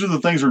legends. These are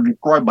the things that are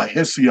described by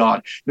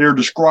Hesiod. They are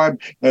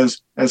described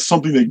as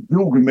something that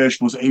Gilgamesh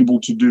was able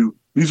to do.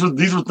 These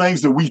are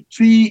things that we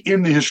see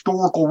in the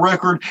historical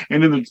record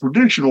and in the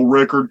traditional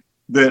record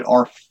that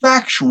are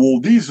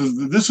factual. This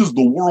is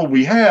the world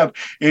we have,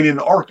 and in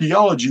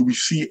archaeology we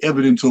see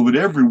evidence of it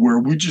everywhere.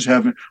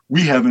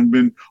 We haven't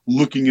been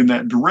looking in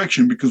that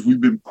direction because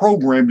we've been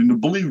programmed into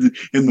believing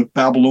in the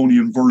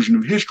Babylonian version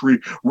of history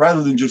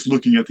rather than just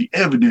looking at the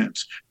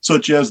evidence,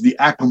 such as the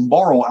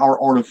Acambaro, our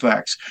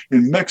artifacts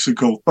in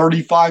Mexico,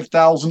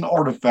 35,000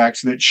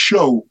 artifacts that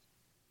show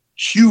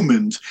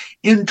humans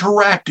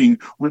interacting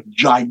with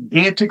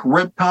gigantic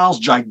reptiles,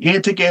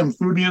 gigantic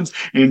amphibians,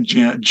 and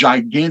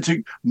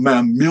gigantic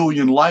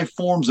mammalian life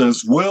forms,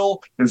 as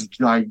well as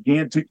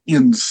gigantic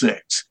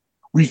insects.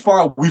 We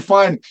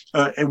find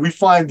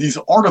these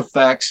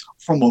artifacts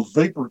from a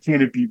vapor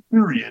canopy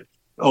period.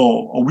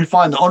 We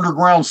find the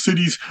underground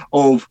cities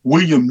of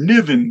William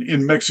Niven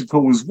in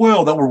Mexico as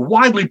well that were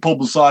widely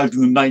publicized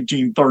in the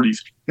 1930s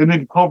and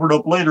then covered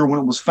up later when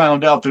it was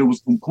found out that it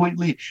was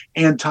completely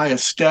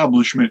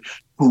anti-establishment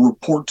to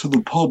report to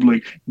the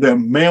public that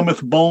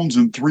mammoth bones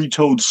and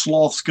three-toed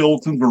sloth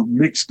skeletons were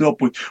mixed up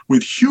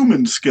with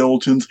human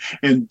skeletons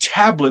and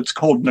tablets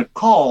called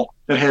Nakal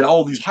that had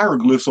all these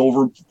hieroglyphs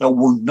over them that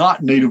were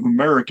not Native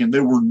American. They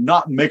were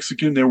not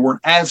Mexican. They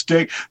weren't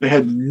Aztec. They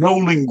had no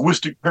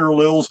linguistic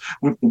parallels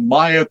with the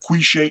Maya,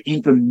 Quiche,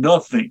 Inca,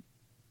 nothing.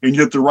 And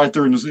yet they're right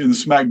there in the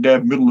smack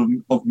dab middle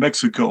of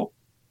Mexico.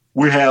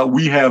 We have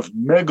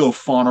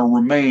megafauna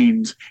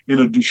remains in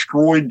a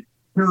destroyed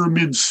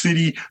pyramid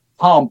city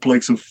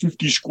complex of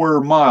 50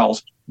 square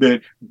miles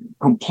that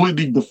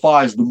completely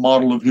defies the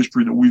model of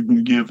history that we've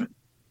been given.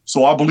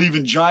 So I believe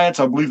in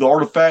giants. I believe the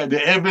artifact,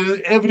 the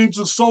evidence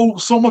is so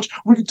much.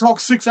 We could talk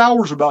 6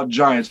 hours about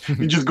giants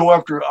and just go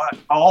after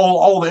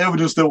all the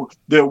evidence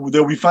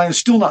that we find and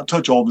still not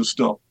touch all this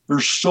stuff.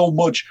 There's so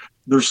much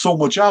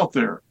out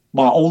there.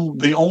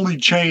 The only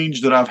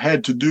change that I've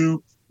had to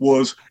do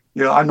was,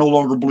 I no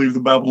longer believe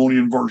the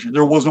Babylonian version.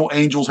 There was no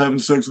angels having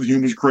sex with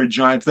humans to create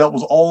giants. That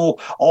was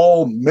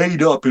all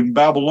made up in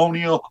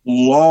Babylonia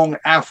long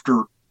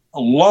after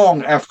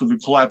the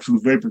collapse of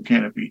the vapor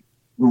canopy.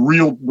 The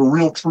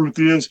real truth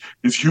is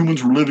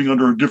humans were living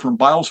under a different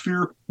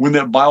biosphere. When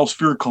that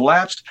biosphere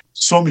collapsed,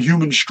 some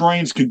human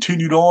strains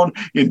continued on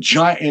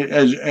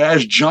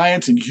as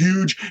giants and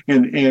huge,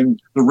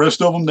 and the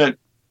rest of them that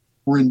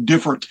were in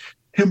different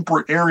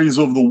temperate areas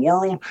of the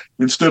world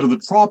instead of the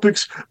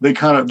tropics, they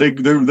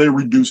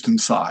reduced in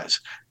size.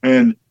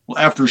 And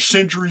after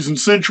centuries and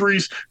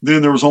centuries,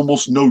 then there was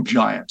almost no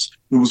giants.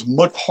 It was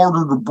much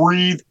harder to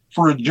breathe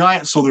for a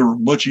giant, so they were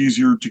much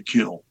easier to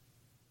kill.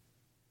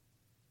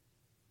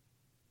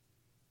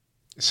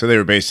 So they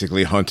were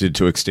basically hunted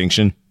to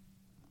extinction.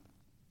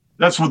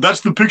 That's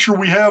the picture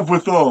we have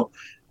with the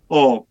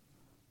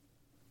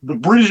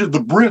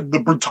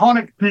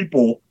Brittonic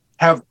people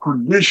have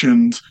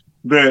traditions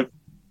that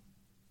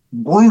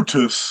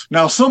Brutus.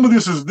 Now, some of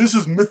this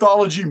is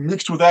mythology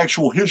mixed with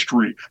actual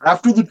history.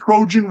 After the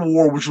Trojan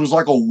War, which was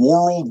like a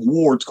world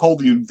war, it's called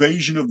the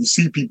Invasion of the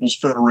Sea Peoples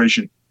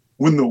Federation.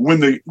 When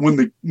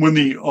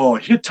the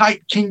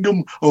Hittite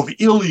kingdom of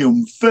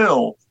Ilium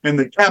fell, and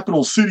the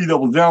capital city that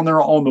was down there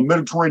on the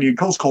Mediterranean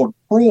coast called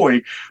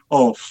Troy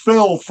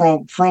fell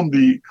from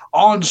the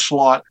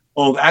onslaught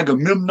of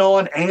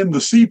Agamemnon and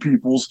the Sea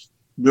Peoples,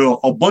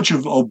 a bunch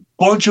of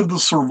the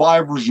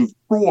survivors of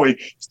Troy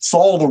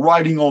saw the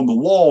writing on the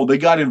wall. They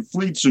got in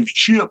fleets of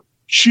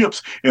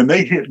ships and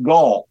they hit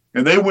Gaul.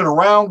 And they went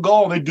around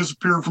Gaul and they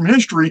disappeared from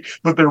history,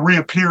 but they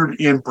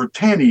reappeared in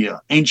Britannia,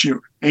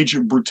 ancient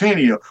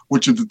Britannia,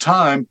 which at the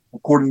time,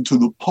 according to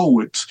the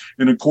poets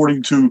and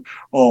according to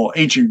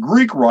ancient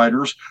Greek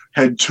writers,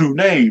 had two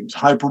names,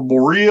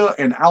 Hyperborea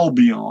and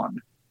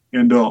Albion.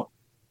 And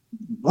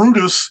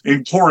Brutus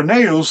and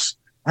Coroneus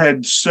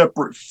had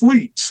separate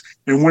fleets.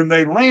 And when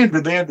they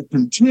landed, they had to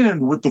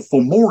contend with the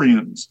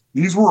Fomorians.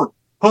 These were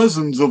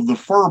cousins of the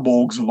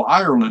Furbolgs of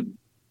Ireland.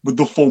 But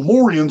the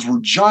Fomorians were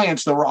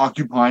giants that were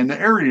occupying the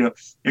area.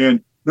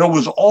 And there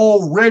was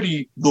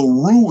already the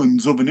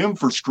ruins of an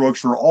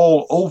infrastructure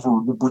all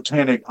over the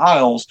Britannic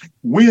Isles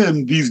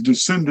when these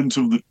descendants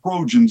of the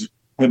Trojans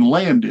had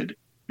landed.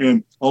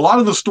 And a lot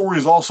of the story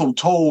is also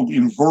told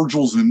in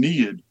Virgil's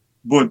Aeneid.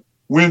 But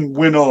when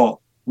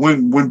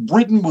when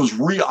Britain was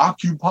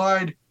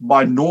reoccupied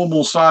by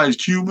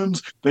normal-sized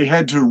humans, they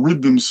had to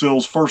rid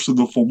themselves first of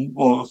the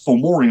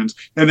Fomorians,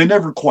 and they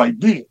never quite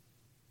did,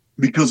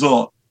 because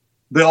all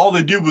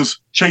they did was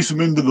chase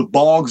them into the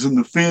bogs and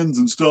the fens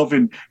and stuff,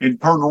 and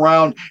turn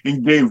around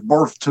and gave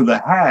birth to the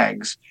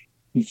hags.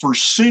 And for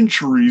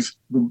centuries,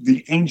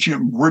 the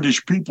ancient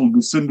British people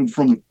descended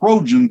from the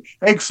Trojan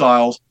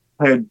exiles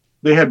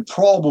had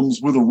problems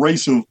with a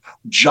race of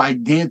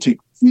gigantic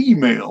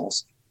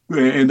females,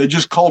 and they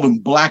just called them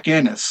Black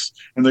Annis,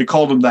 and they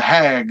called them the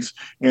hags,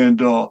 and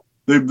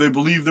they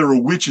believed they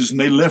were witches, and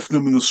they left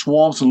them in the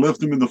swamps and left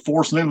them in the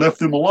forest, and they left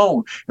them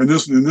alone. And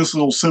this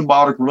little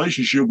symbiotic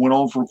relationship went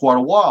on for quite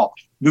a while.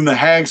 Then the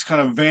hags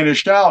kind of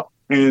vanished out,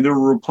 and they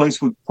were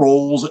replaced with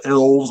trolls,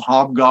 elves,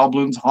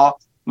 hobgoblins,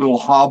 little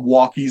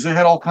hobwalkies. They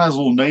had all kinds of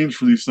little names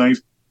for these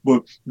things,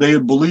 but they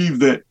had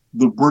believed that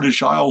the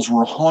British Isles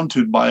were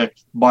haunted by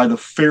the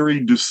fairy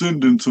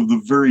descendants of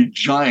the very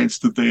giants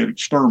that they had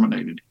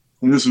exterminated.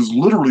 And this is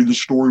literally the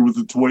story with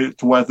the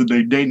Tuatha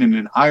De Danann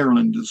in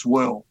Ireland as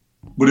well.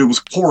 But it was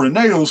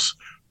Coroneus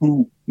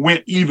who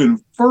went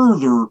even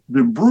further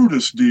than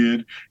Brutus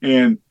did,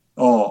 and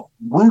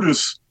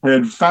Brutus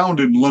had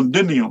founded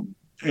Londinium,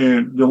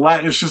 and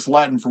it's just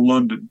Latin for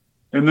London.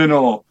 And then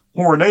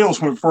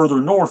Coroneus went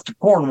further north to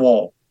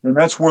Cornwall, and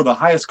that's where the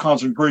highest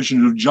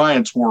concentration of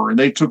giants were. And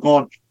they took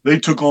on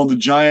the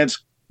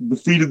giants,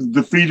 defeated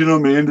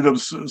them, and ended up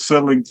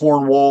settling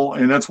Cornwall,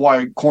 and that's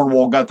why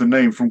Cornwall got the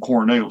name from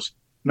Coroneus.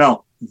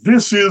 Now,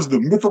 this is the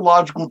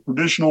mythological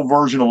traditional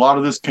version. A lot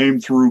of this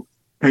came through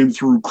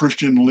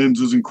Christian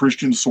lenses and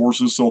Christian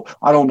sources, so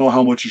I don't know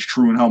how much is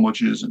true and how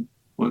much isn't.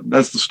 But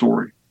that's the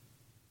story.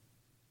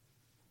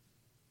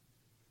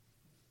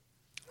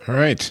 All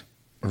right.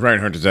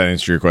 Reinhardt, does that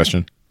answer your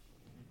question?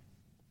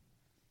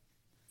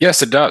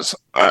 Yes, it does.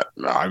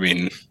 I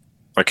mean,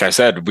 like I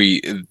said,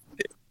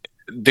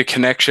 the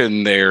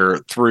connection there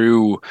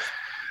through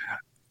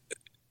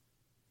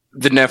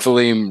the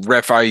Nephilim,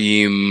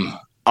 Rephaim,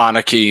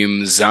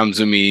 Anakim,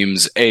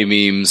 ZamZummims,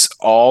 Amims,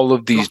 all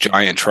of these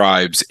giant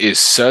tribes is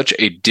such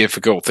a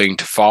difficult thing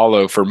to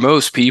follow for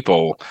most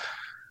people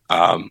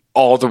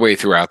all the way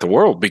throughout the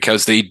world,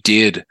 because they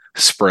did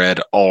spread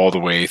all the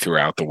way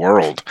throughout the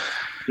world.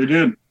 They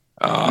did.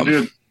 Now,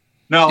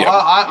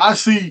 yeah. I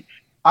see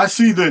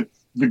that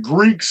the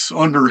Greeks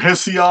under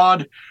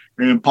Hesiod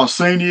and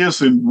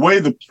Pausanias and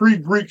the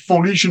pre-Greek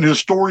Phoenician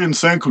historian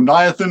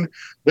Sanchuniathon,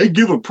 they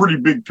give a pretty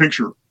big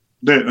picture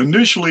that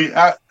initially,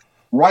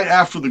 right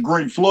after the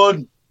Great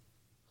Flood,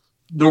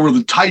 there were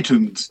the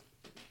Titans.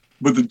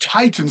 But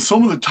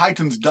some of the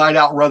Titans died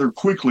out rather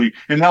quickly,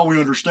 and now we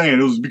understand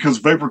it was because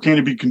vapor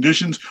canopy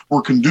conditions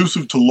were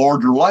conducive to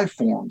larger life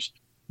forms.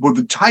 But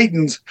the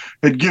Titans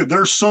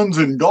their sons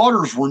and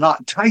daughters were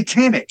not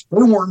titanic.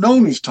 They weren't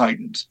known as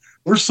Titans.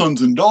 Their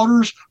sons and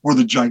daughters were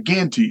the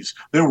Gigantes.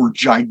 They were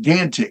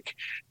gigantic.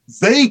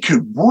 They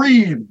could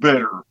breathe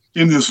better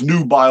in this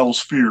new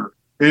biosphere,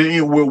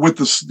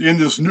 in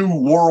this new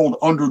world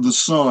under the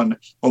sun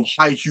of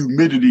high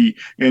humidity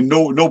and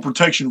no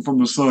protection from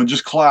the sun,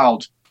 just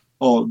clouds.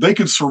 They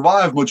could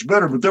survive much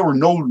better, but they were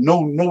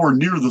nowhere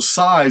near the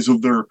size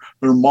of their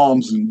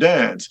moms and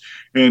dads.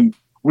 And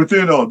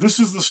within this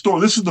is the story.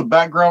 This is the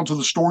background to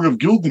the story of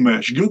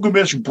Gilgamesh.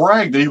 Gilgamesh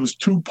bragged that he was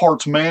 2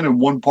 parts man and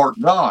 1 part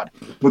God,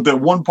 but that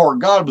 1 part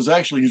God was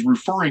actually he's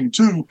referring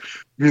to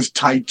his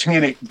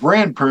titanic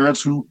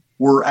grandparents who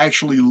were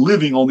actually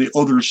living on the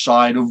other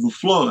side of the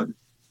flood.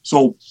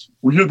 So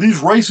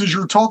these races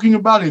you're talking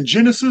about in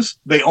Genesis,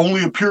 they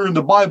only appear in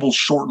the Bible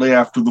shortly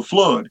after the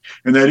flood.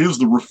 And that is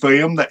the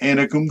Rephaim, the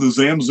Anakim, the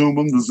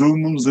ZamZummim, the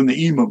Zummims, and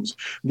the Emims.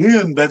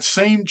 Then that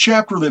same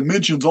chapter that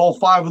mentions all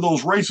 5 of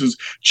those races,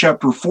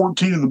 chapter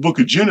 14 of the book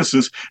of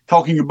Genesis,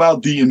 talking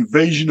about the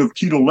invasion of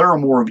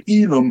Chedorlaomer of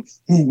Elam,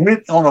 who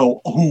went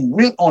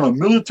on a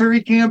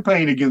military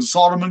campaign against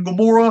Sodom and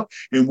Gomorrah.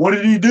 And what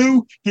did he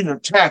do? He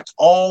attacked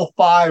all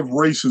 5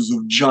 races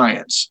of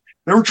giants.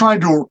 They were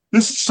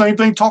this is the same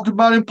thing talked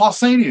about in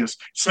Pausanias,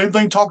 same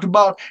thing talked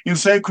about in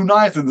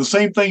Sanchuniathon, the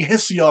same thing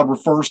Hesiod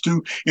refers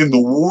to in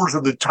the wars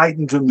of the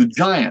Titans and the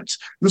Giants.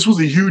 This was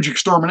a huge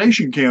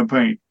extermination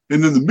campaign.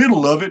 And in the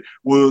middle of it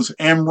was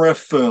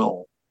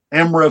Amraphel.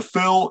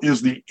 Amraphel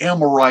is the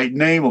Amorite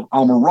name of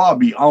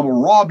Hammurabi.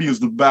 Hammurabi is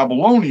the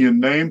Babylonian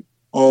name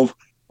of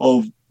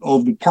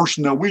the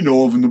person that we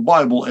know of in the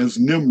Bible as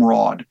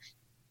Nimrod.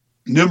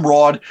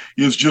 Nimrod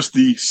is just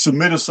the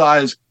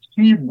Semiticized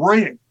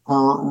Hebraic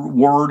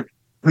word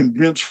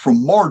condensed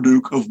from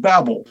Marduk of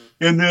Babel.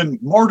 And then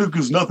Marduk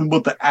is nothing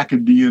but the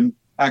Akkadian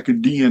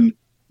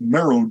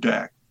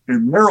Merodach.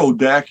 And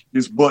Merodach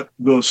is but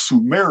the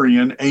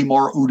Sumerian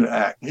Amar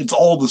Udaak. It's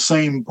all the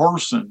same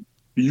person.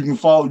 You can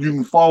follow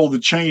the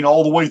chain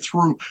all the way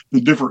through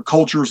the different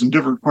cultures and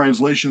different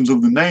translations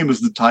of the name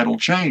as the title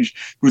changed.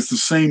 It was the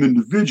same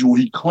individual.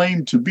 He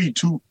claimed to be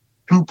two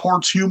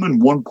parts human,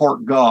 1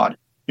 part God.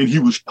 and he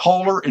was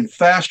taller and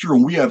faster,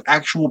 and we have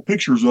actual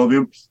pictures of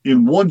him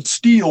in one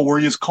stele where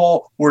it's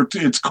called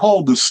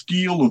the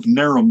Stele of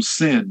Naram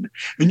Sin.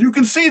 And you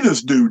can see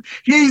this dude.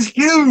 He's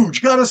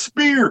huge, got a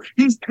spear.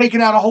 He's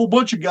taking out a whole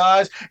bunch of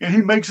guys, and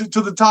he makes it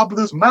to the top of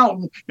this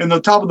mountain, and the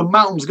top of the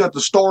mountain's got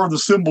the star of the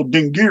symbol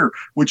Dingir,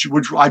 which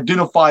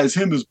identifies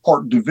him as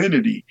part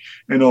divinity.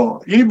 And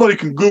anybody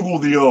can Google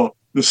the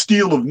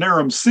Stele of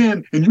Naram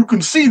Sin, and you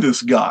can see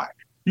this guy.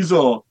 He's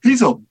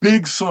a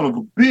big son of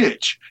a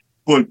bitch,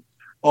 but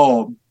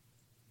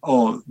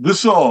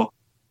this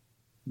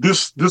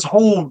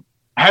whole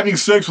having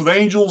sex with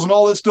angels and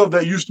all that stuff,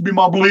 that used to be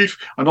my belief.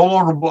 I no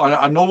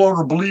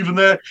longer believe in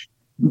that,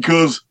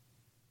 because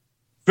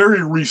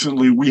very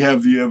recently we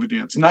have the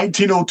evidence.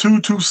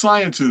 1902, two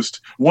scientists,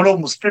 one of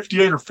them was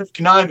 58 or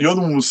 59, the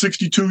other one was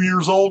 62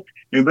 years old,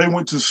 and they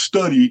went to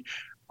study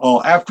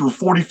after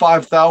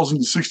 45,000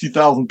 to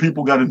 60,000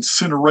 people got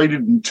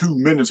incinerated in 2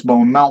 minutes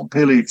when Mount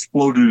Pelée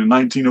exploded in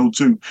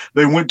 1902.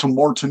 They went to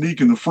Martinique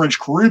in the French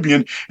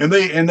Caribbean, and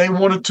they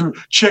wanted to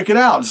check it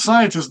out.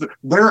 Scientists,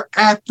 they're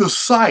at the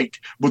site,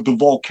 but the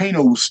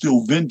volcano was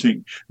still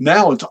venting.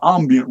 Now it's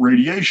ambient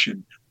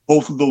radiation.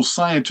 Both of those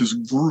scientists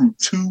grew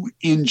 2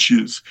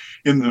 inches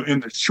in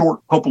the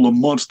short couple of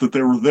months that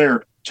they were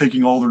there,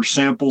 taking all their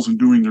samples and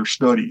doing their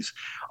studies.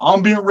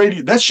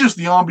 That's just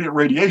the ambient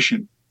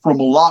radiation from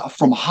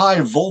high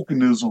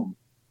volcanism.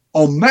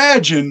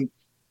 Imagine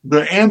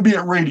the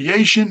ambient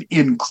radiation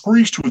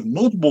increased with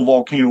multiple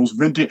volcanoes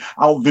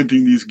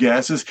outventing these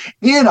gases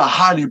in a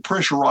highly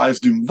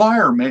pressurized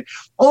environment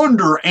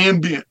under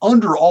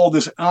all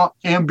this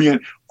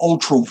ambient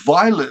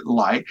ultraviolet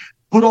light.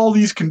 Put all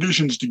these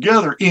conditions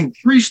together,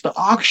 increase the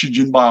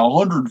oxygen by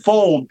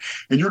 100-fold,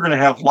 and you're going to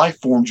have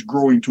life forms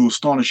growing to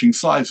astonishing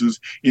sizes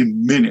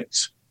in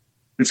minutes.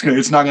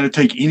 It's not going to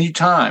take any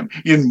time.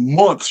 In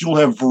months, you'll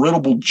have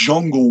veritable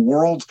jungle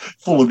worlds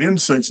full of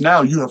insects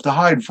now you have to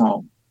hide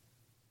from.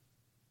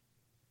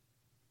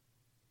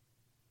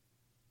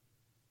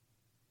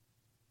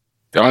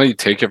 Donnie,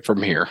 take it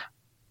from here.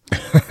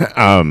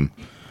 The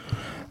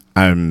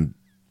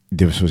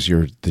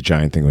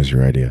giant thing was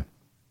your idea.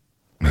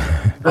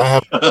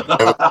 Got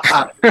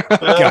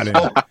it.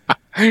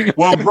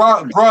 Well,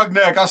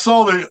 Grognak,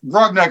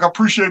 I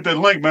appreciate that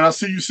link, man. I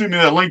see you sent me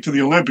that link to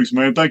the Olympics,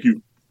 man. Thank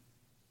you.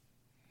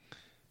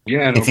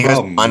 Yeah, no if you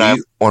problem. guys mind, I have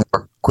one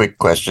more quick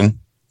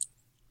question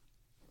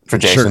for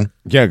Jason. Sure.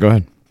 Yeah, go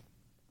ahead.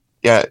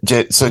 Yeah,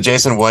 so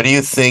Jason, why do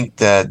you think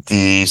that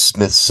the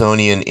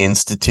Smithsonian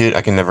Institute,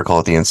 I can never call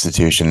it the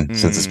institution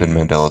since it's been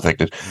Mandela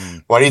affected,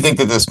 why do you think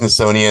that the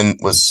Smithsonian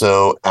was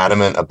so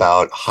adamant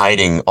about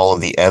hiding all of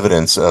the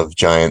evidence of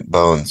giant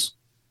bones?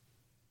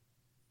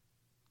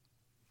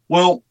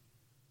 Well,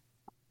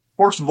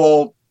 first of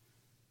all,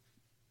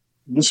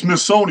 the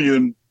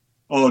Smithsonian,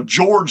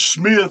 George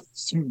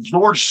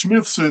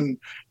Smithson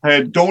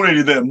had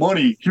donated that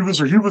money. He was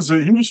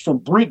from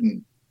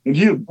Britain, and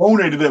he had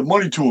donated that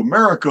money to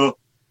America.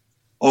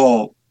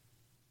 I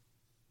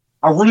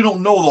really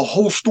don't know the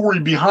whole story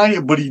behind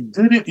it, but he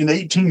did it in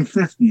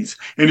 1850s,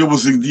 and it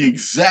was the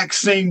exact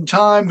same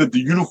time that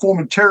the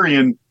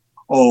uniformitarian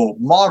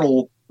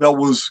model that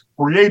was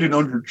created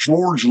under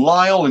George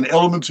Lyell in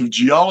Elements of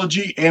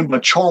Geology and by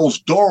Charles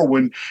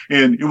Darwin.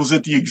 And it was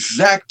at the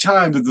exact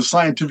time that the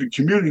scientific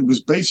community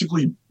was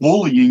basically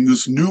bullying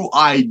this new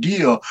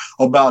idea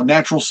about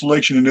natural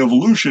selection and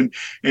evolution.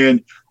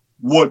 And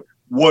what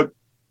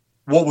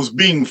was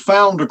being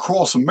found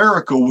across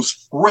America was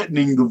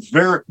threatening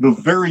the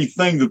very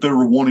thing that they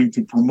were wanting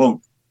to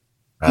promote.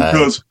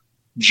 Because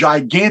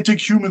gigantic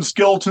human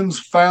skeletons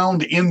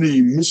found in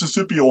the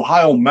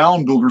Mississippi-Ohio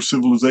mound builder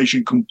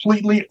civilization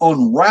completely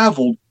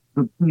unraveled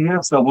the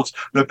BS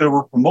that they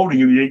were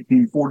promoting in the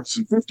 1840s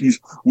and 50s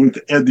with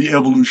the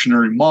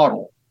evolutionary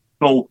model.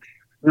 So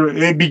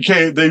it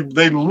became, they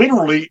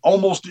literally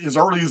almost as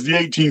early as the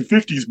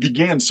 1850s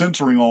began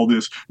censoring all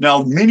this.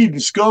 Now, many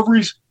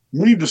discoveries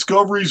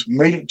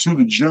made it to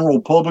the general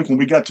public, and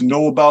we got to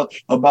know about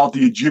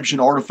the Egyptian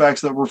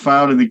artifacts that were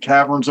found in the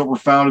caverns that were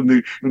found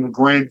in the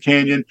Grand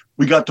Canyon.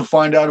 We got to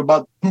find out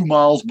about 2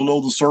 miles below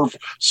the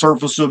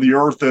surface of the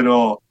earth at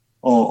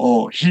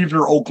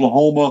Heaver,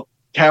 Oklahoma.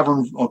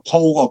 Cavern, a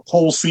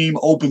coal seam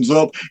opens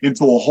up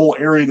into a whole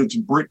area that's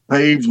brick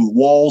paved with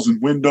walls and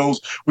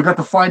windows. We got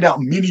to find out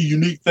many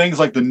unique things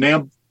like the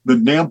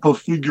Nampa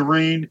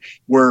figurine,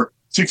 where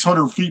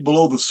 600 feet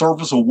below the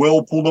surface, a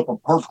whale pulled up a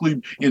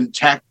perfectly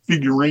intact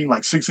figurine,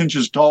 like 6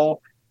 inches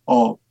tall.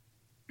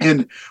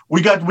 And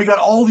we got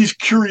all these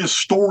curious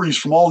stories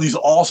from all these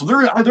awesome.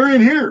 They're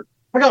in here.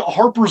 I got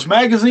Harper's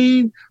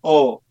Magazine.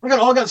 I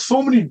got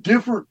so many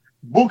different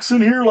books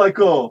in here, like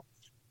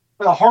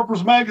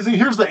Harper's Magazine.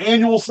 Here's the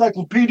Annual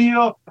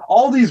Cyclopedia.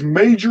 All these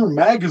major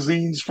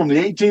magazines from the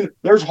 18.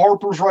 There's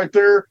Harper's right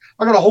there.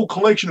 I got a whole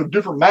collection of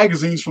different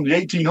magazines from the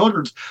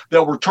 1800s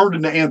that were turned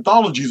into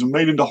anthologies and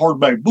made into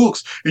hardback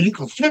books. And you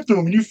can flip through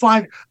them, and you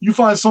find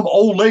some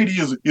old lady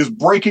is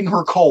breaking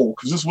her coal,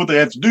 because this is what they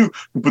had to do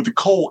to put the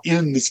coal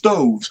in the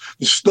stoves.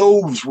 The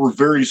stoves were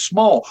very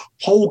small.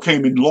 Coal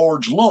came in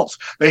large lumps.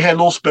 They had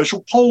little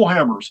special coal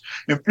hammers,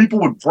 and people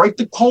would break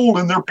the coal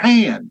in their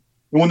pan.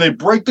 And when they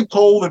break the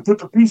coal, they put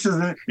the pieces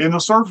in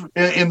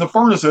the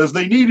furnace as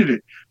they needed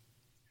it.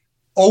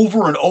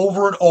 Over and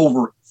over and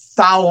over,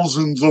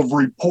 thousands of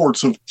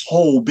reports of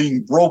coal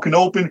being broken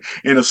open,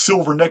 and a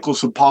silver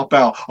necklace would pop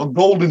out, a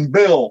golden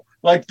bell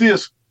like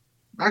this.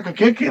 I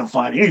can't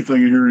find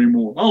anything in here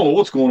anymore. I don't know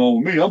what's going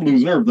on with me. I'm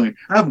losing everything.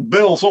 I have a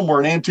bell somewhere,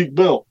 an antique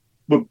bell,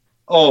 but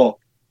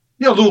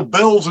little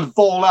bells would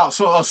fall out.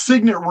 So a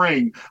signet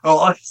ring,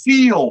 a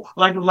seal,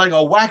 like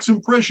a wax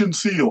impression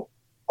seal.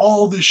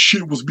 All this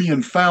shit was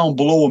being found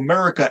below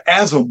America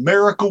as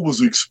America was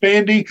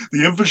expanding.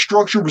 The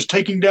infrastructure was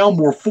taking down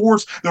more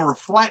forts. They were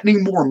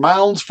flattening more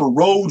mounds for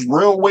roads,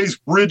 railways,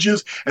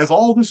 bridges. As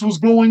all this was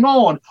going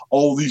on,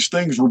 all these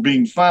things were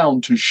being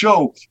found to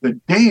show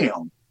that,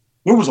 damn,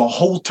 there was a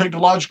whole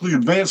technologically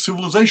advanced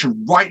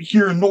civilization right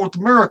here in North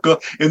America.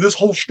 And this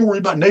whole story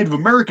about Native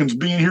Americans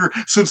being here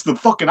since the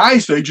fucking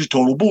Ice Age is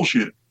total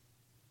bullshit.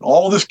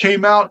 All this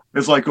came out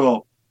as like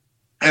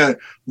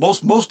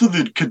most of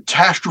the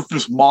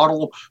catastrophist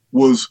model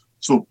was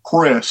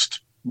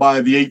suppressed by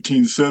the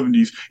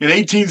 1870s. In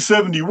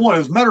 1871,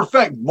 as a matter of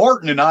fact,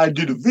 Martin and I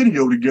did a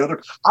video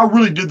together. I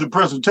really did the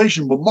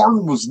presentation, but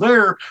Martin was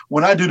there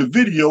when I did a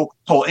video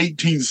called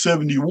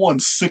 1871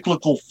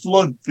 Cyclical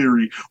Flood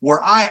Theory,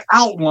 where I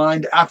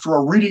outlined,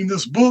 after reading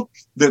this book,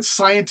 that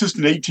scientists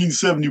in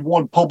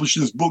 1871 published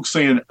this book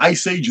saying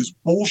Ice Age is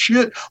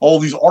bullshit, all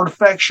these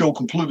artifacts show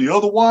completely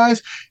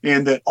otherwise,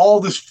 and that all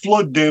this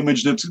flood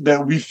damage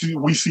that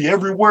we see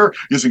everywhere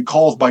isn't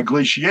caused by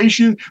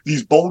glaciation.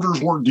 These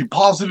boulders weren't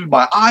deposited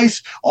by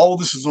ice. All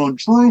this is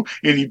untrue,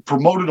 and he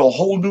promoted a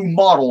whole new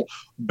model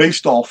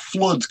based off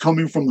floods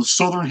coming from the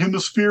southern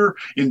hemisphere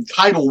in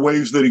tidal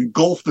waves that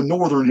engulfed the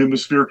northern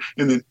hemisphere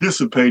and then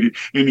dissipated.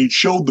 And he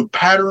showed the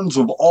patterns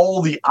of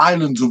all the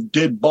islands of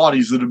dead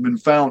bodies that have been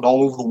found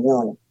all over the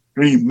world.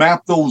 And he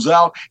mapped those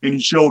out, and he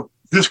showed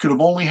this could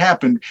have only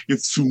happened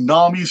if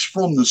tsunamis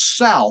from the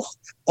south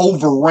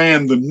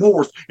overran the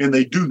north, and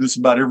they do this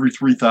about every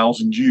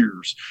 3,000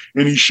 years.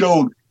 And he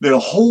showed that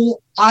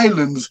whole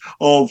islands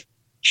of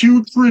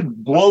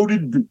putrid,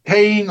 bloated,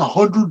 decaying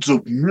hundreds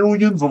of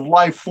millions of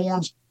life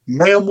forms,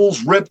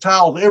 mammals,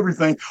 reptiles,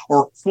 everything,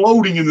 are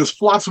floating in this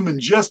flotsam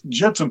and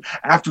jetsam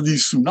after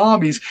these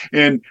tsunamis,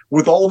 and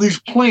with all these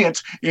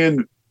plants,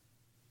 and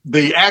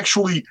they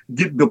actually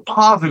get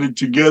deposited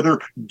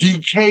together,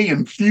 decay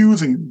and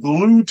fuse and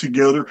glue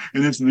together,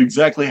 and this is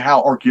exactly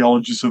how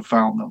archaeologists have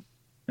found them.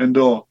 And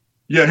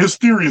his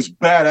theory is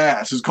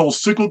badass. It's called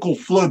cyclical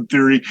flood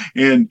theory,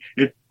 and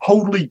it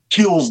totally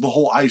kills the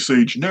whole Ice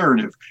Age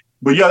narrative.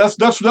 But yeah,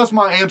 that's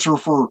my answer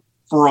for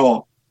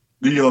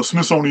the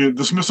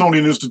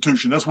Smithsonian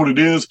Institution. That's what it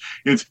is.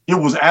 It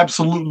was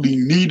absolutely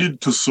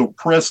needed to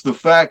suppress the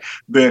fact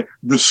that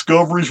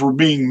discoveries were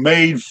being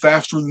made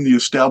faster than the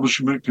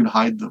establishment could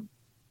hide them.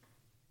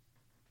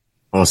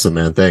 Awesome,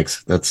 man.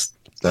 Thanks. That's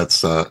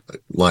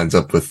lines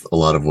up with a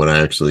lot of what I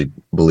actually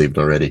believed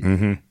already.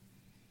 Mm-hmm.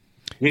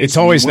 It's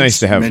always nice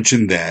to have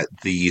mentioned that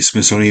the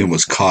Smithsonian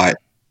was caught.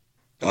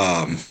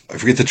 I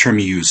forget the term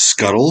you used,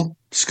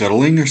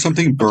 scuttling or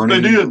something,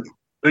 burning.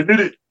 They did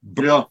it.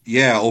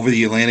 Yeah, over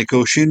the Atlantic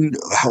Ocean.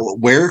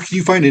 Where can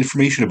you find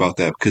information about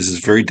that? Because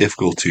it's very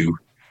difficult to.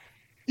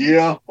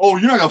 Yeah. Oh,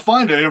 you're not gonna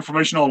find that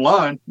information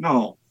online.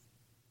 No.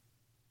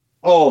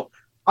 Oh,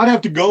 I'd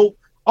have to go.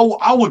 Oh,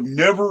 I would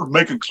never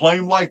make a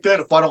claim like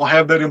that if I don't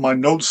have that in my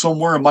notes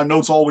somewhere, and my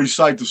notes always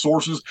cite the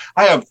sources.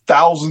 I have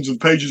thousands of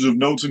pages of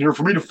notes in here.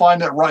 For me to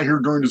find that right here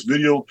during this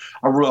video,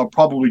 I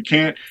probably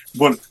can't.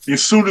 But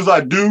as soon as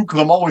I do, because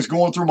I'm always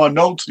going through my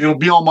notes, it'll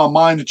be on my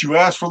mind that you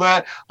asked for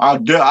that.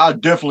 I'll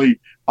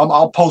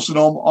post it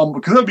on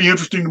because that'd be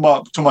interesting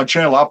to my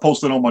channel. I'll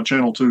post it on my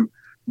channel too.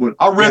 But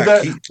I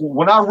read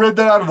when I read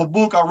that out of a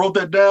book, I wrote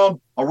that down.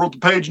 I wrote the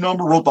page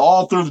number, wrote the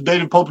author, the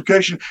date of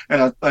publication,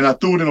 and I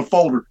threw it in a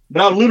folder.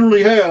 But I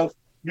literally have,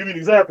 give you an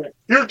example.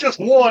 Here's just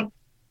one.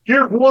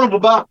 Here's one of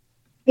about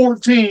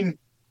 14.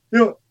 These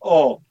are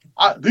all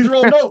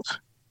notes.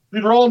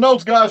 These are all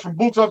notes, guys, from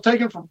books I've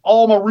taken from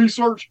all my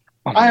research.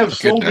 I have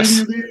so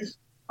many of these.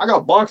 I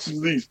got boxes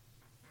of these.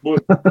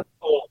 But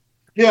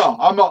yeah,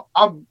 I'm not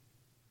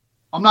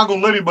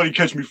going to let anybody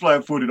catch me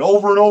flat-footed.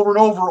 Over and over and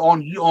over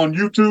on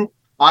YouTube,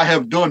 I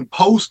have done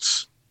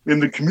posts in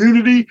the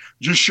community,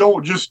 just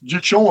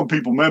showing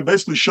people, man,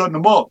 basically shutting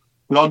them up.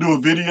 And I'll do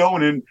a video,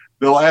 and then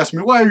they'll ask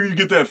me, "Where do you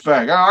get that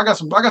fact?" I got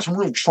some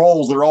real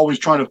trolls that are always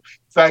trying to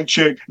fact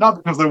check, not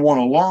because they want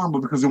to learn,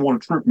 but because they want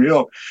to trip me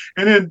up.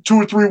 And then 2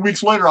 or 3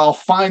 weeks later, I'll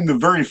find the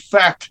very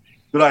fact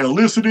that I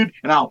elicited,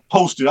 and I'll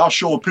post it. I'll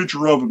show a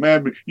picture of it,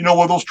 man. But you know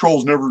what? Those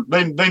trolls never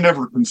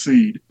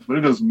concede. But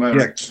it doesn't matter.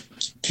 Yeah.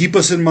 keep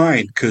us in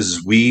mind,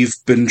 because we've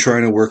been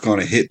trying to work on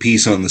a hit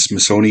piece on the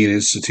Smithsonian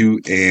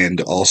Institute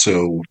and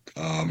also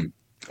on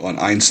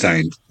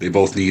Einstein. They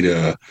both need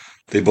a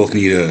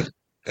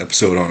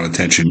episode on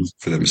attention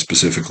for them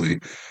specifically.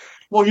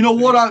 Well, you know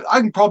what? I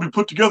can probably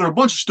put together a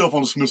bunch of stuff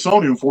on the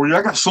Smithsonian for you.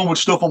 I got so much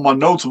stuff on my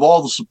notes of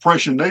all the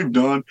suppression they've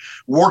done,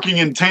 working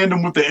in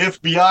tandem with the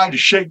FBI to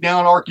shake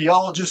down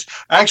archaeologists,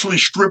 actually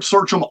strip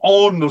search them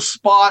on the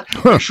spot,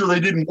 make sure they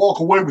didn't walk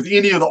away with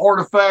any of the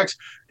artifacts.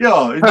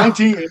 Yeah, in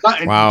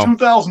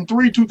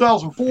 2003,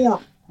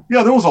 2004,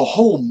 yeah, there was a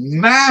whole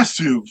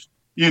massive,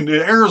 in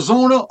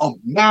Arizona, a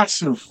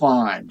massive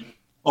find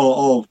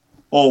of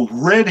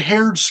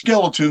red-haired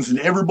skeletons, and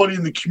everybody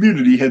in the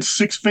community had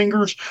 6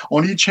 fingers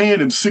on each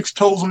hand and 6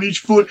 toes on each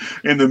foot,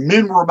 and the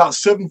men were about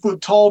 7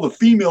 foot tall, the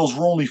females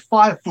were only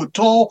 5 foot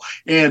tall,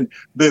 and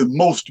the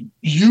most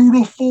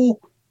beautiful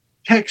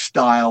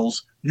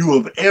textiles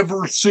you have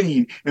ever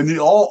seen. And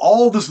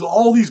all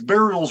these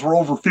burials were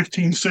over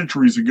 15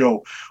 centuries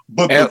ago.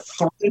 But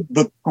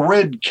the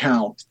thread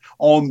count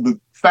on the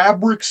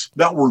fabrics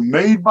that were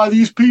made by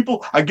these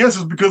people, I guess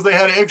it's because they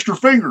had an extra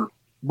finger.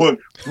 But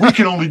we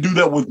can only do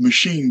that with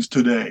machines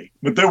today.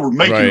 But they were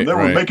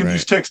making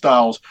these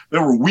textiles. They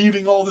were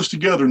weaving all this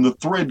together, and the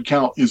thread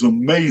count is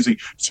amazing.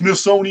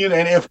 Smithsonian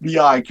and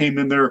FBI came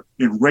in there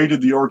and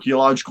raided the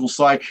archaeological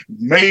site,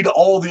 made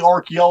all the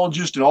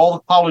archaeologists and all the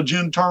college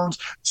interns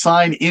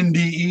sign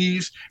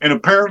NDEs, and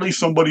apparently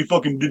somebody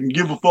fucking didn't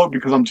give a fuck,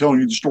 because I'm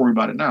telling you the story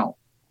about it now.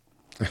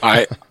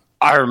 I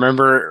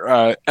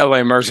remember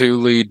L.A.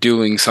 Marzulli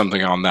doing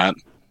something on that,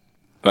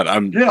 but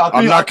I'm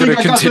not going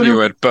to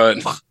continue it, but...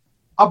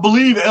 I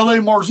believe L.A.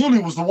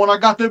 Marzulli was the one I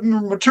got that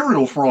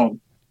material from.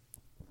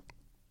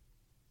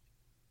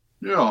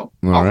 Yeah,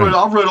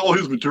 I've read all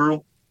his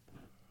material.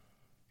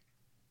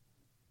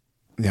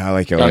 Yeah, I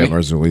like L.A.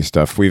 Marzulli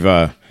stuff.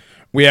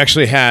 We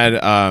actually had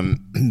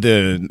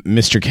the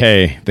Mr.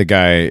 K, the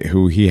guy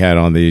who he had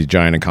on the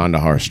Giant of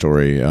Kandahar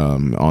story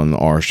on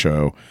our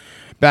show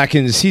back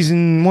in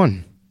season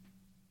 1.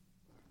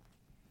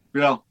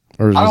 Yeah.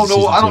 I don't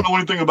know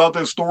anything about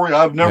that story.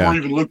 I've never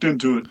even looked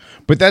into it.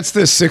 But that's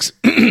the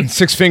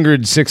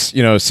six-fingered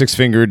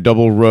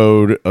double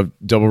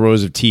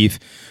rows of teeth,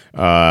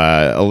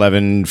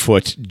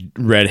 11-foot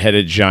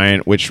red-headed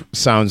giant, which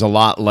sounds a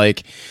lot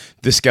like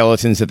the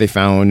skeletons that they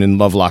found in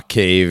Lovelock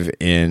Cave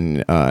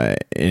in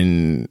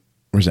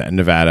where's that,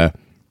 Nevada,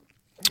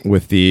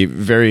 with the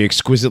very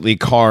exquisitely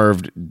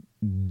carved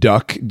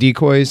duck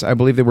decoys. I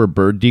believe they were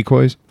bird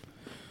decoys.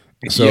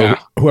 So yeah.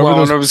 I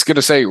was going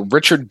to say,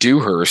 Richard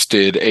Dewhurst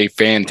did a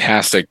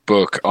fantastic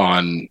book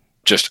on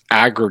just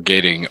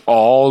aggregating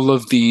all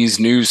of these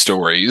news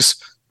stories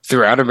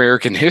throughout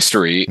American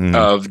history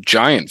of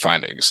giant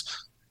findings.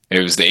 It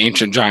was the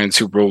ancient giants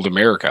who ruled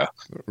America.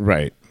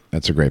 Right.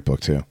 That's a great book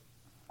too.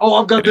 Oh,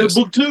 I've got that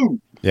book too.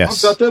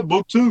 Yes. I've got that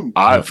book too.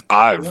 I've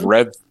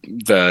read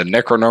the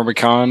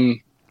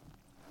Necronomicon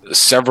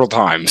several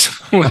times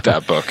with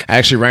that book.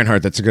 Actually,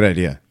 Reinhardt, that's a good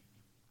idea.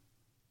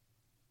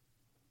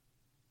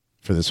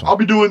 For this one, I'll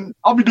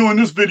be doing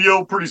this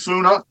video pretty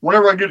soon.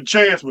 Whenever I get a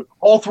chance. But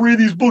all 3 of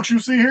these books you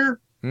see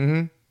here,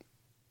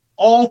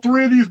 all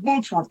 3 of these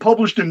books were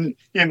published in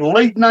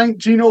late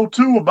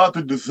 1902 about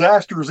the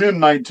disasters in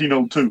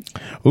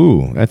 1902.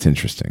 Ooh, that's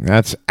interesting.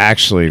 That's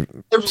actually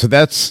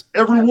that's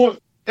everyone.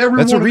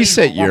 That's a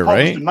reset year,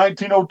 right? In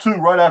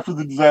 1902, right after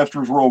the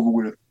disasters were over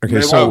with. Okay,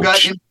 they've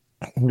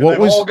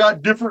all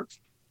got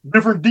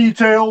different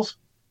details.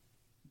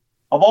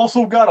 I've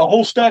also got a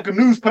whole stack of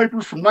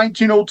newspapers from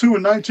 1902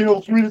 and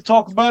 1903 to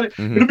talk about it.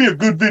 It'll be a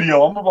good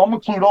video. I'm going to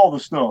include all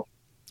this stuff.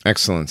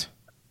 Excellent.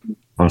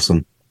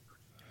 Awesome.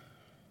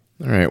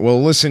 All right.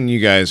 Well, listen, you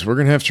guys, we're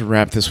going to have to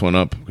wrap this one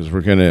up because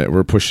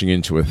we're pushing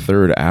into a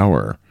 3rd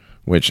hour,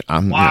 which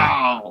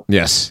Wow.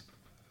 Yes.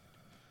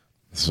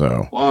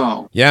 So.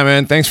 Wow. Yeah,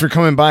 man. Thanks for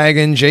coming by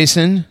again,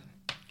 Jason.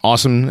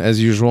 Awesome as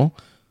usual.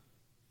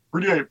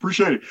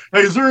 Appreciate it.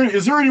 Hey, is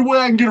there any way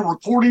I can get a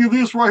recording of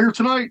this right here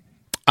tonight?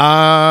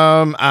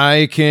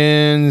 I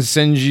can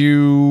send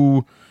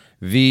you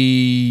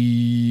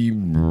the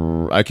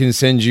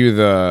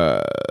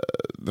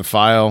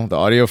file, the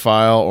audio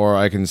file, or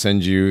I can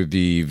send you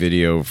the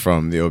video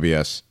from the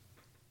OBS.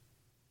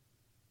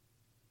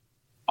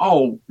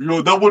 Oh,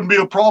 that wouldn't be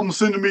a problem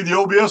sending me the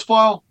OBS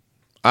file?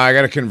 I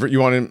gotta convert.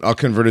 I'll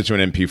convert it to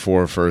an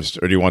MP4 first,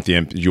 or do you want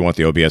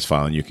the OBS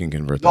file and you can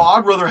convert that? No,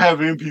 I'd rather have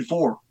an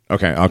MP4.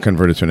 Okay, I'll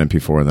convert it to an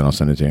MP4 and then I'll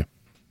send it to you.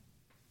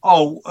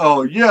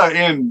 Oh, yeah,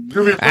 and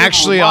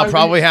actually, I'll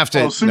probably have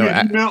to send me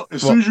an email.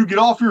 As soon as you get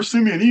off here,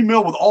 send me an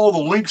email with all the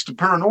links to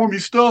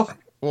Paranormy stuff.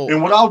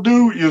 And what I'll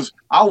do is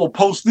I will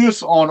post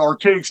this on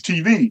Archaics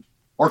TV.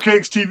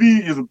 Archaics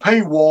TV is a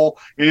paywall,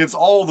 and it's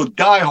all the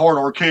diehard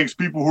Archaics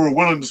people who are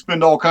willing to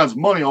spend all kinds of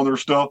money on their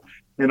stuff.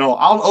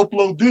 I'll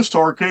upload this to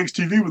Archaics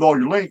TV with all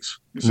your links.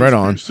 Right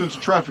on. Send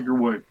some traffic your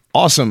way.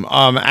 Awesome.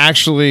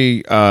 Actually,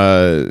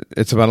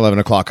 it's about 11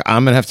 o'clock.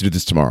 I'm gonna have to do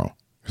this tomorrow.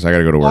 because I got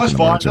to go to work. That's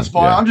fine. That's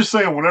fine. Yeah. I'm just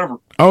saying whatever.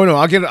 Oh no,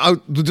 I'll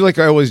do like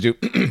I always do.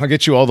 I'll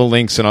get you all the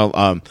links, and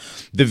I'll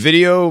the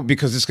video,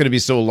 because it's going to be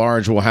so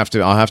large. I'll have to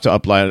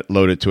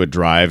upload it to a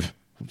Drive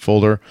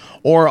folder,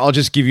 or I'll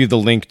just give you the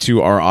link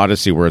to our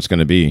Odyssey where it's going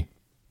to be.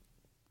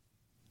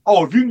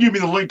 Oh, if you can give me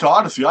the link to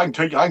Odyssey, I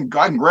can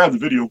grab the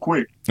video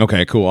quick.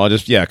 Okay, cool. I'll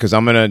just because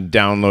I'm going to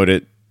download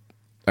it.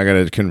 I got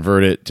to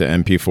convert it to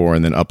MP4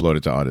 and then upload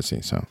it to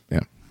Odyssey. So yeah,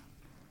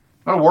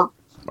 that'll work.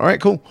 All right,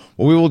 cool.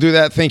 Well, we will do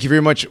that. Thank you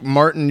very much,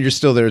 Martin. You're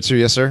still there too,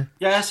 yes, sir.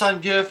 Yes,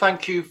 I'm here.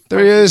 Thank you. There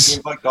he is.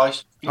 Invite,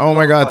 guys. Oh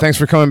my God! Thanks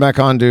for coming back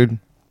on, dude.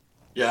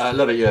 Yeah, I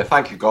love it. Yeah,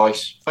 thank you,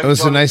 guys. That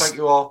was a nice. Thank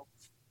you all.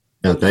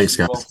 Yeah, thanks,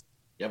 guys.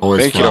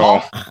 Thank you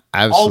all.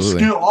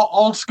 Absolutely.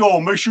 Old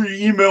Skull, make sure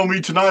you email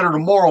me tonight or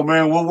tomorrow,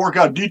 man. We'll work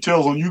out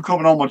details on you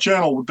coming on my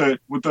channel with that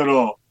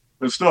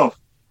stuff.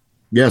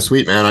 Yeah,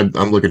 sweet, man.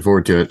 I'm looking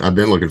forward to it. I've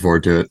been looking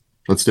forward to it.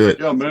 Let's do it.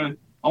 Yeah, man.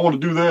 I want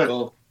to do that.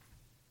 Cool.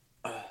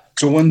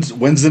 So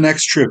when's the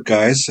next trip,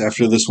 guys?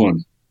 After this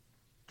one,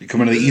 you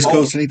coming to the East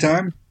Coast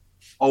anytime?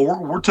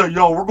 Oh, we're telling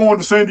y'all we're going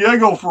to San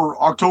Diego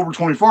for October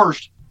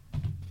 21st.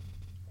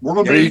 We're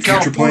going to be in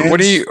California.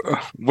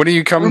 What are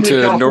you coming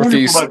to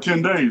Northeast? For about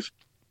 10 days.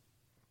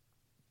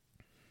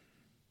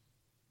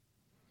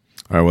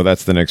 All right, well,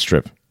 that's the next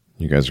trip.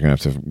 You guys are going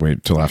to have to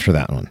wait till after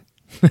that one.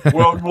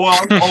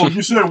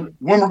 You said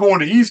when we're going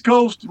to East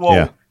Coast? Well,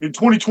 yeah. In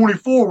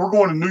 2024, we're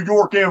going to New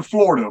York and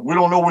Florida. We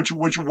don't know what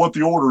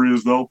the order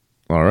is, though.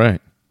 All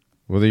right.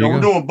 Well, there you go.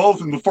 We're doing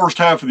both in the first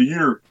half of the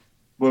year,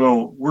 but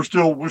we're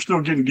still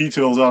getting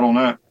details out on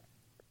that.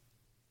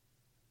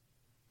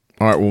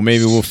 All right. Well,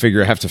 maybe we'll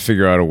have to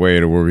figure out a way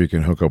to where we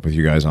can hook up with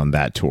you guys on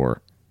that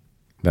tour.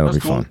 That'll be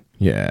fun.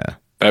 Yeah.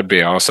 That'd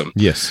be awesome.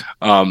 Yes.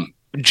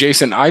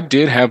 Jason, I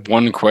did have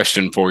one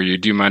question for you.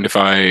 Do you mind if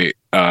I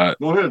go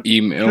ahead.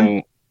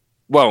 email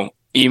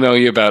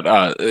you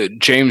about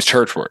James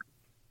Churchward?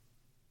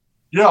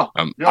 Yeah.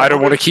 I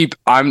don't want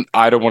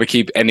to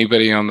keep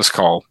anybody on this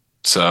call,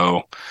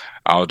 so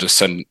I'll just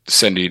send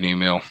you an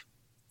email.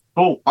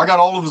 Cool. I got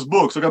all of his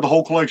books. I got the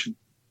whole collection.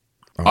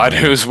 I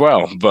do as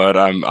well, but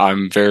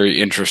I'm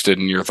very interested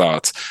in your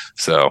thoughts.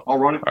 So all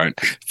right.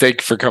 Thank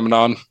you for coming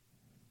on.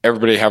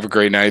 Everybody have a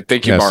great night.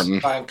 Thank you,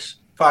 Martin.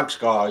 Thanks,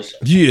 guys.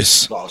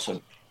 Yes. Awesome.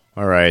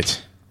 All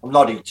right. I'm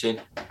not eating.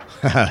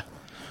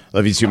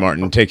 Love you too,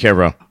 Martin. Take care,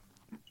 bro.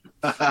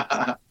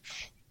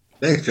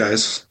 Thanks,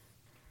 guys.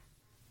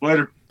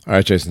 Later. All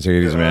right, Jason. Take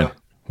it easy, man.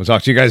 We'll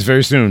talk to you guys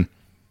very soon.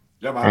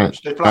 Yeah, man. Right.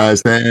 Stay flat.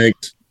 Guys,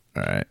 thanks.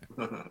 All right.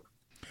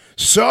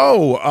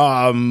 So,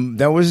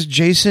 that was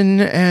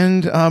Jason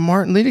and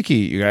Martin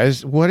Liedeke. You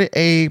guys, what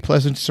a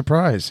pleasant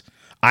surprise.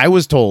 I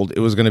was told it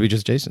was going to be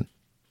just Jason.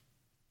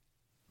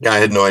 Yeah, I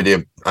had no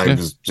idea. I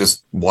was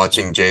just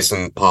watching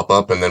Jason pop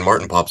up, and then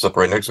Martin pops up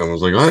right next to him. I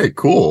was like, all right,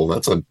 cool.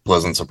 That's a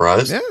pleasant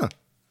surprise. Yeah.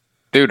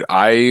 Dude,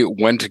 I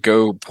went to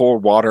go pour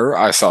water.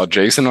 I saw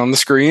Jason on the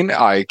screen.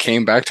 I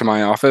came back to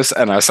my office,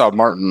 and I saw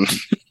Martin.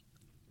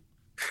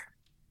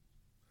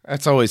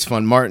 That's always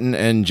fun. Martin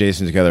and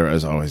Jason together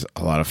is always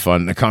a lot of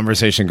fun. The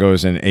conversation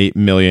goes in 8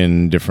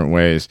 million different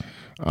ways.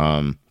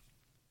 Martin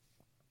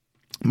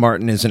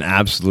is an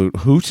absolute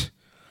hoot.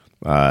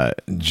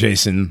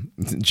 Jason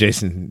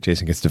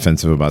gets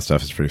defensive about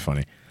stuff. It's pretty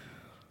funny.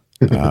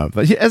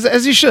 But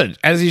as he should,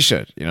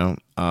 you know.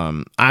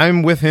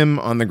 I'm with him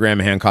on the Graham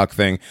Hancock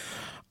thing.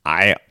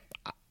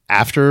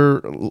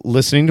 After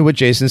listening to what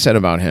Jason said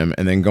about him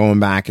and then going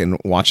back and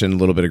watching a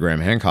little bit of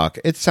Graham Hancock,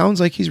 it sounds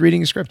like he's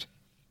reading a script.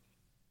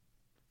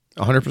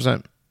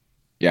 100%.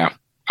 Yeah,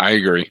 I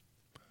agree.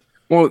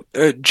 Well,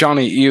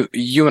 Johnny,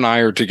 you and I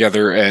are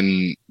together,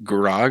 and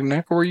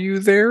Grognek, were you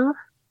there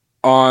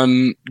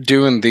on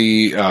doing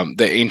the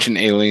Ancient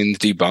Aliens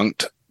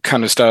Debunked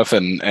kind of stuff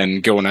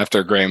and going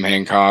after Graham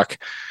Hancock?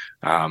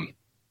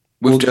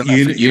 We've done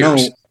that for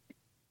years.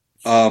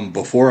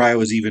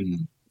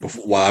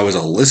 While I was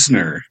a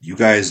listener, you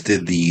guys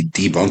did the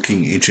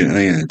Debunking Ancient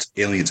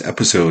Aliens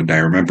episode, and I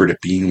remembered it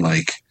being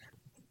like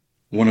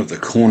one of the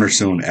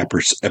cornerstone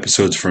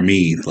episodes for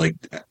me, like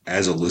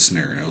as a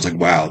listener. And I was like,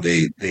 wow,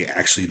 they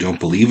actually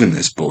don't believe in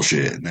this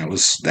bullshit. And that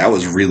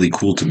was really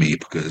cool to me,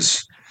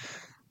 because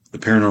the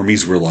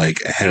Paranormies were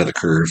like ahead of the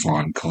curve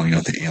on calling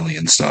out the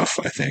alien stuff,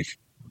 I think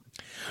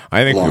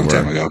a long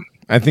time ago.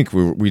 I think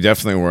we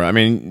definitely were. I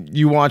mean,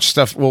 you watch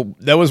stuff. Well,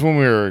 that was when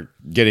we were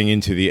getting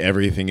into the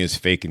everything is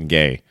fake and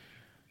gay.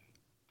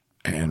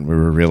 And we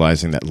were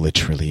realizing that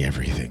literally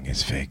everything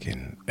is fake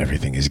and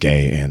everything is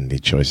gay, and the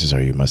choices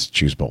are you must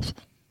choose both.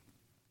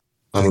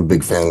 I'm a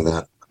big fan of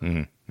that.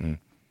 Mm-hmm.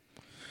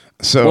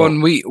 So,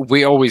 and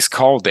we always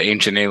called the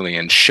Ancient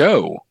Aliens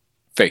show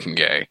fake and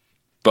gay,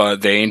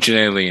 but the Ancient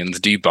Aliens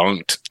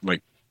Debunked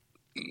like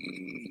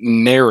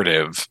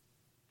narrative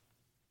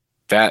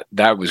that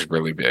was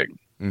really big.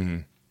 Mm-hmm.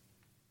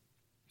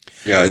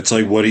 Yeah, it's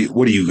like what are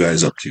you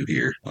guys up to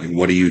here? Like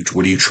what are you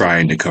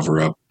trying to cover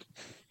up?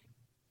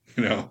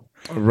 You know.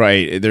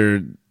 Right.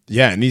 And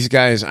these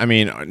guys, I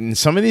mean,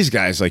 some of these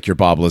guys, like your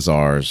Bob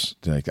Lazar's,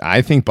 like,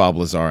 I think Bob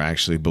Lazar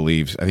actually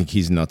believes, I think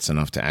he's nuts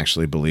enough to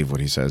actually believe what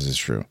he says is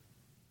true.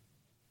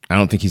 I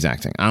don't think he's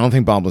acting. I don't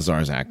think Bob Lazar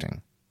is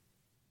acting.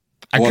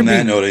 On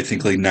that note, I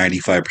think like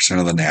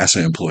 95% of the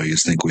NASA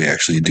employees think we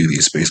actually do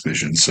these space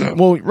missions. So,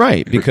 well,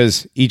 right,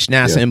 because each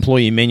NASA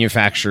employee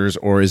manufactures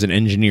or is an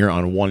engineer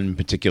on one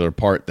particular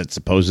part that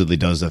supposedly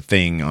does a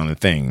thing on a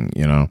thing.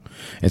 You know,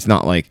 it's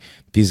not like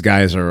these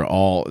guys are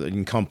all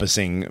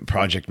encompassing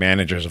project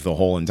managers of the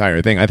whole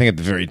entire thing. I think at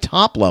the very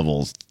top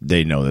levels,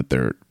 they know that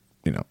they're,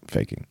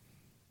 faking.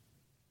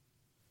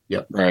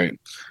 Yep. Right.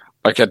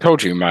 Like I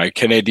told you, my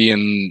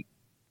Canadian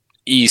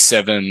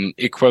E7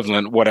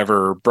 equivalent,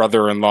 whatever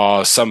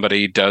brother-in-law,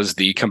 somebody does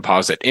the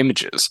composite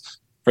images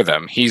for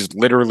them. He's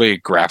literally a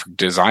graphic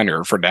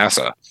designer for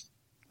NASA.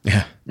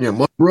 Yeah. Yeah,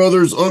 my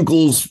brother's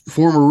uncle's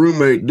former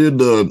roommate did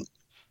the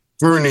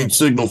turning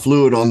signal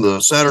fluid on the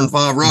Saturn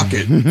V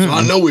rocket. So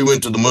I know we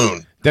went to the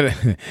moon.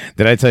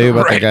 Did I tell you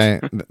about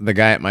the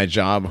guy at my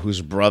job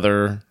whose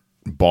brother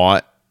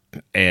bought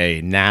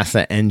a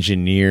NASA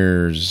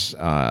engineer's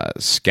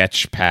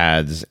sketch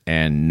pads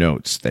and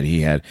notes that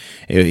he had.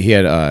 He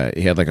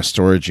had like a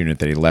storage unit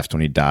that he left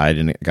when he died,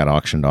 and it got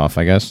auctioned off,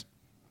 I guess.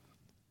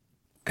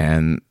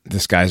 And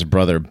this guy's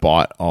brother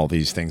bought all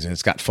these things, and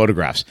it's got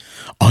photographs,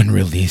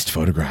 unreleased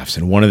photographs,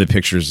 and one of the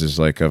pictures is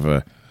like of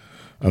a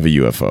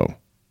UFO.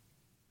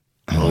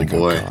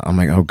 Boy! I'm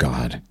like, oh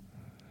god.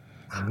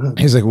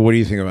 He's like, well, what do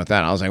you think about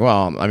that? I was like,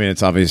 well, I mean,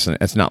 it's obvious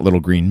it's not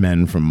little green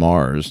men from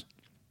Mars.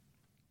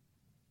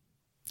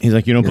 He's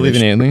like, you don't believe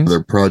in aliens?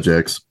 Their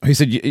projects. He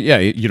said, yeah,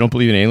 you don't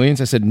believe in aliens?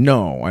 I said,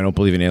 no, I don't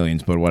believe in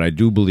aliens. But what I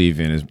do believe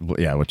in is,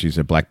 what you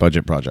said, black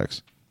budget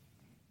projects.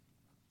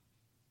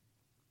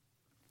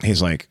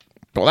 He's like,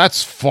 well,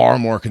 that's far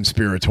more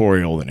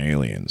conspiratorial than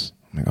aliens.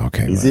 I'm like,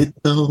 okay. Is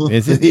it though?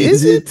 Is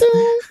it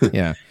though?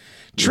 Yeah.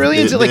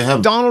 Trillions, like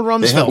Donald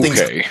Rumsfeld.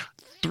 Okay.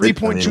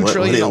 3.2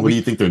 trillion. What do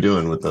you think they're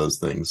doing with those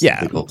things?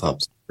 Yeah.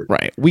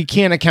 Right. We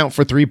can't account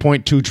for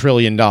 $3.2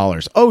 trillion.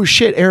 Oh,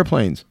 shit,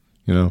 airplanes.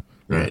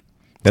 Right.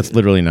 That's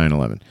literally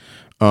 9/11.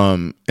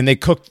 And they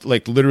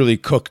literally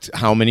cooked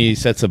how many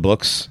sets of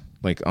books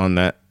like on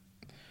that?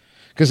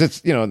 Because it's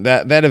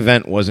that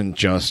event wasn't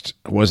just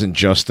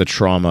the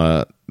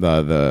trauma,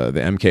 the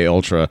MK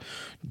Ultra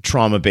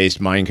trauma based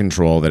mind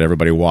control that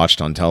everybody watched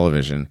on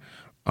television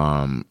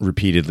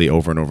repeatedly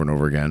over and over and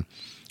over again.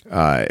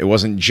 It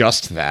wasn't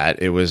just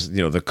that. It was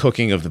the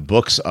cooking of the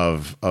books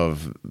of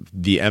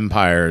the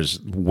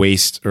empire's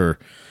waste or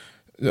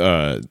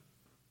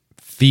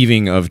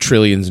thieving of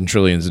trillions and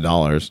trillions of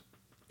dollars,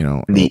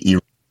 the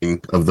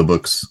erasing of the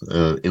books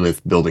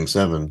with Building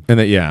 7,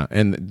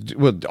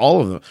 and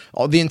all of them,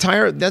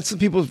 that's what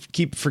people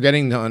keep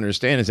forgetting to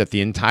understand is that the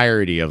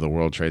entirety of the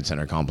World Trade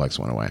Center complex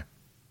went away.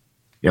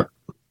 Yep,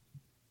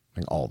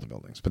 like all the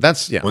buildings. But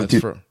that's 1, 2,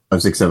 3, 4,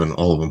 5, 6, 7,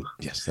 all of them.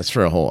 Yes, that's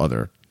for a whole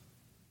other.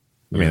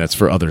 I mean, that's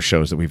for other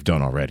shows that we've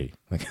done already.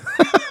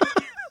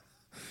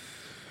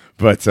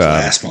 But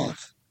last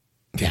month,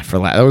 yeah,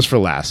 that was for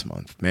last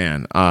month,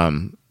 man.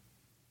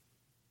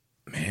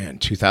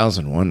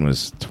 2001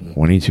 was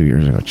 22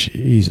 years ago.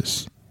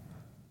 Jesus.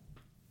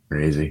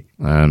 Crazy.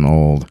 I'm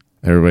old.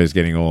 Everybody's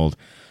getting old.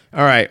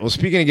 All right. Well,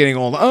 speaking of getting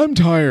old, I'm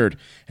tired.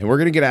 And we're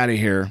going to get out of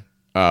here.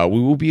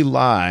 We will be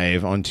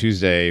live on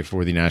Tuesday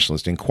for the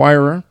Nationalist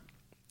Enquirer.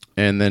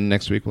 And then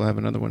next week, we'll have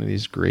another one of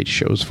these great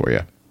shows for you.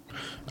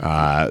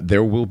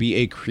 There will be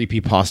a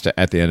creepypasta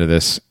at the end of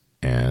this.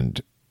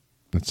 And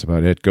that's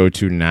about it. Go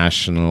to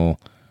national.com,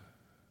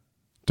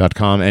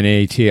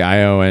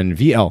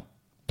 nationvl.com.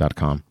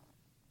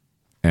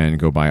 And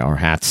go buy our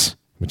hats,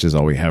 which is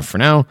all we have for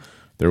now.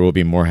 There will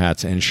be more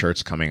hats and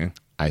shirts coming,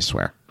 I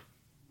swear.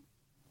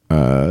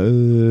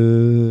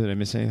 Did I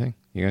miss anything,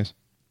 you guys?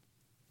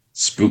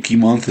 Spooky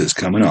month is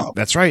coming up.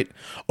 That's right.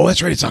 Oh,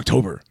 that's right. It's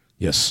October.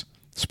 Yes.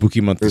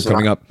 Spooky month is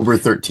coming up. October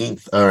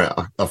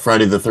 13th.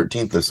 Friday the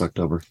 13th this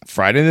October.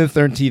 Friday the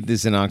 13th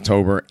is in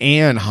October,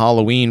 and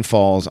Halloween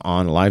falls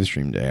on live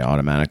stream day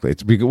automatically.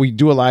 We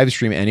do a live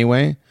stream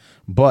anyway,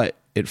 but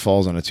it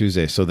falls on a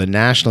Tuesday. So the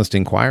Nationalist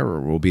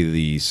Enquirer will be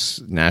the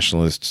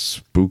Nationalist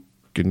Spook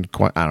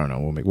Inquirer. I don't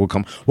know.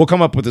 We'll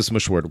come up with a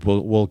smush word.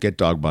 We'll get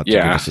Dogbot to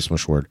give us a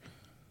smush word.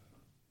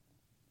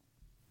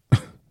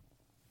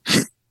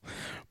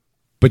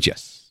 But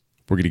yes,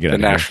 we're going to get the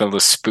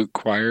Nationalist Spook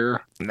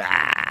Choir.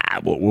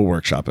 Nah, we'll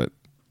workshop it.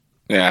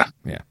 Yeah.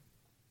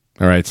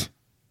 All right.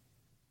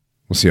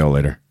 We'll see y'all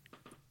later.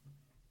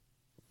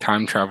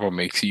 Time travel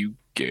makes you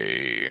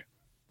gay.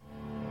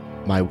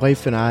 My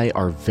wife and I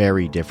are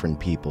very different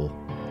people.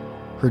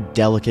 Her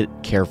delicate,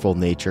 careful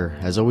nature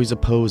has always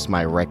opposed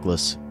my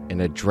reckless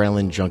and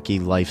adrenaline junkie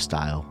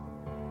lifestyle.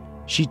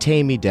 She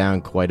tamed me down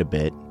quite a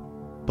bit,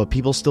 but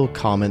people still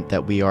comment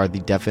that we are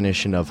the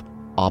definition of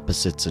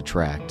opposites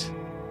attract.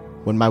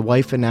 When my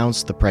wife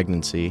announced the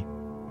pregnancy,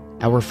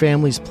 our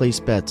families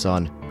placed bets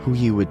on who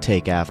he would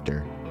take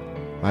after.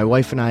 My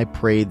wife and I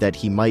prayed that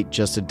he might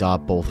just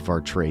adopt both of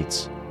our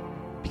traits,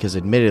 because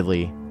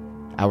admittedly,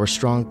 our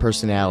strong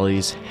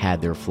personalities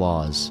had their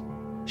flaws.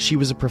 She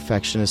was a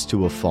perfectionist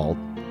to a fault,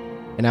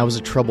 and I was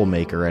a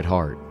troublemaker at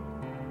heart.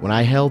 When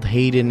I held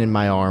Hayden in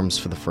my arms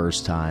for the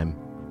first time,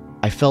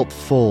 I felt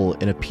full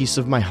in a piece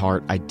of my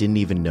heart I didn't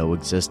even know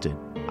existed.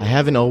 I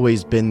haven't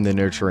always been the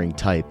nurturing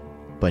type,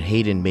 but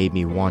Hayden made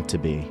me want to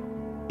be.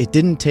 It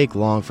didn't take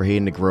long for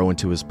Hayden to grow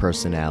into his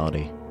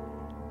personality.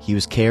 He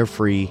was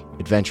carefree,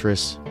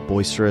 adventurous,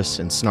 boisterous,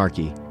 and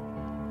snarky.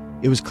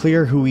 It was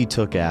clear who he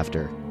took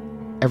after.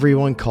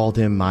 Everyone called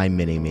him my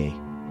mini-me.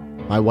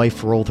 My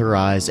wife rolled her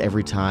eyes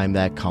every time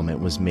that comment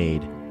was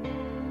made.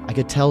 I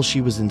could tell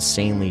she was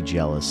insanely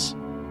jealous,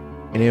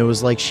 and it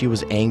was like she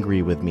was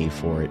angry with me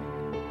for it.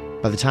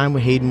 By the time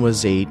Hayden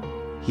was 8,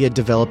 he had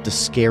developed a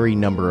scary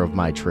number of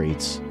my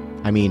traits.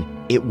 I mean,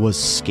 it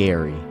was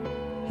scary.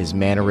 His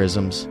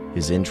mannerisms,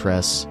 his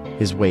interests,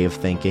 his way of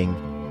thinking,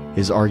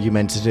 his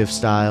argumentative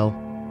style.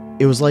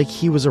 It was like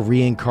he was a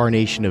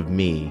reincarnation of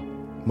me,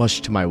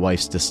 much to my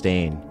wife's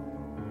disdain.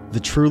 The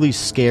truly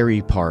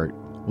scary part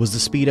was the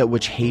speed at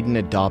which Hayden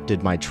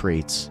adopted my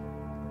traits.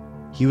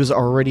 He was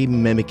already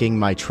mimicking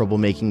my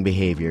troublemaking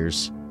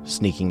behaviors,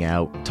 sneaking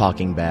out,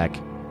 talking back,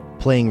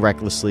 playing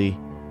recklessly,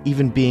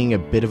 even being a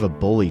bit of a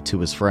bully to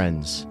his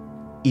friends.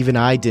 Even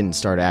I didn't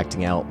start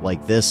acting out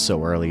like this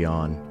so early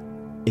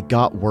on. It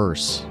got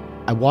worse.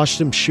 I watched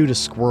him shoot a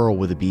squirrel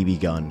with a BB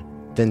gun,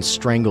 then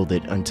strangled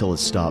it until it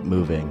stopped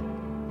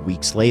moving.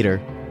 Weeks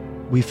later,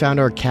 we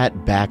found our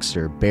cat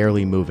Baxter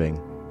barely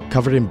moving,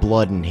 covered in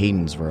blood in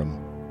Hayden's room.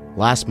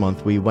 Last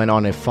month, we went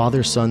on a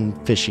father-son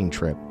fishing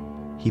trip.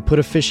 He put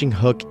a fishing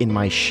hook in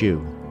my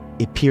shoe.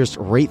 It pierced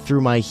right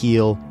through my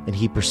heel, and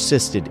he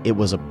persisted it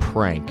was a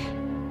prank.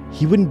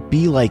 He wouldn't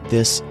be like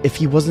this if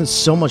he wasn't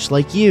so much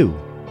like you,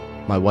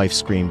 my wife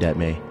screamed at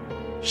me.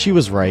 She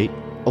was right,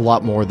 a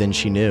lot more than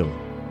she knew.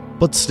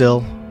 But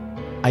still,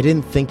 I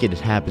didn't think it had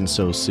happened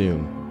so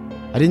soon.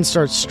 I didn't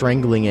start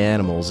strangling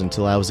animals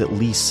until I was at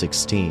least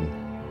 16.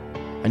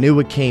 I knew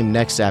what came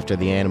next after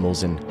the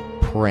animals and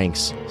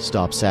pranks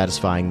stopped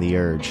satisfying the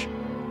urge.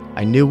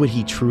 I knew what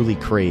he truly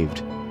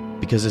craved,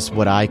 because it's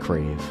what I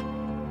crave.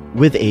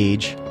 With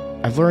age,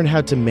 I've learned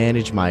how to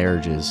manage my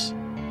urges,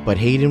 but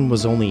Hayden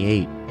was only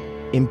 8.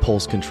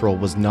 Impulse control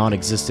was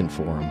non-existent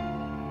for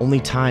him. Only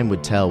time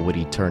would tell what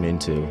he'd turn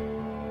into.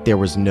 There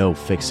was no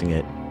fixing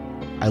it.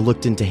 I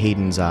looked into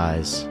Hayden's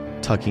eyes,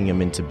 tucking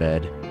him into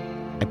bed.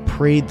 I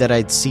prayed that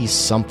I'd see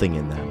something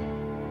in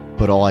them,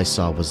 but all I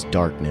saw was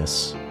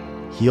darkness.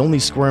 He only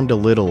squirmed a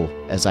little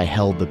as I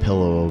held the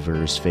pillow over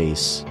his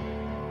face.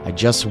 I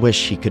just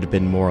wish he could have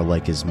been more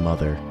like his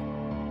mother.